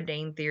Ashara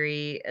Dane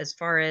theory as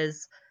far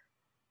as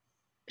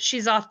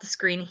she's off the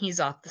screen, he's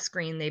off the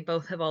screen. They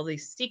both have all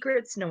these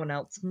secrets no one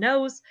else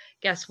knows.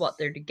 Guess what?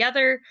 They're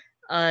together.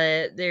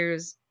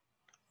 There's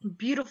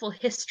beautiful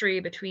history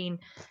between,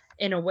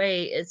 in a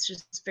way, it's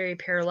just very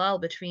parallel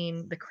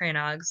between the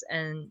Cranogs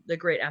and the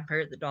Great Empire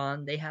of the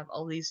Dawn. They have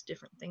all these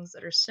different things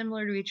that are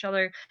similar to each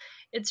other.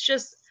 It's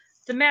just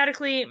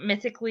thematically,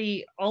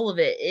 mythically, all of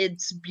it.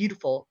 It's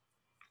beautiful.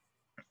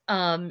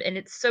 And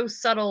it's so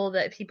subtle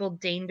that people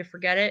deign to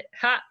forget it.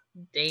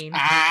 Deign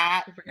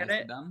to forget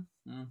it.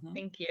 Mm-hmm.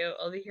 Thank you.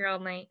 I'll be here all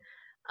night.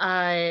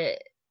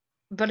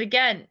 But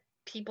again,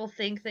 people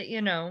think that,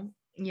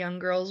 young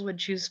girls would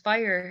choose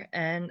fire,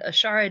 and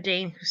Ashara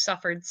Dane, who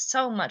suffered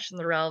so much in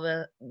the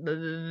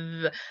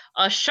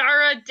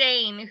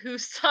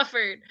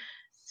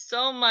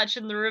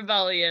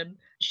rebellion,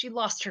 she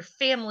lost her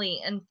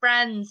family and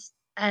friends,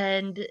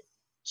 and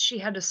she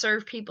had to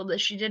serve people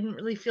that she didn't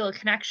really feel a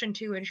connection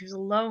to, and she was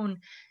alone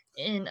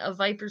in a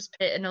viper's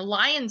pit, in a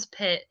lion's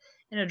pit,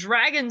 in a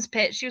dragon's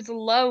pit. She was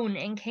alone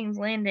in King's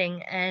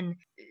Landing, and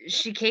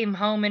she came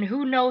home, and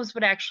who knows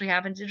what actually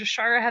happened. Did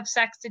Ashara have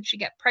sex? Did she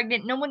get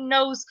pregnant? No one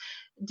knows.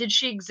 Did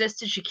she exist?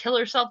 Did she kill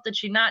herself? Did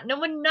she not? No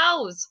one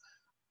knows.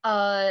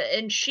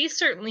 And she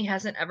certainly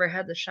hasn't ever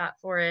had the shot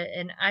for it,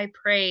 and I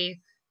pray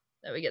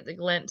that we get the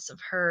glimpse of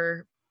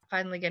her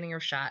finally getting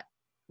her shot.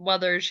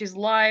 Whether she's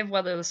alive,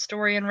 whether the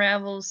story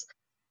unravels,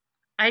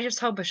 I just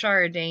hope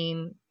Ashara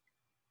Dane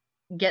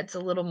gets a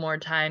little more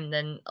time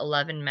than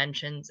 11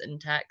 mentions in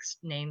text,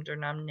 named or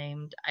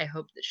non-named. I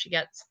hope that she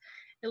gets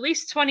at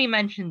least 20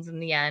 mentions in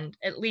the end,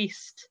 at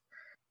least.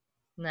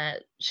 And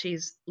that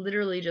she's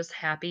literally just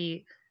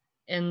happy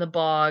in the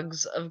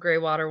bogs of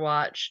Greywater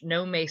Watch.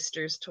 No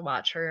maesters to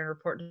watch her and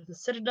report to the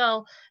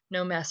Citadel.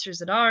 No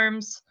masters at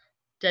arms.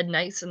 Dead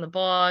knights in the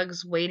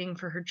bogs, waiting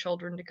for her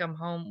children to come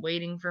home,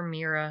 waiting for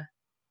Mira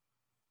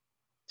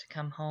to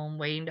come home,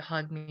 waiting to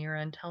hug Mira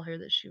and tell her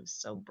that she was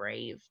so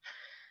brave,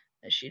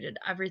 that she did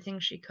everything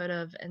she could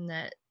have, and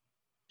that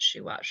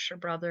she watched her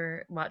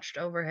brother, watched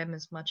over him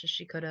as much as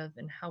she could have,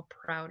 and how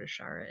proud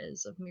Ashara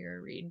is of Mira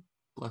Reed.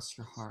 Bless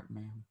your heart,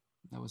 ma'am.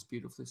 That was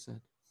beautifully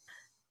said.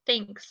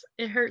 Thanks.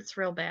 It hurts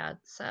real bad,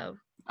 so.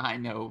 I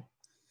know.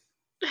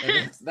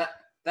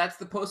 That's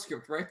the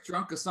postscript, right?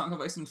 Drunk, A Song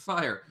of Ice and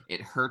Fire. It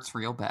hurts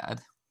real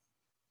bad.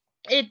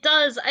 It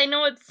does. I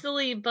know it's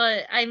silly,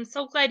 but I'm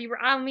so glad you were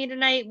on me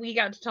tonight. We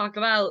got to talk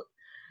about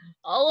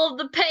all of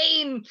the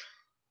pain.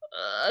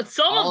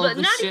 Some of it,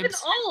 not even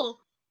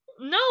all.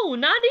 No,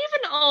 not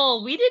even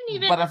all. We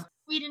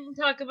didn't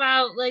talk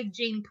about like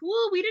Jane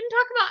Poole. We didn't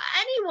talk about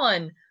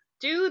anyone.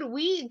 Dude,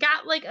 we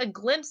got like a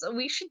glimpse.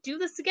 We should do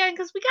this again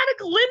because we got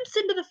a glimpse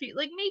into the future,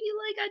 like maybe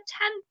like a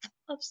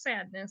 10th of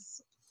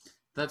sadness.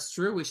 That's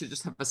true. We should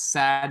just have a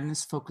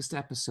sadness-focused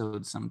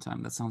episode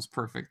sometime. That sounds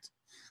perfect.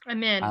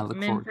 I'm in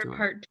for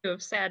part 2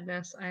 of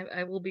sadness.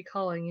 I will be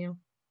calling you.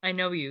 I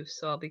know you,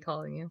 so I'll be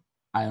calling you.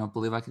 I don't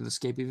believe I could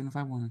escape even if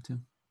I wanted to.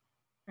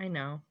 I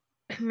know.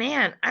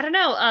 Man, I don't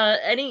know.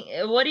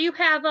 What do you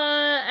have?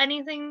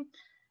 Anything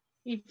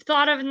you've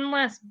thought of in the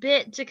last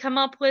bit to come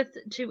up with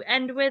to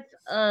end with?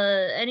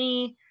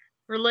 Any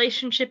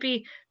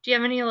relationshipy? Do you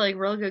have any like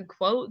real good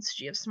quotes?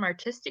 Do you have some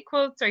artistic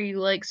quotes? Are you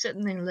like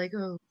sitting there like,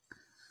 oh,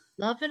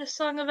 love in a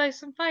Song of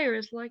Ice and Fire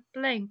is like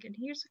blank, and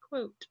here's a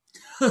quote.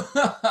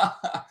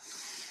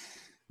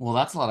 Well,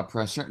 that's a lot of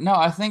pressure. No,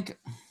 I think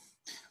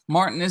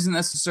Martin isn't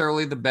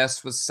necessarily the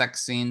best with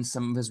sex scenes.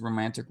 Some of his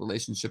romantic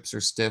relationships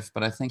are stiff,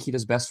 but I think he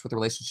does best with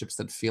relationships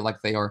that feel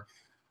like they are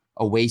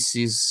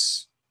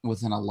oases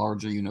within a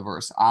larger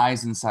universe.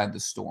 Eyes inside the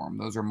storm.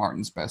 Those are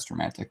Martin's best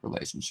romantic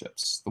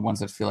relationships. The ones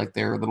that feel like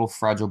they're little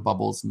fragile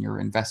bubbles and you're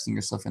investing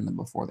yourself in them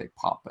before they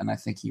pop. And I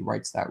think he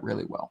writes that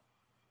really well.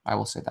 I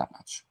will say that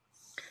much.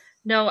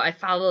 No, I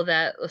follow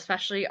that,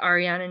 especially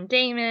Ariane and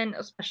Damon,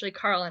 especially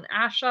Carl and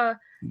Asha.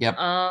 Yep.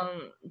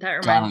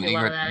 That reminds me a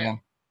lot of that.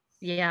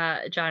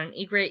 Yeah, John and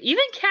Egret.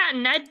 Even Kat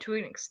and Ned to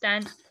an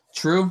extent.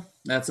 True.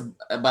 By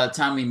the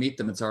time we meet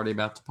them, it's already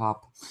about to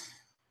pop.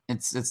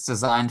 It's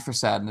designed for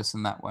sadness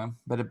in that way,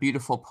 but a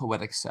beautiful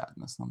poetic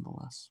sadness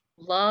nonetheless.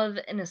 Love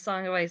in A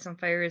Song of Ice and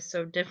Fire is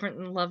so different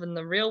than love in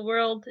the real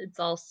world. It's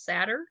all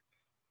sadder.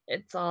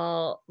 It's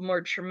all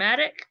more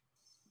traumatic.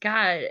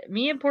 God,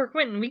 me and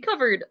PoorQuentyn, we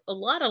covered a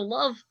lot of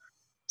love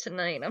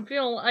tonight. You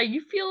feel a lot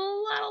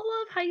of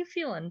love? How you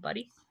feeling,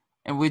 buddy?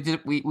 And we did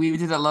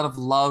a lot of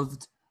love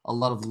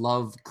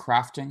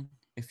crafting,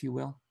 if you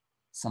will.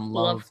 Some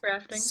love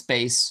crafting.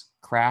 Space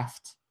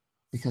craft.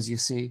 Because you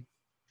see.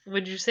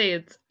 Would you say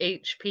it's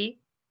HP?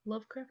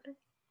 Love crafting?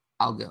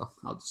 I'll go.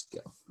 I'll just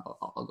go.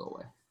 I'll go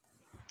away.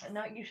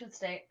 No, you should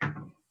stay.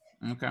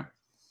 Okay.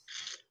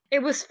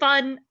 It was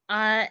fun.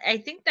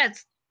 I think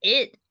that's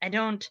it.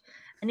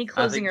 Any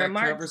closing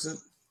remarks? Covers it.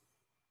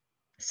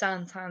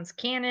 Sansan's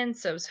canon,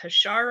 so is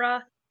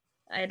Hashara.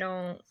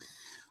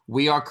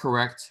 We are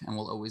correct and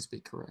will always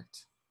be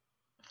correct.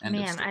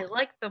 Man, I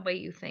like the way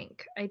you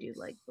think. I do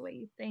like the way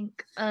you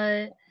think.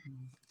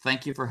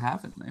 Thank you for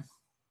having me.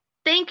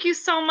 Thank you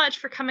so much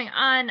for coming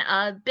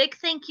on. Big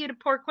thank you to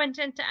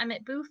PoorQuentyn, to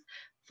Emmett Booth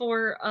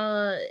for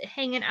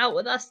hanging out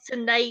with us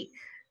tonight,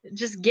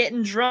 just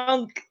getting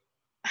drunk.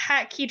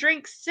 Heck, he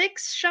drank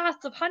 6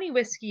 shots of honey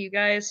whiskey, you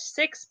guys.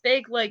 6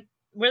 big, like,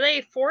 were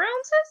they 4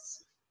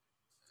 ounces?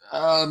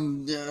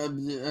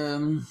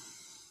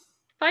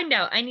 Find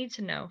out. I need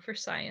to know for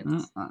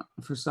science.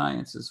 For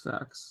science is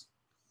facts.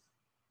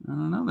 I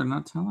don't know. They're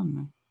not telling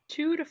me.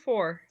 2 to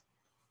 4.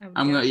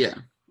 I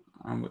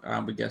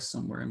would guess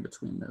somewhere in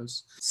between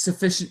those.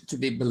 Sufficient to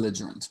be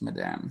belligerent,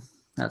 madame.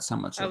 That's how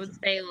much I would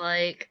say,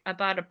 like,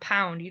 about a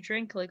pound. You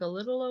drink, like, a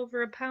little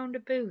over a pound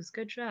of booze.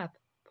 Good job.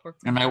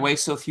 And I weigh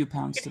so few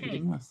pounds to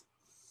begin with.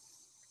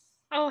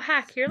 Oh,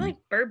 heck. You're like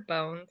bird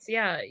bones.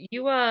 Yeah.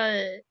 You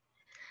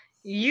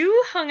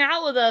hung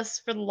out with us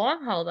for the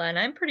long haul, then.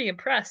 I'm pretty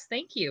impressed.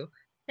 Thank you.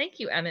 Thank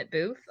you, Emmett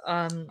Booth.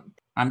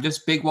 I'm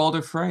just Big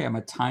Walder Frey. I'm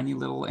a tiny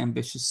little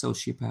ambitious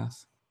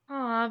sociopath.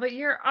 Aw, but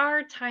you're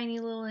our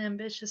tiny little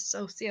ambitious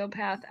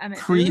sociopath, Emmett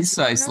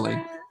Precisely.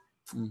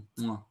 Booth. You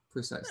know that?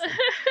 Precisely.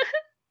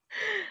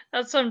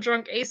 That's some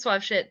drunk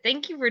ASOIAF shit.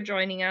 Thank you for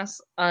joining us.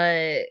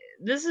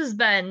 This has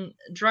been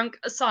Drunk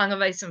A Song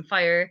of Ice and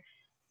Fire.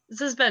 This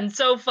has been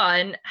so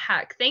fun.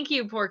 Heck, thank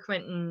you,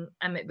 PoorQuentyn,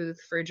 Emmett Booth,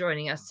 for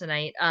joining us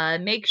tonight.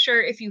 Make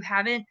sure, if you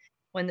haven't,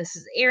 when this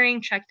is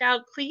airing, checked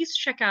out, please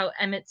check out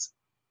Emmett's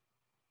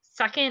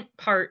second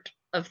part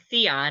of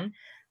Theon,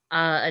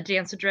 A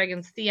Dance with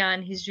Dragons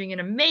Theon. He's doing an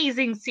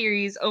amazing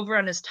series over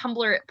on his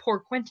Tumblr at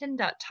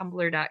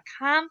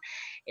PoorQuentyn.tumblr.com.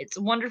 It's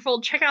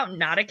wonderful. Check out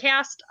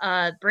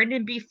Notacast.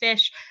 Brendan B.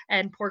 Fish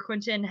and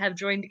PoorQuentyn have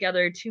joined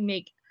together to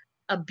make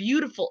a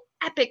beautiful,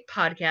 epic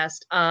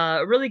podcast.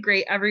 Really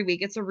great every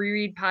week. It's a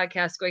reread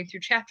podcast going through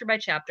chapter by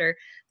chapter.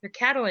 Their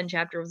Catalan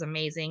chapter was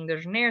amazing.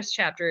 Their Daenerys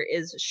chapter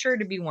is sure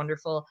to be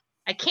wonderful.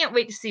 I can't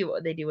wait to see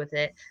what they do with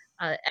it.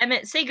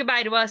 Emmett, say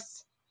goodbye to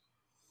us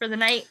for the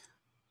night.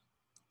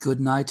 Good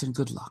night and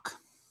good luck.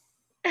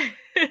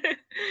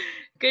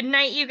 Good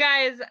night, you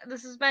guys.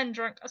 This has been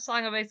Drunk A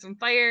Song of Ice and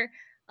Fire.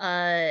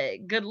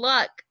 Good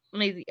luck.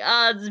 May the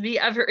odds be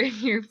ever in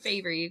your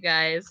favor, you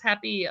guys.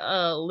 Happy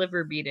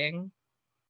liver beating.